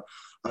like, you know,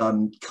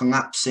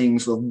 collapsing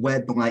sort of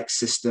web-like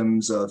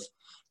systems of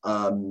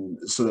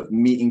sort of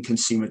meeting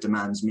consumer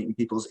demands, meeting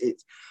people's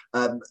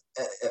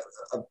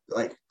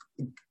like.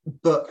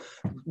 But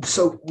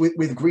so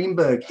with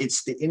Greenberg,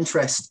 it's the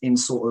interest in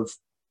sort of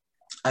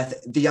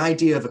the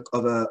idea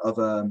of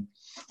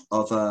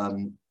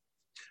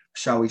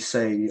shall we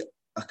say,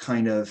 a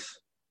kind of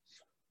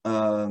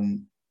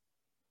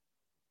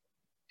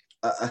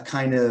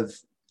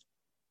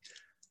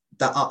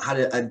that art had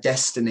a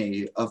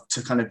destiny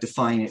to kind of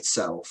define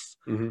itself,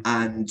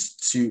 and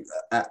to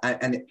that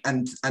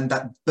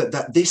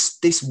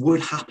this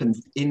would happen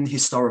in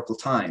historical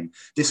time.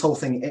 This whole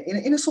thing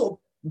in a sort of,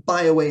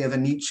 by a way of a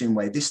Nietzschean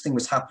way, this thing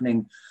was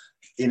happening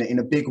in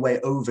a big way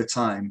over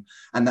time,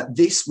 and that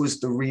this was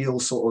the real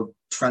sort of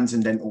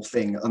transcendental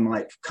thing,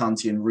 unlike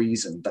Kantian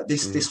reason, that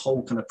this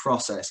whole kind of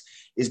process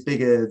is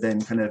bigger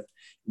than kind of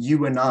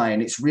you and I,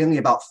 and it's really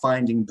about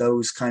finding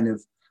those kind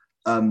of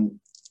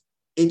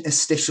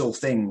interstitial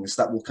things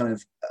that will kind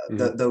of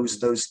those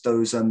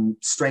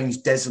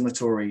strange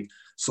desolatory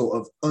sort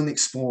of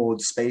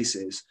unexplored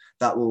spaces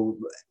that will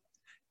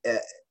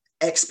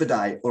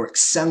expedite or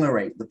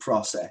accelerate the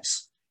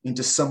process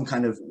into some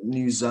kind of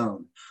new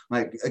zone.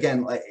 Like,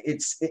 again, like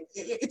it's a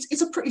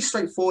pretty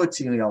straightforward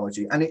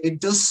teleology, and it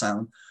does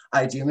sound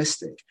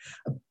idealistic,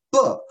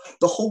 but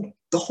the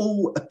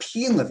whole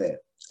appeal of it,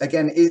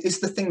 again, is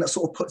the thing that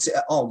sort of puts it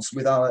at odds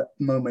with our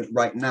moment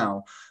right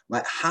now,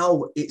 like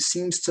how it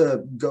seems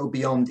to go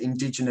beyond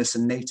indigenous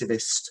and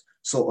nativist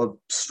sort of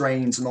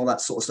strains and all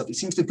that sort of stuff. It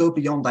seems to go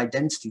beyond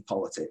identity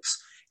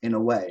politics in a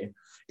way.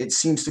 It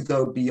seems to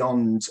go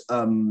beyond,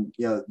 you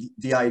know,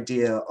 the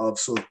idea of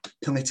sort of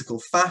political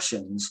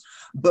fashions,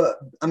 but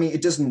I mean,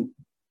 it doesn't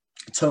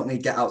totally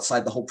get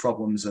outside the whole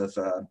problems of,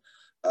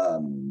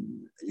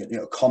 you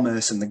know,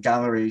 commerce and the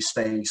gallery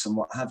space and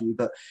what have you.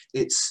 But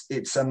it's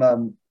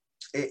something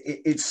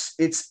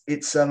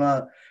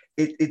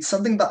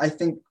that I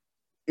think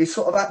is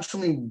sort of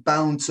actually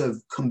bound to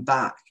come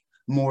back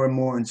more and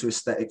more into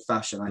aesthetic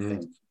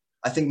fashion.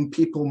 I think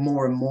people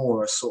more and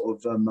more are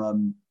sort of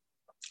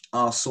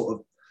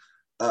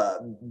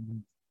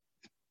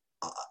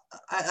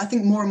I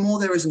think more and more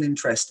there is an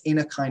interest in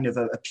a kind of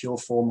a pure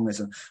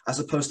formalism, as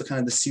opposed to kind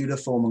of the pseudo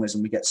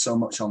formalism we get so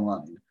much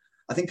online.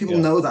 I think people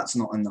know that's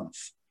not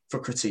enough for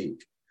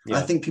critique.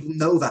 I think people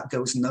know that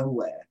goes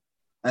nowhere.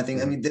 I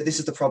think, I mean, this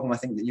is the problem I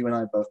think that you and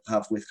I both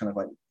have with kind of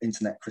like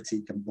internet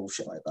critique and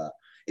bullshit like that.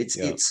 It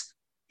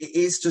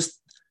is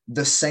just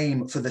the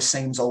same for the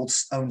same's own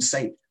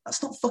sake.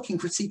 That's not fucking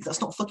critique. That's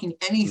not fucking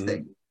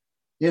anything.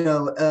 You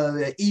know,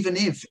 even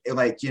if,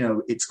 like, you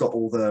know, it's got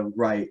all the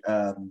right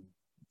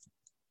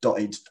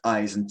dotted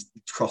I's and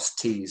crossed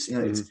T's, you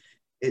know,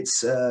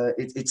 it's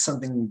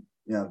something,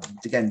 you know,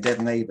 again,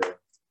 dead labor.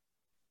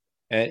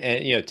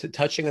 And you know,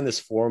 touching on this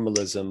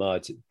formalism,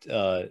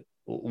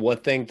 one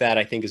thing that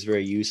I think is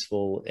very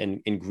useful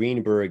in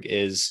Greenberg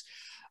is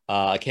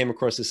I came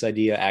across this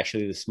idea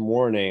actually this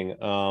morning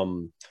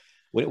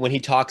when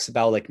he talks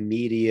about like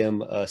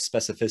medium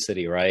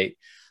specificity, right?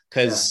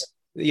 Because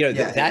you know,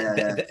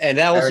 and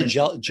that also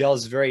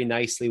gels very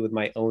nicely with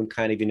my own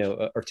kind of, you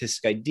know,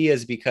 artistic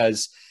ideas,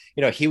 because,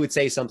 you know, he would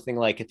say something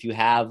like, if you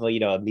have a, you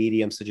know, a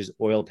medium such as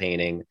oil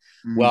painting,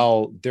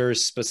 well,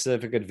 there's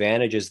specific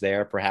advantages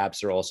there.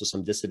 Perhaps there are also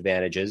some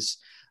disadvantages.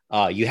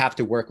 You have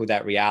to work with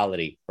that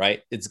reality,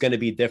 right? It's going to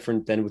be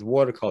different than with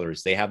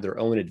watercolors. They have their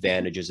own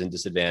advantages and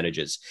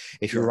disadvantages.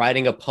 If you're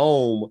writing a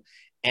poem,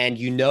 and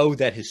you know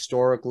that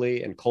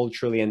historically and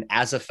culturally and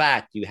as a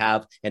fact, you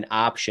have an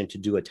option to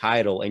do a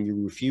title and you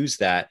refuse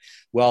that,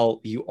 well,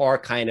 you are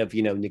kind of,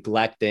 you know,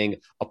 neglecting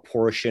a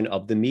portion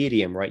of the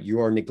medium, right? You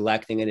are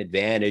neglecting an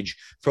advantage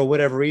for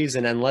whatever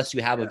reason, unless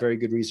you have a very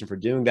good reason for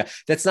doing that.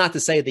 That's not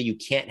to say that you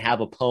can't have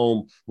a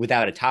poem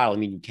without a title. I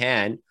mean, you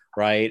can,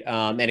 right?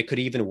 And it could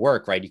even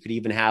work, right? You could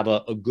even have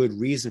a good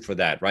reason for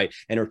that, right?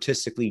 An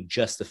artistically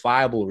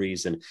justifiable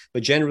reason.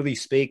 But generally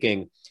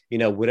speaking, you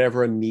know,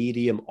 whatever a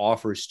medium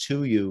offers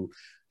to you,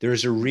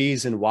 there's a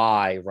reason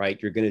why, right?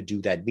 You're going to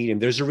do that medium.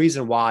 There's a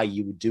reason why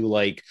you would do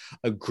like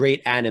a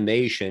great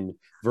animation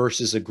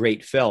versus a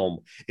great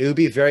film. It would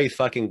be very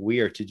fucking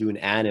weird to do an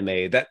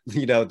anime that,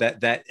 you know,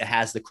 that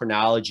has the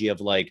chronology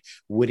of like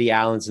Woody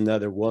Allen's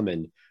Another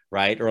Woman,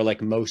 right? Or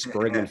like most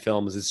Bergman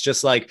films. It's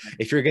just like,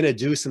 if you're going to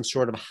do some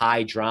sort of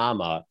high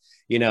drama,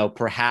 you know,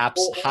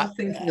 perhaps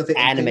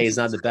anime is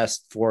not the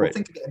best for it.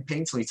 Think of it in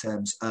painterly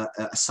terms,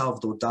 a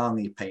Salvador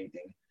Dali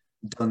painting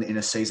done in a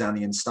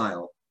Cézannean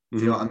style. Do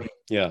you know what I mean?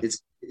 Yeah.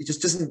 It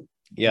just doesn't work.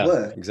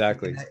 Yeah,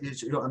 exactly.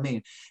 You know what I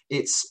mean?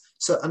 It's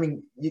So, I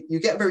mean, you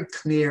get a very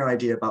clear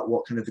idea about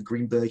what kind of the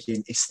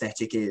Greenbergian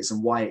aesthetic is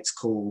and why it's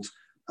called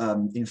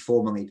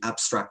informally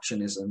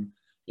abstractionism.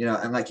 You know,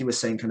 and like you were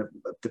saying, kind of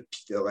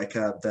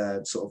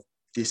the sort of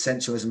the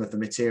essentialism of the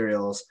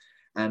materials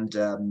and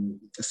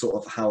sort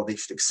of how they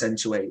should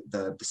accentuate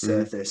the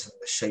surface and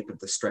the shape of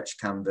the stretched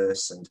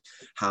canvas, and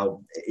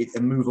how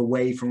it move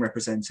away from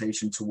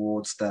representation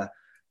towards the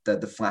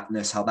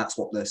flatness, how that's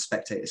what the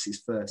spectator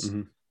sees first,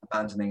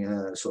 abandoning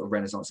a sort of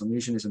Renaissance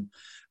illusionism.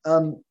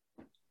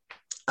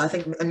 I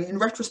think, I mean, in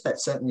retrospect,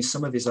 certainly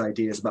some of his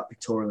ideas about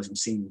pictorialism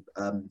seem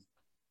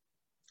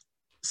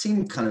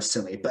kind of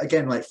silly, but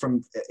again, like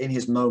from in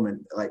his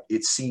moment, like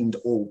it seemed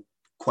all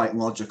quite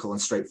logical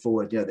and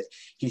straightforward. You know, that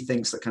he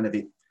thinks that kind of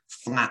the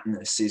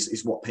flatness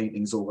is what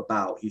painting's all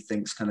about. He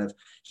thinks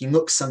he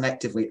looks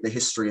selectively at the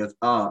history of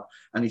art,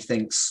 and he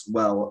thinks,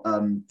 well,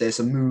 there's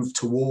a move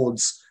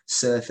towards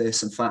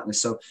surface and flatness.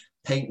 So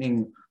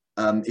painting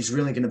is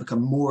really going to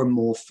become more and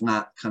more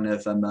flat, kind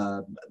of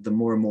the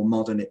more and more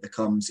modern it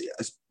becomes,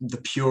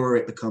 the purer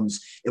it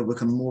becomes, it will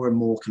become more and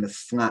more kind of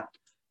flat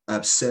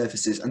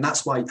surfaces. And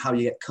that's why how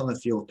you get color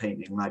field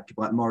painting, like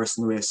people like Morris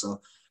Louis or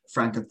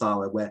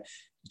Frankenthaler, where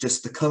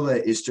just the color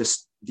is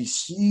just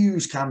these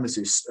huge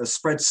canvases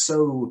spread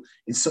so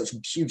in such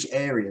huge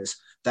areas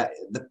that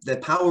the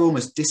power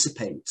almost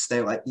dissipates.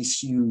 They're like these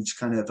huge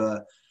kind of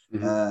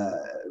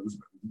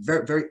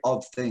very, very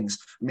odd things.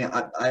 I mean,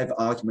 I have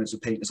arguments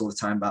with painters all the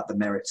time about the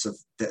merits of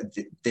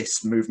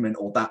this movement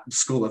or that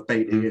school of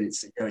painting.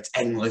 It's, you know, it's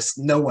endless.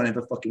 No one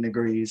ever fucking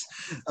agrees.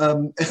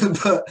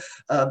 But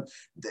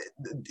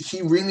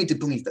he really did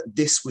believe that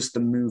this was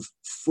the move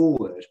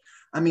forward.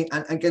 I mean,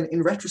 and again,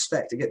 in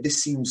retrospect, again,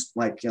 this seems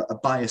like, you know, a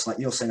bias, like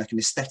you're saying, like an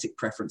aesthetic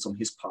preference on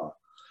his part.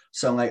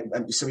 So like,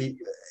 so he,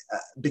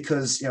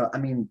 because, you know, I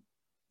mean,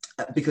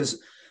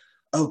 because,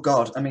 oh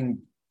God, I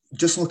mean,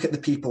 just look at the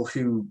people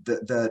who,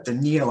 the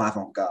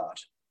neo-avant-garde,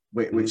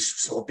 which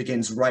sort of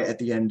begins right at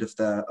the end of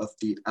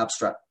the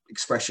abstract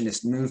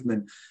expressionist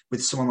movement,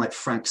 with someone like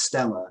Frank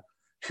Stella,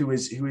 who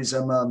is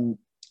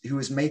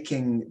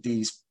making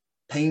these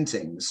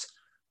paintings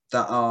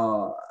that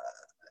are,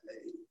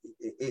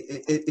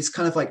 it's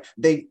kind of like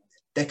they're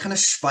kind of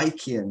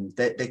Schweikian.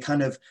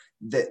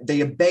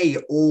 They obey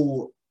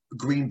all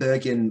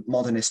Greenbergian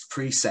modernist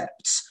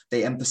precepts.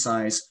 They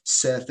emphasize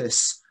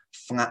surface,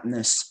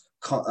 flatness,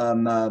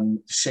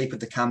 shape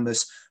of the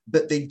canvas,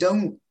 but they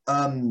don't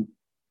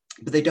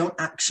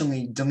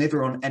actually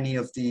deliver on any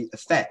of the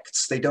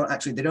effects. They don't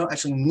actually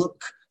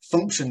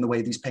function the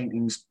way these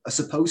paintings are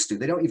supposed to.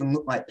 They don't even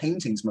look like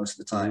paintings most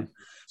of the time.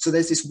 So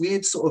there's this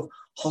weird sort of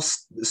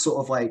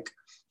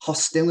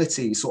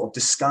hostility sort of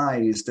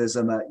disguised as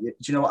do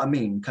you know what I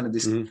mean? Kind of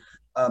this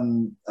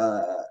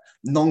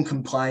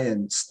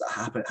non-compliance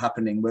that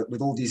happening with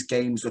all these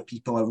games where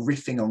people are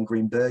riffing on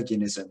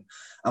Greenbergianism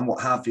and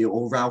what have you,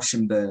 or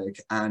Rauschenberg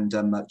and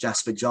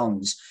Jasper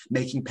Johns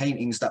making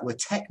paintings that were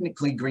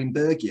technically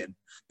Greenbergian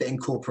that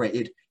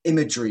incorporated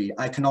imagery,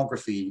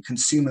 iconography,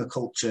 consumer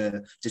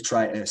culture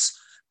detritus,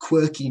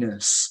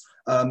 quirkiness,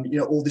 you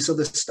know, all this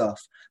other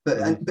stuff.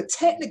 But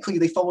technically,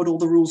 they followed all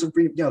the rules of,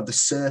 you know, the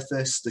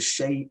surface, the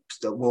shapes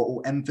that were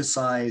all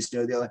emphasized.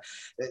 You know,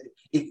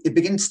 it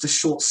begins to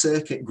short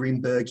circuit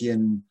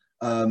Greenbergian,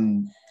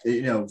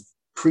 you know,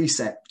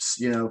 precepts.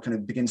 You know, kind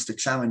of begins to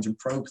challenge and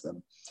probe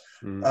them.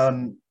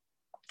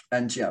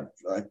 And yeah,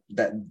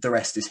 the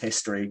rest is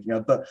history. You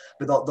know, but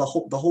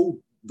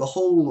the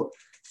whole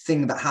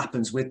thing that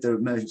happens with the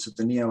emergence of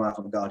the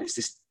neo-avant-garde is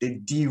this the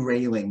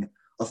derailing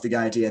of the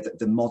idea that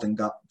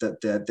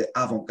the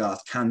avant-garde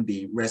can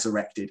be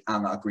resurrected a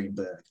la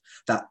Greenberg,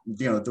 that,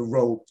 you know, the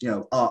role, you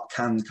know, art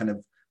can kind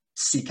of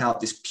seek out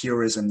this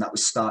purism that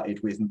was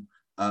started with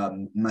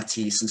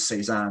Matisse and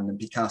Cézanne and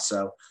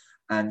Picasso,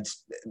 and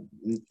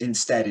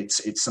instead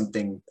it's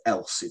something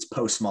else. It's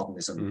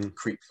postmodernism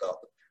creeps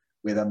up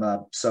with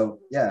them. So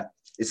yeah,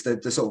 it's the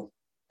sort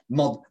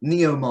of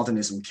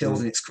neo-modernism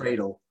killed in its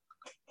cradle.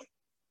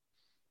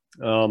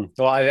 Well,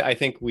 I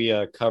think we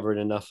covered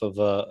enough of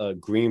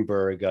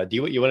Greenberg. Do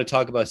you want to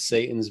talk about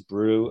Satan's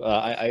Brew?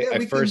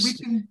 We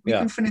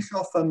can finish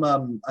off.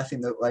 I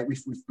think that like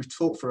we've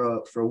talked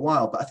for a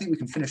while, but I think we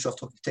can finish off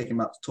talking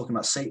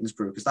about Satan's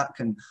Brew, because I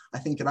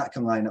think that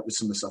can line up with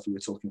some of the stuff we were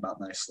talking about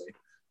nicely.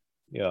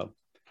 Yeah.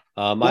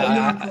 What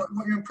are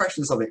your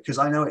impressions of it? Because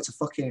I know it's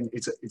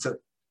a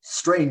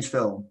strange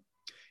film.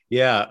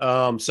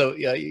 Yeah. So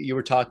you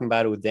were talking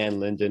about it with Dan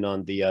Linden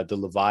on the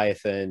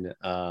Leviathan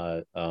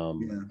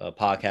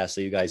podcast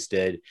that you guys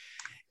did,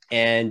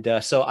 and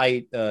so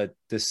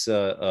this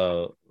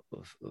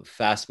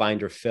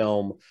Fassbinder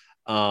film.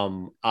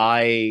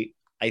 I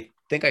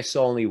think I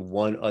saw only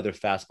one other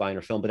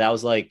Fassbinder film, but that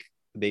was like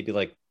maybe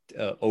like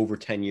over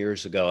 10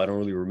 years ago. I don't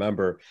really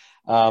remember.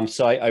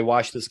 So I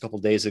watched this a couple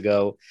of days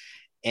ago,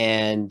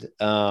 and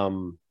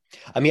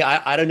I mean,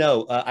 I don't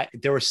know.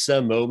 There were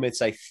some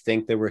moments I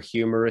think that were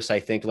humorous. I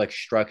think like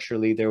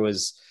structurally there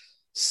was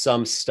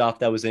some stuff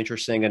that was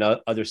interesting and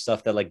other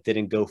stuff that like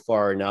didn't go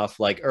far enough.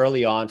 Like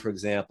early on, for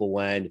example,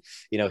 when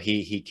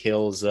he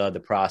kills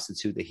the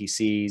prostitute that he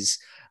sees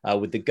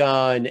with the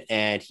gun,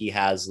 and he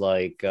has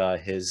like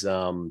his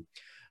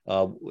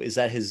is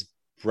that his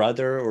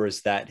brother, or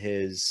is that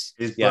His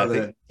yeah, I think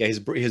brother. yeah,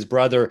 his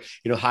brother,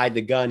 hide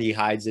the gun. He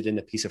hides it in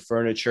a piece of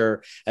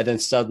furniture, and then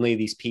suddenly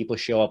these people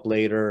show up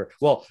later.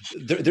 Well,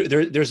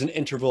 there's an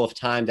interval of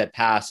time that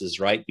passes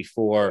right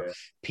before Yeah.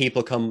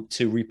 people come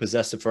to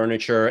repossess the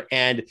furniture,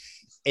 and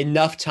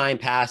enough time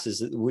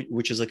passes,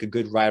 which is like a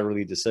good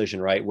writerly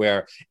decision, right?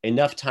 Where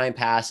enough time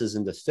passes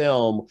in the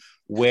film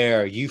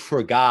where you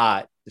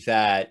forgot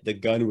that the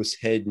gun was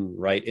hidden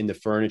right in the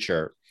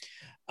furniture,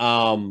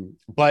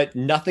 but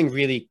nothing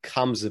really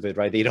comes of it,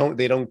 right? They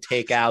don't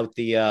take out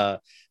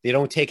they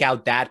don't take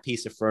out that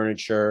piece of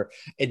furniture.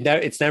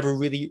 It's never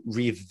really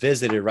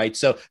revisited, right?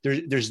 So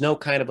there's no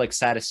kind of like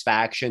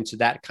satisfaction to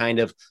that kind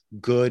of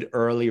good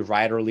early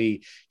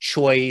writerly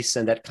choice,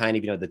 and that kind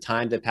of the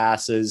time that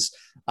passes.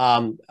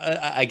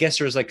 I guess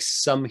there's like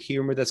some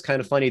humor that's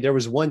kind of funny. There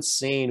was one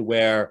scene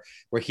where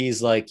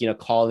he's like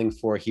calling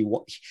for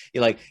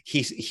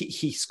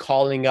he's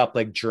calling up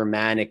like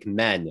Germanic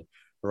men,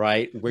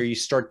 right? Where you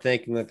start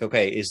thinking like,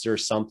 okay, is there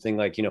something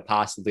like,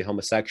 possibly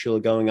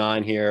homosexual going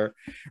on here,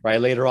 right?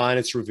 Later on,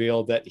 it's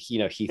revealed that, he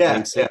Yeah,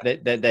 thinks yeah,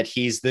 that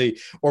he's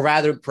or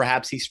rather,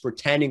 perhaps he's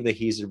pretending that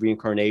he's the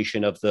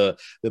reincarnation of the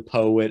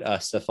poet,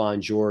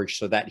 Stefan George,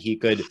 so that he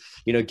could,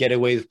 get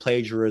away with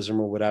plagiarism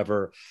or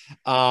whatever.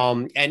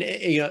 And,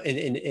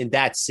 in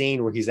that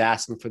scene where he's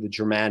asking for the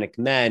Germanic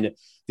men,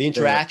 the yeah.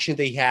 interaction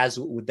that he has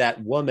with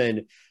that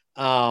woman,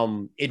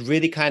 it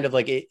really kind of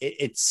like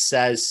it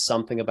says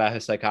something about her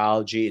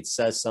psychology. It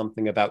says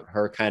something about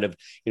her kind of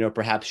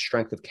perhaps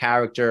strength of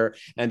character,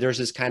 and there's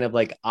this kind of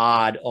like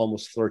odd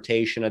almost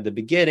flirtation at the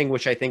beginning,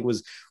 which I think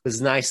was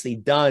nicely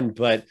done.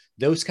 But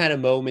those kind of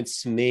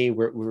moments to me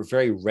were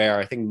very rare.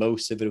 I think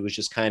most of it was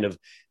just kind of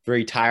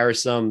very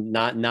tiresome,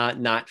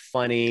 not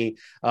funny.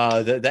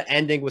 The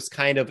ending was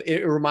kind of,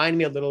 it reminded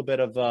me a little bit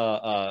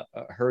of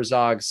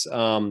Herzog's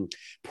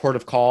Port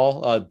of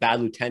Call, Bad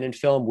Lieutenant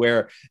film,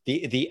 where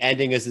the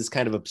ending is this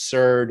kind of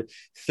absurd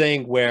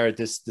thing where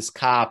this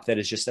cop that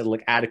is just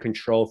like out of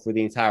control for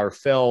the entire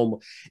film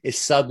is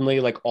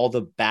suddenly like all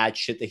the bad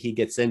shit that he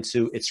gets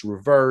into, it's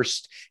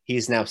reversed.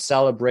 He's now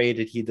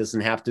celebrated. He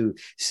doesn't have to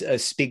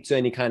speak to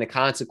any kind of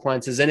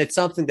consequences, and it's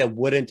something that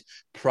wouldn't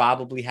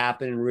probably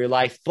happen in real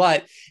life,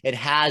 but it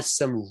has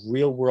some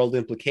real world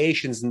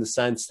implications in the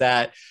sense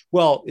that,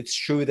 well, it's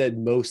true that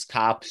most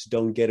cops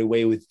don't get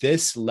away with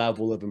this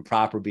level of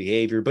improper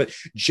behavior, but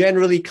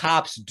generally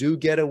cops do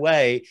get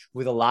away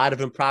with a lot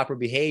of improper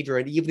behavior.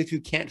 And even if you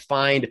can't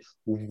find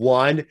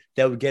one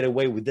that would get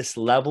away with this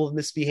level of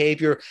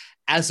misbehavior,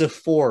 as a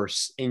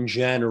force in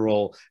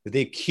general,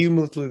 they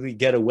cumulatively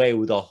get away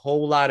with a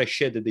whole lot of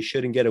shit that they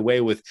shouldn't get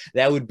away with.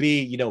 That would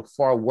be,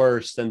 far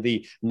worse than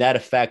the net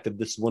effect of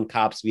this one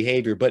cop's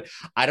behavior. But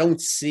I don't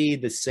see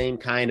the same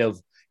kind of,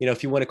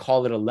 if you want to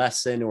call it a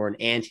lesson or an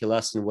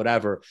anti-lesson,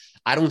 whatever,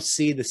 I don't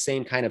see the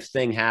same kind of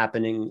thing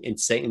happening in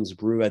Satan's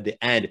Brew at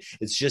the end.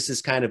 It's just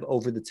this kind of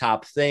over the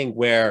top thing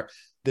where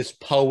this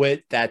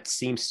poet that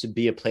seems to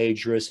be a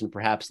plagiarist and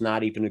perhaps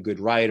not even a good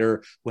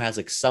writer, who has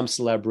like some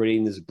celebrity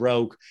and is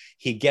broke,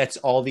 he gets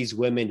all these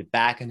women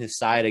back on his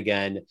side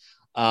again,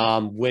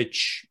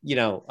 which,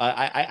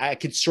 I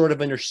could sort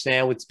of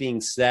understand what's being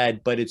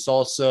said, but it's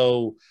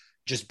also,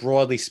 just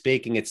broadly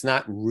speaking, it's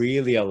not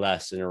really a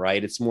lesson,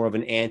 right? It's more of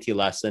an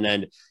anti-lesson.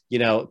 And,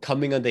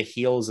 coming on the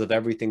heels of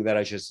everything that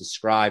I just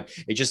described,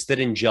 it just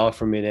didn't gel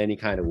for me in any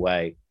kind of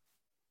way.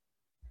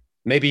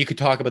 Maybe you could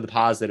talk about the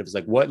positives,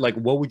 like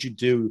what would you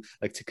do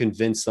like to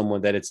convince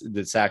someone that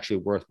that's actually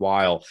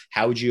worthwhile?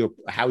 How would you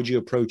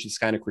approach this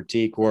kind of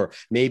critique, or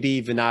maybe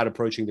even not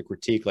approaching the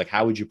critique, like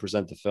how would you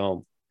present the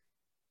film?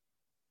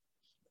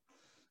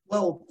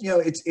 Well,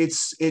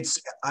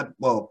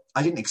 well,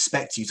 I didn't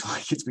expect you to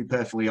like it, to be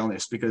perfectly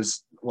honest,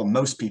 because, well,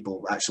 most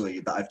people actually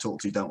that I've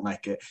talked to don't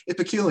like it.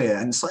 It's peculiar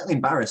and slightly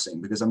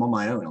embarrassing because I'm on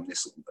my own on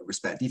this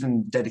respect.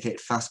 Even dedicated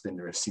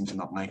Fassbinderists seem to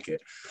not like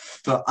it.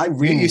 But I You,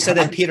 really, you said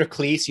that Peter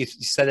Cleese. You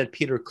said that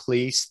Peter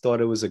Cleese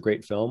thought it was a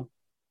great film.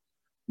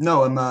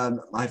 no, I'm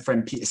my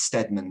friend Peter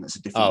Stedman. That's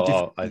a different Those Peter,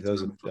 are I'm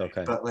afraid.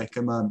 okay. But like,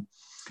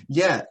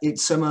 yeah,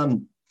 it's I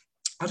don't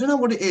know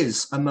what it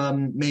is.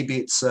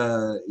 Maybe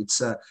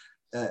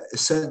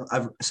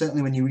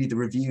certainly when you read the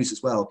reviews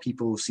as well,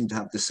 people seem to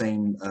have the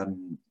same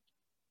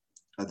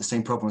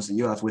problems that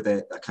you have with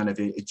it. That kind of,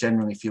 it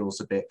generally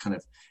feels a bit kind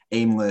of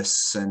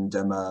aimless and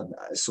a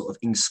sort of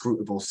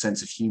inscrutable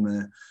sense of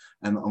humor,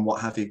 and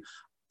what have you.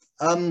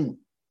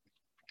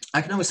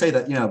 I can always say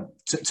that,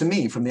 to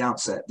me from the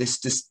outset, this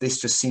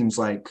just seems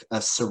like a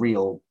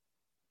surreal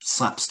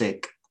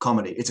slapstick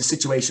comedy. It's a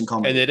situation And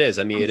comedy. it is.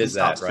 I mean, it is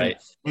that, right?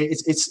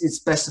 It's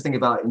best to think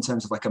about it in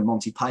terms of like a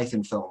Monty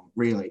Python film,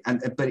 really.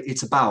 But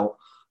it's about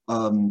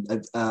um,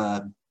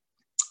 a,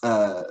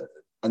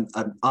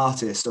 an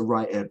artist, a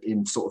writer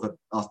in sort of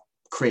a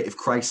creative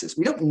crisis.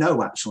 We don't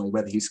know actually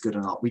whether he's good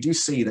or not. We do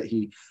see that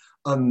he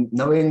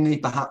unknowingly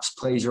perhaps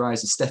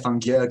plagiarizes Stefan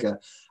Gierge,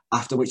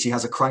 after which he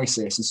has a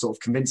crisis and sort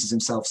of convinces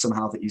himself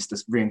somehow that he's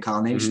the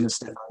reincarnation of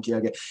Stefan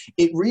Gierge.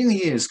 It really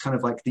is kind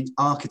of like the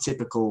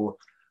archetypical,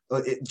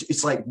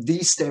 it's like the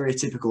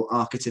stereotypical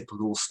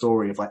archetypical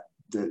story of like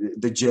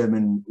the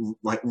German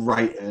like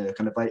writer,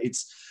 kind of like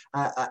it's,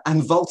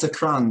 and Walter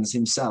Kranz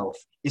himself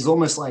is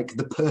almost like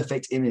the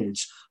perfect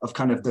image of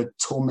kind of the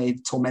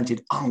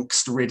tormented,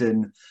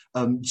 angst-ridden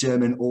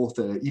German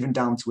author, even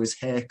down to his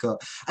haircut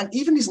and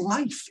even his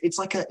life. It's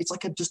like a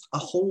just a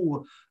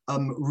whole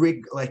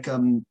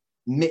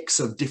mix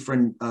of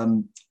different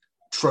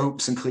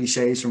tropes and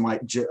cliches from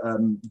like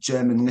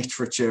German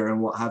literature and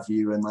what have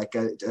you, and like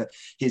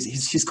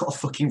he's got a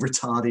fucking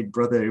retarded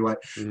brother who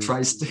like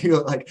tries to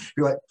who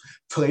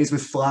plays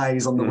with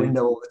flies on the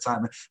window all the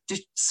time.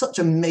 Just such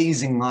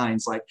amazing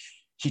lines, like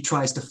he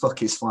tries to fuck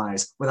his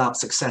flies without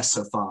success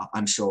so far,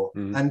 I'm sure,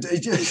 and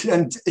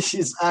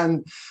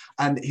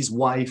his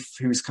wife,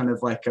 who's kind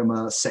of like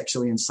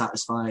sexually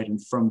insatisfied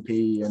and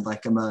frumpy, and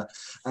like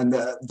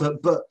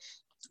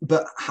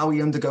but how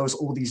he undergoes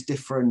all these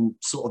different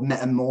sort of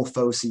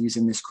metamorphoses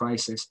in this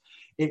crisis.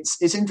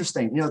 It's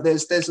interesting. You know,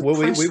 there's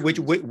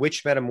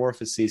which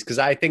metamorphoses? Because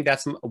I think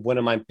that's one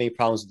of my main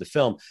problems with the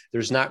film.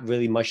 There's not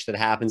really much that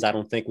happens, I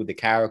don't think, with the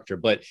character.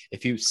 But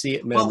if you see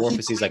it,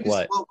 metamorphoses like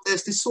what? Well,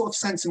 there's this sort of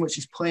sense in which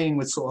he's playing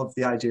with sort of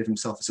the idea of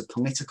himself as a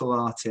political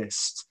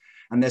artist.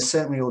 And there's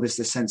certainly all this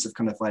sense of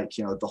kind of like,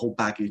 you know, the whole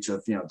baggage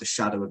of, you know, the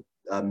shadow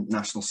of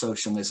National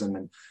Socialism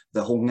and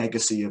the whole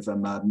legacy of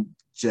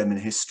German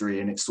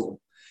history. And it's sort of,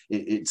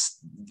 it's,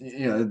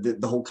 you know,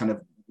 the whole kind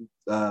of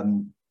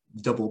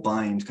double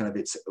bind, kind of,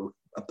 it's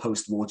a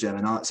post-war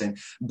German art scene.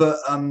 But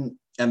and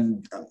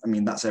I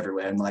mean, that's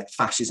everywhere. And like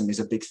fascism is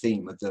a big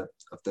theme of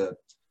the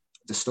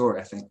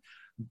story, I think.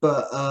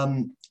 But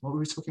what were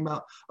we talking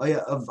about? Oh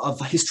yeah, of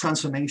his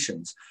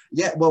transformations.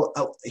 Yeah, well,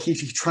 he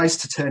tries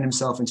to turn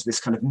himself into this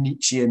kind of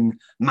Nietzschean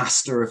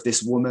master of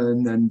this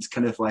woman, and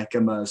kind of like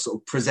sort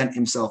of present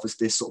himself as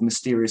this sort of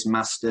mysterious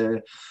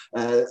master.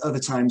 Other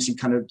times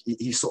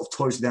he sort of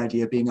toys with the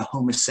idea of being a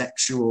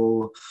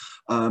homosexual.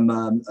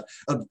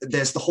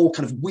 There's the whole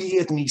kind of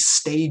weirdly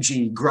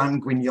stagey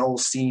Grand Guignol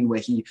scene where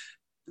he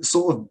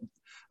sort of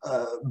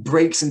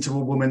breaks into a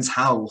woman's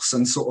house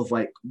and sort of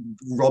like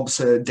robs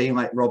her,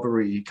 daylight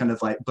robbery, kind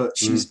of like, but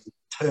she's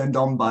turned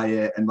on by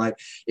it, and like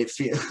it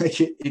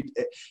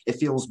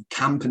feels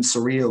camp and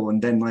surreal,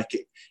 and then like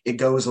it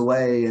goes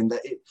away, and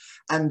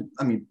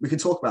I mean, we can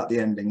talk about the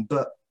ending,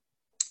 but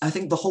I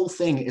think the whole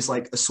thing is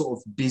like a sort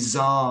of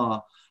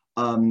bizarre,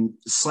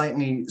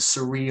 slightly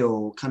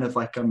surreal, kind of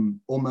like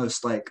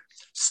almost like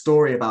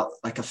story about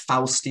like a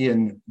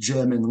Faustian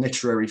German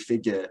literary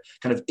figure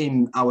kind of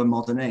in our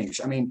modern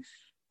age. I mean,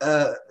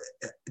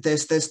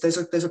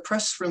 there's a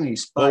press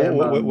release by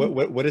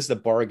what is the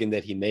bargain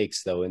that he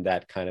makes though in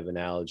that kind of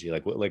analogy?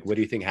 Like what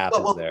do you think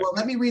happens there? Well,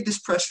 let me read this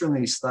press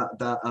release that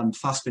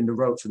Fassbinder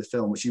wrote for the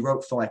film, which he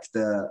wrote for like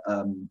the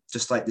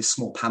just like this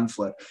small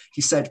pamphlet.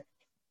 He said,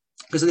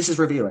 because this is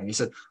revealing, he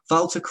said,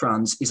 Walter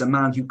Kranz is a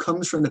man who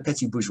comes from the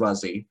petty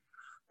bourgeoisie,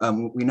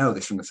 we know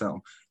this from the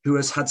film, who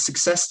has had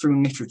success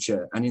through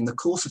literature and in the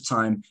course of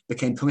time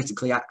became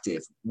politically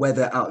active,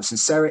 whether out of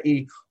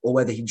sincerity or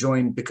whether he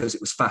joined because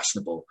it was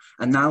fashionable.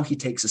 And now he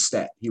takes a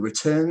step. He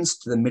returns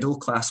to the middle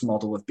class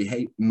model of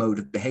mode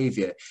of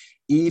behavior,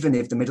 even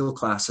if the middle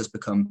class has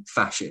become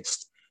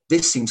fascist.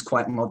 This seems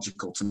quite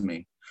logical to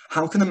me.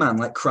 How can a man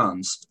like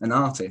Kranz, an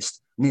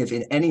artist, live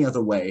in any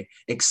other way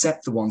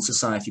except the one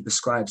society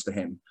prescribes for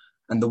him?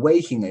 And the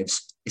way he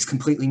lives is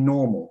completely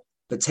normal,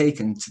 but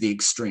taken to the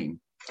extreme.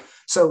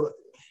 So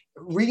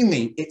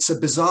really, it's a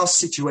bizarre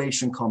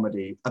situation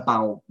comedy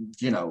about,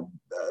 you know,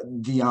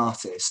 the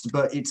artist,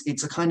 but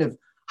it's a kind of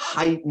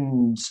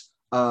heightened,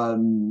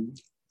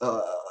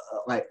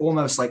 like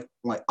almost like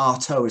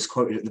Artaud is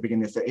quoted at the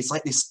beginning of it. It's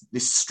like this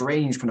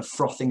strange kind of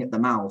frothing at the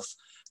mouth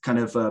kind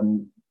of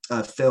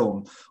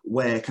film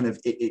where kind of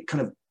it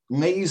kind of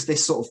lays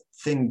this sort of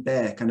thing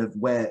bare, kind of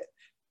where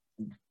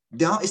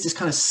the artist is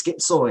kind of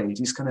schizoid.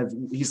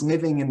 He's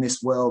living in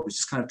this world which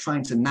is kind of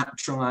trying to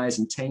naturalize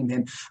and tame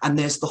him. And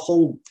there's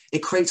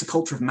it creates a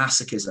culture of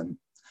masochism,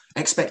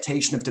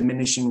 expectation of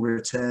diminishing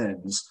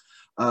returns,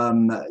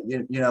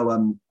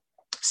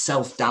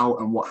 self-doubt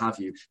and what have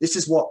you. This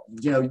is what,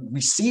 you know,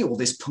 we see all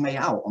this play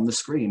out on the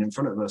screen in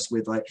front of us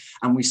with like,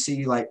 and we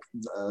see like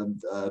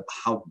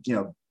how, you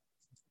know,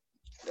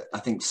 I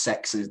think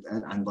sex is,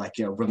 and like,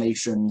 you know,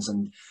 relations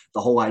and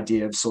the whole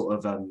idea of sort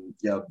of,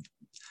 you know,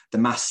 the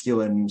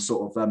masculine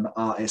sort of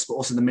artist, but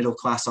also the middle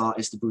class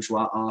artist, the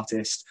bourgeois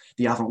artist,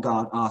 the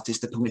avant-garde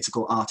artist, the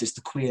political artist,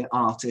 the queer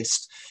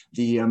artist,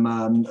 the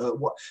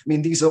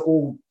these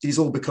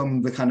all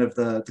become the kind of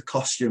the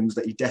costumes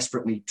that he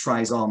desperately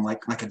tries on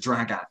like a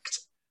drag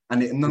act,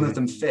 and none of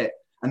them fit.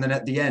 And then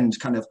at the end,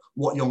 kind of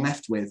what you're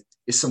left with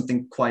is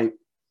something quite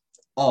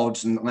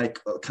odd and like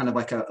kind of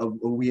like a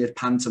weird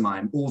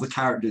pantomime. All the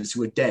characters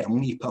who are dead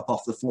leap up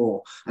off the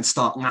floor and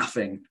start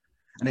laughing.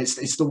 And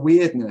it's the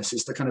weirdness,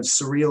 it's the kind of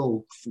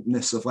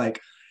surrealness of like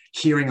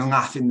hearing a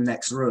laugh in the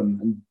next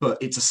room, but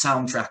it's a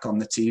soundtrack on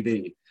the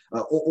TV.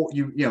 all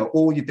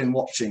you've been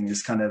watching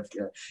is kind of,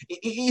 it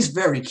is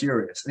very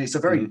curious, and it's a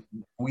very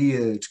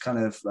weird kind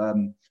of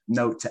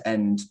note to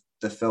end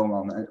the film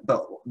on,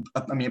 but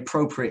I mean,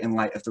 appropriate in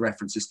light of the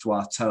references to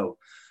Artaud.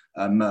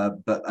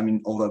 But I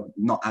mean, although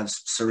not as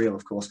surreal,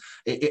 of course,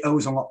 it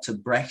owes a lot to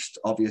Brecht,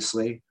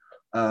 obviously,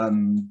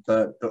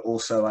 but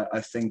also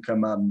I think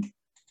I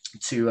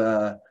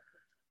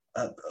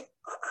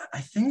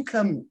think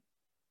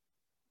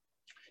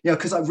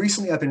because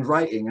I've been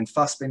writing, and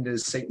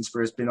Fassbinder's Satan's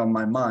Spur has been on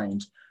my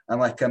mind, and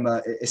like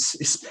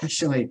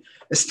especially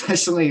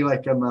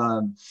like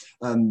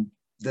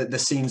the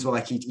scenes where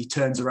like he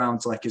turns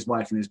around to like his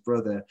wife and his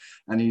brother,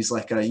 and he's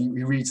like he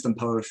reads them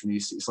poetry, and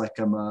he's like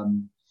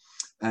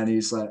and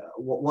he's like,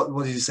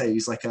 what did he say?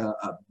 He's like a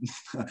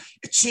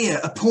cheer,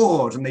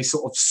 applaud, and they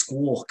sort of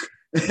squawk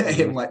at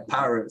him like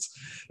parrots.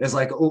 There's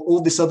like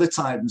all this other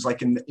times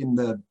like in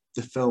the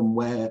film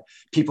where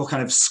people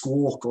kind of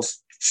squawk or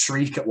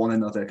shriek at one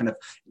another, kind of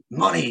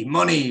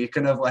money,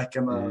 kind of like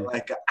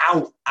like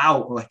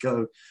out, like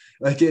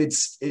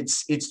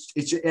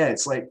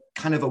it's like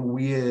kind of a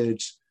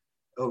weird,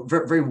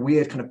 very, very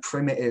weird kind of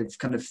primitive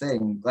kind of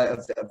thing, like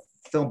a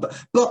film,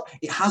 but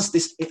it has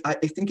this. I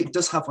think it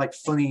does have like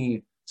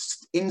funny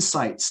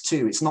insights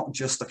too. It's not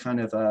just a kind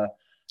of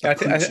I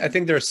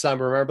think there's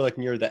some. Remember, like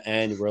near the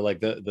end, where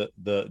like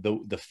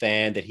the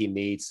fan that he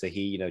meets, that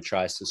he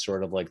tries to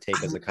sort of like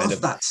take as a kind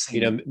of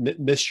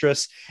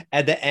mistress.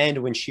 At the end,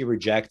 when she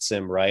rejects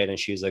him, right, and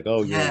she's like,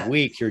 "Oh, you're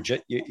weak.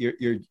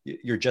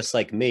 You're just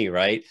like me,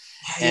 right?"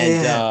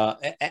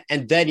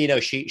 And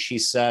then she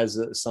says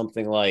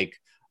something like,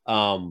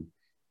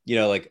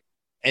 like,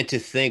 and to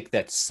think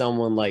that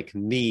someone like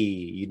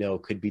me,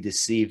 could be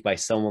deceived by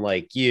someone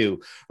like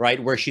you,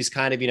 right? Where she's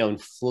kind of,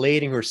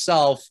 inflating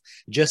herself,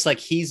 just like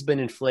he's been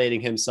inflating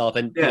himself.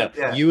 And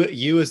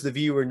you as the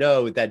viewer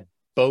know that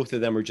both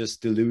of them are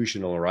just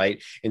delusional,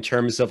 right? In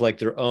terms of like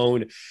their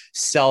own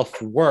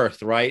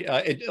self-worth, right?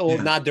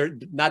 Not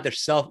their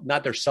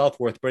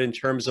self-worth, but in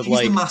terms of he's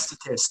a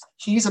masochist.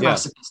 He's a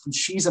masochist, and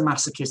she's a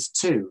masochist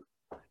too.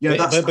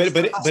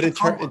 But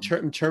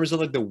in terms of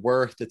like the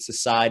worth that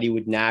society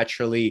would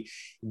naturally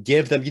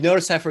give them, you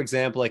notice that, for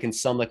example, like in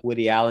some like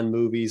Woody Allen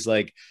movies,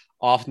 like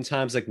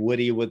oftentimes like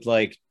Woody would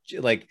like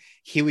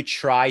he would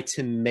try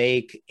to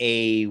make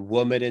a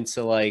woman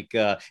into like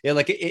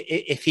like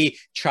if he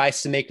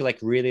tries to make her like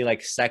really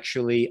like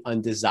sexually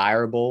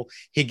undesirable,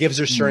 he gives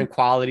her certain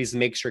qualities and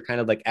makes her kind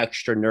of like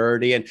extra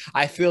nerdy. And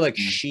I feel like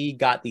she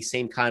got the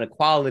same kind of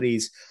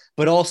qualities.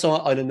 But also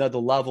on another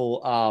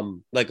level,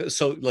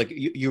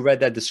 you read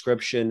that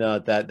description,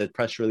 that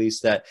press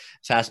release that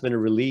Fassbinder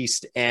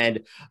released,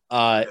 and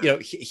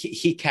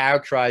he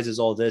characterizes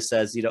all this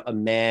as a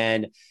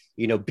man,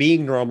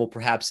 being normal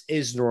perhaps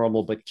is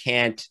normal, but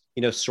can't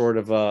sort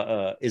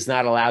of is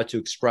not allowed to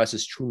express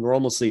his true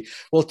normalcy.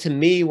 Well, to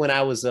me, when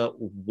I was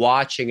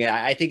watching it,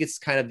 I think it's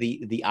kind of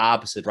the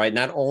opposite, right?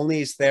 Not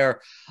only is there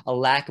a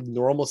lack of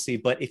normalcy,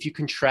 but if you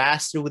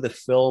contrast it with a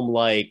film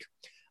like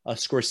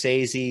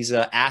Scorsese's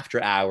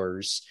After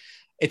Hours,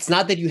 it's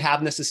not that you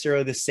have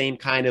necessarily the same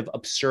kind of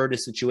absurdist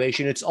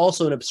situation. It's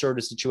also an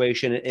absurdist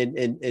situation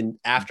in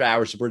After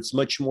Hours, where it's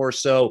much more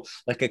so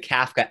like a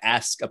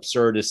Kafka-esque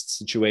absurdist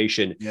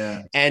situation.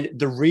 Yeah. And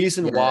the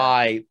reason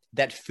why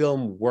that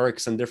film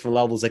works on different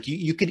levels, like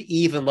you could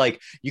even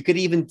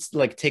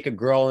take a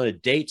girl on a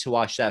date to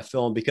watch that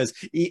film, because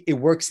it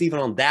works even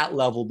on that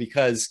level,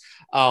 because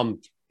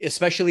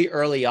especially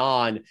early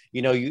on,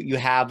 you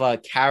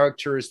have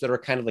characters that are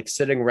kind of like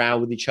sitting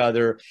around with each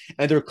other,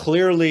 and they're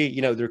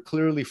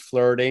clearly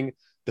flirting.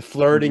 The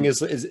flirting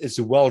is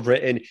well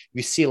written.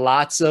 You see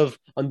lots of,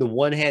 on the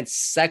one hand,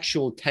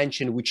 sexual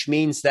tension, which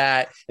means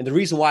that, and the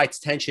reason why it's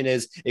tension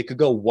is it could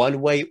go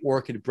one way or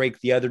it could break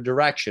the other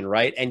direction,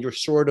 right? And you're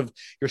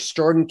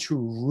starting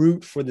to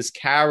root for this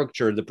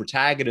character, the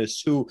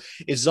protagonist, who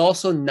is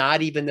also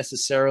not even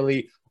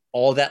necessarily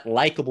all that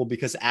likable,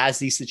 because as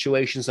these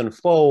situations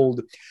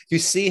unfold, you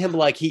see him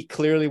like he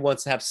clearly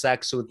wants to have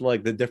sex with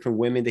like the different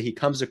women that he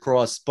comes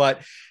across,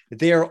 but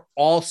they're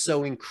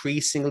also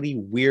increasingly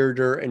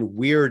weirder and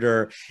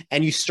weirder.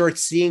 And you start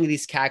seeing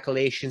these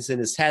calculations in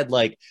his head,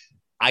 like,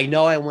 I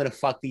know I want to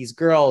fuck these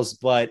girls,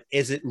 but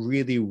is it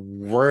really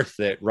worth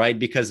it, right?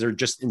 Because they're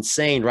just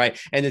insane, right?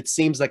 And it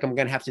seems like I'm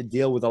going to have to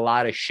deal with a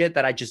lot of shit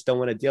that I just don't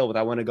want to deal with.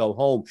 I want to go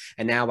home,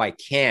 and now I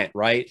can't,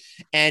 right?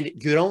 And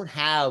you don't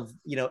have,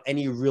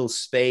 any real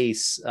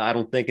space, I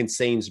don't think, in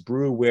Satan's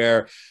Brew,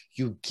 where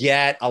you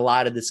get a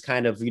lot of this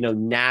kind of,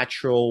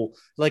 natural,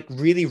 like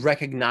really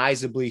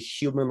recognizably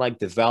human-like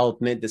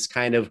development, this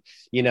kind of,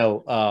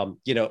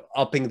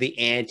 upping the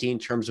ante in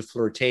terms of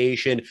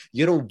flirtation.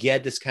 You don't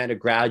get this kind of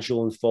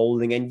gradual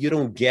unfolding, and you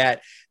don't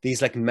get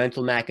these like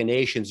mental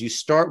machinations. You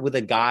start with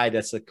a guy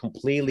that's like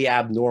completely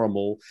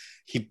abnormal.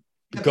 He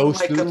goes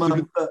like,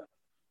 through.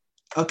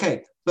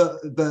 Okay.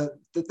 But the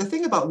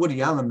thing about Woody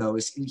Allen, though,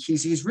 is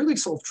he's really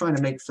sort of trying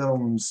to make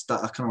films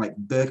that are kind of like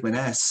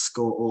Bergman-esque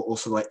or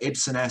sort of like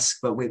Ibsen-esque,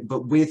 but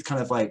with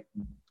kind of like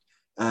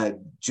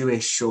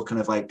Jewish or kind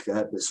of like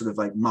sort of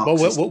like But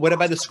Marxist. what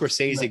about the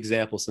Scorsese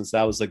example? Since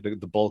that was like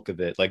the bulk of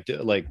it. Like,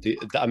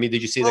 I mean,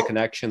 did you see the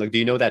connection? Like, do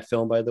you know that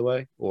film, by the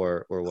way,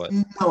 or what?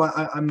 No,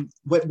 I'm.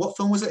 Wait, what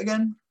film was it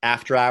again?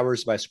 After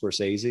Hours by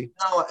Scorsese.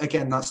 No,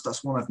 again,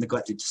 that's one I've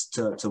neglected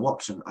to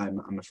watch.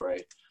 I'm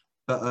afraid.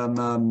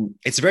 But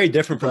it's very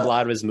different from a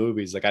lot of his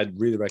movies. Like, I'd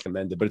really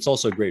recommend it, but it's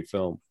also a great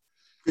film.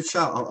 Good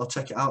shout. I'll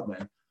check it out,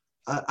 man.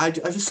 I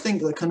just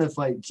think that kind of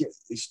like, you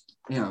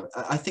know,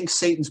 I think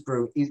Satan's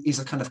Brew is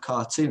a kind of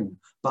cartoon,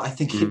 but I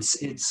think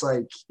it's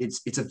like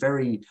it's a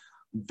very,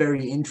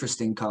 very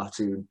interesting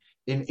cartoon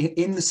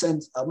in the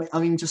sense. I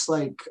mean, just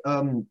like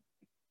in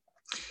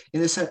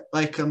the sense,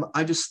 like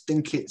I just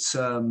think it's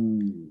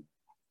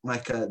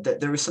like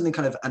there is something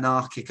kind of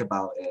anarchic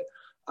about it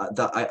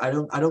that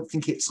I don't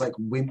think it's like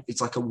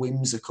it's like a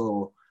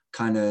whimsical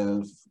kind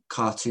of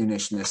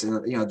cartoonishness,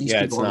 and you know these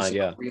people are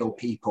like real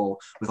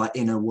people with like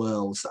inner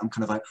worlds that I'm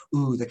kind of like,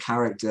 ooh, the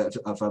character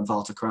of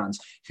Walter Kranz,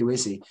 who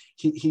is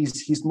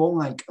he's more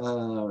like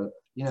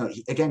you know,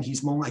 again,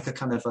 he's more like a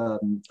kind of a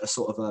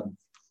sort of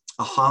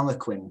a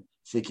harlequin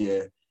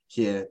figure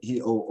here,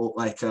 or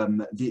like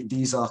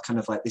these are kind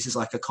of like, this is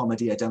like a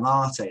commedia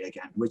dell'arte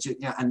again, which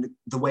yeah, and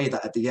the way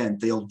that at the end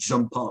they'll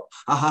jump up,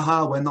 ha ha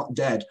ha, we're not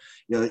dead,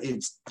 you know,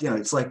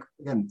 it's like,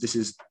 again, this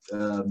is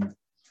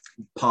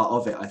part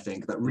of it, I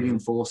think, that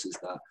reinforces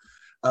that.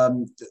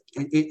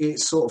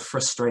 It's sort of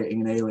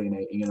frustrating and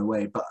alienating in a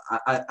way, but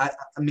I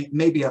mean,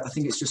 maybe I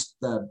think it's just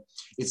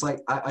it's like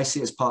I see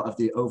it as part of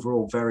the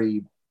overall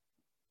very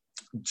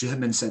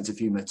German sense of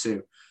humor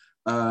too.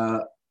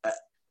 I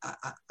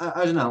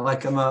don't know,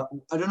 like I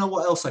don't know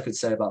what else I could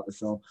say about the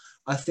film.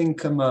 I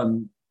think I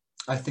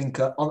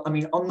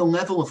mean, on the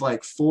level of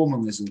like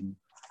formalism,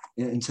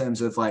 in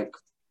terms of like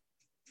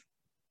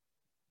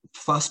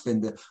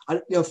Fassbinder,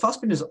 you know,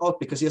 Fassbinder's odd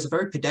because he has a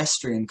very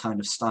pedestrian kind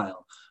of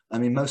style. I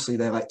mean, mostly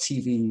they're like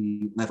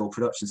TV level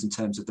productions in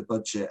terms of the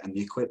budget and the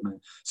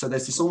equipment. So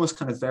there's this almost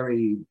kind of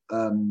very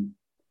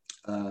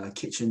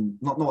kitchen,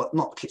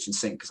 not kitchen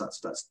sink, because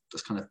that's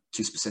kind of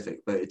too specific,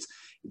 but it's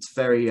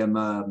very you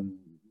know,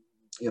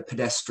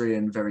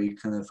 pedestrian, very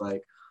kind of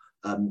like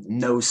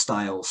no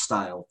style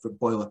for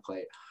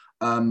boilerplate.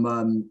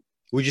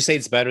 Would you say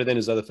it's better than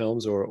his other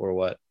films, or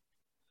what?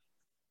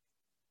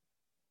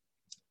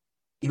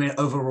 You mean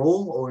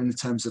overall, or in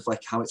terms of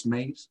like how it's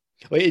made?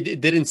 Well, it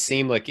didn't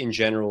seem like in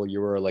general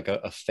you were like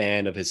a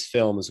fan of his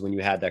films when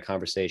you had that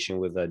conversation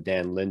with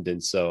Dan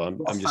Linden. So I'm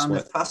just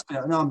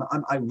Fassbinder. No,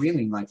 I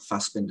really like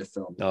Fassbinder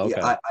films. Oh, okay.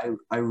 Yeah,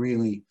 I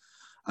really,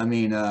 I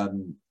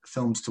mean,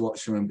 films to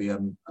watch from him be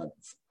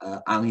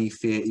Ali,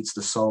 Fear Eats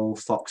the Soul,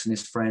 Fox and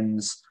His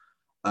Friends.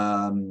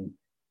 I've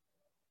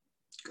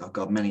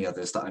got many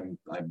others that I'm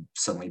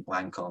suddenly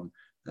blank on.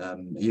 A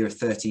Year of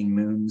 13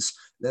 Moons.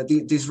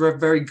 These were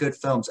very good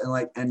films, and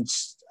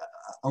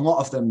a lot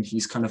of them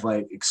he's kind of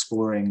like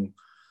exploring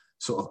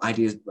sort of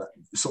ideas,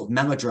 sort of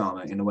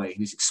melodrama in a way.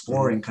 He's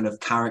exploring kind of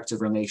character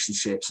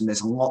relationships, and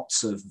there's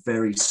lots of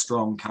very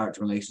strong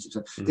character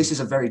relationships. This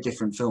is a very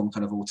different film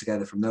kind of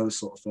altogether from those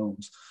sort of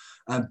films.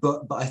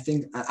 But I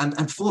think,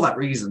 and for that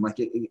reason, like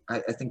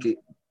I think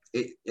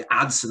it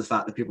adds to the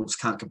fact that people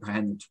just can't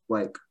comprehend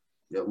like,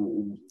 you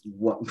know,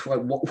 what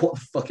the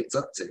fuck it's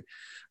up to.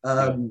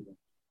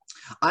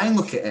 I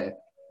look at it.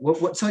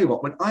 Tell you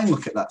what, when I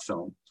look at that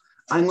film,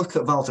 I look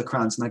at Walter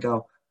Kranz and I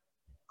go,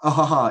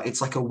 oh, it's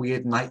like a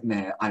weird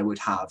nightmare I would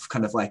have,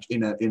 kind of like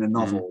in a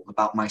novel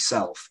about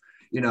myself.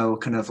 You know,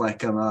 kind of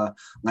like I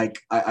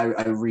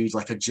read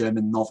like a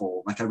German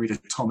novel, like I read a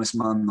Thomas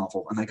Mann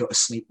novel, and I go to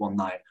sleep one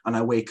night and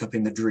I wake up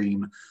in the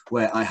dream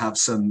where I have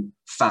some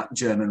fat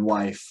German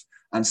wife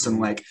and some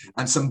like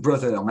and some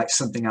brother, like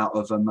something out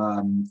of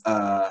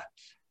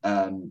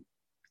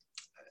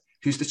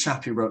who's the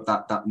chap who wrote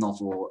that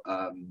novel,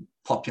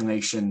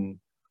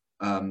 Population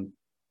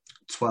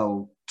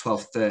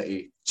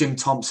 1230, Jim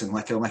Thompson,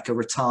 like a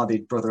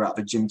retarded brother out of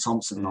a Jim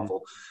Thompson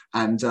novel.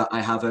 And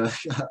I have and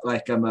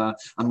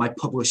my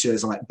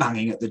publishers are like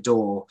banging at the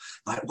door,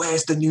 like,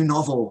 where's the new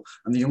novel?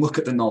 And then you look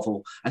at the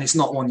novel and it's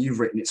not one you've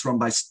written, it's one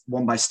by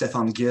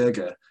Stefan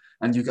Gierger.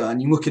 And you go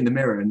and you look in the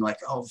mirror and like,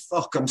 oh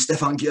fuck, I'm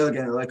Stefan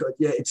Gierger. Like,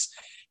 yeah,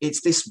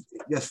 it's this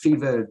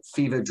fever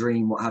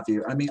dream, what have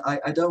you. I mean,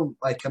 I don't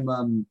like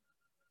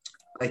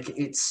like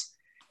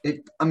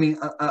I mean,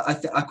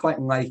 I quite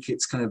like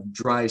its kind of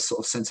dry sort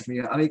of sense of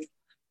humor. I mean,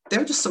 there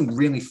are just some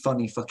really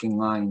funny fucking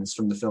lines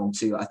from the film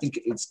too. I think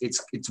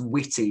it's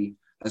witty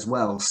as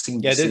well.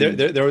 Yeah,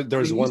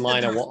 there's one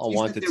line I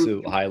wanted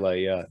to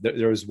highlight. Yeah,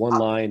 there was one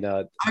line.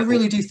 I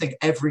really do think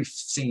every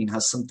scene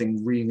has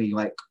something really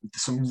like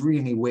some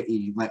really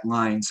witty like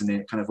lines in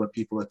it, kind of where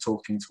people are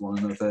talking to one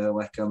another.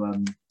 What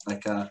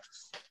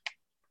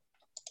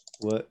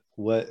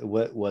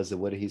was it?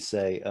 What did he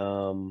say?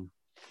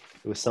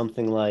 It was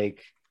something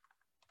like,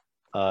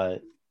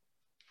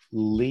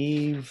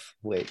 leave.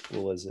 Wait,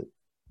 what was it?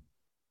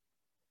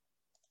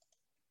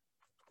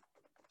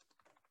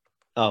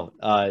 Oh,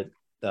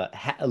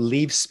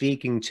 leave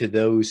speaking to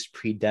those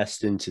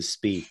predestined to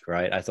speak.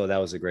 Right. I thought that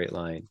was a great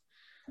line.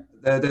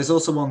 There's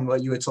also one where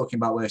you were talking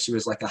about where she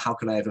was like, "How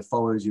could I ever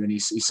follow you?" And he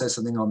says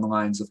something on the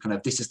lines of kind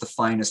of, "This is the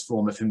finest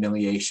form of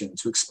humiliation,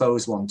 to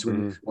expose one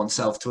to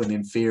oneself to an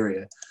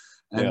inferior."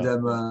 And Yeah.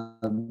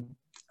 I'm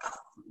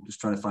just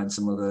trying to find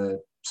some other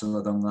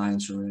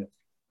lines from it.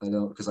 I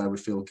don't, because I would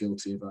feel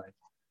guilty if I.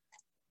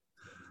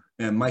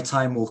 Yeah, my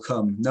time will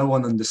come. No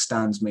one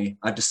understands me.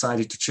 I've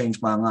decided to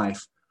change my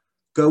life.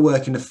 Go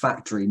work in a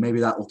factory. Maybe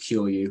that will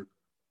cure you.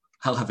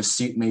 I'll have a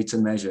suit made to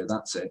measure.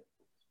 That's it.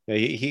 Yeah,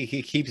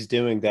 he keeps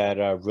doing that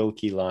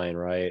Rilke line,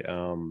 right?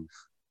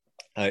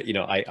 You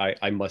know,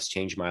 I must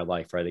change my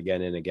life, right,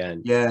 again and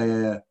again. Yeah,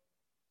 yeah,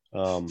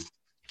 yeah.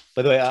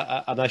 By the way,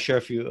 I'm not sure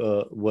if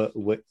you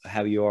what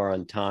how you are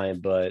on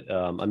time, but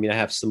I mean, I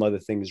have some other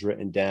things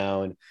written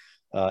down.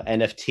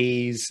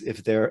 NFTs,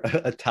 if they're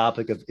a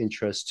topic of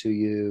interest to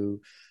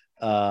you.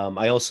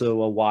 I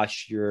also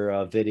watched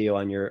your video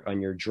on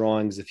your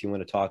drawings, if you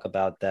want to talk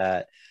about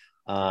that.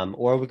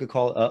 Or we could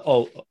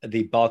call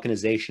the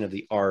balkanization of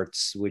the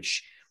arts,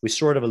 which we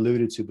sort of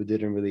alluded to but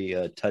didn't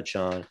really touch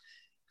on.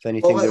 If Well,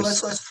 anything,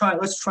 there's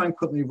let's try and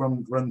quickly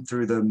run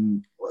through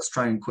them. Let's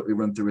try and quickly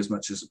run through as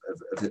much of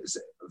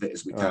it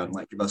as we can. right.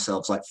 Like give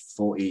ourselves like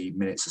 40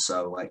 minutes or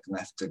so like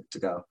left to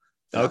go.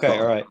 Okay,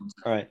 all right.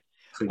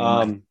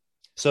 My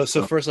So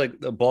stuff. first, like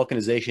the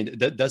balkanization,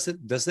 does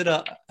it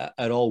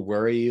at all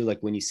worry you? Like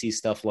when you see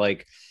stuff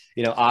like,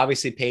 you know,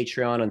 obviously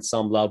Patreon on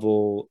some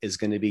level is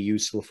going to be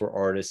useful for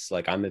artists.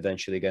 Like I'm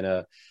eventually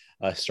gonna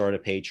start a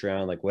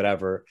Patreon, like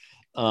whatever.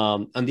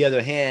 On the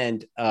other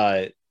hand,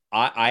 I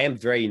am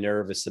very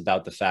nervous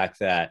about the fact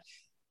that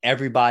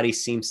everybody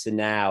seems to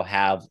now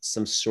have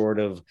some sort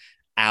of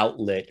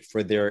outlet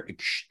for their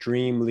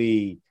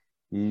extremely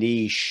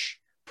niche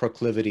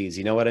proclivities.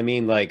 You know what I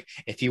mean? Like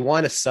if you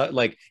want to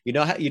like you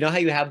know how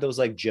you have those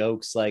like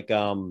jokes like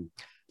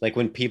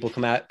when people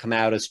come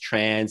out as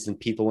trans and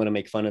people want to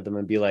make fun of them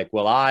and be like,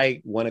 well,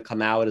 I want to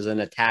come out as an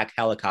attack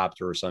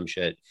helicopter or some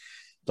shit.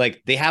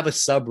 Like they have a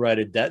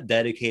subreddit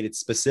dedicated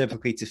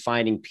specifically to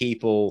finding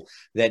people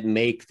that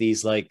make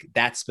these like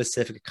that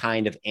specific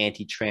kind of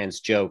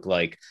anti-trans joke,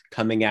 like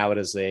coming out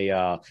as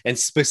a and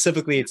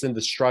specifically it's in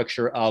the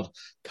structure of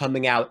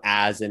coming out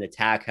as an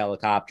attack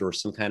helicopter or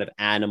some kind of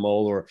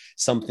animal or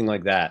something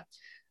like that.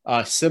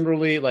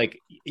 Similarly, like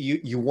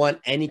you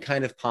want any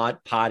kind of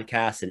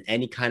podcast and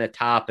any kind of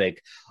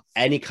topic,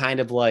 any kind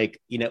of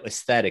like, you know,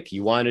 aesthetic.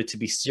 You want it to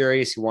be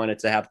serious, you want it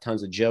to have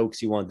tons of jokes,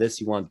 you want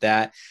this, you want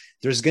that.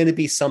 There's going to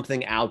be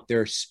something out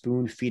there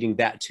spoon feeding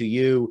that to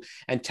you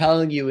and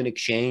telling you in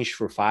exchange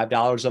for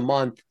 $5 a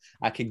month,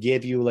 I could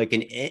give you like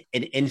an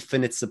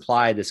infinite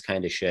supply of this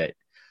kind of shit.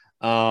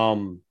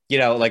 You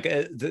know, like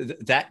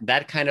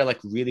that kind of like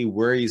really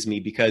worries me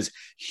because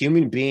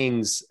human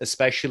beings,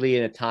 especially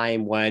in a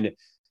time when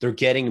they're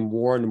getting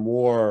more and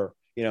more,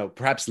 you know,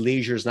 perhaps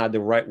leisure is not the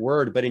right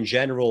word, but in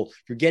general,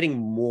 you're getting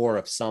more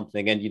of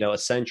something. And, you know, a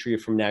century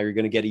from now, you're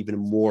going to get even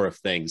more of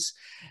things.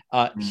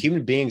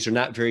 Human beings are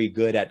not very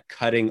good at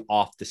cutting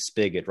off the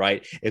spigot,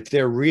 right? If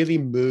they're really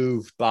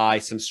moved by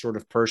some sort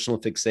of personal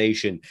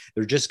fixation,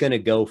 they're just going to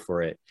go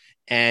for it.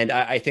 And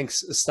I think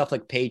stuff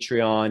like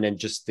Patreon and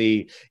just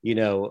the, you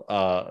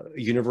know,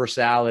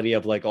 universality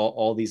of like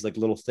all these like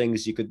little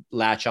things you could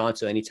latch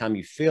onto anytime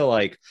you feel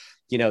like,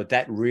 you know,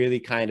 that really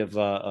kind of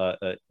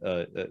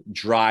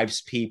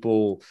drives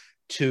people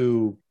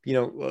to, you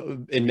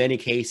know, in many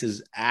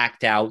cases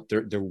act out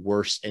their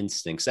worst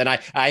instincts. And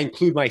I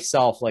include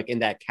myself like in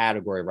that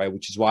category, right?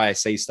 Which is why I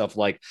say stuff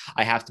like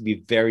I have to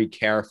be very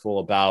careful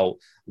about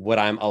what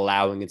I'm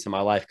allowing into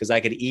my life because I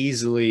could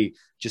easily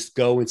just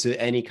go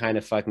into any kind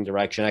of fucking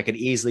direction. I could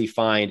easily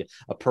find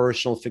a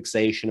personal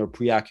fixation or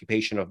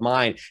preoccupation of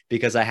mine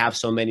because I have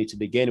so many to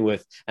begin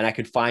with, and I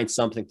could find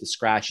something to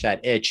scratch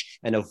that itch.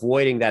 And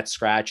avoiding that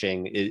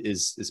scratching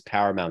is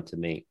paramount to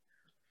me.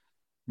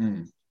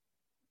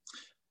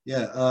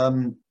 Yeah, I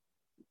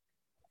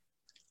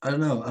don't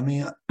know. I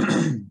mean,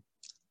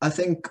 I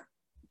think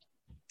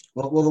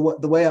well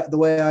the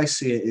way I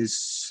see it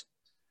is,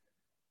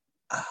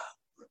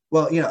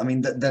 well, you know, I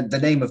mean, the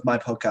name of my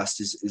podcast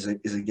is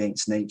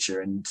Against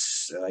Nature, and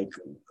like,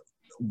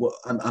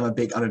 I'm a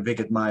big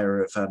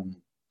admirer of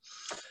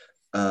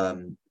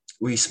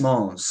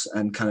Huysmans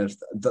and kind of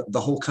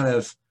the whole kind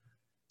of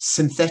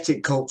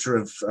synthetic culture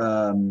of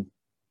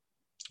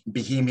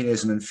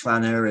bohemianism and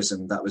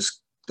flâneurism that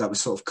was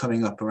sort of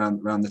coming up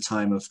around the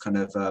time of kind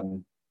of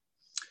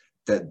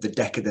the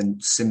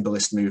decadent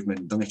symbolist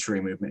movement, the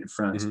literary movement in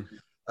France.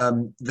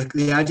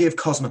 The idea of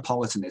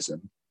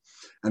cosmopolitanism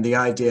and the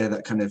idea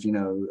that kind of, you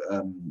know,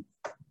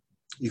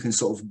 you can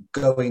sort of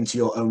go into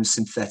your own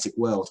synthetic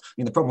world. I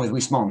mean, the problem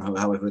with Huysmans,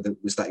 however,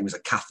 was that he was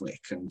a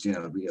Catholic and, you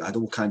know, he had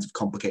all kinds of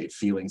complicated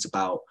feelings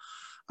about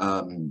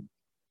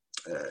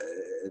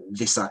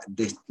this,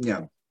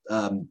 you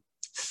know,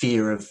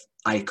 fear of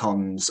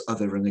icons,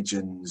 other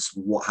religions,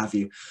 what have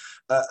you.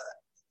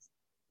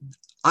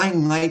 I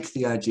like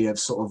the idea of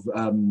sort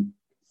of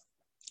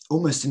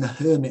almost in a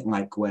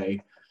hermit-like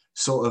way,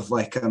 sort of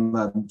like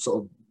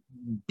sort of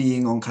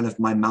being on kind of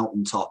my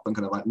mountaintop and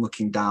kind of like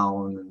looking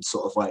down and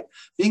sort of like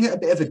being at a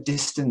bit of a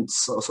distance,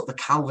 sort of a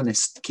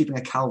Calvinist, keeping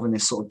a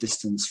Calvinist sort of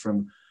distance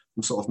from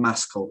sort of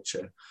mass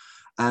culture.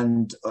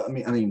 And I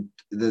mean,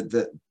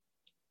 to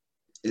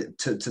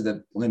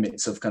the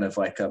limits of kind of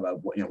like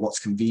what's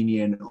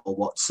convenient or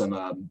what's sort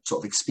of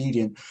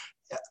expedient.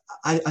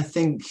 I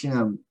think, you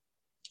know,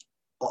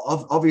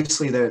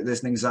 obviously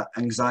there's an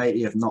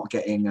anxiety of not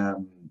getting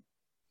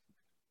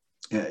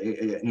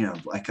you know,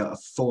 like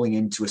falling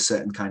into a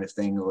certain kind of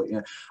thing, or, you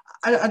know,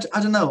 I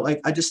don't know.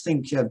 I just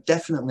think, you know,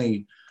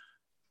 definitely.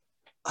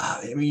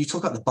 I mean, you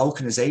talk about the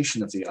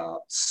balkanization of the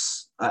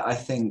arts. I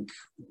think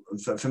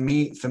for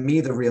me,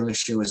 the real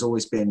issue has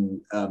always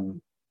been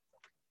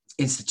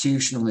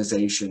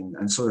institutionalization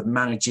and sort of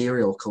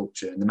managerial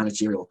culture and the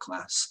managerial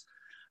class,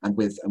 and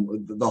with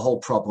the whole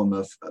problem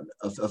of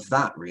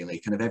that, really,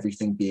 kind of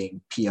everything being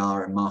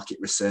PR and market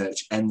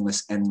research,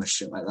 endless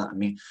shit like that. I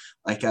mean,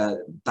 like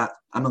that,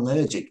 I'm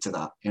allergic to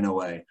that in a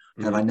way.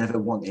 Mm-hmm. And I never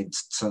wanted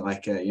to,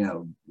 like, you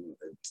know,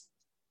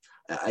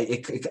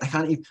 I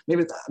can't even,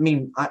 maybe, I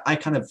mean, I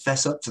kind of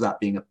fess up to that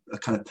being a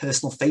kind of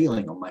personal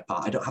failing on my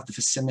part. I don't have the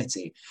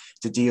facility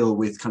to deal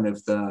with kind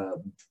of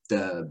the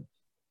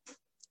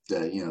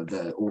you know,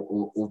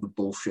 all the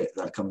bullshit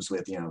that comes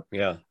with, you know,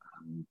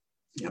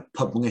 you know,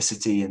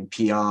 publicity and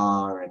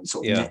PR and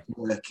sort of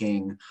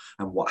networking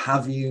and what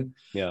have you.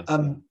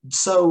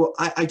 So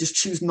I just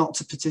choose not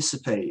to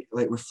participate,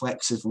 like,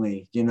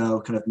 reflexively, you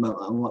know, kind of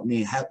what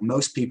me help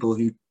most people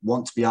who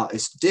want to be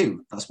artists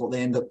do. That's what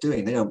they end up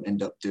doing. They don't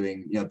end up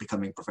doing, you know,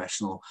 becoming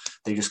professional.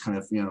 They just kind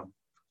of, you know,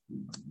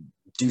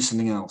 do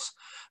something else.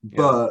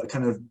 But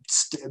kind of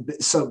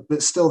but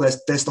still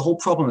there's the whole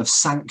problem of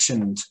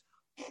sanctioned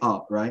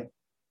art, right?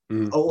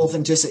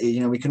 Authenticity,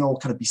 you know, we can all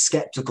kind of be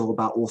skeptical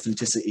about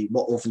authenticity,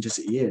 what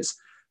authenticity is.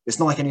 It's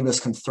not like any of us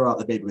can throw out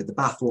the baby with the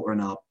bathwater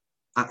in our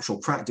actual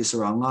practice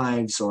or our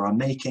lives or our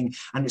making.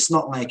 And it's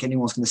not like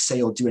anyone's going to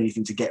say or do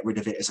anything to get rid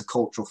of it as a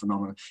cultural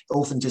phenomenon.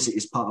 Authenticity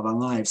is part of our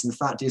lives. And the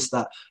fact is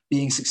that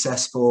being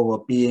successful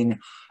or being,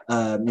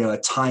 you know, a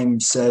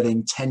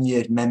time-serving,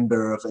 tenured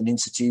member of an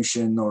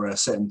institution or a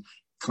certain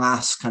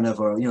class, kind of,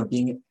 or, you know,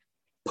 being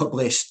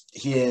published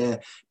here,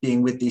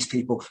 being with these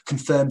people,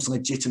 confirms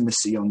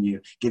legitimacy on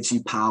you, gives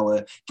you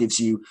power, gives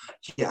you,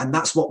 and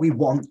that's what we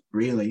want,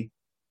 really.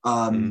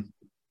 At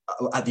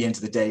the end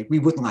of the day, we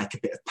would like a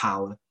bit of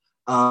power.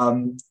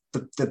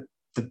 The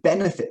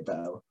benefit,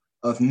 though,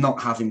 of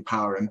not having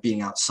power and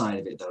being outside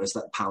of it, though, is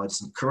that power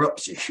doesn't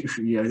corrupt you.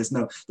 You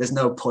know, there's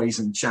no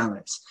poison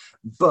chalice.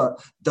 But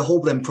the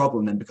whole then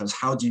problem then becomes,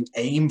 how do you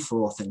aim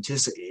for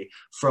authenticity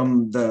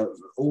from the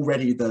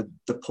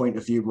point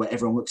of view where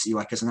everyone looks at you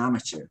like as an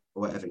amateur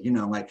or whatever, you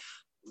know, like,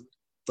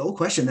 the whole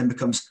question then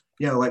becomes,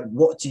 you know, like,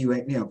 what do you,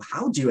 you know,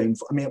 how do you aim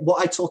for? I mean,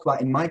 what I talk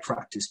about in my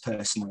practice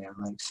personally,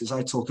 Alex, is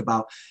I talk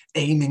about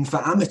aiming for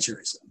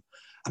amateurism.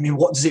 I mean,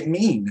 what does it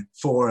mean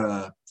for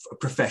a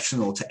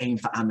professional to aim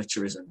for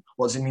amateurism?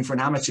 What does it mean for an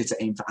amateur to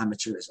aim for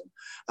amateurism?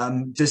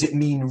 Does it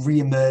mean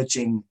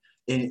re-emerging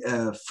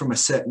from a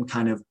certain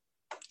kind of,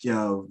 you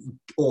know,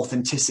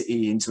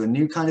 authenticity into a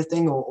new kind of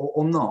thing,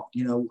 or not?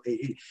 You know,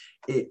 it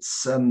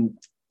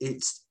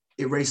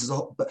raises a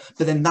whole, but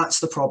then that's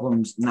the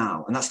problems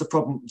now, and that's the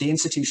problem. The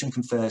institution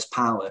confers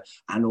power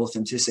and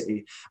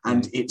authenticity,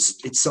 and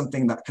it's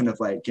something that kind of,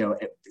 like, you know,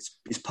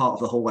 it's part of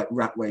the whole, like,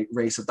 rat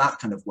race of that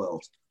kind of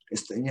world.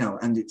 It's, you know,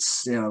 and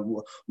it's, you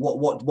know,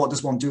 what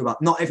does one do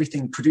about, not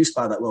everything produced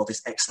by that world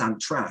is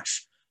extant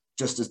trash,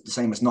 just as the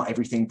same as not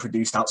everything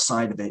produced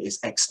outside of it is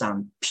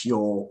extant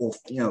pure, or,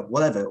 you know,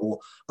 whatever, or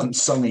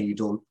unsullied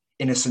or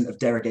innocent of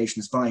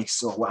derogation's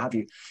vice or what have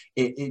you.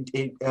 I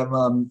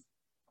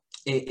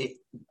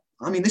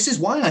mean, this is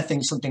why I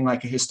think something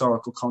like a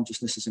historical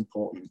consciousness is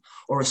important,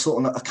 or a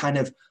sort of a kind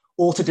of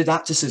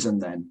autodidacticism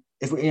then,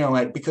 if we, you know,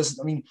 like, because,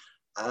 I mean,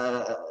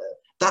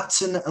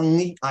 that's an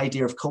elite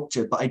idea of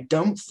culture, but I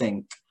don't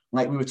think,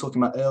 like we were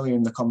talking about earlier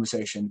in the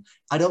conversation,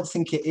 I don't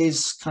think it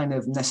is kind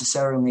of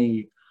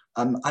necessarily,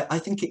 I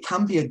think it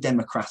can be a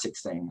democratic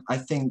thing. I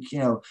think, you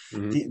know,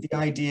 the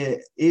idea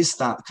is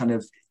that kind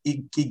of,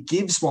 it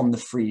gives one the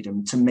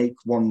freedom to make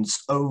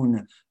one's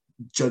own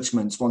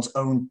judgments,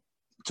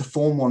 to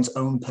form one's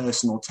own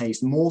personal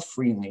taste more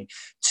freely,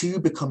 to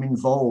become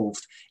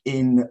involved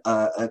in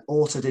an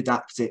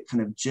autodidactic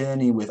kind of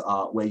journey with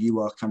art, where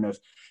you are kind of,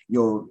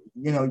 you're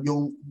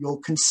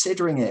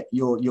considering it,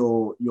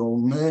 you're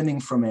learning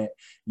from it,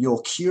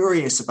 you're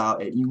curious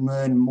about it, you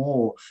learn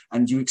more,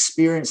 and you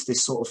experience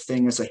this sort of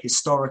thing as a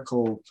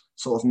historical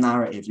sort of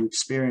narrative. You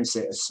experience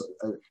it as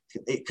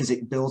because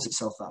it builds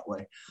itself that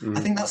way.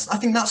 I think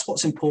that's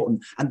what's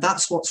important, and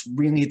that's what's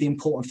really the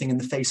important thing in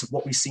the face of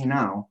what we see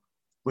now,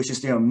 which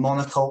is, you know,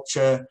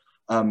 monoculture,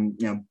 you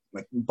know,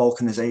 like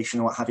balkanization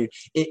or what have you.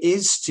 It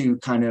is to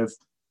kind of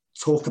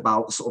talk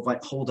about, sort of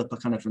like hold up a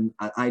kind of an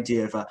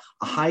idea of a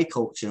high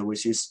culture,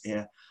 which is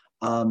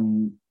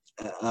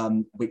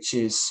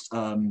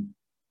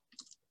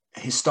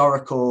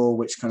historical,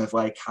 which kind of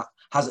like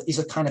is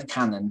a kind of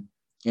canon,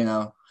 you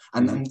know,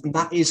 And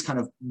that is kind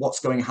of what's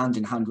going hand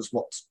in hand with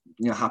what's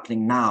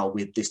happening now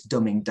with this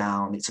dumbing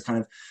down. It's a kind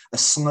of a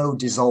slow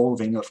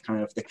dissolving of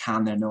kind of the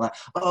canon. Like,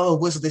 oh,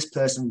 was this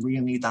person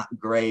really that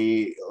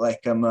great?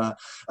 Like,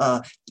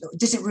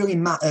 does it really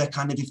matter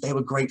kind of if they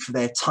were great for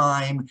their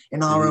time?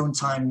 In our own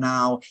time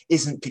now,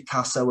 isn't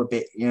Picasso a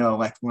bit,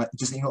 like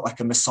doesn't he look like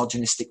a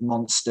misogynistic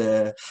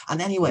monster?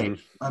 And anyway,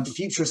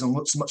 futurism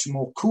looks much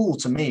more cool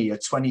to me. A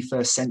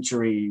 21st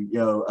century,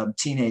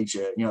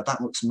 teenager, that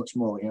looks much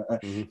more, do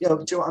you know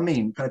what I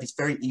mean? Kind of, it's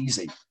very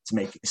easy to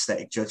make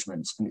aesthetic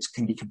judgments, and it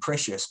can be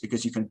capricious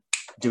because you can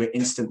do it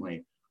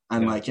instantly.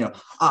 And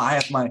I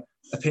have my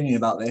opinion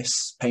about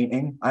this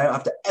painting. I don't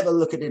have to ever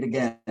look at it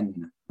again.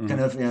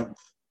 Kind of,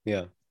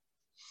 yeah.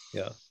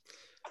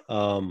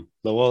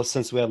 Well,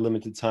 since we have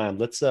limited time,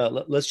 let's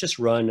just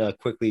run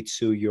quickly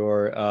to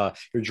your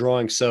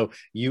drawing. So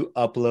you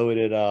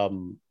uploaded,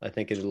 I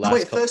think in the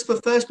last.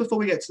 First, before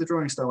we get to the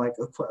drawings, though, like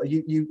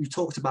you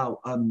talked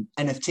about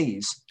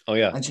NFTs. Oh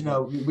yeah.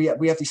 And we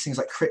have these things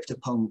like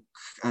CryptoPunk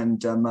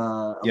and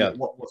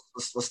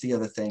what's the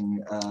other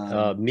thing?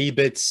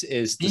 Meebits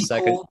is the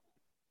second.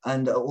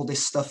 And all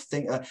this stuff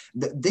thing.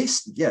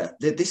 This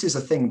is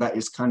a thing that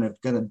is kind of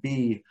going to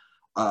be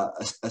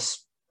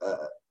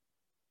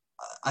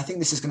I think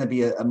this is going to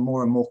be a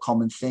more and more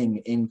common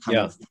thing in kind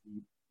of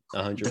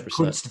 100%. The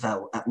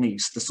Kunstwelt, at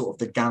least, the sort of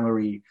the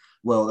gallery.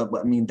 Well,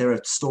 I mean, there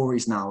are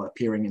stories now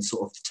appearing in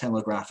sort of the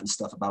Telegraph and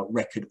stuff about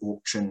record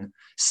auction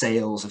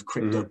sales of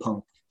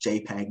CryptoPunk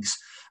JPEGs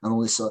and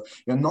all this sort.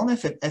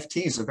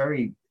 Non-NFTs are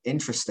very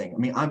interesting. I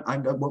mean, I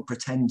won't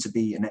pretend to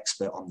be an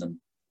expert on them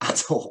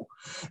at all,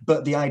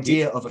 but the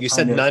idea of you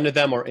said none of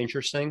them are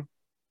interesting.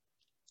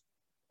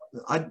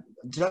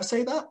 Did I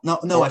say that?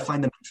 No, I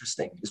find them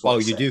interesting.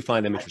 You do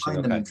find them interesting. I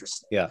find them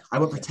interesting. Yeah, I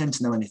won't pretend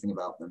to know anything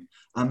about them.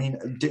 I mean,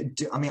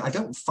 I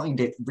don't find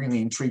it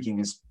really intriguing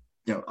as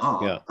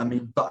art. Yeah. I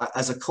mean, but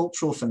as a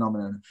cultural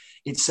phenomenon,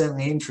 it's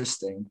certainly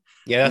interesting.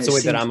 Yeah, that's the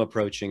way that I'm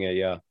approaching it.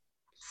 Yeah.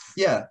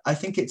 Yeah, I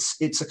think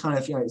it's a kind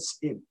of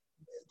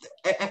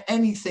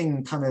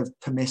anything kind of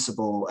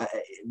permissible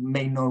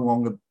may no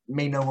longer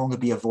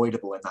be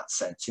avoidable in that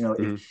sense.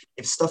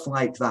 If stuff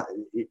like that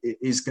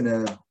is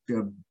going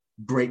to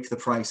break the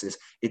prices,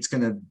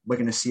 we're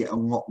going to see it a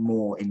lot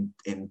more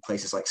in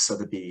places like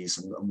Sotheby's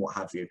and what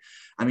have you.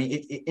 I mean,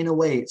 in a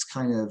way, it's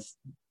quite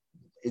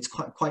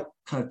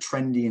kind of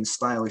trendy and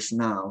stylish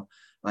now,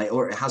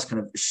 or it has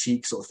kind of a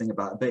chic sort of thing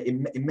about it. But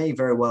it may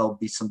very well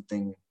be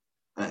something.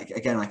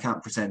 Again, I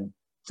can't pretend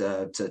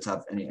to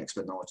have any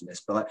expert knowledge in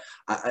this, but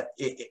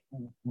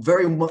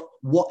very much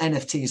what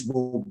NFTs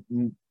will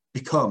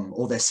become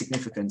or their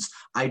significance,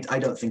 I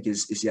don't think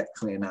is yet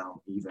clear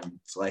now. Even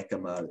it's like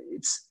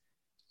it's.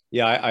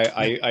 Yeah,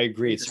 I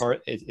agree.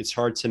 It's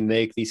hard to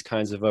make these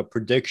kinds of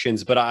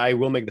predictions, but I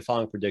will make the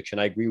following prediction.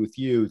 I agree with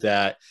you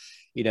that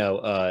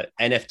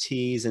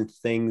NFTs and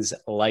things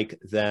like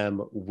them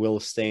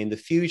will stay in the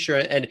future.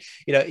 And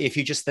if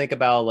you just think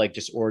about like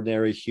just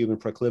ordinary human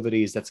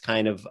proclivities, that's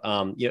kind of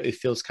it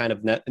feels kind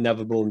of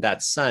inevitable in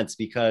that sense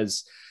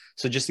because.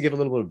 So just to give a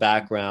little bit of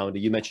background,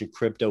 you mentioned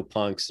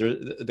CryptoPunks.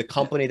 The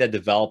company that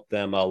developed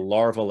them,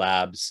 Larva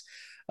Labs,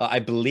 I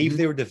believe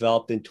they were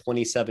developed in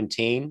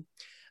 2017.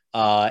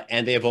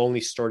 And they have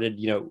only started,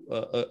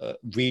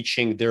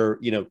 reaching their,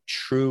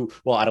 true,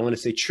 well, I don't want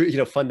to say true,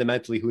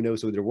 fundamentally, who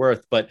knows what they're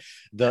worth, but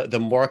the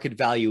market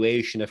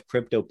valuation of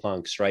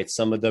CryptoPunks, right?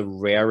 Some of the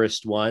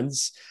rarest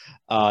ones,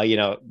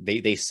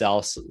 they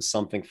sell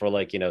something for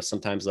like,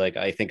 sometimes like,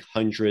 I think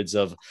hundreds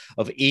of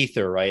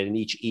ether, right? And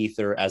each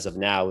ether as of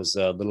now is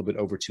a little bit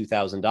over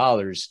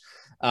 $2,000.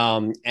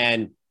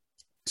 And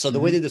so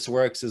the way that this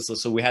works is,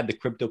 so we had the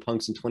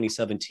CryptoPunks in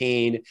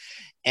 2017,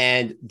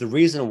 and the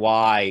reason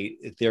why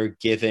they're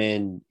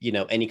given,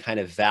 any kind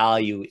of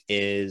value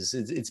is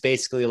it's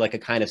basically like a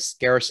kind of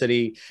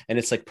scarcity, and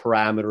it's like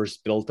parameters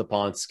built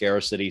upon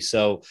scarcity.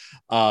 So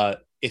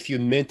if you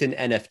mint an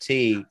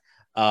NFT,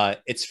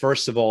 it's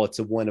first of all, it's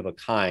a one of a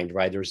kind,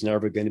 right? There's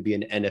never going to be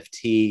an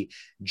NFT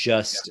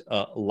just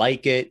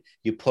like it.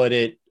 You put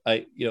it,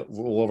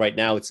 well, right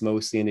now it's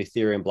mostly an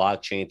Ethereum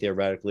blockchain.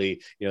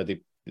 Theoretically,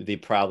 they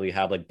probably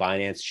have like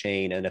Binance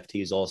Chain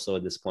NFTs also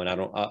at this point.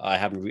 I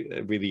haven't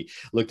really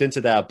looked into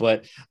that,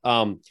 but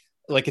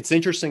like it's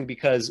interesting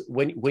because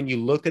when you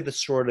look at the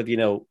sort of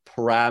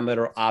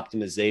parameter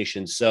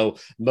optimization, so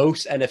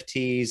most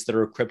NFTs that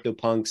are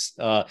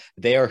CryptoPunks,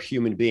 they are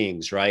human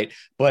beings, right?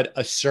 But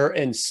a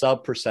certain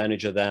sub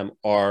percentage of them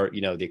are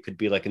they could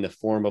be like in the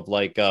form of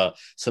like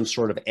some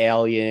sort of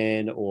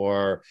alien,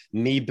 or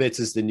Meebits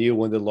is the new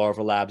one that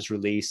Larva Labs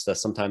released,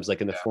 sometimes like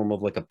in the form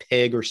of like a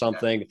pig or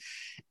something.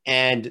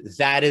 And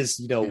that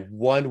is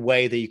one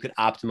way that you could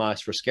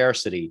optimize for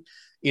scarcity.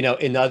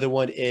 Another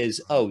one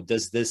is, oh,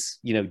 does this,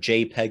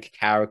 JPEG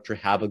character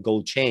have a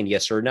gold chain?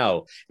 Yes or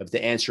no? If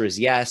the answer is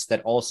yes,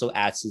 that also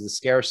adds to the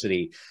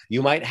scarcity.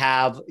 You might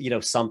have,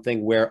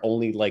 something where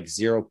only like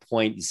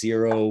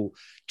 0.02%,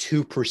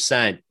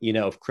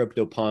 of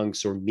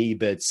CryptoPunks or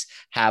Meebits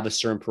have a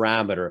certain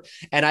parameter.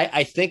 And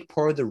I think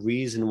part of the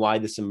reason why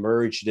this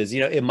emerged is,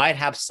 it might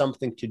have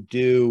something to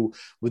do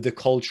with the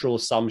cultural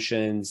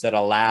assumptions that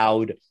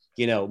allowed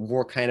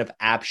more kind of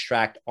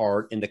abstract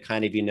art in the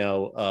kind of,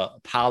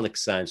 pollic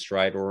sense,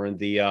 right? Or in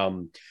the,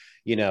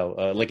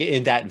 like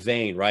in that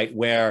vein, right?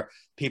 Where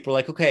people are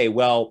like, okay,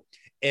 well,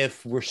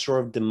 if we're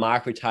sort of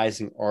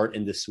democratizing art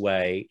in this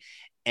way,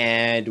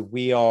 and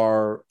we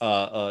are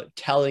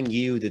telling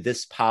you that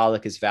this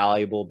pollock is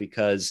valuable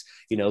because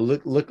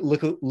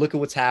look at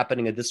what's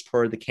happening at this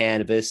part of the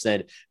canvas,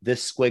 and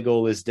this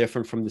squiggle is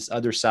different from this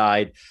other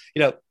side.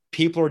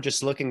 People are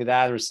just looking at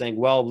that and are saying,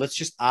 well, let's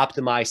just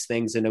optimize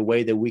things in a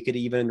way that we could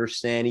even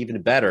understand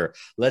even better.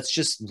 Let's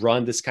just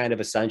run this kind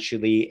of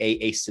essentially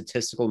a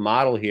statistical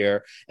model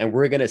here. And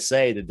we're going to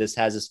say that this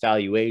has this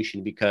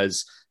valuation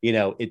because,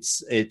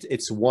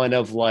 it's one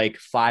of like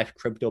 5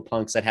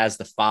 CryptoPunks that has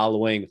the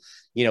following,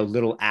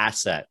 little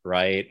asset,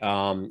 right?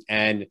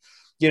 And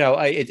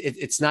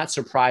it's not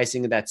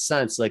surprising in that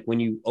sense. Like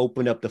when you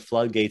open up the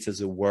floodgates,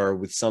 as it were,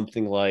 with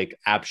something like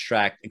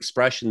abstract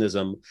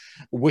expressionism,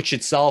 which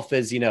itself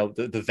is,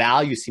 the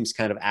value seems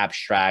kind of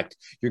abstract.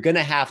 You're going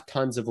to have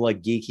tons of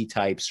like geeky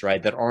types,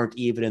 right, that aren't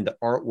even in the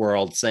art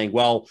world saying,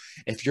 well,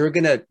 if you're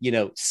going to,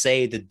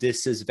 say that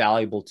this is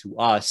valuable to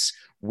us,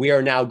 we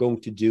are now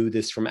going to do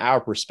this from our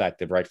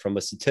perspective, right? From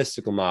a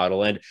statistical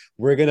model. And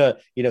we're going to,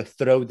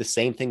 throw the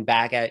same thing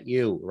back at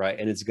you, right?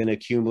 And it's going to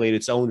accumulate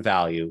its own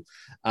value.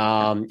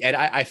 And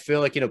I feel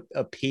like,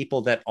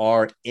 people that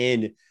are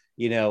in,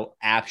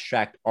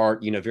 abstract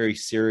art, very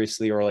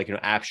seriously, or like,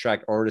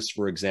 abstract artists,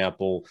 for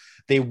example,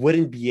 they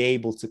wouldn't be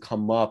able to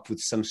come up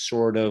with some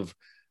sort of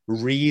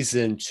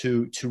reason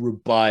to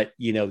rebut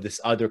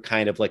this other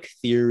kind of like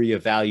theory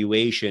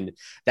evaluation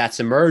that's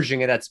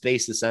emerging, and that's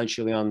based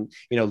essentially on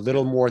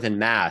little more than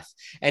math.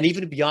 And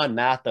even beyond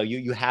math, though,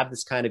 you have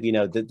this kind of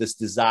this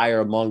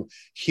desire among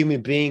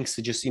human beings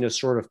to just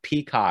sort of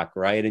peacock,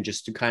 right, and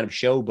just to kind of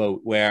showboat,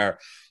 where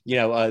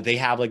they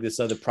have like this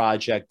other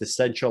project, the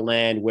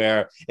Decentraland,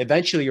 where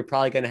eventually you're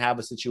probably going to have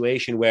a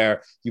situation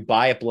where you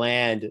buy up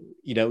land,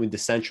 in the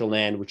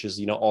Decentraland, which is,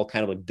 all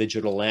kind of like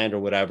digital land or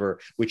whatever,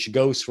 which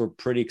goes for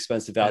pretty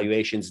expensive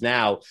valuations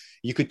now.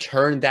 You could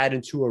turn that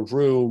into a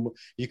room.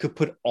 You could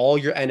put all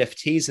your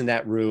NFTs in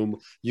that room.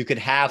 You could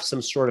have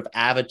some sort of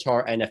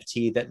avatar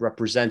NFT that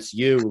represents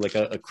you, like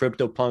a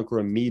CryptoPunk or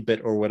a Meebit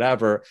or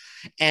whatever.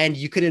 And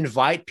you could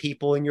invite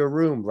people in your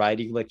room, right?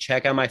 You can like,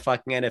 check out my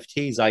fucking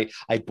NFTs.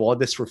 I bought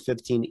this for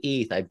 15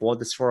 ETH. I bought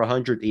this for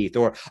 100 ETH,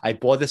 or I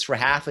bought this for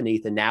half an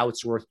ETH and now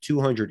it's worth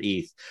 200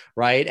 ETH,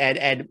 right?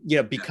 And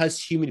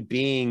because human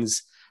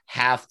beings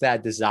have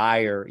that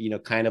desire,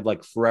 kind of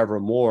like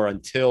forevermore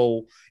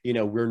until,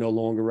 we're no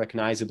longer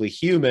recognizably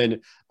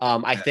human,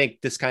 I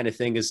think this kind of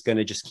thing is going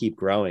to just keep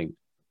growing.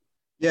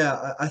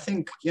 Yeah, I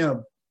think,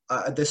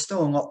 there's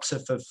still a lot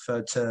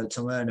to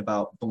learn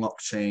about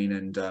blockchain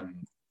and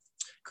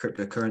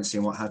cryptocurrency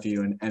and what have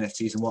you, and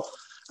NFTs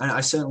and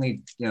I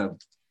certainly,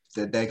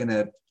 they're going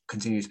to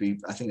continue to be,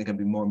 I think they're going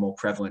to be more and more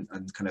prevalent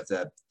and kind of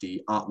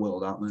the art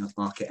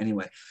market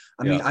anyway.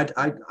 I mean,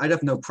 I'd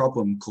have no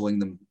problem calling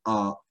them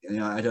art.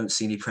 I don't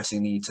see any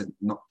pressing need to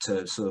not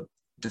to sort of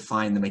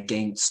define them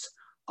against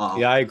art.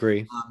 Yeah, I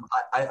agree.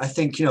 I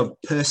think,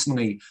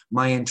 personally,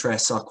 my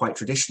interests are quite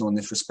traditional in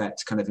this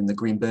respect, kind of in the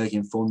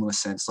Greenbergian formula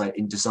sense, like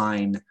in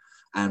design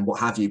and what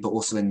have you, but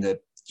also in the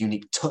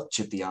unique touch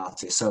of the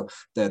artist, so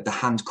the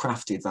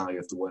handcrafted value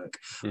of the work.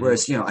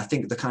 Whereas I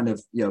think the kind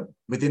of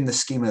within the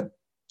schema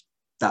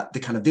that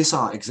the kind of this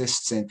art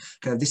exists in,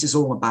 kind of this is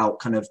all about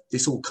kind of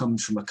this all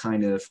comes from a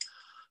kind of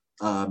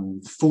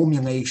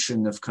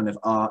formulation of kind of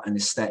art and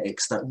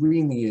aesthetics that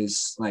really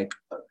is like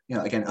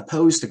again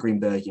opposed to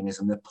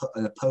Greenbergianism,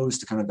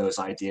 opposed to kind of those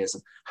ideas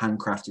of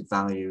handcrafted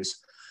values.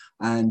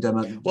 And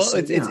well, so,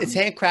 it's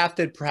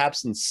handcrafted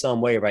perhaps in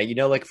some way, right?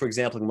 Like for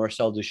example,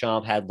 Marcel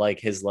Duchamp had like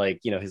his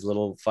his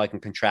little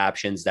fucking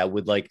contraptions that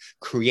would like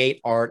create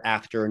art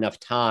after enough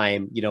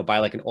time, by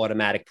like an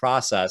automatic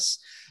process.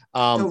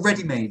 So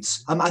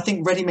ready-mades. I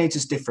think ready-mades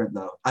is different,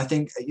 though. I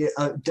think.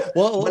 Not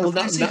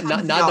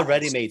the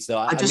ready-mades, though.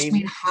 I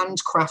mean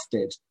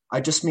handcrafted. I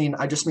just mean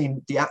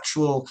the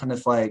actual kind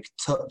of like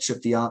touch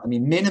of the art. I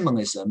mean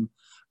minimalism.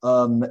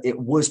 It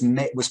was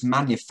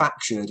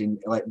manufactured in,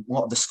 like, a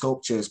lot of the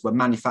sculptures were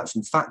manufactured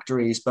in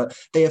factories, but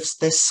they're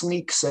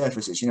sleek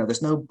surfaces.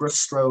 There's no brush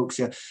strokes.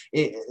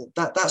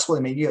 That's what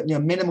I mean.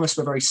 Minimalists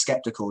were very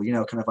skeptical.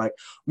 Kind of like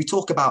we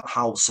talk about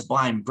how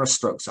sublime brush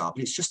strokes are,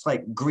 but it's just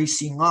like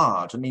greasy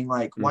lard. I mean,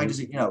 like, why does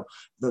it?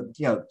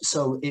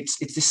 So it's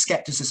this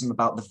skepticism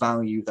about the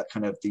value that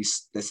kind of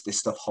this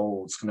stuff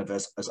holds, kind of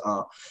as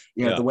art.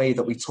 The way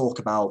that we talk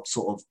about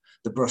sort of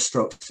the brush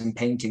strokes and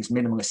paintings,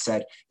 minimalists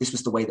said this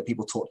was the way that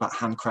people talked about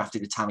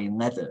handcrafted Italian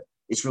leather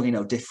it's really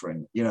no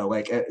different, you know,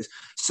 like,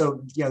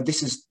 so, you know,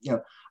 this is, you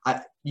know,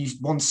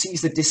 one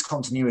sees the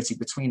discontinuity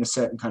between a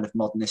certain kind of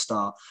modernist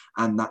art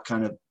and that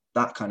kind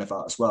of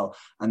art as well.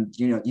 And,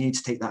 you know, you need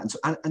to take that into,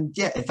 and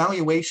yeah,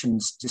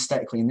 evaluations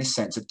aesthetically in this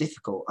sense are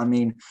difficult. I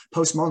mean,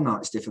 postmodern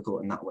art is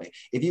difficult in that way.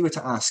 If you were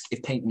to ask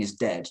if painting is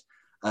dead,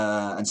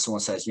 and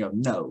someone says, you know,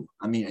 no,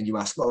 I mean, and you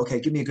ask, well, okay,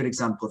 give me a good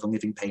example of a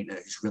living painter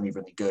who's really,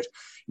 really good,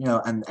 you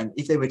know, and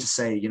if they were to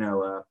say, you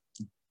know,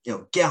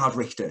 Gerhard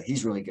Richter,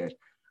 he's really good.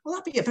 Well,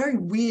 that'd be a very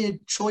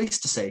weird choice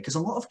to say, because a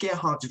lot of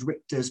Gerhard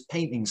Richter's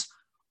paintings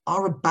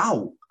are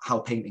about how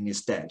painting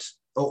is dead,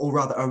 or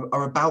rather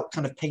are about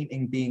kind of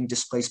painting being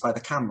displaced by the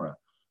camera.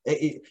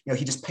 You know,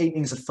 he does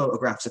paintings of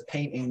photographs of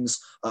paintings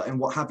and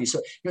what have you. So,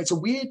 you know, it's a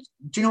weird,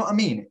 do you know what I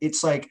mean?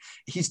 It's like,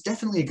 he's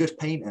definitely a good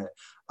painter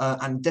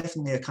and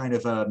definitely a kind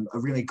of a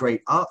really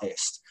great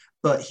artist,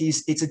 but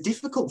it's a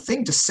difficult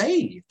thing to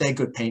say they're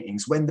good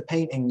paintings when the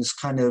paintings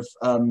kind of,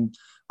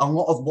 a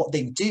lot of what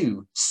they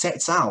do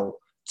sets out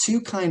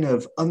to kind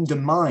of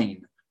undermine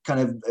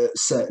kind of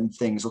certain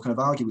things or kind of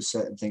argue with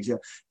certain things. Yeah,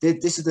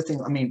 this is the thing.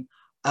 I mean,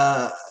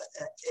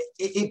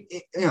 you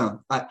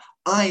know,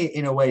 I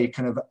in a way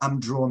kind of am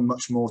drawn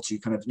much more to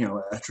kind of, you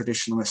know, a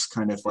traditionalist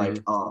kind of like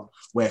art,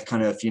 where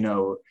kind of, you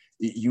know,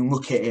 you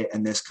look at it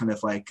and there's kind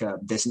of like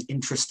there's an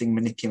interesting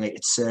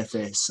manipulated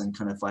surface and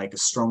kind of like a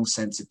strong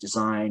sense of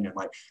design and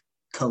like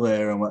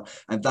color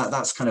and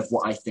that's kind of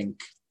what I think.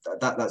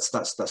 That's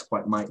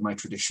quite my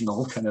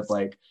traditional kind of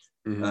like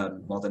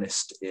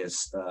modernist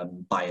is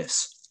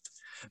bias.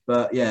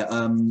 But yeah,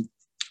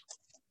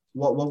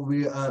 what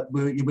we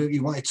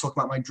you want to talk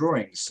about my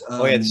drawings?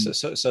 Oh yeah,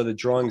 so the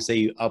drawings that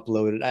you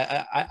uploaded,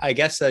 I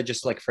guess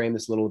just like frame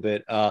this a little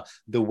bit.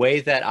 The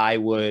way that I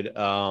would,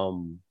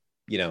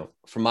 you know,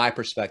 from my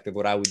perspective,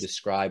 what I would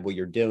describe what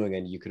you're doing,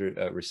 and you could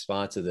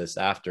respond to this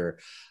after.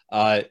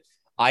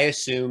 I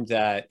assume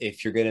that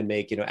if you're going to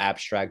make, you know,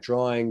 abstract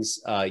drawings,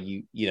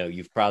 you know,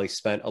 you've probably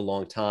spent a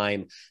long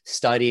time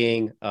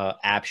studying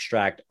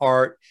abstract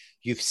art.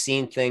 You've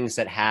seen things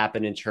that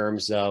happen in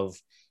terms of,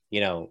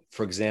 you know,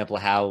 for example,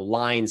 how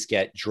lines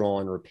get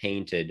drawn or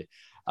painted,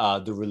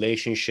 the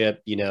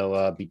relationship, you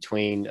know,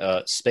 between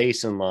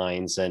space and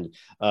lines, and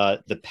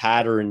the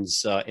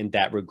patterns in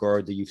that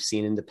regard that you've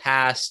seen in the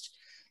past.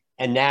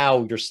 And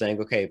now you're saying,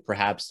 okay,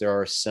 perhaps there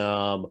are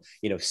some,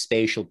 you know,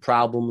 spatial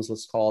problems,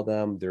 let's call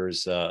them.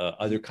 There's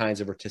other kinds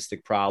of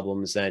artistic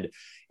problems. And,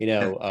 you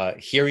know,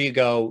 here you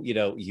go, you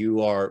know,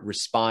 you are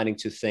responding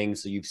to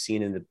things that you've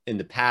seen in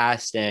the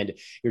past, and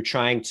you're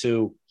trying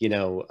to, you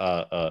know,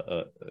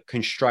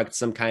 construct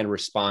some kind of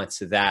response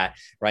to that,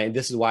 right? And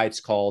this is why it's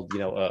called, you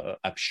know,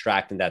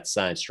 abstract in that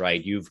sense,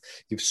 right? You've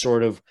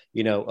sort of,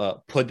 you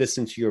know, put this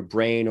into your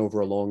brain over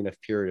a long enough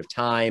period of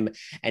time.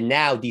 And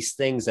now these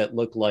things that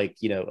look like,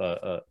 you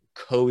know,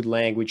 code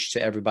language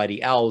to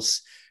everybody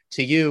else,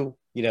 to you,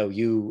 you know,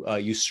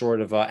 you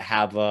sort of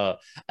have a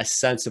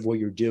sense of what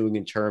you're doing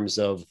in terms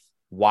of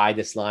why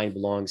this line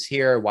belongs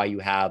here, why you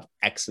have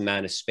X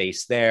amount of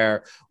space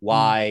there,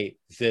 why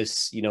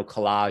this, you know,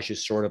 collage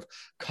is sort of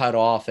cut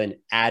off and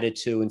added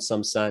to in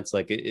some sense.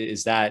 Like,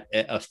 is that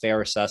a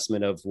fair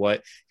assessment of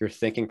what your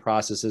thinking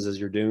process is as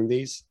you're doing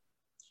these?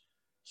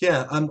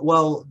 Yeah,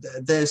 well,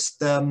 there's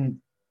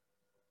in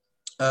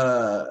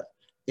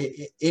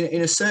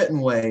a certain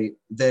way,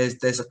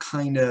 there's a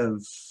kind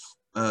of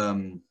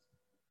again,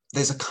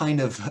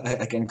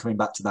 coming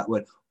back to that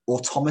word,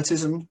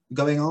 automatism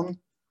going on,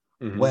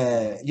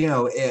 where, you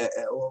know,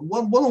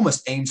 one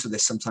almost aims for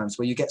this sometimes,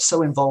 where you get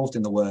so involved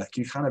in the work,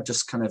 you kind of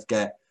just kind of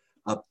get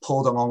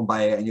pulled along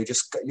by it, and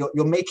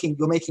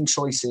you're making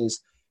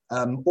choices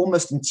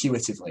almost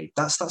intuitively.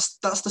 That's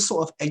the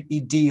sort of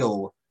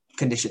ideal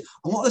condition.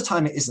 A lot of the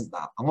time it isn't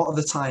that. A lot of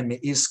the time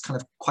it is kind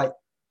of quite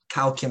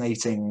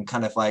calculating,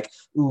 kind of like,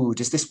 ooh,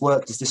 does this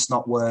work? Does this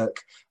not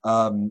work?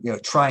 You know,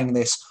 trying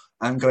this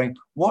and going,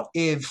 what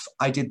if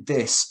I did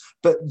this?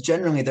 But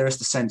generally there is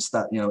the sense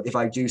that, you know, if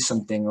I do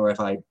something, or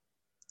if I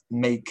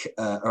make,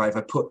 or if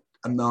I put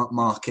a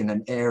mark in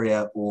an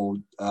area, or,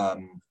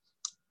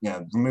 you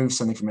know, remove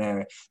something from an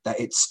area, that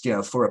it's, you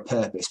know, for a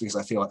purpose, because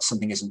I feel like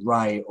something isn't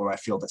right, or I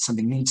feel that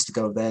something needs to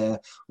go there,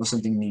 or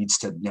something needs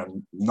to, you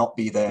know, not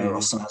be there,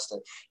 or someone has to,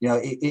 you know,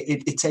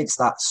 it takes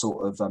that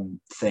sort of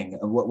thing,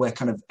 where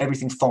kind of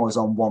everything follows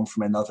on one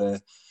from another,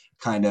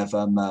 kind of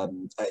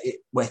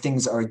where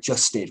things are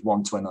adjusted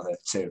one to another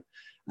too,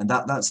 and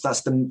that's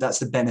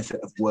the benefit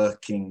of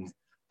working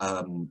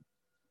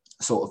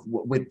sort of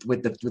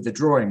with the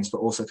drawings, but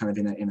also kind of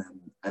in an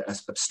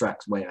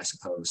abstract way, I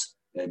suppose.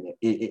 And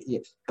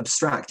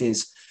abstract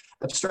does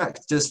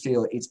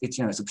feel, it's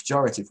you know, it's a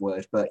pejorative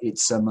word, but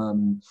it's you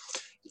know,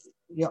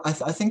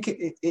 I think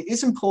it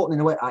is important in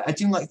a way. I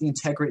do like the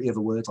integrity of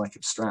a word like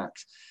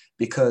abstract,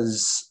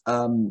 because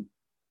I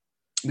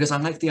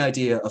like the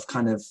idea of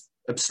kind of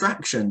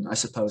abstraction, I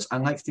suppose. I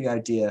like the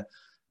idea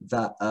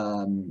that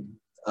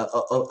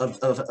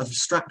of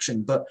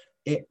abstraction, but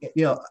you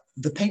know,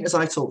 the painters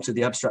I talk to,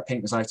 the abstract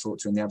painters I talk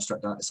to, and the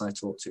abstract artists I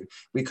talk to,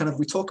 we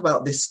talk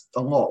about this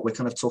a lot. We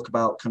kind of talk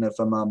about kind of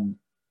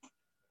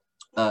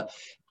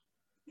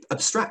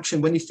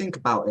abstraction, when you think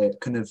about it,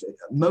 kind of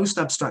most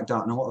abstract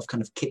art and a lot of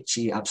kind of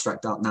kitschy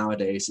abstract art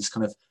nowadays is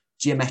kind of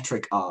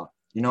geometric art.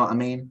 You know what I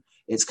mean?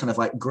 It's kind of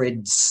like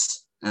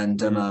grids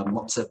and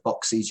lots of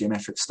boxy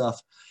geometric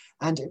stuff.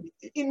 And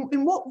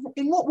in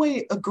what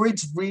way are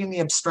grids really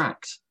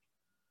abstract?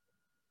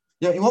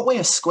 You know, in what way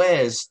are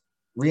squares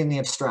really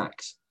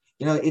abstract?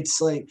 You know, it's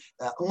like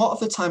a lot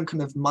of the time,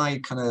 kind of my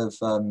kind of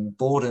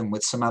boredom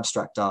with some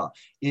abstract art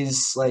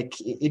is like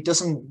it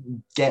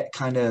doesn't get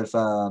kind of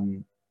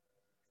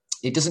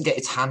it doesn't get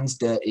its hands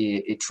dirty.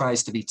 It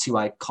tries to be too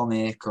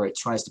iconic, or it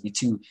tries to be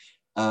too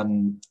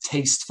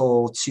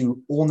tasteful,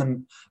 too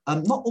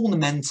not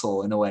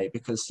ornamental in a way,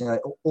 because you know,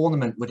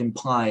 ornament would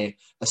imply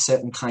a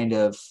certain kind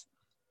of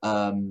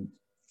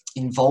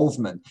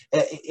involvement.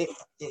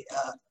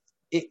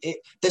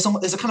 There's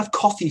a kind of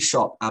coffee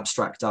shop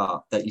abstract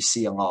art that you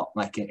see a lot,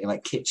 like in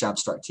like kitsch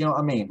abstract. You know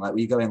what I mean? Like when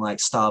you go in like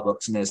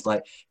Starbucks and there's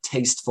like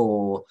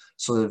tasteful,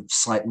 sort of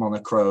slight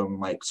monochrome,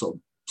 like sort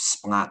of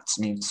splats.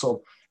 I mean,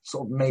 sort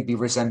of maybe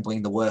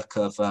resembling the work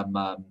of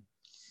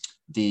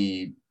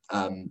the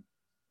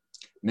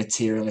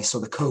materialist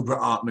or the Cobra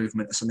art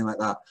movement or something like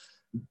that.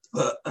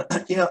 But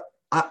you know,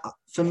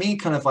 for me,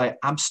 kind of like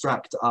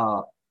abstract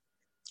art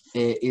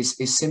is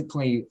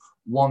simply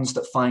ones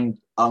that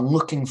are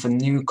looking for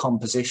new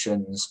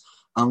compositions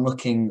and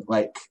looking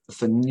like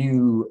for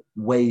new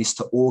ways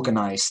to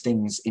organize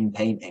things in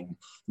painting,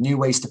 new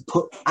ways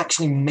to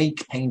actually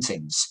make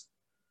paintings,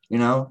 you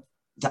know,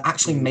 to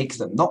actually make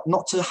them,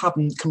 not to have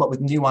them come up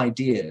with new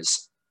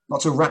ideas, not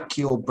to rack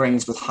your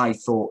brains with high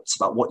thoughts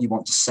about what you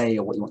want to say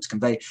or what you want to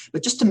convey,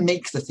 but just to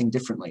make the thing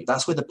differently.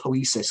 That's where the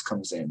poesis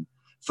comes in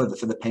for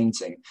the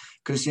painting.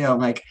 Because, you know,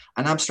 like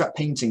an abstract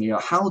painting, you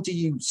know, where do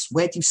you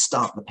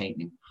start the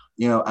painting?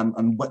 You know,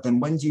 and then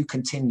when do you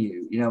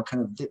continue? You know,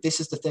 kind of this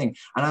is the thing.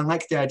 And I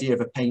like the idea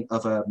of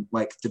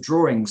like the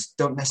drawings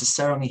don't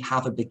necessarily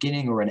have a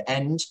beginning or an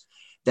end.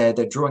 They're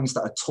drawings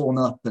that are torn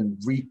up and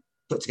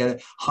put together.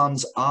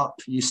 Hans Arp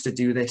used to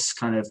do this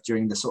kind of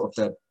during the sort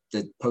of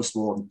the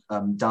post-war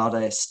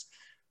Dadaist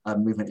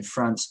movement in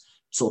France,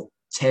 sort of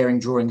tearing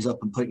drawings up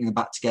and putting them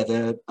back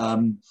together.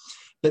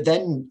 But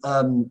then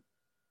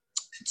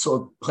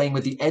sort of playing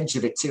with the edge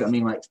of it too. I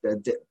mean, like,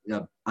 you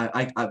know,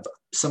 I've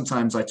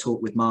sometimes I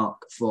talk with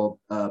Mark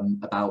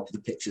about the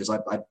pictures.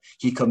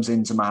 He comes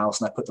into my house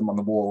and I put them on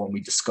the wall and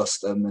we discuss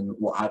them and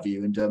what have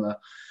you.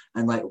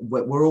 And like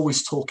we're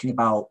always talking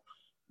about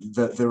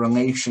the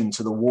relation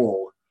to the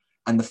wall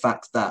and the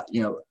fact that,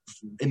 you know,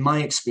 in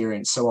my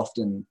experience, so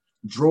often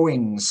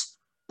drawings,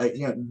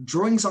 you know,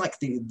 drawings are like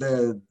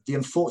the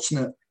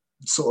unfortunate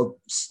sort of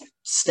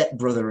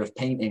stepbrother of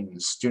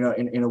paintings, do you know,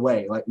 in a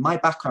way. Like my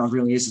background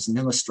really is as an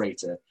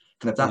illustrator.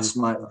 Kind of that's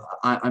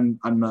I'm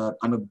a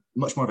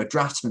much more of a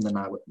draftsman than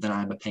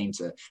I am a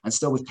painter. And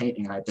still with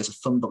painting, there's a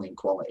fumbling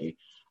quality,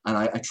 and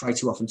I try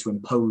too often to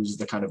impose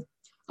the kind of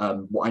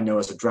what I know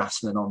as a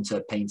draftsman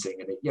onto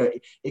painting, and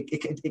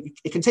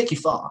it can take you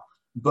far.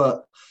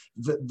 But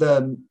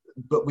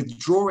but with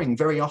drawing,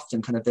 very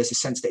often, kind of there's a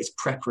sense that it's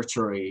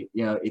preparatory.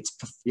 You know,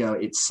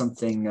 it's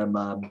something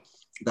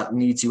that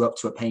leads you up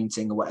to a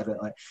painting or whatever.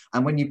 Like,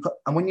 and when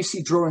you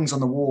see drawings on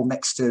the wall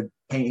next to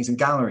paintings in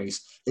galleries,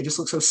 they just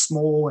look so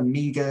small and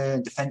meager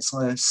and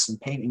defenseless.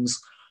 And paintings,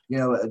 you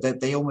know,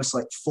 they almost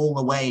like fall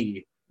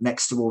away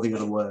next to all the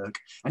other work.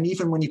 And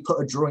even when you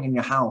put a drawing in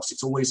your house,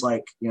 it's always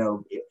like, you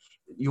know,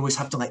 you always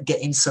have to like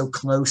get in so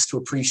close to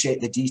appreciate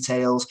the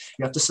details.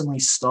 You have to suddenly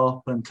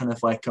stop and kind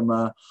of like from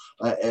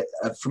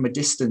a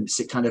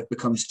distance, it kind of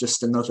becomes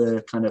just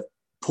another kind of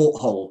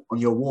porthole on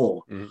your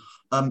wall.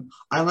 I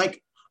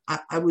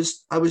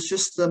was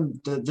just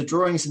the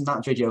drawings in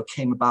that video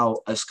came about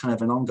as kind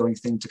of an ongoing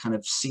thing to kind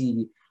of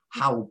see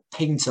how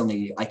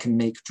painterly I can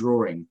make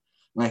drawing,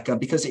 like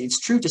because it's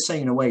true to say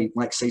in a way,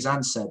 like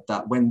Cézanne said,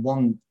 that when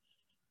one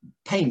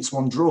paints,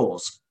 one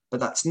draws, but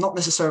that doesn't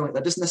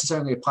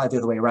necessarily apply the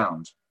other way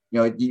around. You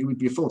know, you would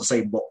be a fool to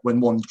say when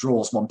one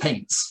draws, one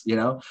paints. You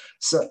know,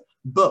 so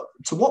but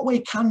to what way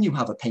can you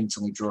have a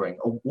painterly drawing,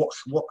 or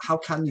how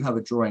can you have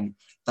a drawing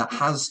that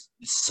has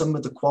some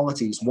of the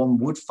qualities one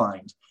would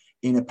find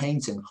in a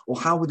painting? Or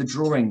how would a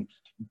drawing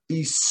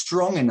be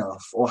strong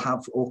enough or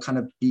kind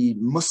of be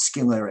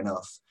muscular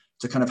enough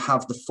to kind of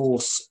have the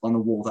force on the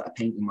wall that a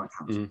painting might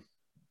have?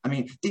 I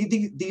mean,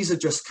 these are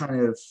just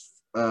kind of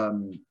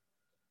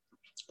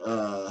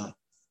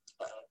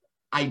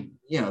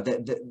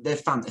they're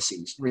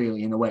fantasies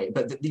really in a way,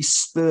 but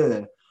these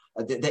they're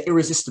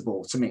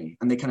irresistible to me,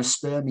 and they kind of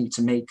spur me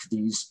to make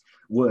these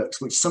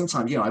works, which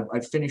sometimes, you know,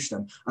 I've finished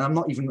them and I'm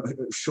not even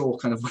sure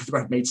kind of whether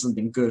I've made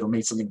something good or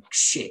made something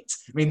shit.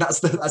 I mean, that's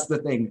the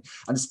thing.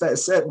 And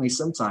certainly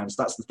sometimes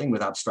that's the thing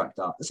with abstract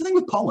art. It's the thing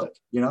with Pollock,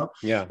 you know?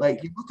 Yeah.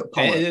 Like you look at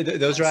Pollock. And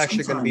those are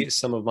actually going to be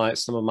some of my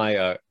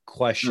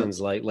questions.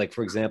 Yeah. Like,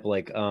 for example,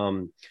 like,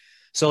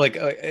 so like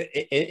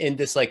in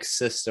this like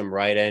system,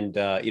 right? And,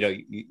 you know,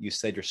 you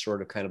said you're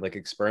sort of kind of like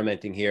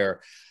experimenting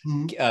here.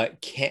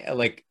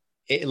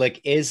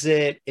 Is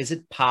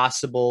it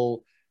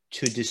possible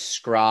to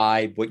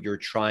describe what you're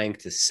trying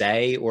to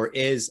say, or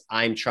is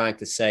I'm trying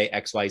to say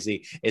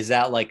XYZ? Is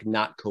that like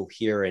not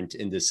coherent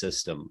in the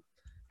system?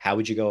 How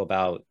would you go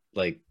about,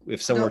 like,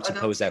 if someone were to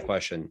pose that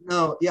question?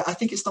 No, yeah, I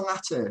think it's the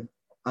latter,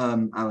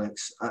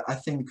 Alex. I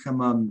think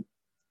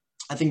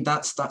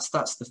that's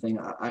the thing.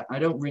 I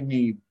don't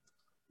really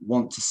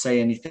want to say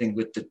anything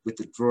with the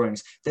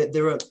drawings.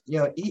 There are, you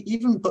know,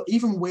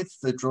 even with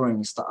the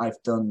drawings that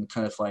I've done,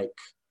 kind of like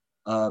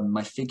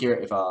my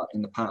figurative art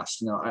in the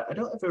past, you know, I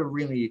don't ever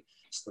really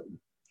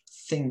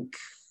think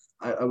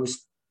I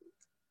was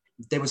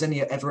there was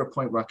ever a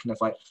point where I kind of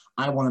like,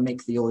 I want to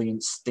make the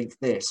audience think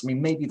this. I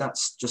mean, maybe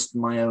that's just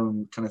my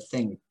own kind of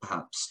thing,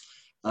 perhaps.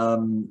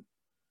 Very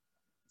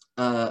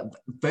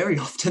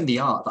often the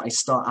art that I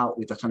start out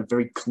with a kind of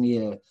very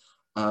clear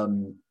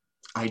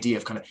idea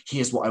of kind of,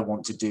 here's what I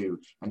want to do,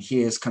 and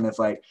here's kind of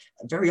like,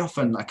 very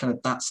often I kind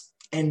of, that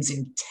ends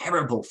in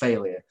terrible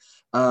failure.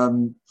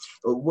 When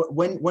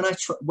one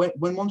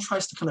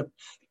tries to kind of,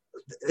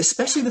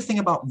 especially the thing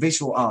about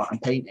visual art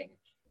and painting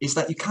is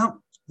that you can't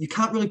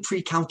really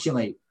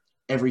pre-calculate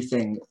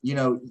everything. You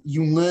know,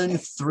 you learn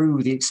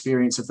through the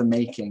experience of the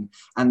making,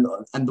 and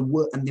the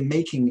work and the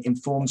making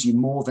informs you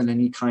more than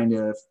any kind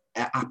of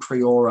a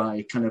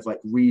priori kind of like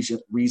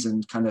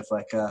reasoned kind of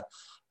like a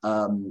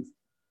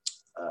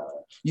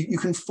you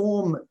can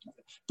form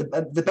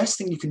the best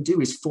thing you can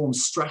do is form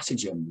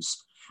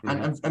stratagems.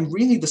 Mm-hmm. and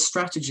really the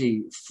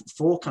strategy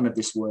for kind of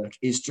this work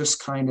is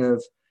just kind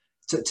of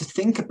to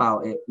think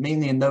about it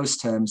mainly in those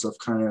terms of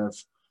kind of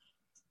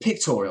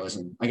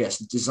pictorialism, I guess,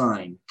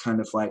 design,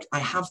 kind of like, I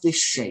have this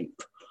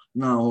shape,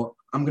 now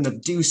I'm going to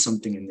do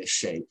something in this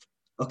shape.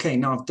 Okay,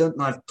 now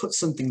I've put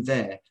something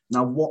there,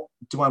 now what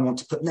do I want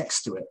to put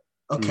next to it?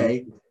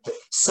 Okay,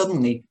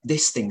 suddenly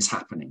this thing's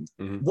happening.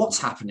 What's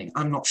happening?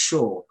 I'm not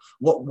sure.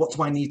 What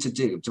do I need to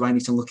do? Do I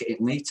need to look at it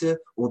later,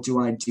 or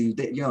do I do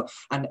that? You know,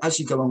 and as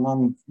you go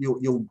along,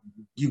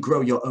 you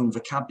grow your own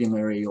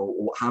vocabulary, or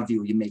what have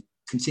you. You may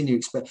continue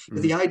but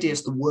the idea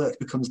is the work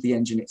becomes the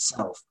engine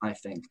itself, I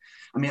think.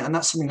 I mean, and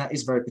that's something that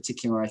is very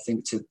particular, I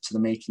think, to the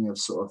making of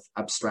sort of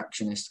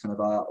abstractionist kind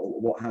of art or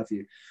what have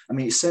you. I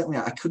mean, certainly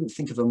I couldn't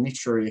think of a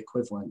literary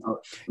equivalent. I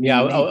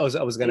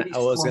was gonna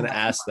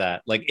ask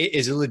that. Like,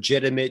 is it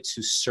legitimate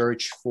to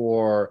search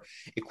for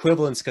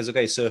equivalents? Because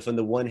okay, so if on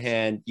the one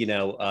hand, you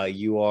know,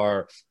 you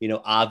are, you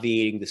know,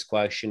 obviating this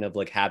question of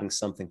like having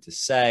something to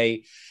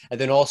say, and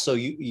then also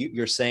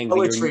you're saying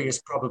poetry is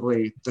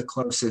probably the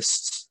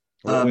closest.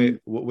 Wait,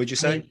 what would you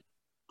say? I mean,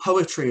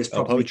 poetry is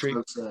probably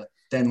closer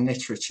than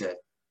literature.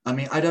 I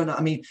mean, I don't know.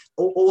 I mean,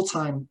 all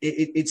time,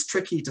 it's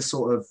tricky to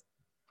sort of,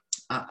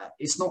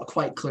 it's not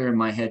quite clear in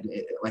my head,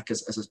 like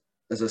as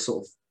a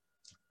sort of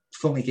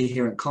fully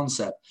coherent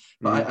concept.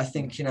 But I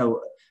think, you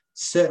know,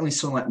 certainly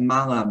someone like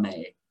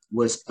Mallarmé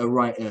was a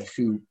writer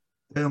who,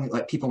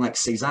 like people like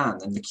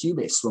Cézanne and the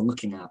Cubists were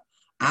looking at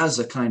as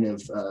a kind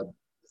of,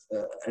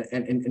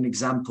 an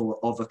example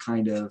of a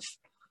kind of,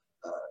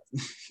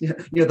 you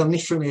know, the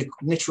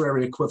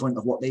literary equivalent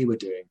of what they were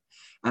doing.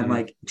 And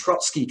like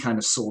Trotsky kind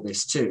of saw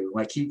this too.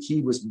 Like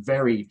he was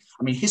very,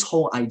 I mean, his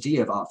whole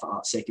idea of art for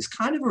art's sake is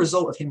kind of a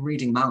result of him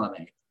reading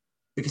Mallarmé,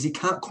 because he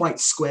can't quite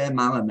square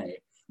Mallarmé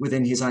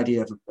within his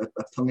idea of a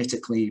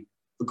politically,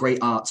 great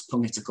art's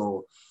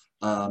political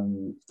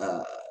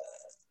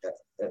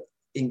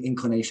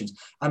inclinations.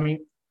 I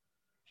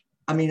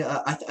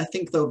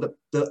think though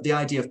the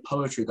idea of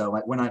poetry though,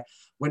 like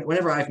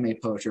whenever I've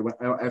made poetry, when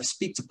I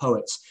speak to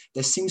poets,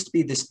 there seems to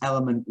be this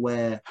element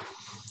where,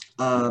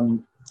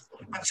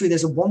 actually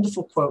there's a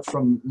wonderful quote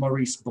from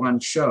Maurice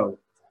Blanchot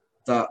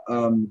that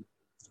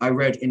I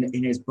read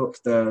in his book,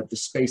 The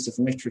Space of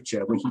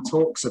Literature, where he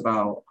talks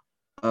about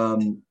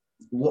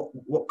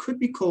what could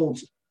be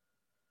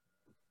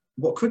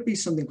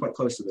something quite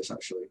close to this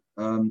actually.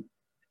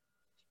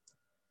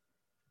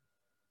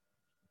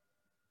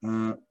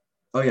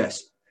 Oh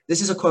yes,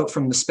 this is a quote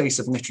from The Space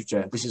of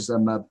Literature. This is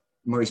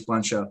Maurice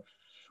Blanchot.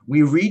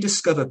 We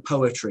rediscover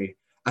poetry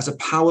as a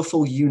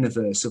powerful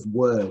universe of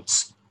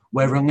words,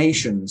 where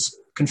relations,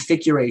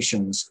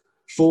 configurations,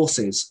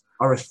 forces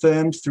are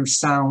affirmed through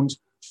sound,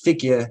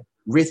 figure,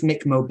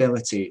 rhythmic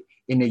mobility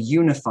in a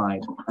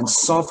unified and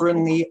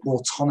sovereignly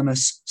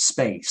autonomous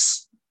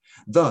space.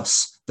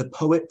 Thus, the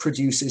poet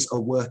produces a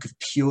work of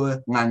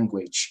pure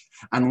language,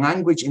 and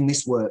language in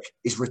this work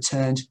is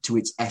returned to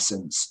its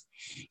essence.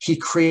 He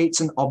creates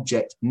an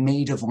object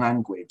made of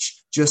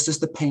language, just as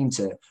the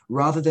painter,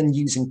 rather than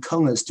using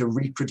colors to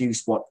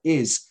reproduce what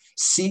is,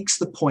 seeks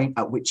the point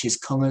at which his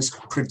colors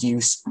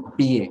produce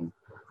being.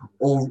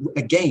 Or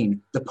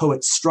again, the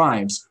poet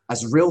strives,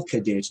 as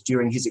Rilke did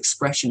during his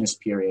expressionist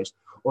period,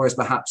 or as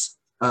perhaps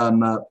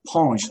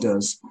Ponge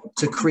does,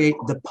 to create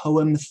the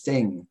poem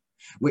thing,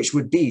 which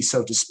would be,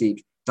 so to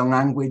speak, the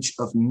language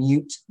of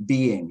mute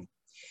being.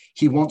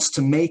 He wants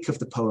to make of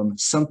the poem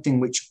something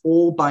which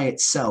all by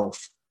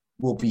itself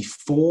will be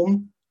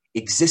form,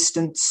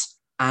 existence,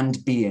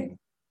 and being.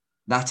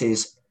 That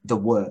is the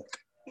work.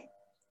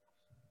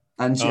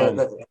 And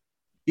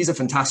he's a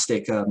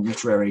fantastic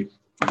literary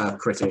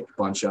critic,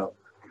 Blanchot.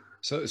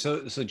 So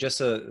just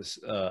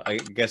I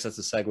guess that's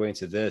a segue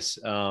into this.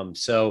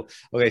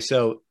 Okay,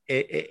 so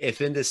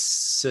if in this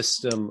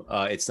system,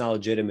 it's not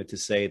legitimate to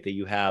say that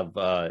you have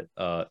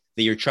that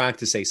you're trying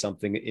to say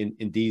something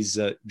in these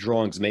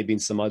drawings, maybe in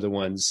some other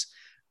ones,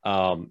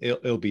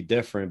 it'll be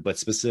different. But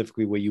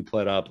specifically, what you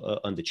put up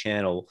on the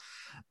channel,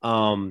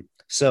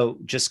 so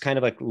just kind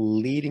of like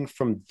leading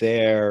from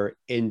there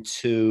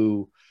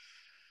into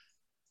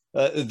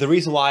the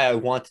reason why I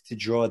wanted to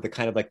draw the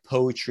kind of like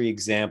poetry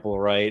example,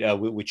 right,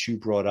 which you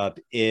brought up,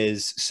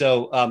 is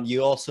so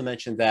you also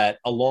mentioned that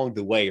along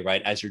the way,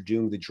 right, as you're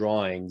doing the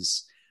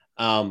drawings,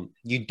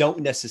 you don't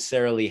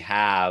necessarily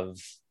have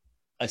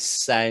a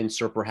sense,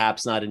 or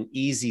perhaps not an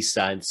easy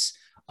sense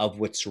of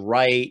what's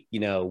right,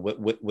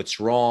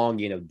 what's wrong,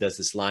 does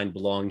this line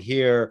belong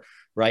here,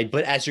 right?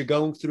 But as you're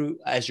going through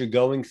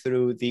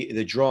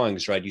the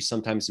drawings, right, you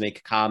sometimes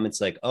make comments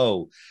like,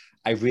 oh,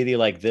 I really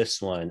like this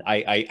one.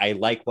 I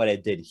like what I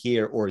did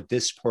here, or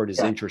this part is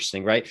Yeah.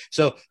 interesting, right?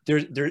 So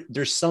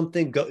there's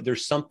something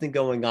there's something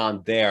going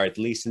on there, at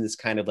least in this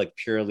kind of like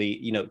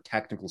purely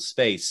technical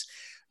space.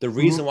 The Mhm.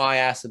 reason why I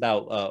asked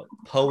about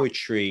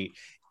poetry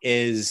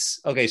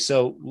is okay.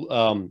 So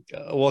well,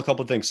 a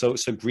couple of things. So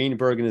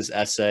Greenberg in his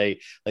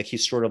essay, like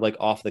he's sort of like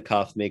off the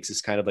cuff makes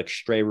this kind of like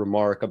stray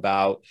remark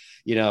about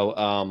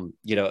imagining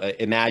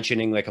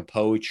like a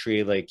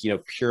poetry like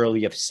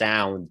purely of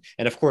sound,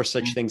 and of course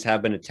such things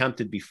have been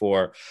attempted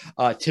before.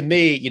 To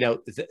me,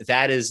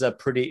 that is a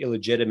pretty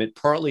illegitimate,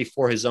 partly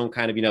for his own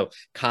kind of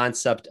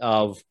concept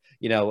of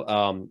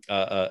medium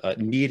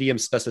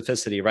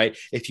specificity, right?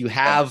 If you Yeah.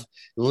 have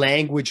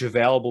language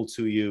available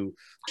to you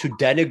to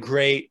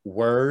denigrate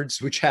words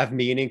which have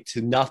meaning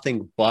to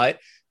nothing but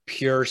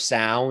pure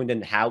sound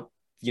and how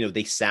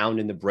they sound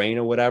in the brain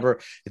or whatever,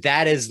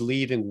 that is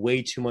leaving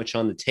way too much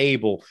on the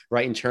table,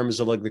 right, in terms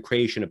of like the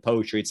creation of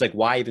poetry. It's like,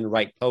 why even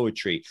write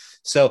poetry?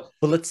 So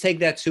but let's take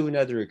that to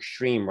another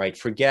extreme, right?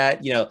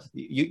 Forget,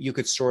 you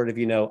could sort of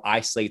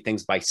isolate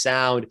things by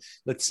sound.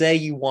 Let's say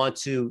you want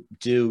to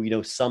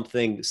do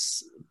something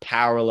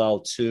parallel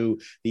to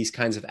these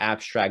kinds of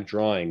abstract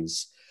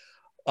drawings.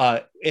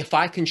 If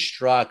I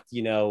construct,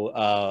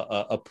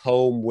 a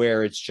poem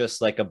where it's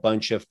just like a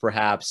bunch of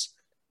perhaps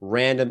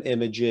random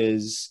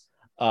images,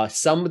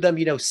 some of them,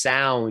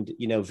 sound,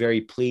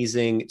 very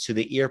pleasing to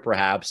the ear,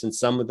 perhaps, and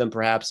some of them,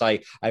 perhaps, I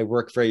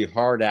work very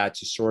hard at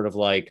to sort of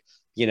like,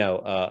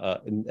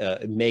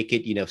 make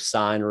it,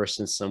 sonorous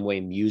in some way,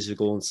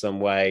 musical in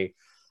some way.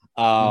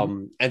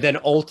 Mhm. And then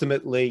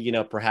ultimately,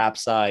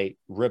 perhaps I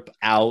rip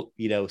out,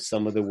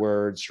 some of the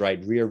words,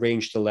 right,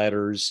 rearrange the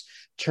letters,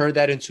 turn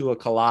that into a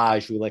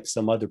collage with like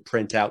some other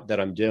printout that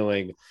I'm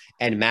doing,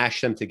 and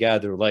mash them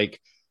together.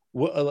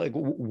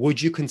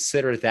 Would you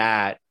consider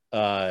that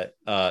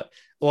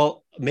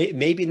well,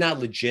 maybe not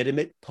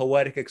legitimate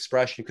poetic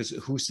expression, because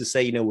who's to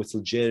say what's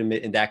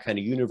legitimate in that kind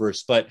of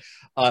universe, but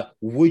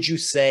would you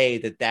say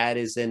that that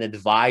is an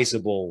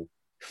advisable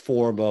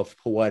form of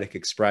poetic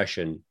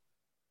expression?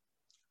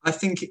 I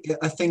think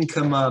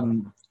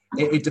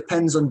it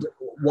depends on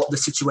what the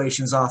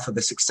situations are for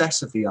the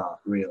success of the art.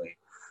 Really,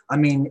 I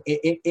mean,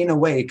 in a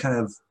way, kind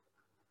of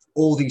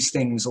all these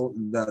things, all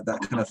that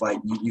kind of like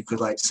you could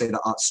like say that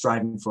art's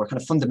striving for, are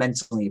kind of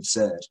fundamentally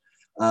absurd.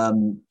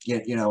 There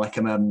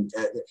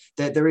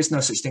is no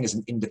such thing as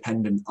an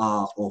independent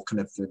art or kind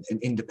of an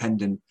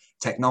independent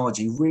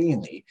technology,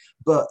 really.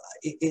 But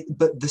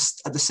this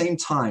at the same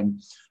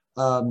time.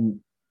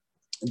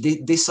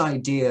 This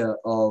idea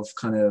of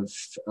kind of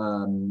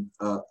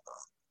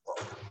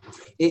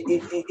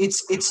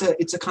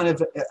it's a kind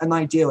of an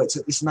ideal.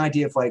 It's an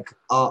idea of like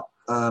art.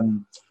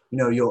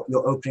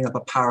 You're opening up a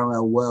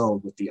parallel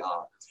world with the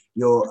art.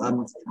 You're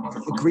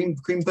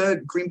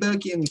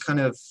Greenbergian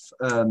kind of.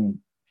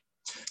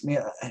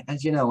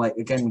 As you know, like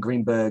again,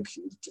 Greenberg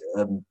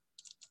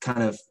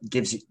kind of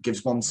gives you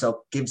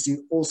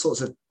all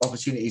sorts of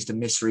opportunities to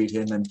misread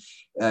him, and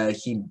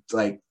he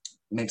like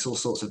makes all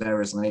sorts of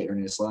errors later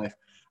in his life.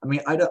 I mean,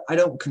 I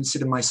don't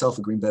consider myself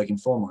a Greenbergian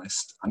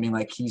formalist. I mean,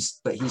 like he's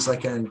like he's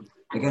an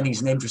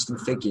interesting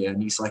figure,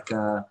 and he's like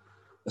a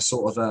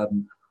sort of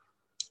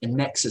a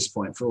nexus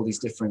point for all these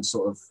different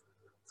sort of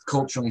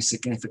culturally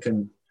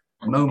significant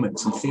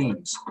moments and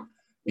themes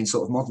in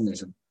sort of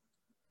modernism.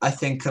 I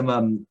think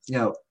I'm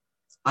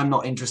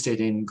not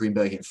interested in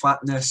Greenbergian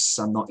flatness.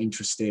 I'm not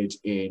interested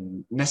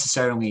in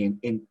necessarily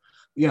in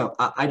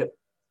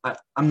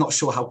I'm not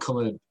sure how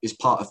color is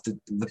part of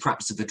the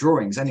practice of the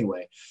drawings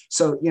anyway.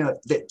 So,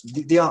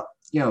 the art,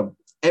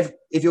 if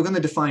you're going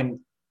to define,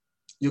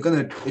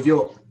 if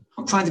you're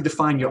trying to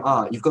define your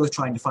art, you've got to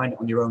try and define it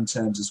on your own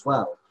terms as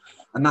well.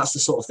 And that's the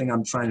sort of thing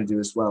I'm trying to do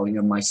as well,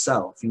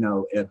 myself.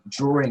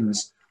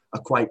 Drawings are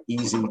quite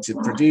easy to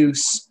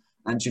produce,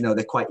 and,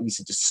 they're quite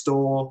easy to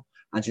store.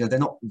 And, they're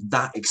not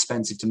that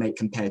expensive to make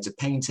compared to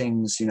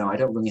paintings. I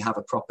don't really have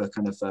a proper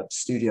kind of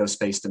studio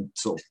space to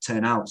sort of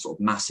turn out sort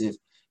of massive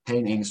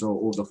paintings or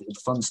all the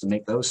funds to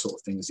make those sort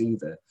of things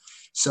either.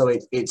 So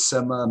it's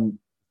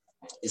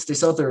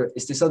this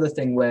other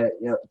thing where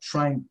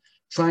trying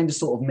trying to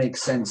sort of make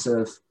sense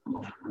of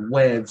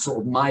where sort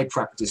of my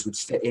practice would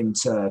fit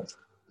into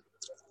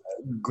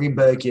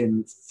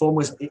Greenbergian form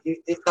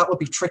that would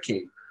be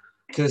tricky,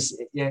 because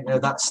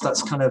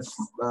that's kind of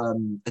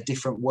a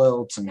different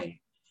world to me.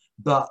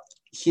 But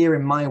here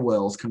in my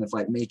world, kind of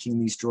like making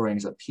these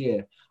drawings up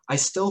here, I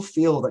still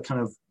feel that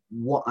kind of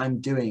what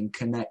I'm doing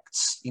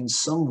connects in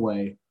some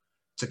way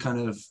to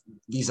kind of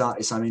these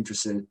artists I'm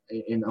interested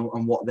in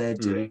and what they're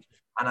doing.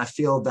 And I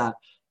feel that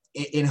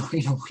in a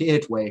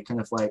weird way, kind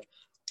of like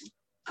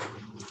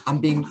I'm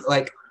being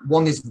like,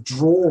 one is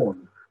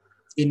drawn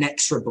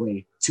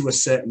inexorably to a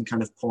certain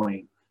kind of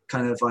point,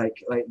 kind of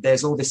like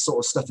there's all this sort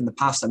of stuff in the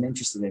past I'm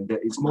interested in, but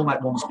it's more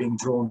like one's being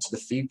drawn to the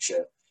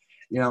future.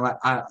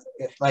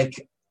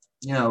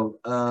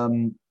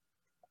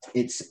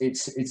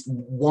 It's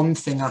one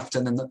thing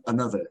after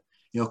another.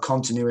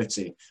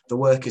 Continuity. The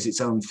work is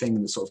its own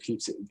thing that sort of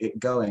keeps it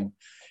going.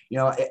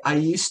 I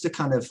used to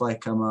kind of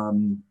like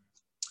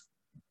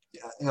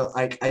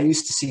I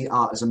used to see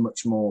art as a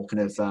much more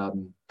kind of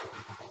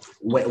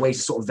way to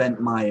sort of vent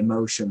my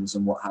emotions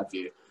and what have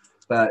you.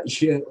 But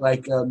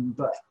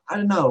but I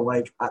don't know.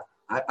 Like I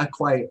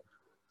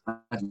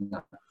don't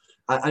know.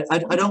 I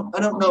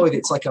don't know if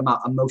it's like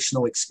about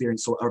emotional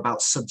experience or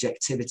about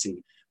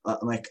subjectivity.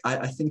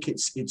 I think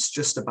it's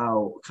just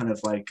about kind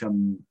of like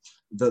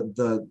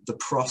the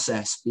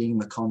process being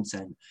the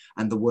content,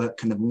 and the work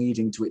kind of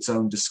leading to its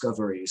own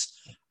discoveries.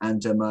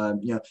 And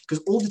because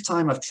all the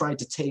time I've tried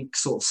to take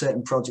sort of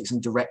certain projects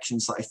in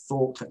directions that I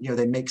thought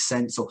they make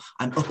sense, or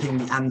I'm upping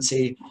the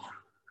ante.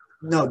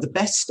 No, the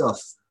best stuff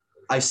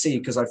I see,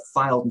 because I've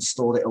filed and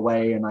stored it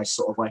away, and I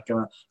sort of like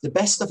the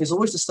best stuff is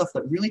always the stuff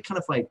that really kind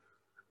of like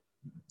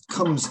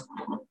comes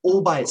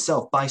all by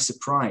itself, by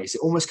surprise.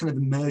 It almost kind of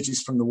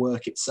emerges from the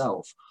work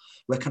itself,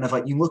 where kind of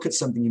like you look at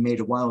something you made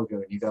a while ago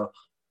and you go,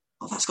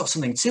 oh, that's got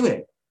something to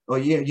it. Or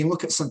you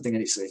look at something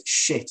and it's like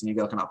shit, and you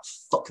go, kind of,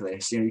 fuck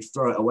this, you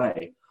throw it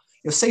away.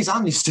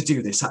 Cezanne used to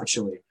do this,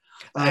 actually.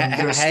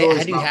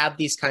 How do you have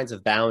these kinds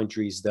of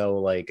boundaries, though?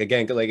 Like,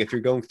 again, like if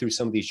you're going through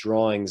some of these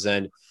drawings,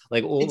 and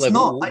like,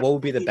 what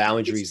would be the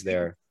boundaries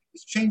there?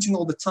 It's changing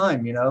all the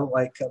time,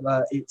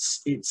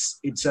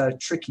 it's a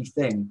tricky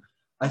thing.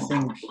 I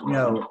think,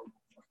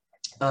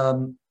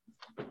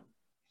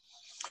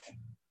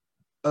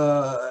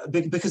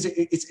 because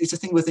it's a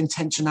thing with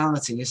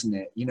intentionality, isn't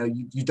it? You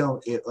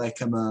don't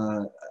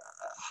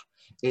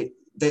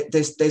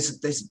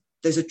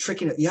there's a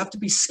trick in it. You have to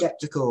be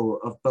skeptical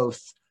of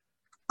both.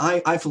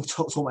 I feel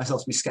taught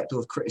myself to be skeptical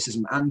of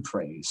criticism and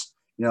praise.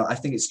 I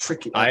think it's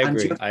tricky. I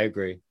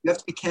agree. You have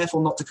to be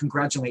careful not to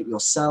congratulate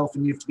yourself,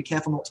 and you have to be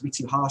careful not to be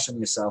too harsh on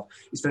yourself.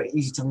 It's very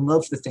easy to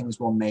love the things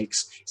one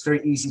makes. It's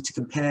very easy to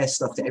compare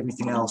stuff to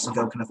everything else and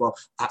go kind of, well,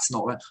 that's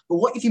not right. But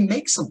what if you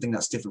make something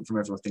that's different from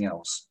everything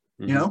else?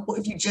 What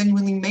if you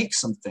genuinely make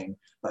something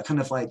that kind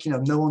of like,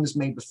 no one has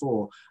made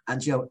before,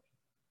 and,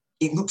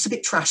 it looks a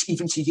bit trash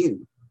even to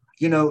you?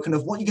 Kind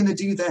of what you're going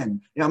to do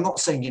then? I'm not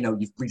saying,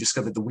 you've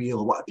rediscovered the wheel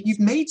or what, but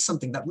you've made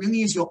something that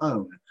really is your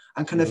own.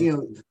 And kind of,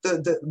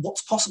 the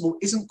what's possible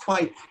isn't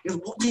quite,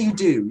 what do you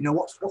do?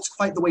 What's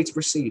quite the way to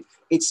proceed?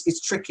 It's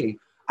tricky.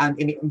 And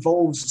it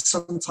involves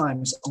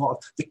sometimes a lot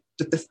of,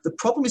 the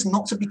problem is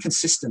not to be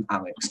consistent,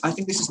 Alex. I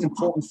think this is an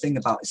important thing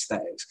about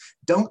aesthetics.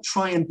 Don't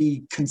try and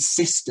be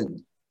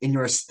consistent in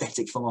your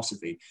aesthetic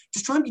philosophy.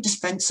 Just try and be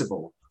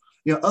dispensable.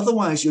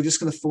 Otherwise you're just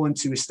going to fall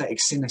into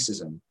aesthetic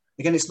cynicism.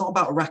 Again, it's not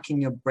about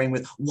racking your brain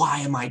with, why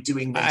am I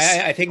doing this?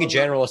 I think in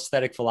general,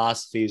 aesthetic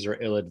philosophies are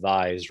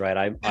ill-advised, right?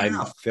 I'm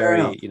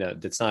very,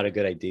 that's not a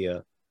good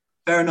idea.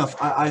 Fair enough.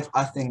 I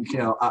think,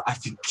 I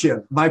think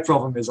my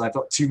problem is I've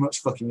got too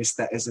much fucking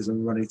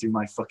aestheticism running through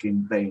my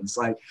fucking veins.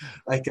 But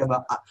I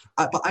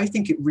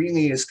think it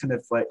really is kind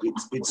of like,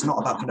 it's not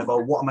about kind of, oh,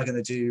 what am I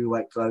going to do?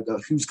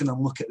 Who's going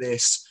to look at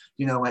this?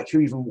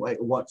 Who even,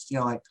 what,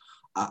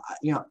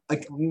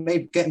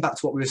 maybe getting back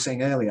to what we were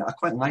saying earlier, I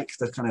quite like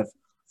the kind of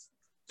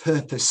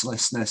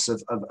purposelessness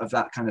of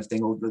that kind of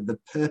thing, or the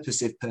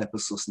purposive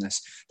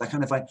purposelessness, that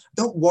kind of like, I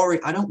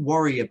don't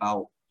worry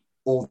about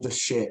all the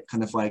shit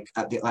kind of like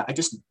I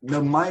just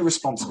know my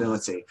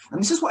responsibility.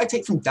 And this is what I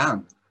take from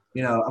Dan,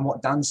 and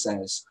what Dan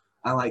says.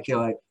 And like,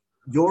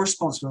 your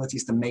responsibility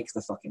is to make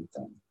the fucking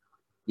thing,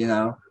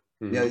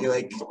 Mm-hmm. You're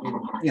like,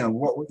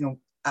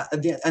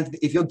 and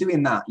if you're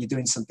doing that, you're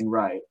doing something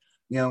right.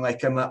 And I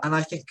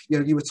think,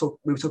 we were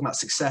talking about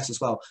success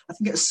as well. I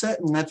think at a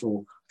certain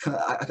level,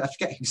 I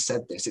forget who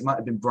said this, it might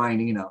have been Brian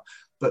Eno,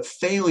 but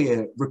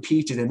failure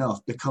repeated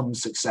enough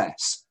becomes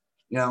success.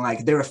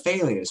 There are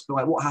failures, but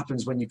like, what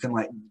happens when you can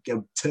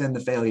turn the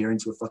failure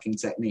into a fucking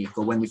technique,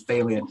 or when the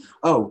failure,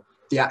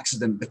 the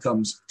accident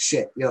becomes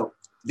shit.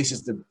 This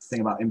is the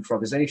thing about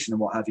improvisation and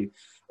what have you.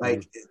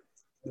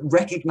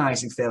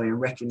 Recognizing failure and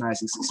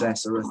recognizing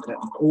success are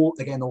all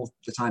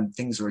the time,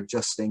 things are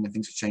adjusting and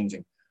things are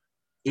changing.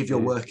 if you're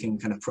working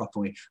kind of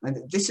properly. And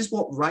this is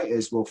what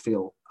writers will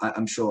feel,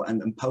 I'm sure,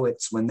 and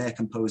poets when they're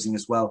composing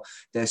as well.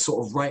 They're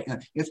sort of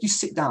writing, if you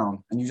sit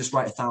down and you just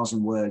write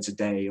 1,000 words a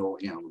day, or,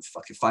 you know,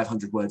 fucking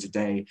 500 words a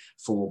day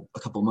for a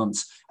couple of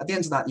months, at the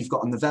end of that, you've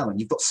got a novella and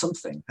you've got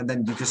something. And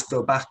then you just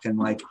go back and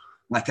like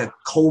a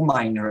coal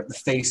miner at the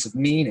face of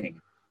meaning,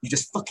 you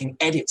just fucking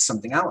edit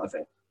something out of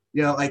it.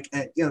 You know, like,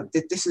 you know,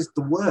 this is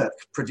the work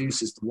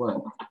produces the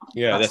work.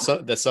 Yeah,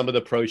 that's some of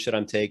the approach that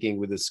I'm taking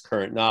with this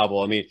current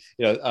novel. I mean,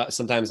 you know,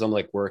 sometimes I'm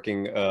like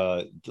working,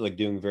 like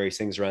doing various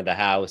things around the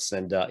house,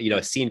 and you know,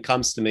 a scene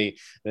comes to me,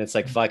 and it's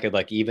like, fuck it,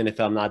 like even if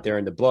I'm not there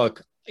in the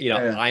book, you know,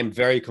 I'm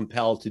very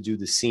compelled to do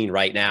the scene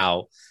right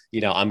now.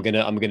 You know, I'm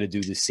gonna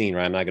do the scene,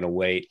 right? I'm not gonna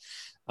wait.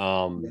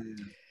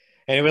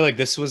 Anyway, like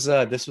this was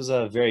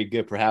a very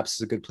good. Perhaps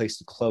it's a good place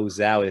to close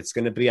out. It's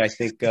going to be, I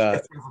think,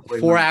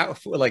 4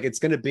 hours. Like it's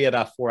going to be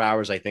about 4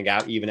 hours, I think,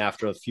 out even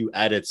after a few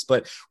edits.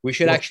 But we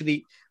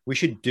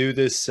should do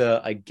this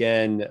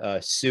again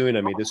soon.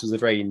 I mean, this was a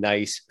very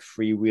nice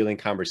freewheeling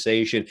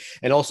conversation,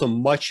 and also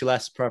much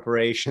less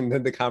preparation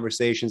than the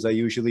conversations I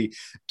usually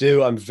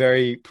do. I'm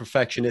very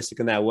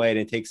perfectionistic in that way, and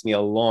it takes me a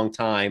long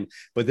time.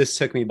 But this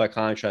took me, by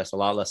contrast, a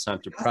lot less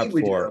time to prep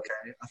for.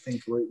 Okay, I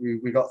think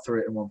we got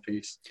through it in one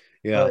piece.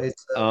 Yeah.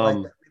 It's, like,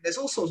 there's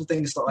all sorts of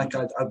things that like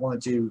I want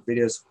to do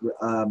videos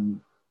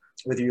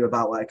with you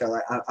about. Like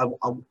I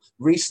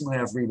recently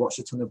I've rewatched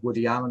a ton of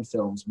Woody Allen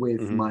films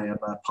with my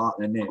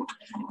partner Nick,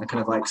 and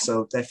kind of like,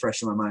 so they're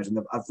fresh in my mind. And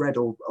I've read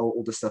all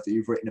the stuff that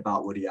you've written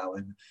about Woody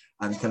Allen,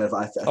 and kind of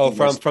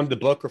from the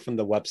book or from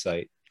the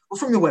website? Well,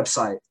 from your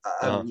website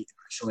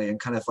actually, and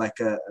kind of like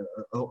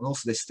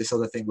also this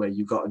other thing where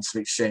you got into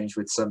exchange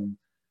with some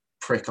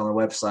prick on a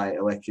website,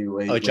 like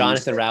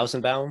Jonathan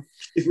Rosenbaum.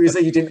 If you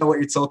say you didn't know what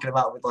you're talking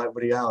about with like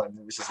Woody Allen,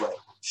 it was just like,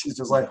 she's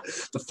just like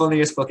the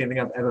funniest fucking thing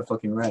I've ever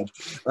fucking read.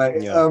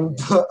 Like, so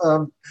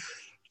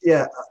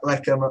yeah,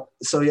 like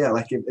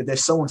if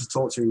there's someone to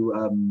talk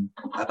to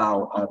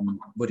about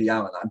Woody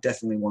Allen, I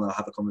definitely want to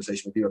have a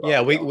conversation with you about.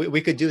 Yeah,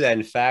 we could do that.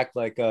 In fact,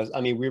 like I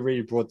mean, we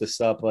already brought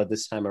this up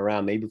this time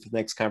around. Maybe for the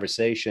next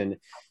conversation,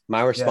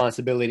 my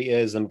responsibility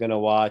is I'm gonna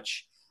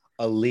watch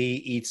Ali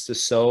Eats the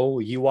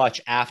Soul. You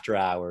watch After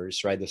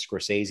Hours, right? The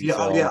Scorsese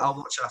film. Yeah, I'll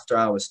watch After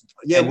Hours.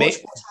 Yeah, watch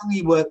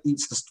Ali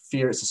Eats the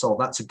Fear It's the Soul.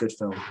 That's a good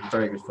film.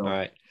 Very good film. All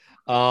right.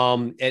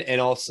 And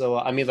also,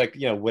 I mean, like,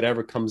 you know,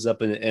 whatever comes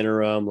up in the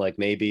interim, like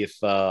maybe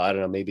if I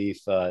don't know, maybe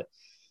if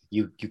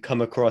you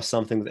come across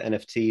something with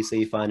NFTs that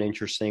you find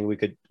interesting, we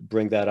could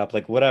bring that up,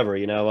 like whatever,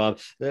 you know.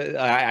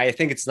 I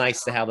think it's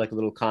nice to have like a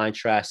little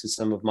contrast to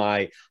some of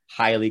my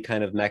highly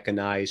kind of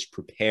mechanized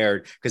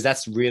prepared, because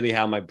that's really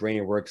how my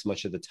brain works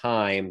much of the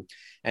time,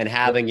 and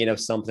having, you know,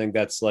 something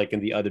that's like in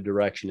the other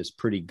direction is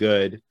pretty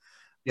good.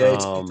 Yeah,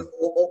 it's all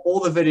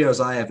the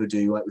videos I ever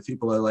do, like with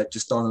people are like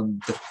just on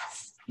the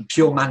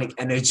pure manic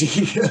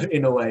energy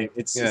in a way.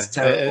 It's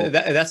terrible.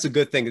 That's a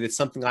good thing. It's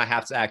something I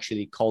have to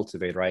actually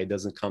cultivate, right? It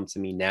doesn't come to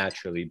me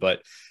naturally,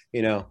 but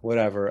you know,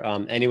 whatever.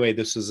 Anyway,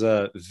 this was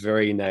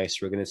very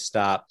nice. We're gonna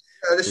stop.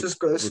 This was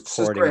good. This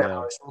was great.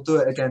 We'll do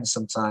it again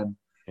sometime.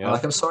 Yeah.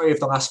 Like, I'm sorry if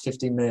the last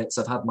 15 minutes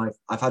I've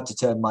had to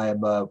turn my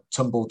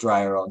tumble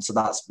dryer on, so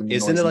that's been.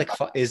 Isn't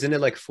it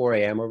like 4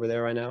 a.m. over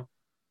there right now?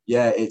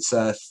 Yeah, it's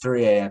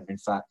 3 a.m. in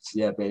fact.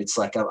 Yeah, but it's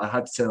like I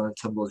had to turn on a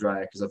tumble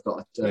dryer because I've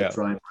got a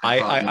dry.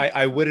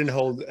 I wouldn't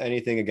hold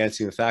anything against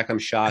you. In fact, I'm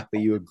shocked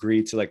that you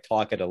agreed to like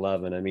talk at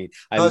 11. I mean,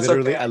 I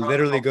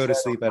literally go to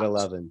sleep at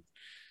 11.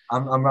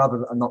 I'm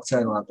rather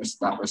nocturnal at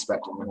that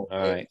respect at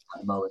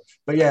the moment.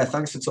 But yeah,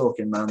 thanks for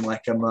talking, man.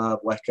 Like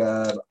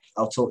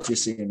I'll talk to you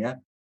soon. Yeah.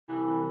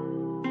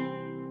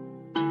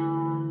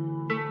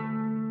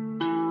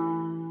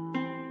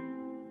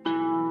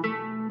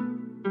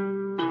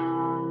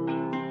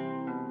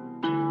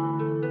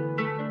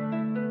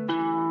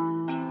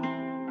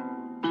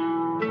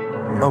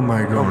 Oh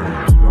my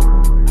God.